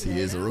it, I guess. He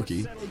is a rookie.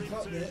 He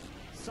popped it.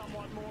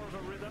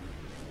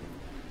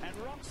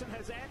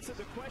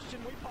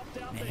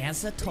 Man,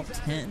 how's that top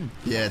 10?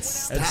 Yeah,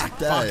 it's It's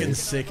stacked, eh? fucking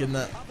sick, isn't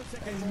that?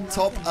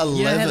 Top 11.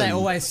 You know how they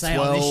always say,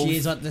 12. oh, this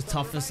year's like the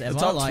toughest ever?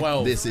 top like,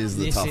 12. This is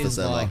the This toughest is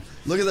ever. like-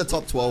 Look at the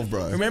top 12,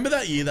 bro. Remember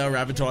that year they were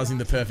advertising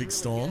the perfect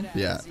storm?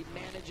 Yeah.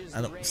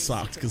 And it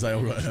sucked because they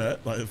all got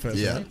hurt like the first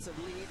Yeah. round.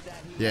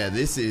 Yeah,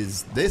 this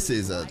is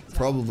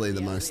probably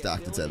the most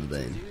stacked it's ever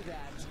been.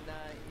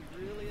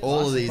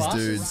 All of these Barsha's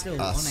dudes still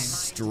are winning.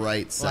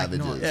 straight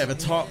savages. Yeah, the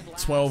top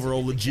 12 are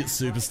all legit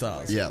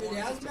superstars. Yeah. Dude,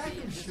 how's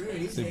Malcolm Stewart?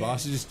 He's So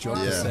Barsha just dropped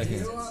Yeah. a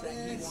second. still up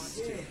there.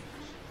 Shit.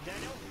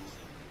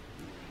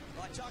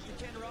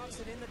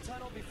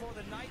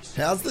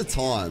 How's the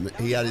time?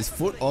 He had his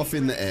foot off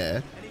in the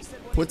air,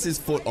 puts his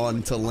foot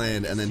on to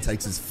land, and then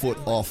takes his foot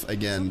off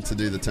again to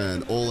do the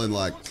turn, all in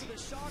like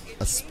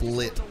a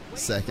split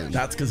second.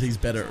 That's because he's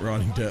better at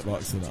riding dirt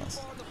bikes than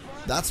us.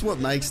 That's what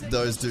makes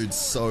those dudes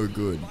so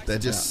good. They're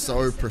just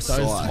so precise.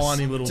 Those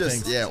tiny little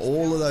just, things. Yeah,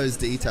 all of those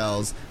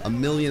details, a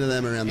million of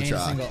them around the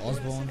Anderson track. got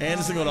Osborne.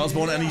 Anderson got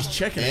Osborne and he's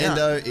checking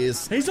Ando out.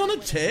 is, He's on a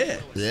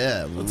tear.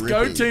 yeah, Let's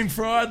go, Team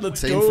Fried.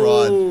 Let's Team go.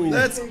 Fried.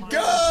 Let's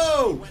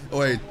go! Oh,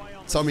 wait,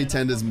 Tommy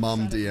Tender's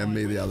mum DM'd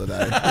me the other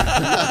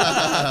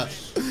day.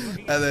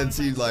 And then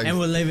she like... And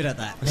we'll leave it at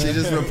that. She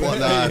just replied.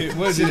 Nah,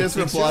 Was she it a just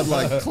picture? replied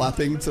like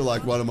clapping to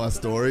like one of my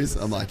stories.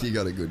 I'm like, you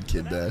got a good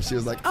kid there. She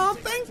was like, oh,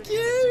 thank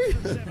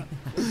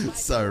you.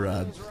 So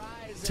rad.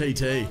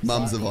 TT.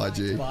 Mums of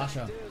IG.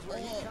 Barsha.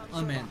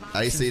 Oh, man.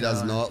 AC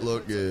does not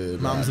look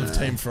good. Mums right of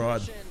now. Team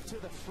Fried.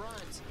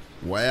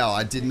 Wow,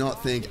 I did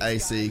not think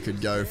AC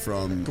could go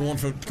from Gone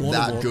to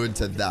that water. good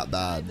to that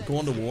bad.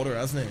 Gone to water,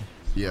 hasn't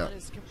he? Yeah.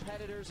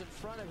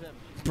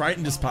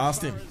 Brayton just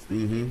passed him.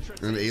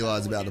 Mm-hmm. And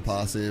Eli's about to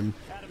pass him,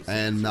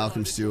 and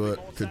Malcolm Stewart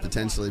could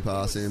potentially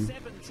pass him.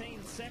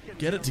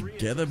 Get it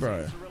together,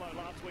 bro.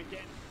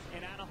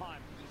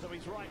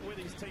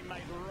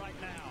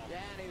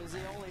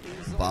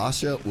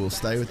 Barsha will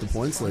stay with the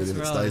points lead if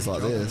it stays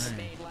like this.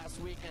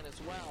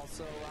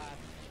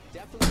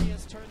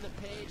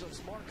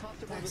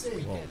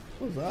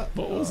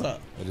 What was that?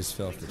 I just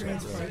fell off the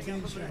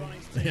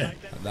top. Yeah.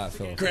 That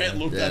fell off. Grant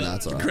looked Yeah, at no,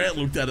 it's it. all right. Grant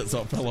looked at it,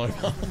 so it fell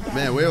over.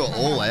 Man, we were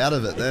all out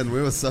of it then.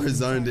 We were so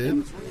zoned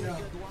in.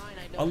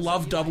 I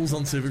love doubles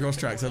on Supercross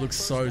tracks. They look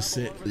so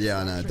sick. Yeah,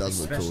 I know. It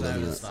does look cool, Especially over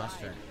doesn't the it? Star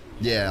Trek.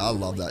 Yeah, I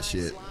love that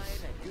shit.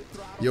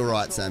 You're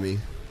right, Sammy.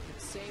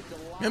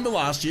 Remember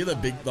last year, the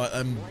big That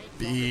doubles?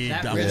 rhythm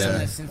Yeah.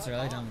 that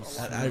Cincerello done was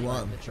At smooth, A1.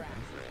 like the triple.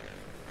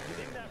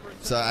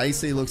 So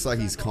AC looks like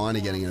he's kind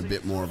of getting a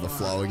bit more of a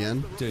flow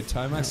again. Dude,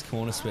 Tomac's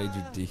corner speed's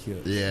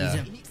ridiculous. Yeah.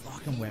 He's a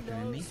fucking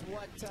weapon, isn't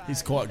he?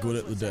 He's quite good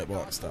at the dirt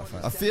bike stuff.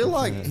 I feel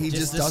like he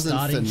just the doesn't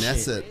starting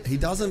finesse shit. it. He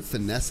doesn't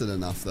finesse it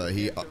enough though.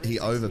 He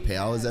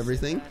overpowers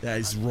everything. Yeah,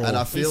 he's raw. And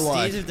I He feel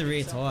like steers with the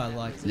rear tire,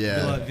 like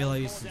Yeah. Villa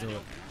used to do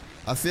it.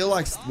 I feel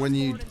like when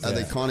you are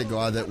the kind of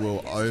guy that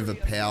will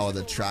overpower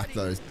the track,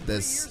 though,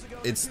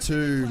 it's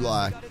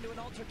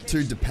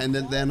too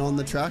dependent then on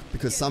the track,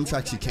 because some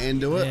tracks you can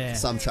do it, Yeah.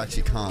 some tracks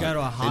you can't. Go to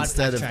a hard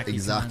instead of track, you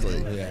exactly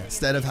can't do it. Yeah.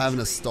 instead of having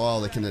a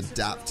style that can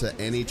adapt to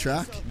any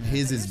track,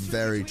 his is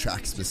very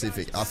track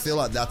specific. I feel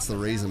like that's the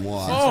reason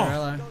why.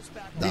 Oh,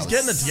 That he's was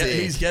getting it together.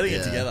 sick. He's getting it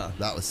Yeah, together.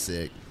 That was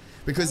sick.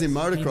 Because in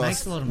makes a lot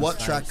motocross, of what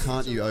mistakes. track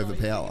can't you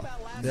overpower?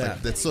 Yeah.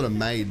 Like, that's sort of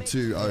made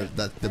to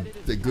that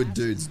the good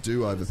dudes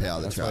do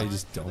overpower the That's track. why he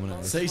just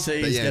dominates. CC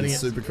But is yeah, getting in it.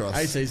 Supercross.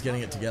 AC's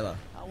getting it together.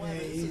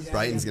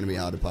 Brayton's going to be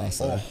hard to pass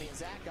though.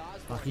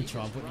 Fuck, he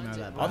tried putting him over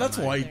that Oh, that's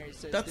bar, why.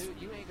 mate. That's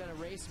You ain't gonna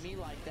race me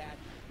like that.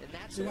 And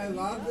that's Do I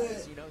love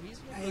that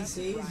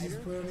AC is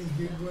just put on his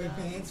big boy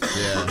pants?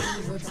 Yeah.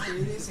 He's let's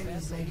do this, and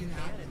he's taking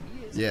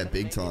it. Yeah,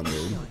 big time,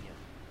 dude.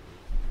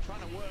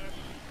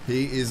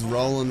 He is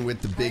rolling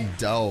with the big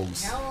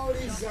dogs. How old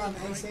is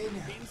AC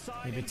now?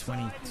 He'd be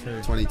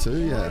 22.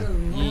 22, yeah.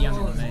 You're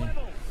younger than me.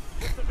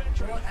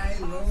 What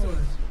a lord.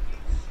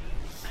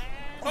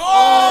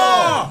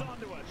 Oh!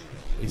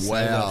 He saved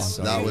Wow,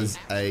 so that good. was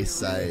a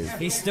save.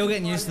 He's still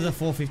getting used to the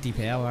 450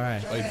 power,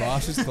 eh? Oh,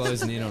 Barsh is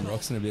closing in on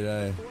Roxon a bit,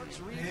 eh?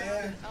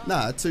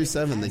 Nah,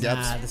 2-7. The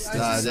gap's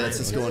it's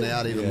just gone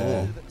out even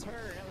more.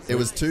 It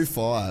was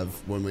 2-5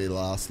 when we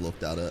last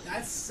looked at it.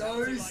 That's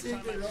so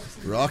sick that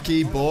Roxy.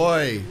 Rocky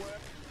boy,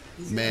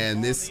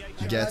 man, this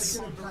gets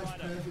Punch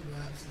perfect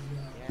laps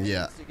as well.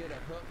 yeah.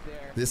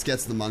 This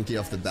gets the monkey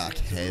off the back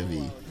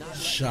heavy.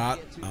 Shut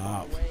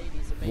up.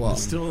 What?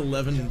 There's still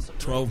 11,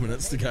 12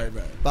 minutes to go,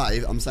 bro. But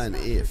I'm saying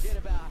if.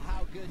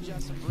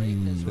 There's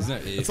no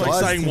It's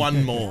like saying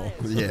one more.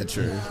 Yeah,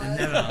 true.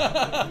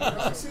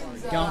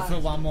 Going for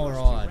one more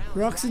ride.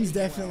 Roxon's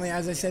definitely,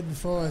 as I said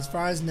before, as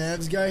far as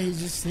nerves go, he's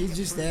just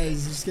there.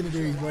 He's just gonna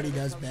do what he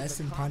does best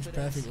and punch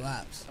perfect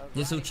laps.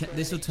 This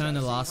will turn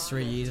the last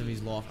 3 years of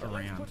his life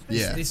around.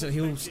 Yeah.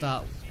 He'll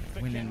start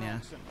winning now.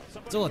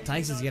 It's all it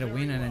takes is to get a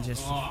win and then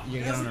just you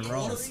get on a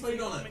roll.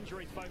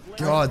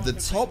 God, the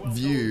top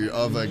view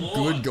of a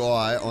good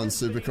guy on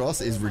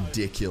Supercross is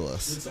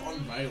ridiculous. It's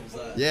on rails,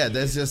 that. Yeah,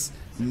 there's just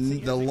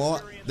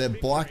their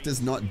bike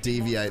does not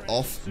deviate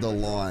off the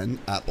line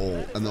at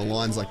all, and the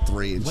line's like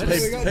 3 inches.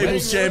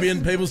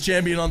 People's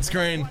champion on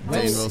screen.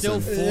 Webb's Wilson.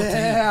 still 14,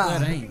 Yeah,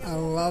 13. I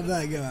love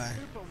that guy.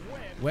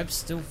 Webb's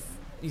still,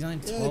 he's only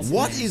 12.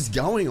 What is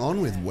going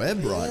on with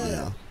Webb right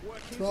now?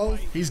 12.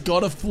 He's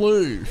got a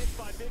flu.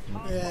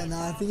 Yeah, no,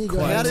 I think he got.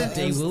 Quite How like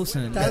did- D.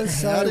 Wilson. That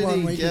was How so did 1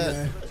 he week get-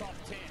 ago.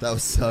 That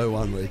was so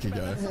 1 week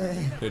ago.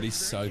 Dude, he's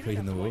so quick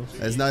in the wheel.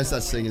 There's no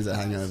such thing as a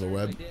hangover,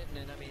 Webb.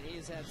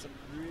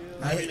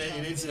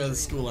 He needs to go to the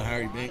school of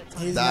Harry Bink.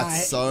 He's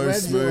That's not- so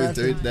Webb's smooth,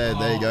 working. dude.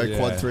 There you go. yeah.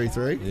 Quad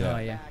 3-3. Yeah. Oh,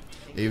 yeah.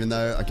 Even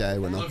though, okay,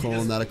 we're not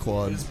calling that a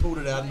quad. He's pulled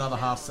it out another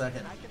half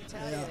second.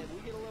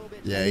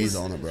 Yeah, he's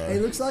on it, He bro.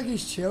 looks like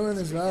he's chilling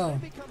as well.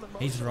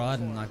 He's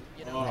riding like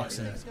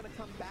Roxon. It's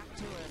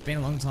been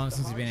a long time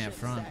since he's been out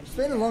front. It's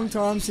been a long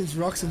time since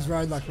Roxon's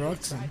rode like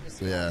Roxon.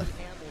 Yeah.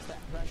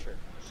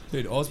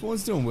 Dude,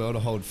 Osborne's doing well to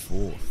hold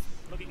fourth.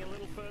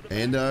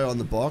 Ando on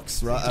the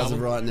box right as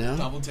of right now.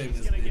 Double team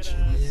this bitch.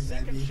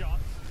 Yeah, baby.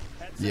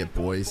 Yeah,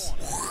 boys.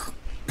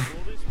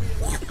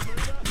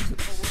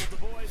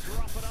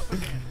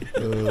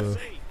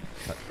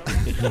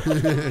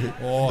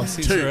 Oh,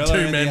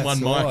 Two men, one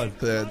mic.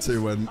 Yeah,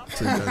 two men.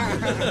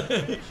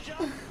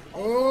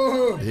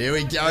 Oh, Here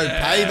we go,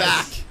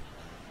 payback.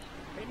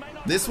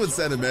 This would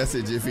send a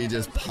message if he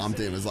just pumped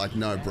him. It's like,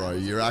 no, bro,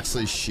 you're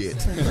actually shit.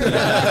 no,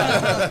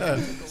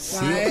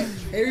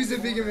 he was a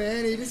bigger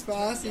man. He just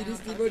passed. He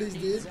just did what he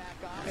did.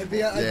 It'd be,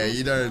 Yeah,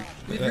 you don't.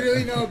 You'd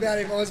really know about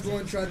if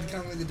Osborne tried to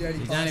come with a dirty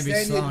He'd pass. only be Then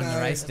you'd slowing the know.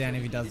 race down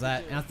if he does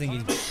that. And I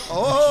think he's.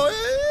 Oh,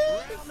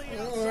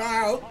 Oh,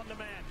 wow.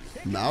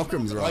 yeah.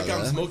 Malcolm's right Here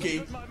comes there.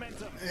 Mookie.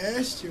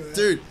 Yeah, Stuart.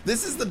 Dude,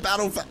 this is the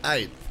battle for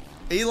 8.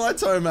 Eli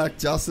Tomac,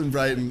 Justin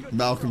Brayton,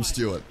 Malcolm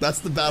Stewart. That's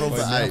the battle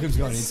for 8. Malcolm's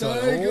going So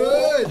inside.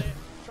 good.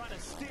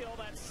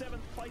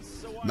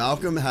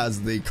 Malcolm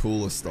has the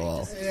coolest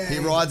style. Yeah. He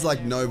rides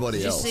like nobody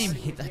Did you else. see him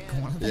hit that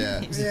corner?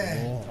 Yeah.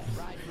 Yeah.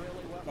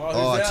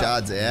 Oh,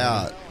 Chad's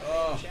out.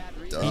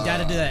 He had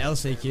to do that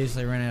LCQ, so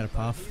he ran out of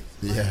puff.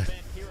 Yeah.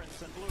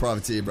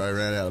 Privateer, bro,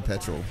 ran out of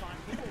petrol.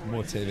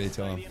 More TV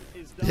time.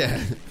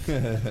 Yeah.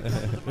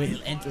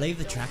 And leave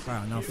the track, bro,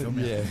 and they'll film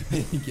you. Yeah,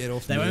 get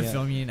off. They me won't out.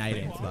 film you in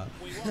 18th, but.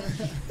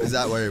 Is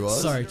that where he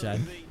was? Sorry, Chad.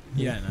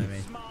 You don't know me.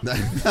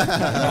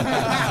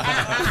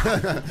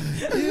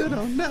 You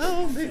don't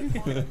know me.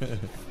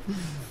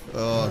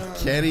 Oh,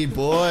 Kenny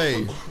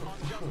boy.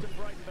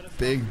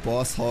 Big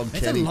boss hog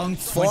That's a Kenny. long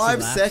 20 5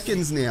 laps.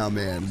 seconds now,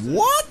 man.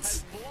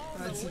 What?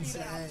 That's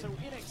insane.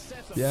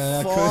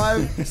 Yeah,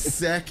 5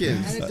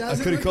 seconds. And it I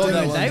doesn't could have look called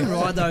that good. one. They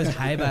ride those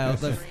hay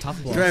bales, those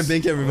tough blocks. Graham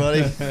Bink,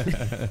 everybody.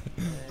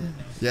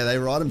 Yeah, they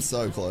ride him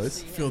so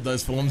close. Filled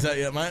those forms out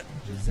yet, mate?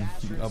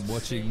 I'm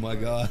watching my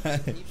guy.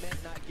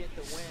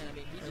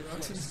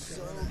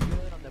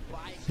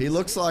 He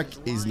looks like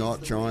he's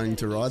not trying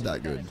to ride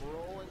that good.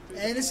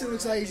 Anderson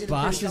looks like he's in a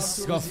Barsh pretty has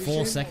comfortable got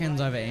 4 position.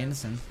 seconds over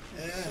Anderson.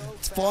 Yeah.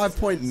 It's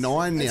 5.9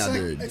 now, It's like,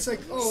 dude. It's like,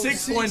 oh,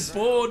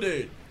 6.4,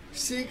 dude.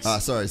 6.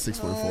 Sorry,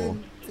 6.4.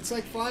 It's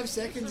like 5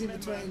 seconds in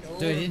between. All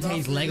Dude, he didn't take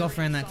his leg off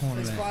around that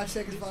corner It's there. 5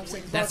 seconds, 5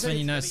 seconds. That's 5 when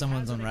you know seconds.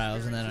 someone's on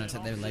rails and they don't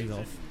take their legs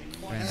off.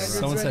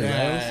 Someone say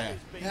rails?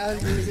 How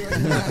good is it?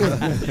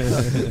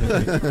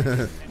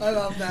 I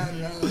love that.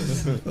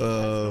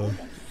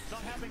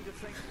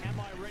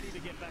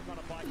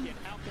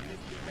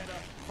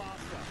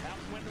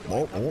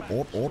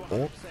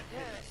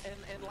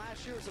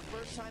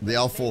 The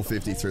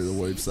L450 through the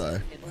whoops, though.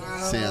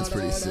 Sounds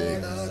pretty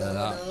sick.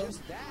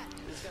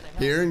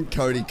 Hearing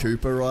Cody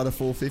Cooper ride a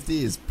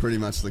 450 is pretty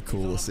much the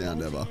coolest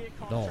sound ever.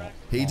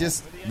 He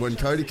just, when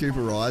Cody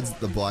Cooper rides,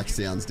 the bike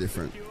sounds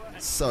different.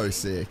 So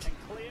sick.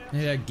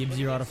 Yeah,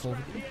 Gibbsy ride a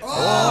 450.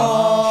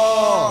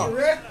 Oh!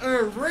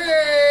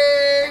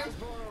 Ring!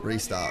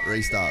 Restart.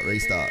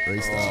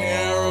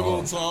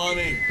 Terrible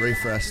timing.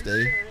 Refresh,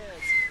 D.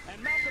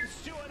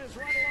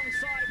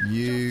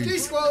 You.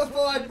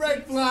 Disqualified,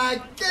 red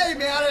flag, get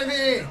him out of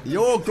here!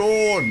 You're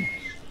gone.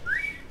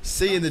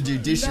 See you in the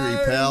judiciary,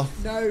 pal.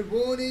 No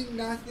warning,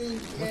 nothing.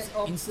 Get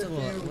off the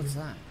field. What's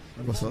that?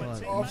 What's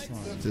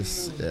that?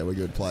 Just, yeah, we're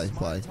good. Play.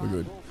 We're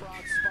good.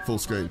 Full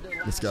screen.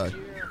 Let's go.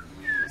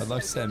 I'd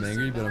like to say I'm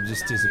angry, but I'm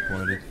just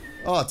disappointed.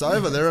 Oh, it's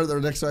over. They're at the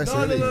next race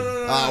already.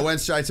 No. Ah,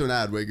 went straight to an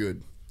ad. We're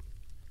good.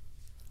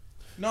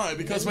 No,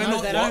 because we're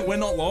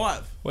not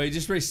live. Well, you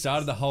just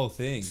restarted the whole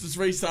thing. Just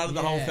restarted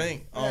the whole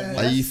thing.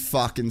 Are you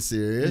fucking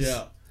serious?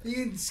 Yeah. You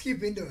can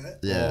skip into it.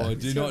 Yeah. Oh,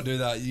 do not do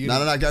that.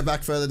 No. Go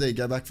back further, D.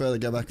 Go back further.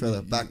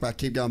 Back.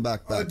 Keep going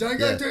back. Oh, don't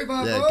go too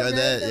far Yeah, forward, go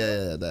there. man.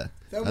 Yeah, there.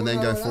 That And then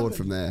won't go happen. forward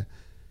from there.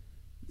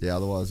 Yeah,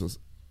 otherwise it was...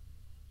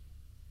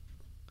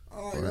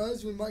 Alright,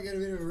 guys, we might get a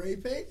bit of a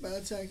repeat, but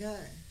that's okay.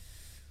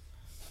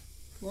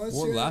 What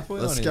lap are we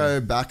Let's on go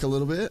here? back a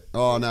little bit.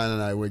 Oh,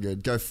 no. We're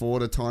good. Go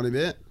forward a tiny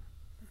bit.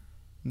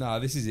 No,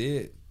 this is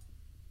it.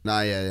 No,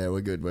 yeah,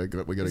 we're good. We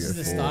got to go forward. This is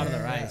the start of the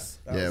race.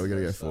 Yeah, we got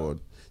to go forward.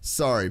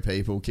 Sorry,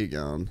 people. Keep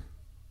going.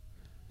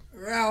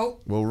 Well,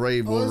 We'll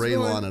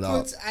reline it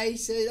up. Puts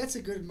AC. That's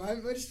a good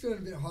moment. We're just doing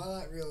a bit of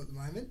highlight reel at the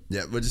moment.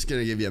 Yeah, we're just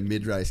going to give you a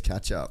mid-race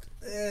catch-up.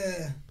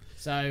 Yeah.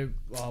 So,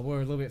 we're a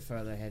little bit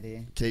further ahead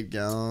here. Keep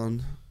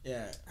going.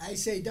 Yeah.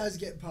 AC does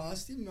get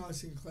past him,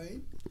 nice and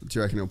clean. Do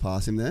you reckon he'll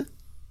pass him there?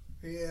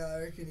 Yeah, I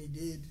reckon he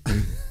did.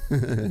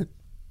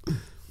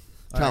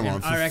 Come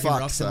on, for I reckon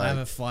fuck's Roxon will have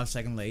sake. a 5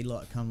 second lead,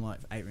 come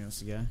 8 minutes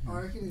to go.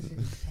 I reckon he's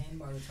in 10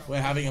 by the time. We're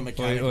having a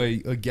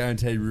mechanic. I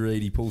guarantee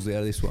Reedy pulls out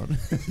of this one.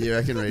 You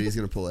reckon Reedy's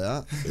going to pull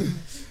out?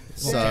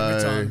 So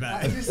every time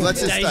back.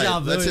 let's just Deja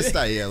vu.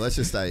 stay. Let's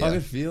just stay. I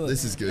can feel it.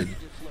 This is good.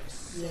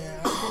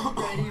 Yeah, I think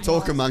Brady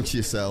Talk might- amongst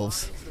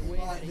yourselves.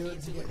 might do it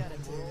to get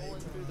into it.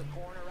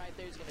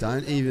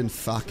 Don't even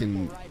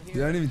fucking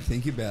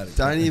think about it.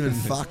 Don't even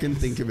fucking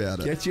think about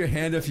it. Get your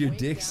hand off your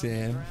dick,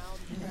 Sam.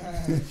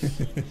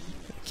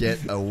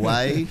 Get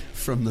away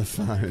from the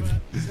phone.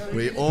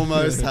 We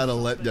almost had a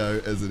let go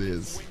as it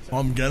is.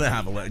 I'm gonna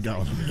have a let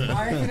go.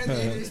 I reckon at the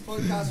end of this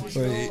podcast we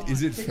should Wait, all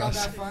is it pick up our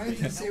fresh? phones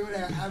and see what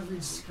our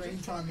average screen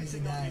time is a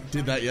day.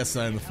 Did that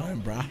yesterday on the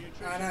phone, bruh.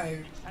 I know,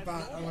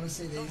 but I want to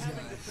see these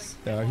guys.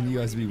 I reckon you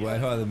guys would be way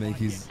higher than me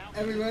because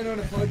And we went on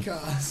a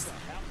podcast.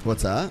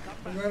 What's that?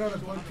 We went on a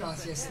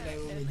podcast yesterday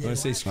when we did. Want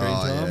to see screen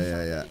Oh, time?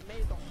 yeah.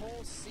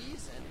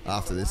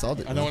 After this, I'll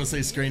do I don't want to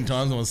see screen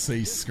times. I want to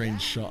see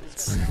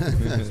screenshots.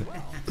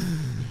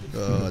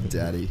 Oh,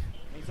 daddy.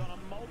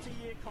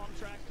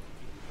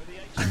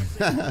 Do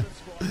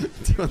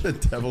you want the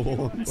devil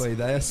horns? Wait,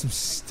 they have some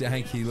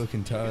stanky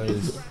looking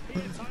toes.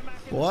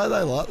 Why are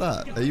they like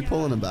that? Are you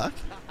pulling them back?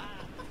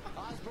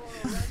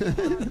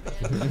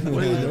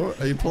 What are you doing?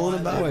 Are you pulling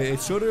them back? Wait, it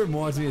sort of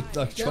reminds me of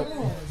like chop.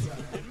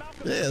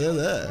 Yeah, they're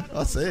there.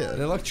 I see it.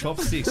 They're like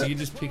chopsticks. You can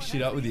just pick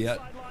shit up with the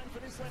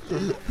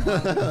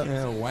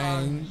yeah,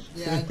 wang.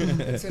 Yeah,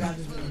 that's what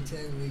happens when you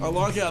turn. I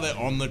like how they're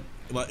on the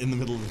in the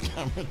middle of the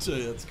camera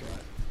too. That's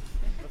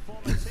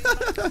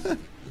great.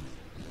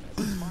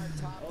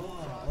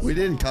 We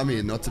didn't come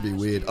here not to be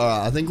weird. All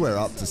right, I think we're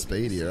up to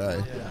speed here,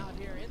 eh?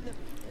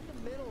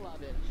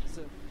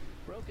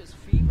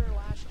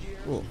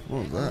 Oh,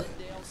 what was that?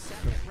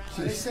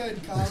 I just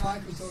heard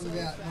Carmichael talk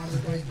about one of the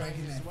boys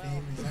breaking their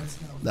fingers.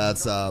 That's not.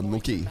 That's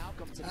Mookie.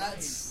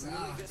 That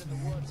sucks,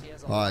 man.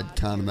 I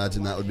can't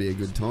imagine that would be a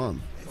good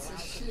time. It's a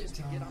shit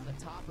time.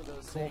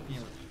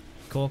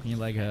 Cork and your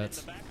leg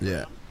hurts.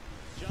 Yeah.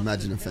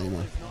 Imagine a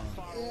female.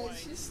 Yeah, it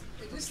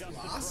just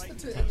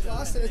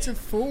lasts for it's a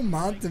full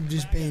month of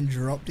just being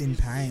dropped in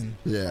pain.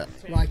 Yeah.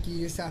 Like you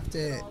just have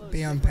to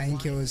be on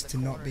painkillers to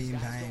not be in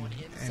pain,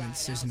 and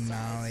it's just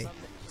gnarly.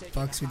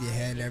 Fucks with your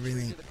head,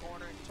 everything.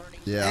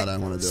 Yeah, I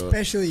don't want to do it.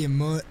 Especially your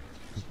mutt.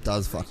 It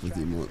does fuck with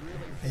you more.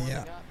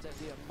 Yeah.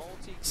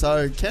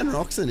 So Ken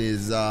Roxon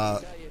is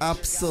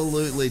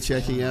absolutely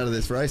checking out of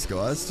this race,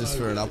 guys. Just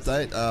for an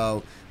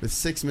update, with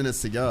 6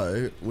 minutes to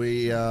go,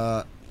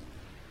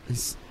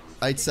 he's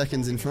 8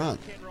 seconds in front.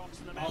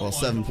 Well,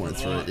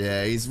 7.3.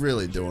 Yeah, he's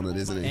really doing it,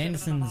 isn't he?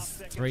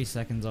 Anderson's 3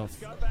 seconds off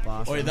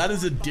Barcia. Wait, that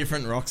is a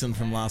different Roxon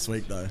from last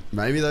week, though.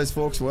 Maybe those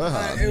forks were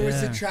hard. It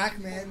was the track,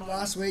 man.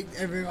 Last week,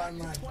 everyone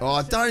like.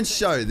 Oh, don't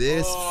show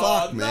this.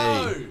 Fuck me.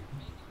 No.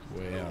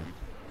 Wow.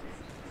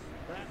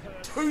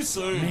 Too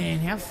soon. Man,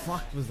 how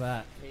fucked was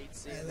that?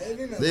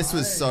 This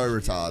was so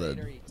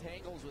retarded.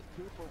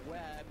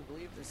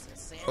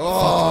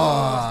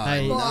 Oh,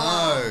 Hey.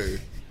 no.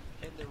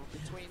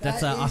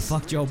 That's I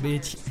fucked your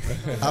bitch.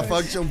 I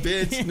fucked your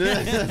bitch.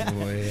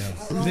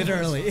 Wow.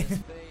 Literally.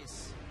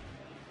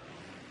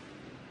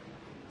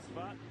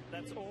 But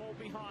that's all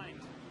behind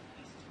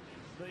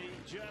the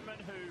German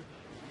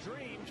who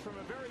dreamed from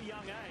a very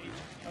young age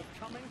of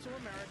coming to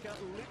America,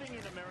 living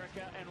in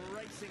America, and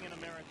racing in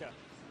America.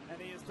 And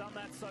he has done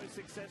that so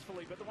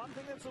successfully. But the one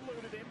thing that's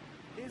eluded him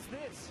is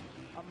this.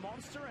 A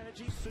Monster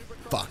Energy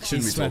Supercross. Fuck,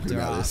 shouldn't be swept talking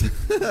her about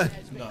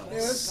up.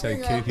 this. So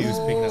Koopy was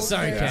picking up.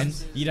 Sorry, Ken.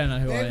 You don't know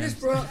who I They've am.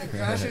 just brought up the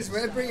crashes.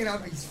 We're bringing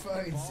up his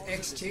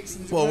ex-chicks.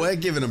 Well, we're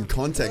giving him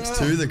context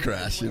to the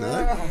crash, you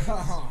know?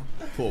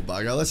 Poor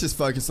bugger. Let's just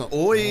focus on...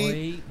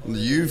 Oi!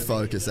 You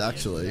focus,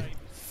 actually.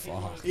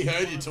 Fuck. He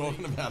heard you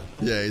talking about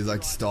it. Yeah, he's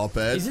like, stop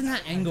it. Isn't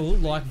that angle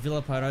like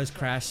Villapoto's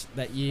crash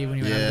that year when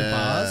he went over the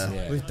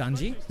bars with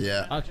Dungey?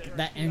 Yeah.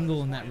 That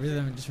angle and that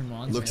rhythm, it just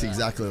reminds Looks me of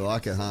exactly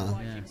like it, huh?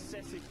 Yeah.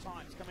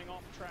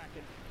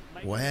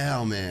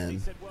 Wow,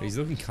 man. He's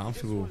looking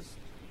comfortable.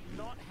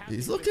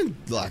 He's looking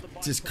like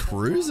just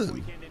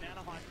cruising.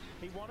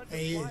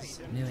 He is.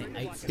 Nearly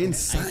 8 seconds.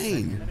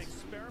 Insane.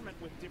 Experiment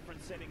with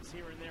different settings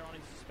here and there on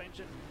his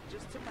suspension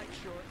just to make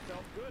sure it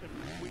felt good.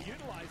 And we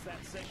utilised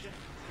that session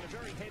in a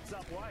very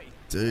heads-up way.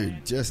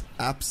 Dude, just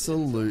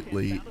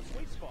absolutely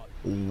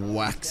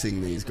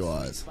waxing these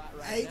guys.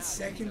 8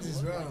 seconds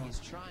as well. He's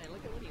trying.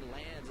 Look at when he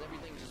lands.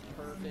 Everything's just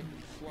perfect,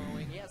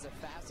 flowing. He has the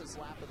fastest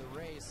lap of the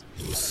race.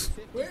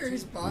 Where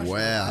is Barsha?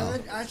 Wow.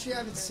 I actually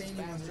haven't seen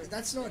him on this.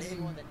 That's not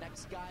him.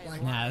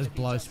 Like, Nah, there's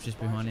Blows just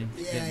behind him.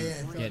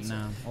 Yeah. Getting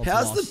all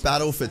How's lost. the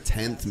battle for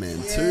 10th, man?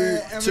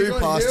 Yeah, and we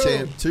got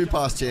Hill. Two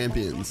past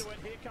champions.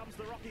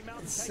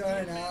 It's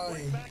so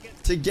gnarly.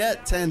 To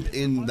get 10th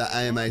in the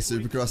AMA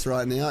Supercross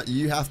right now,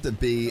 you have to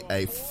be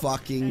a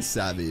fucking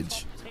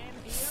savage.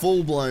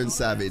 Full-blown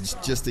savage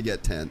just to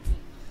get 10th.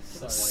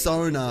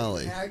 So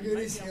gnarly. How good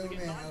is Hill,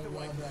 man? I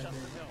love that dude.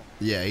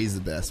 Yeah, he's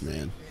the best,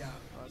 man.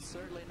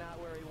 Certainly not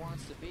where he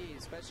wants to be,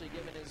 especially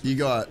given his. You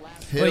got Well,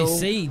 Hill. you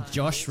see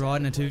Josh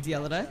riding a 250 the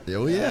other day?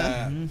 Oh,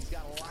 yeah.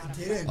 I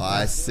didn't.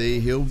 I see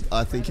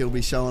I think he'll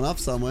be showing up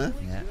somewhere.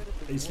 Yeah.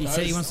 He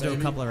said he wants to do a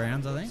couple of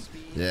rounds, I think.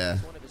 Yeah.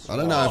 I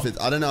don't know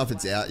if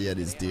it's out yet,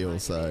 his deal,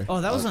 so.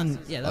 Oh, that was on.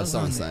 Yeah, that I was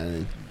don't on. say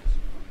anything.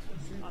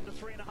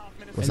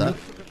 It What's that?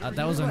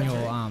 That was on your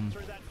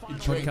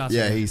podcast.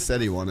 Yeah, he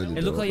said he wanted to It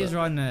do looked like he was but-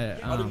 riding a.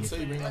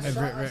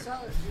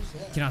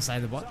 Can I say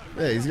the what?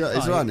 Yeah, he's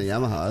riding a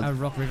Yamaha. A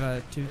Rock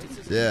River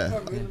 250. Yeah.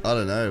 I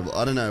don't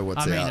know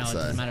what's I mean, out, no, it so.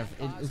 doesn't matter.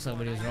 It looks like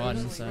what he was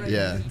riding, so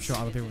Yeah. I'm sure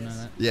other people know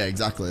that. Yeah,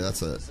 exactly.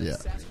 That's it. Yeah.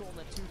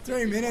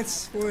 3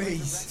 minutes,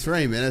 boys.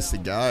 3 minutes to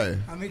go.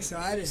 I'm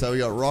excited. So we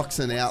got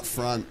Roxon out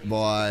front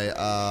by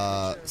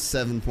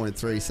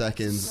 7.3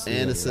 seconds.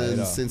 Anderson,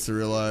 later.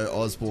 Cincerillo,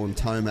 Osborne,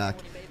 Tomac,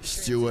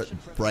 Stewart,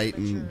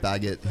 Brayton,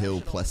 Baggett,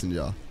 Hill,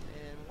 Plessinger.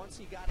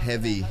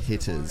 Heavy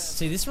hitters.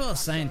 See, this is what I was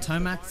saying.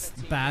 Tomac's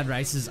bad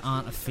races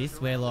aren't a fifth,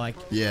 where like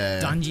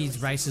Yeah. Dungy's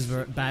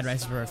bad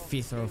races were a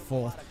fifth or a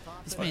fourth.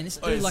 This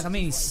dude, like, I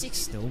mean, he's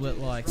sixth still, but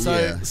like.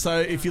 So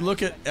if you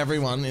look at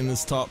everyone in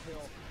this top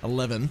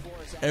 11,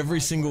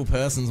 every single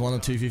person's won a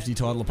 250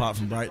 title apart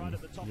from Brayton.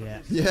 Yeah.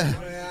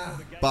 Yeah.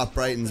 But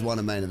Brayton's won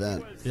a main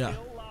event. Yeah.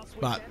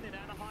 But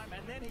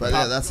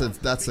yeah,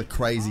 that's a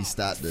crazy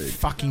stat, dude.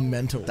 Fucking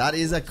mental. That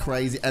is a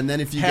crazy. And then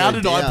if you How go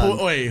did down, I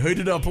pull? Wait, who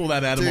did I pull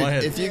that out dude, of my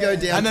head? if you go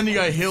down, and then you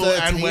go Hill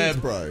 13th, and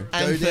Webb, bro,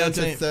 and go down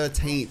to 13th.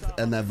 13th,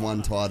 and they've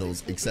won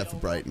titles except for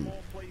Brayton.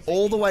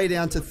 All the way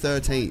down to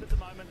 13th.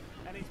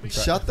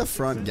 Shut the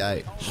front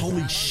gate.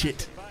 Holy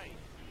shit.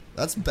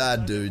 That's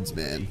bad dudes,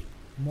 man.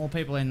 More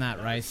people in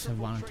that race have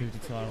won a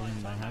 250 title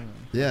than they haven't.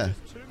 Yeah.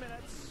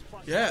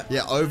 Yeah.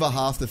 Yeah, over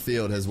half the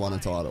field has won a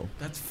title.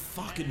 That's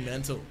fucking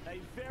mental.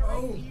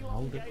 Oh. You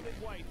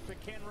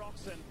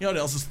know what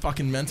else is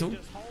fucking mental?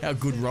 How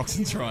good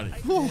Roxon's riding.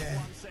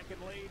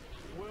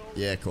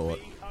 Yeah, call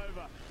it.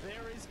 There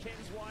is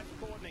Ken's wife,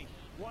 Courtney,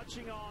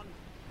 watching on,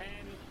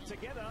 and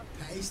together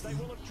they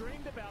will have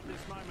dreamed about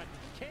this moment.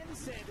 Ken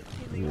said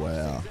in the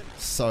Wow.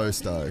 So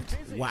stoked.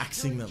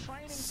 Waxing them.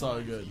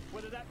 So good.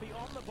 whether that be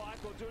on the bike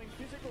or doing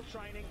physical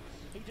training,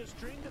 he just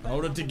dreamed about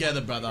Hold it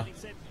together, brother. He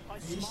said, I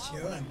He's smile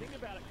when I chilling. think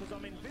about it because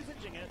I'm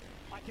envisaging it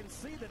I can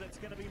see that it's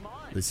going to be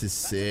mine. This is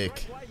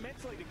sick.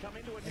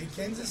 Hey,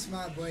 Ken's a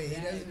smart boy. He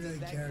doesn't really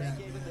care about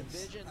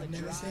nerves. I've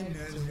never seen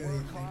nerves really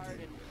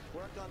affected.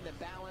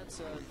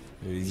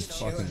 Dude, he's a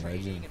fucking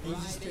legend.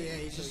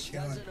 He's just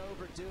chilling.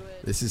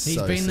 This is He's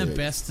so been the sick.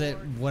 best at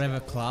whatever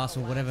class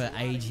or whatever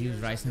age he was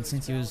racing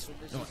since he was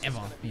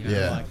ever. You know,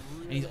 Yeah. like,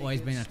 and he's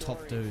always been a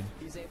top dude.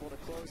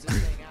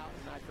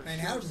 Man,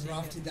 how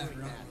rough did that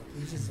run?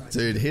 He's just like,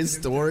 Dude, his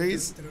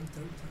stories,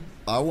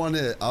 I want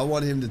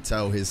him to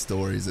tell his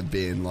stories of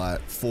being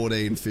like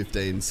 14,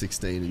 15,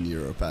 16 in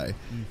Europe, eh?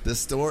 The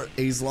story,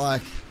 he's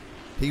like,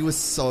 he was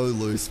so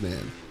loose,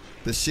 man.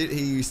 The shit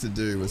he used to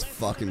do was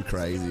fucking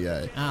crazy,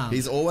 eh?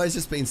 He's always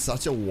just been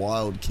such a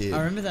wild kid. I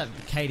remember that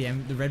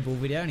KTM, the Red Bull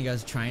video, and he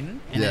goes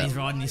training, and then he's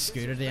riding his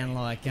scooter down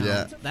like,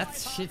 that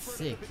shit's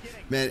sick.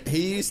 Man,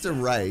 he used to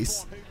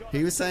race.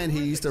 He was saying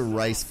he used to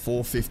race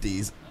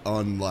 450s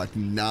on like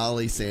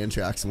gnarly sand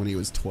tracks when he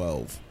was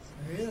 12.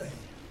 Really?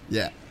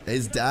 Yeah.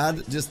 His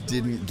dad just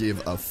didn't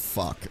give a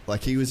fuck.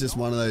 Like, he was just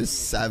one of those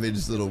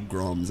savage little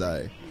groms,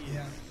 eh?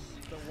 Yeah.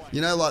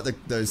 You know, like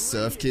those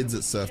surf kids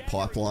that surf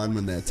pipeline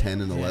when they're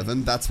 10 and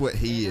 11? That's what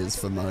he is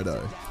for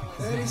moto.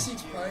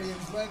 36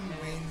 podiums, 11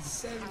 wins,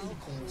 70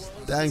 courses.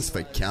 Thanks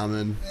for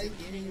coming. Thank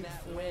you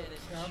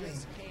for coming.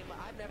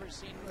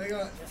 We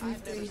got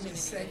 15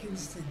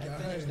 seconds to go.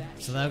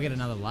 So they'll get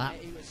another lap.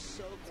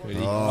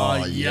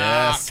 Oh,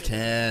 yes,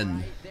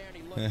 Ken.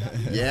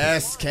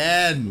 Yes,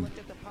 Ken.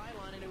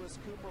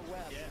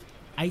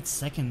 8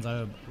 seconds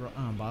over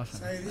Barsha.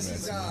 So this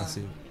is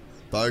massive.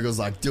 Bogle's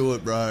like, do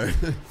it, bro.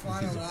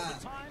 final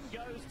lap.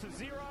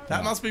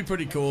 That must be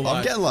pretty cool.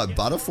 I'm getting like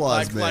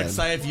butterflies, man. Like,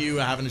 say if you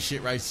were having a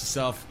shit race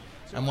yourself,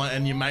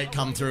 and your mate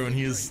come through and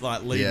he was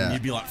like leading, Yeah.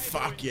 you'd be like,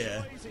 fuck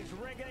yeah.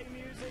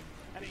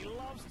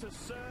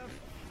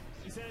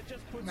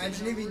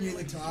 Imagine if he knew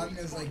the time and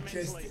it was like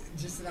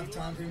just enough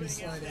time for him to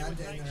slow down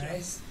to end the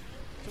race.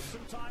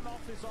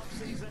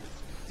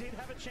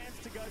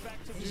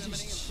 He's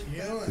just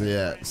chilling.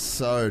 Yeah,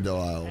 so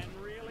dialed.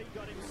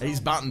 He's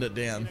buttoned it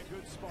down.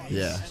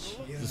 Yeah.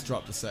 Just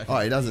dropped a second. Oh,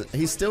 he doesn't.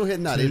 He's still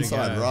hitting that 2 to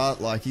inside go. right.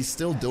 Like, he's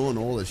still doing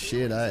all the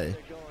shit, eh?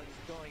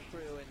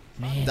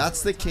 Man.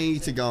 That's the key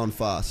to going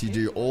fast. You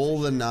do all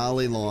the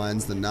gnarly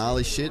lines, the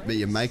gnarly shit, but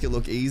you make it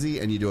look easy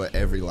and you do it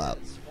every lap.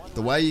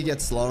 The way you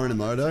get slower in a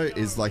moto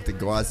is like the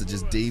guys that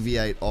just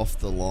deviate off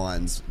the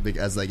lines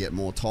as they get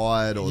more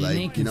tired or You they,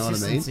 need you know what I mean?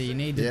 consistency. You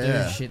need to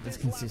Yeah. do shit that's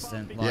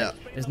consistent. Like, Yeah.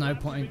 there's no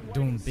point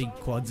doing big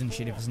quads and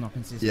shit if it's not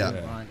consistent. Yeah.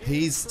 Like,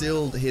 He's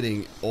still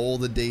hitting all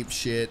the deep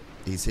shit.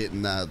 He's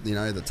hitting that, you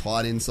know, the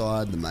tight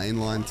inside, the main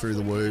line through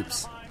the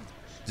whoops.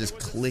 Just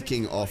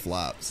clicking off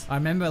laps. I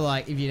remember,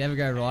 like, if you'd ever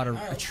go ride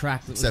a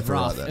track that was Except for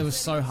rough, right there. it was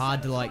so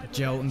hard to, like,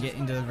 gel and get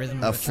into the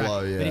rhythm A of the track.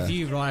 flow, But yeah. if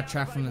you ride a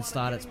track from the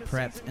start, it's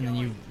prepped, and then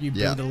you build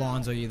Yeah. the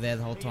lines or you're there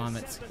the whole time,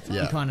 you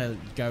Yeah. kind of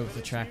go with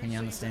the track and you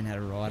understand how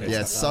to ride it.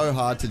 Yeah, it's so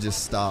hard to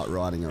just start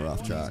riding a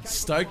rough track.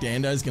 Stoked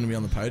Ando's going to be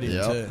on the podium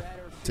Yep. too.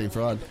 Team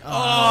Fried.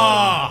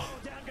 Oh!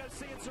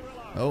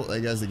 Oh, there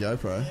goes the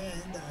GoPro.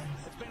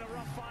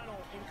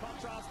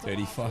 Dude,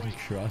 he fucking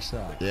crushed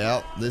that.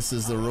 Yep, this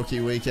is the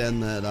rookie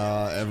weekend that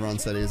everyone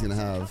said he was going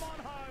to have.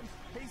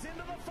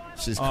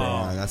 She's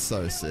crying. That's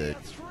so sick.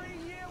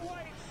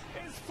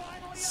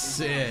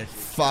 Sick.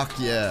 Fuck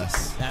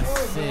yes. That's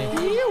sick.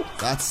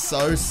 That's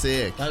so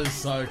sick. That is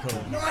so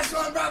cool. Nice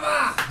one,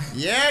 brother!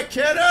 Yeah,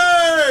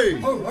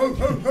 Kenny!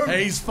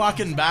 He's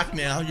fucking back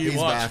now. You He's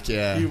watch. back,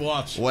 yeah. You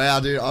watch. Wow,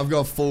 dude, I've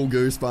got full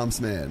goosebumps,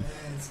 man.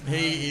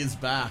 He is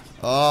back.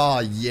 Oh,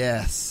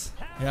 yes.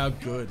 How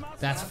good.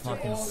 That's After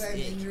fucking all them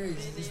sick. injuries,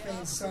 he's just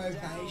been so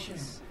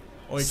patient.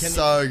 Or he can-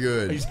 So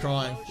good. He's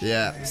crying.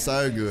 Yeah,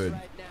 so good.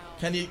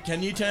 Can you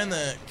turn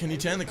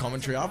the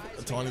commentary up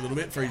a tiny little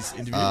bit for his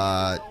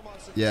interview?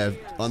 Yeah,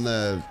 on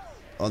the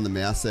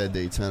mouse there, do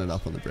you turn it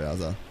up on the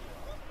browser?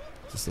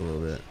 Just a little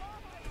bit.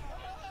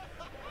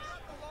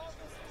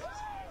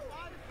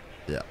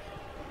 Yeah.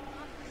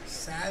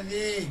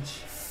 Savage.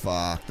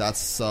 Fuck, that's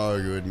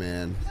so good,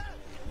 man.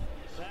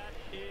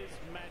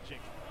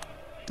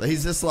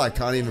 He's just like,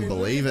 can't even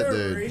believe it, Look at the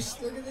dude.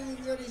 wrist. Look at the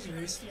things on his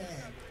wrist,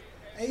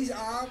 man. His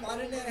arm, I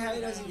don't know how he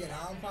doesn't get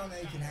arm pump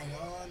and he can hang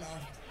on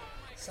after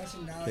such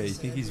a gnarly Yeah, you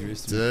think his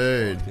wrist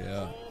Dude.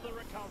 Yeah.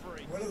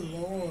 What a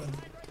lord.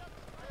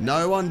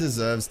 No one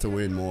deserves to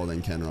win more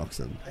than Ken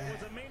Roxon.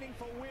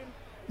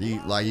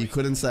 You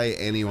couldn't say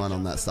anyone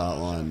on that start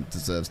line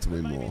deserves to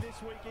win more.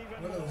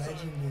 What a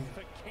legend,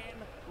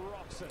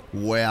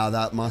 dude. Wow,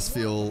 that must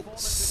feel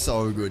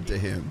so good to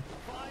him.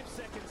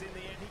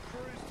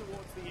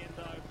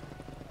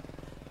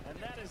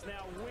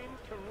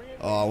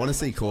 Oh, I want to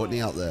see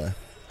Courtney up there.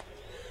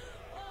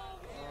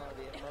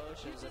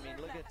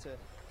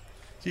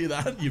 Hear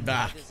that? You're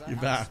back. You're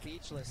back.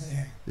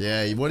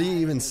 Yeah, what do you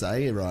even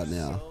say right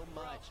now?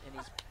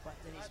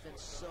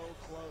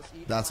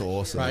 That's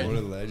awesome. Right. What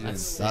a legend.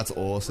 That's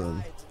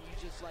awesome.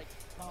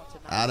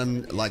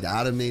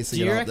 Adam needs to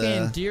Do you get up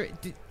there.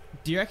 reckon?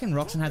 Do you reckon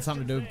Roxon had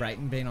something to do with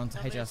Brayton being on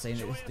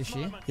HRC this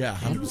year? Yeah,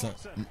 100%.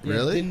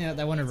 Really? Didn't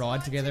they want to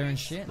ride together and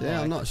shit? Yeah,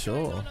 I'm not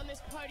sure.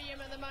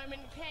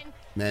 moment. Ken,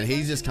 Man,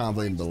 he just can't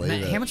believe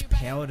Man, it. how much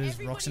power does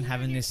Roxon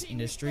have in this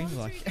industry?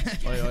 Like,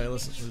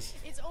 listen to this.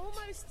 It's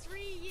almost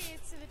 3 years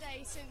to the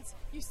day since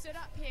you stood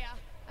up here,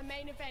 a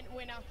main event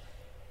winner.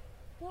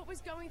 What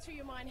was going through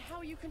your mind? How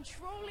are you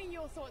controlling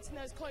your thoughts in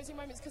those closing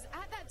moments? Because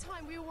at that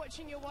time, we were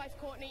watching your wife,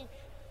 Courtney,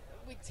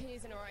 with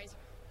tears in her eyes.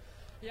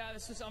 Yeah,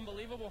 this is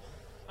unbelievable.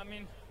 I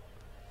mean,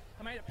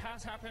 I made it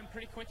pass happen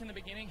pretty quick in the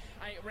beginning.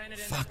 I ran it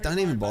in. Fuck, don't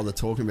even bother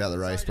talking about the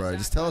race, bro.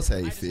 Just tell us how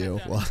you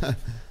feel.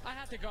 I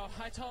had to go.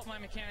 I told my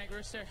mechanic,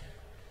 Rooster,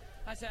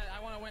 I said,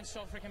 I want to win so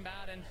freaking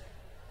bad, and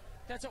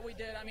that's what we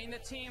did. I mean, the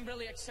team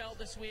really excelled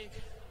this week.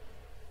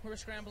 We were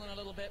scrambling a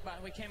little bit,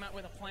 but we came out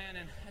with a plan,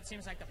 and it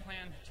seems like the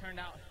plan turned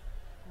out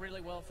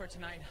really well for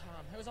tonight.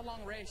 It was a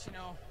long race, you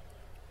know.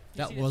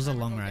 that was a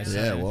long race.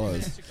 Yeah, it was.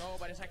 Minutes to go,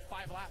 but it's like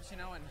 5 laps, you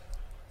know, and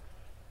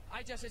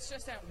it's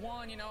just that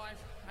one, you know,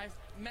 I've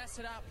messed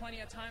it up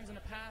plenty of times in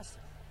the past,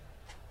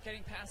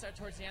 getting past that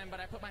towards the end, but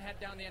I put my head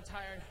down the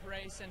entire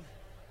race, and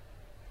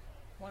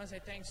I want to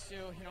say thanks to,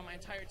 you know, my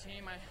entire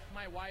team,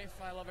 my wife,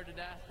 I love her to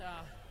death.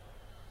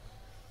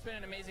 It's been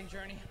an amazing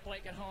journey.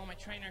 Blake at home, my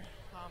trainer,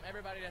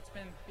 everybody that's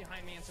been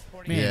behind me and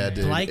supporting me. Yeah,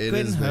 dude, Blake it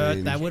getting has hurt,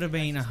 been- that would have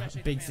been a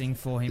big thing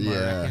for him,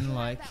 I reckon.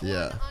 Like,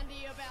 yeah.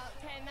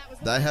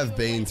 They have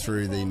been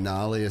through the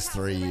gnarliest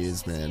 3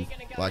 years, man.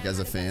 Like, as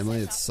a family,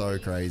 it's so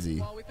crazy.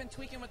 Well, we've been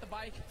tweaking with the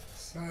bike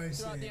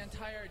throughout the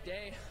entire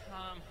day.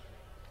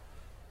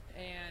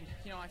 And,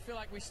 you know, I feel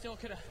like we still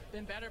could have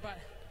been better, but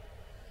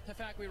the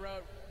fact we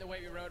rode the way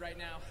we rode right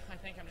now, I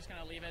think I'm just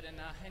going to leave it and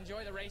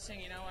enjoy the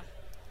racing, you know.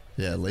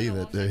 Yeah, leave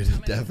it, dude.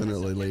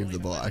 Definitely leave the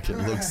bike. It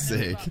looks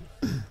sick.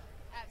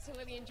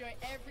 Absolutely enjoy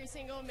every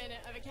single minute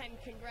of it, Ken.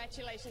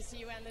 Congratulations to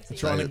you and the team.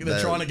 They're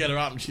trying to get her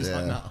up, and she's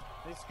like, no.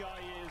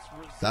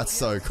 That's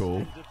so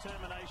cool.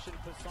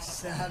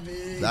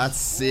 Savage. That's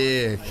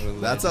sick.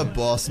 That's a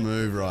boss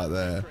move right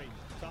there.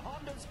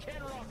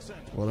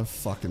 What a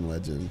fucking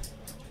legend.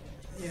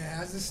 Yeah,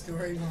 how's the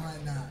story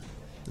behind that?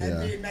 And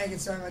Yeah. it'd make it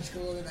so much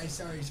cooler that they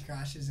saw his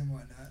crashes and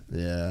whatnot.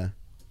 Yeah.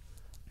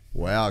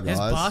 Wow, there's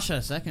guys.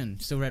 Barsha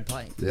second, still red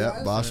plate.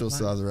 Yeah, Marshall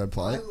still has a red I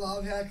plate.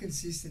 love how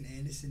consistent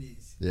Anderson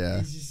is. Yeah.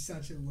 He's just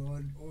such a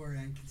lord,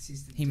 all-around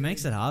consistent. He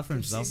makes it hard for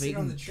himself. He Consistent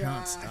on the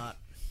can't track, start.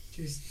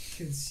 Just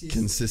consistent.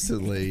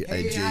 Consistently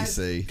a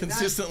GC.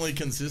 Consistently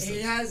consistent.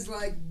 He has,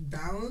 like,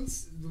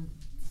 balance.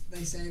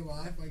 They say in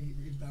life, like,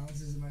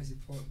 balance is the most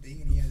important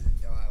thing, and he has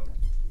it dialed.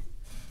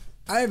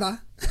 Over.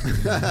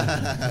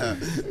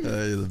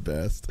 You're the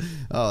best.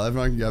 Oh,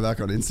 everyone can go back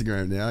on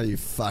Instagram now, you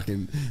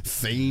fucking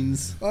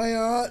fiends. Oh,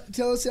 yeah,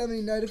 tell us how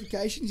many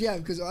notifications you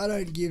have, because I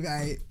don't give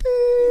a...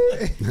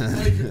 Wait,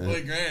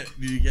 Grant,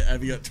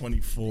 have you got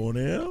 24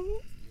 now?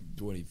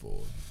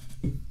 24.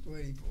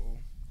 24.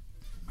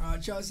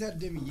 Alright, show us how to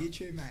do my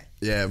YouTube, mate.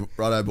 Yeah,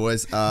 righto,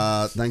 boys.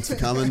 Thanks for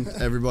coming,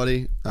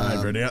 everybody.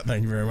 Over and out.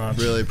 Thank you very much.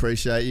 Really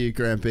appreciate you.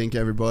 Grant Bink,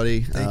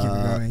 everybody. Thank you for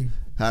coming.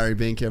 Harry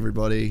Bink,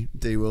 everybody.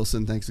 D.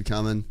 Wilson, thanks for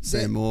coming.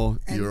 Sam Moore,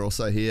 you're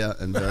also here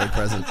and very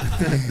present.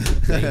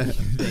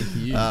 Thank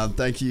you.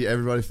 Thank you,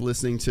 everybody, for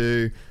listening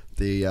to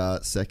the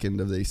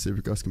second of the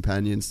Supercross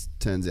Companions.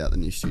 Turns out the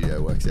new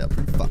studio works out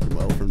pretty fucking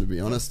well for him, to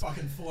be honest.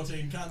 Fucking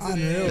 14 cunts in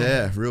Unreal. here.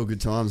 Yeah, real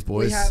good times,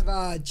 boys. We have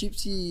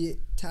Gypsy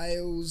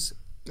Tales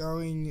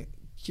going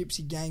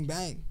Gypsy Gang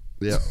Bang.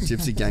 Yeah,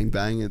 Gypsy Gang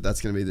Bang.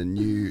 That's going to be the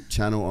new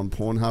channel on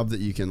Pornhub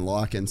that you can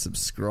like and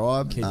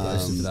subscribe. Keep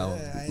listening to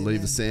that one.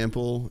 Leave a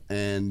sample,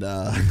 and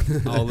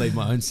I'll leave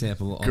my own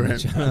sample on the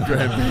channel.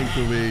 Grant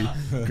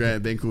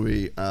Bink will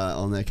be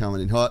on there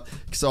coming in hot.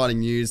 Exciting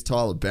news: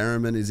 Tyler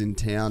Berriman is in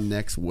town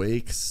next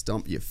week.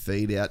 Stomp your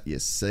feet out your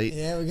seat.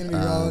 Yeah, we're going to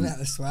be rolling out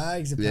the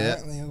swags,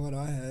 apparently, on what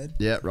I heard.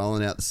 Yeah,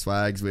 rolling out the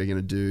swags. We're going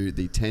to do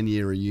the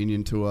 10-year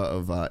reunion tour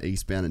of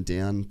Eastbound and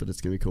Down, but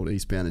it's going to be called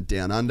Eastbound and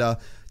Down Under.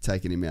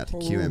 Taking him out to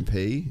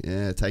QMP.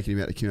 Yeah, taking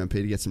him out to QMP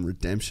to get some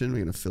redemption. We're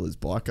going to fill his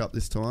bike up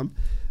this time.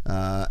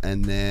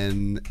 And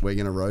then we're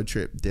going to road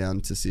trip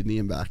down to Sydney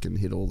and back and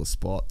hit all the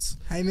spots.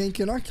 Hey, man,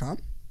 can I come?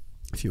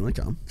 If you want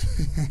to come.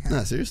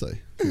 No, seriously.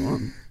 If you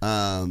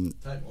want.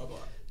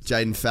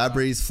 Jaden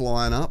Fabry's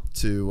flying up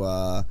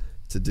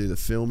to do the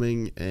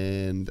filming,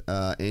 and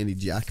Andy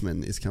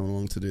Jackman is coming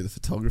along to do the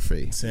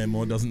photography. Sam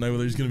Moore doesn't know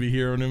whether he's going to be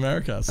here in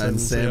America. So And we'll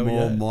see how Sam we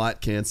Moore go.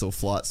 might cancel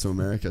flights to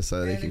America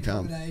so they can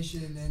come.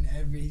 Accommodation,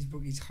 and he's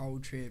booked his whole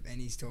trip,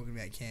 and he's talking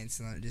about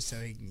cancelling it just so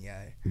he can go.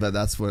 But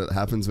that's what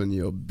happens when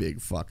you're a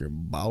big fucking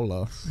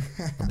bowler.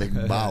 A big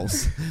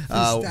boss.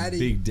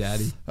 Big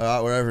daddy. All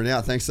right, we're over and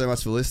out. Thanks so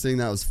much for listening.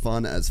 That was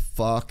fun as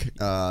fuck.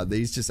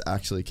 These just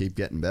actually keep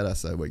getting better,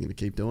 so we're going to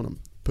keep doing them.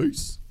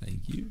 Peace.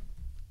 Thank you.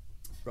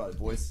 Right,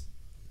 boys.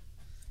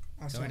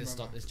 Tell me to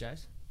stop this,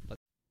 Jace.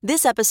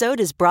 This episode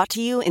is brought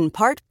to you in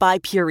part by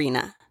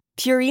Purina.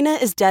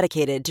 Purina is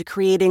dedicated to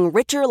creating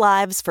richer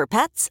lives for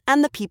pets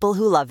and the people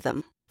who love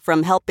them.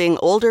 From helping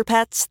older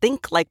pets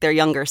think like their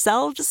younger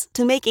selves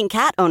to making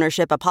cat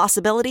ownership a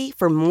possibility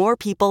for more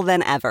people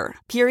than ever,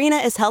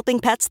 Purina is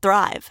helping pets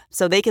thrive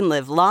so they can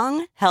live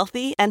long,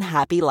 healthy, and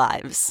happy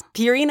lives.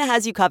 Purina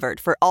has you covered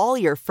for all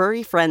your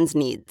furry friends'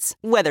 needs,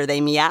 whether they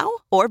meow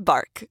or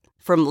bark.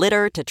 From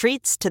litter to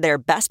treats to their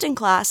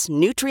best-in-class,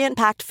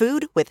 nutrient-packed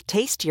food with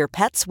taste your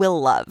pets will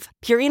love,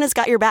 Purina's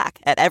got your back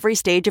at every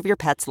stage of your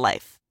pet's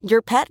life.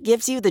 Your pet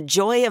gives you the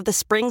joy of the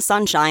spring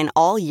sunshine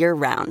all year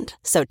round.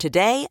 So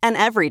today and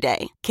every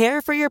day,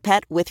 care for your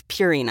pet with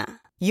Purina.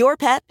 Your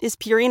pet is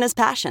Purina's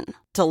passion.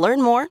 To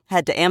learn more,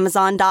 head to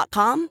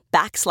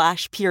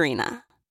Amazon.com/Purina.